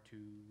are to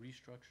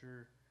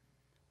restructure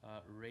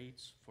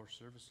rates for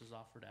services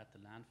offered at the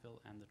landfill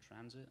and the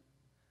transit.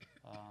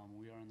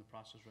 We are in the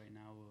process right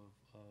now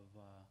of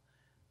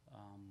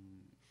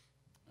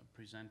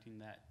presenting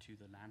that to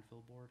the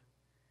landfill board.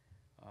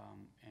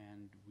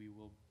 And we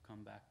will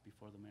come back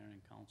before the mayor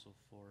and council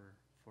for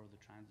the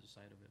transit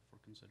side of it for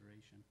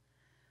consideration.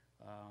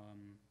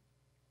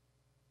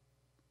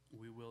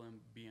 We will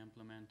be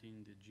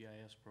implementing the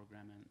GIS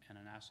program and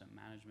an asset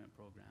management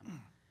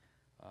program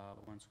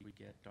once we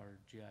get our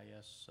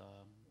GIS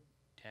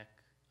tech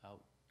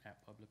out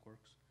at Public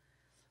Works.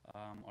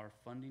 Our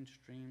funding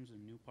streams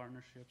and new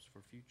partnerships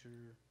for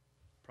future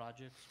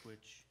projects,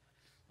 which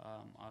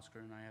Oscar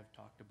and I have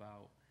talked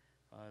about,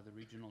 the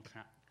regional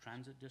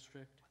transit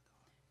district,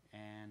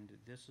 and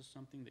this is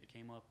something that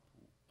came up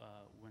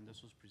when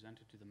this was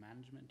presented to the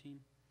management team.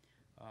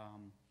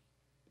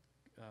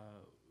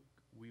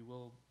 We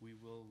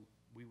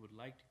would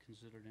like to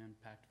consider the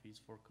impact fees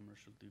for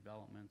commercial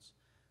developments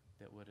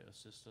that would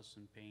assist us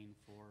in paying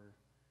for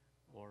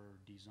or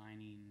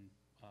designing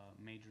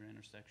major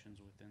intersections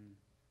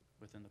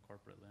within the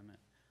corporate limit.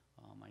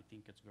 I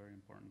think it's very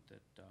important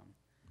that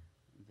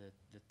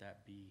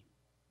that be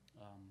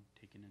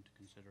taken into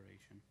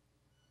consideration.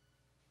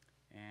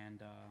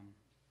 And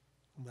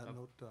on that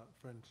note,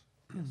 friends,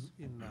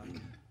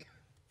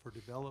 for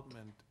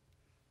development,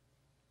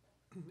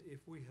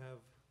 if we have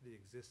the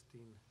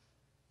existing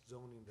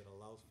zoning that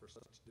allows for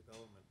such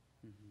development,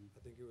 I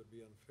think it would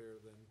be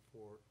unfair then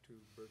to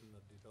burden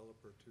a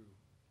developer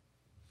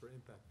for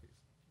impact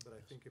fees. But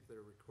I think if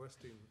they're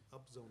requesting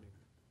upzoning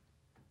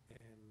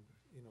and,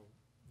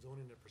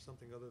 zoning it for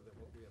something other than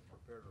what we have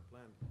prepared or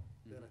planned,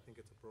 then I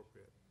think it's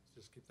appropriate.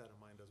 Just keep that in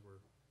mind as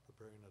we're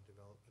preparing a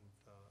development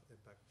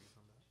impact fees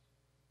on that.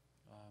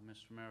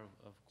 Mr. Mayor,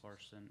 of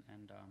course,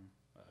 and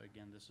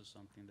again, this is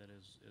something that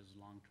is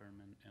long-term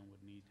and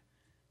would need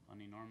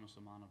an enormous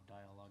amount of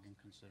dialogue and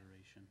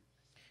consideration.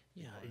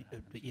 Yeah,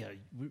 but yeah,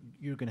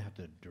 you're going to have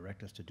to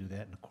direct us to do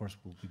that, and of course,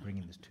 we'll be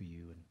bringing this to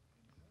you. And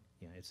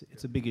yeah,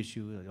 it's a big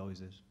issue. It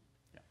always is.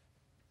 Yeah.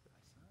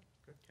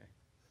 Okay.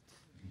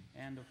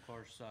 And of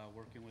course,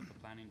 working with the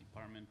planning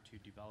department to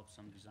develop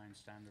some design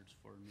standards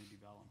for new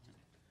development.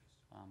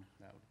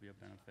 That would be a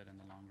benefit in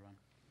the long run.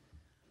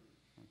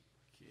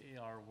 Okay,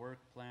 our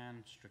work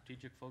plan,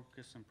 strategic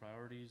focus and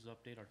priorities,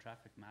 update our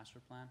traffic master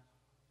plan.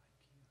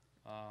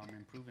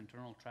 Improve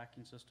internal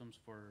tracking systems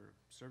for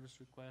service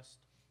requests.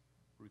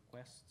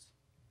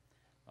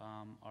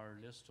 Our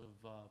list of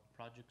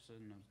projects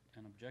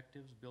and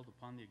objectives, build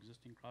upon the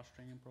existing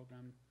cross-training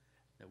program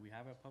that we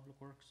have at Public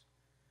Works.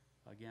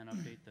 Again,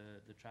 update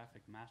the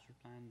traffic master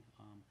plan.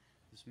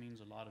 This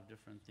means a lot of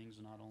different things,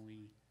 not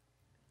only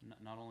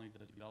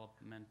the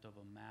development of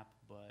a map,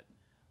 but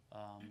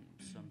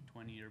some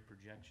 20-year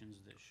projections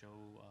that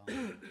show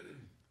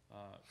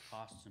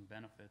costs and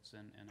benefits,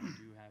 and I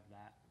do have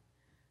that.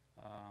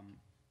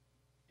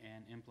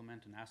 And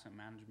implement an asset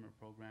management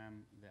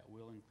program that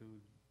will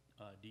include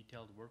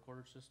detailed work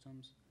order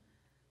systems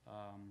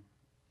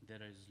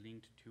that is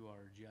linked to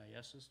our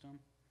GIS system,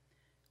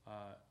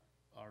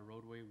 our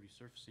roadway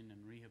resurfacing and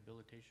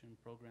rehabilitation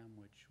program,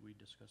 which we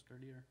discussed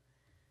earlier,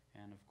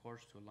 and of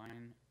course to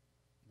align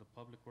the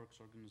Public Works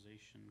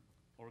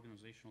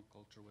organizational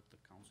culture with the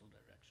council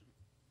direction.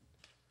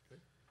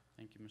 Okay.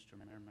 Thank you, Mr.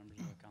 Mayor, members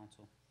of the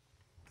council.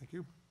 Thank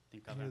you. I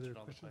think I've Any other answered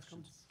all the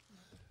questions, questions.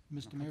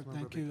 Mr. No, Mayor,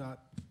 Councilmember thank you.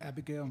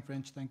 Abigail and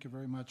French, thank you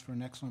very much for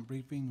an excellent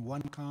briefing.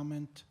 One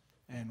comment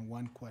and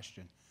one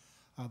question.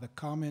 The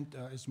comment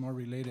is more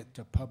related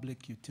to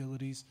public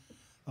utilities.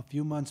 A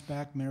few months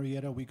back,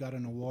 Marietta, we got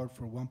an award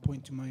for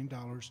 $1.2 million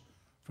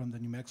from the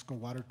New Mexico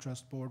Water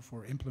Trust Board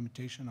for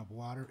implementation of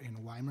water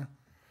in Weimar.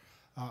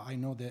 I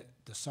know that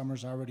the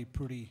summer's already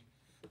pretty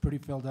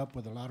filled up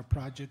with a lot of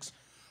projects.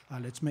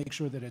 Let's make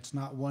sure that it's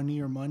not 1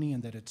 year money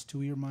and that it's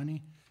 2 year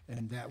money.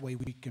 And that way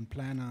we can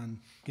plan on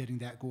getting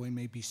that going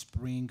maybe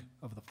spring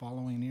of the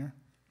following year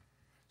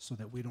so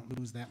that we don't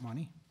lose that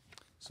money.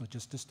 So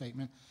just a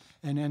statement.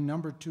 And then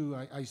number two,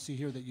 I see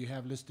here that you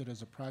have listed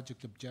as a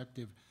project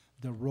objective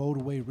the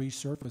roadway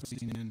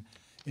resurfacing. And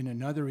in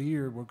another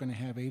year, we're going to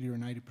have 80 or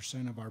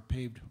 90% of our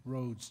paved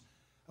roads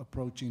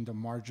approaching the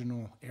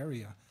marginal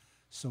area.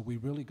 So we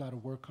really got to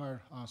work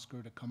hard,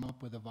 Oscar, to come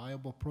up with a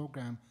viable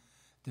program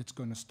that's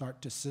going to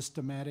start to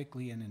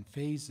systematically and in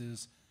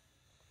phases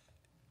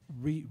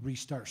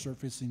restart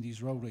surfacing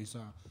these roadways.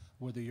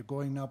 Whether you're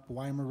going up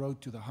Weimar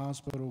Road to the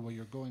hospital, whether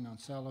you're going on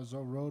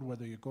Salazar Road,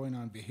 whether you're going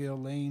on Vigil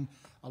Lane,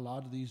 a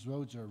lot of these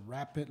roads are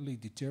rapidly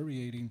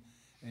deteriorating,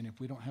 and if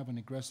we don't have an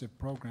aggressive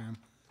program,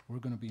 we're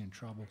going to be in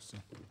trouble. So.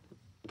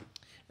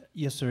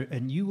 Yes, sir,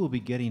 and you will be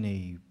getting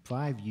a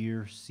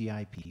 5-year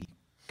CIP,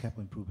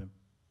 capital improvement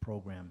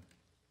program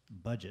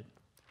budget,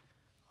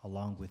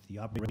 along with the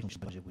operational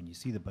budget when you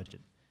see the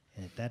budget.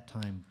 And at that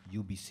time,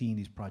 you'll be seeing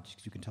these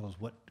projects. You can tell us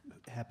what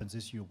happens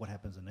this year, what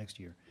happens the next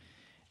year.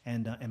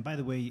 And by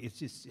the way,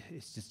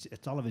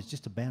 it's all of it's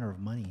just a banner of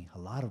money, a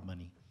lot of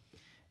money.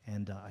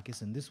 And I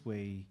guess in this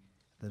way,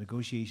 the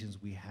negotiations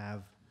we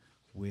have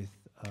with,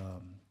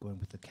 going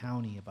with the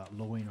county about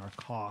lowering our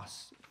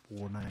costs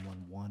for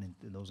 911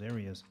 in those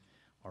areas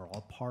are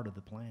all part of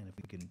the plan. If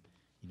we can,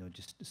 you know,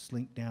 just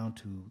slink down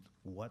to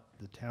what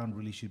the town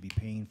really should be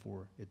paying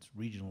for its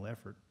regional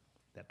effort,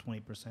 that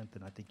 20%,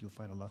 then I think you'll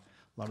find a lot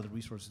of the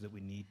resources that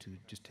we need to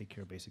just take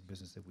care of basic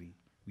business that we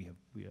have.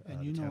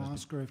 And you the know, town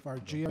has been Oscar, if our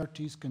doing.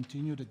 GRTs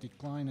continue to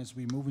decline as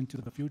we move into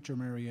the future,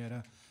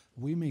 Marietta,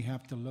 we may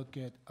have to look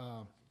at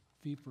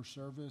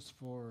fee-for-service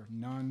for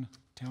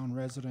non-town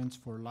residents,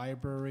 for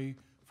library,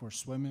 for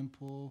swimming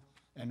pool,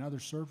 and other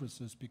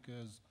services,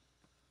 because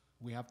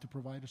we have to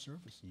provide a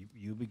service.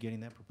 You'll be getting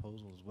that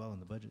proposal as well in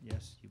the budget,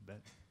 yes, you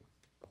bet.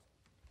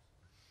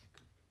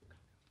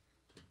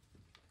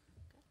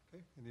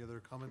 Okay, any other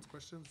comments,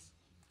 questions?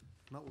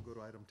 If not, we'll go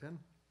to item 10.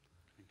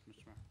 Thank you,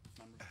 Mr. Mayor.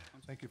 Members of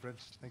council. Thank you, French,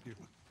 thank you.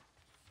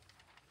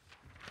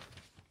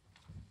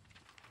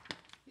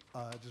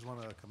 I just want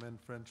to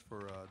commend French for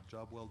a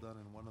job well done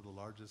in one of the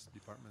largest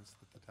departments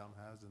that the town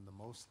has and the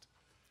most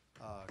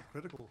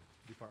critical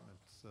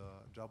departments.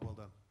 Job well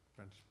done,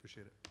 French,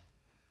 appreciate it.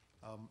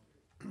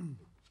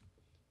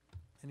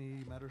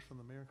 Any matters from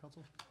the mayor and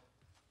council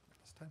at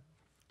this time?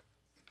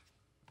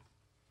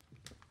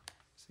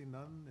 See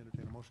none,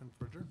 entertain a motion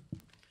for adjourn.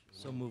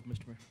 So moved,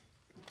 Mr. Mayor.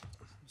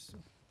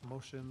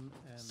 Motion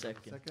and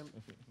Second.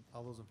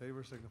 All those in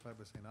favor signify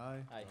by saying aye.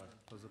 Aye.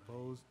 Those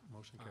opposed,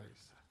 motion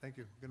carries. Thank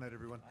you. Good night,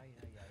 everyone.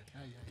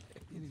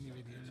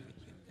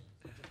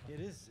 It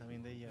is, I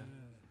mean, they,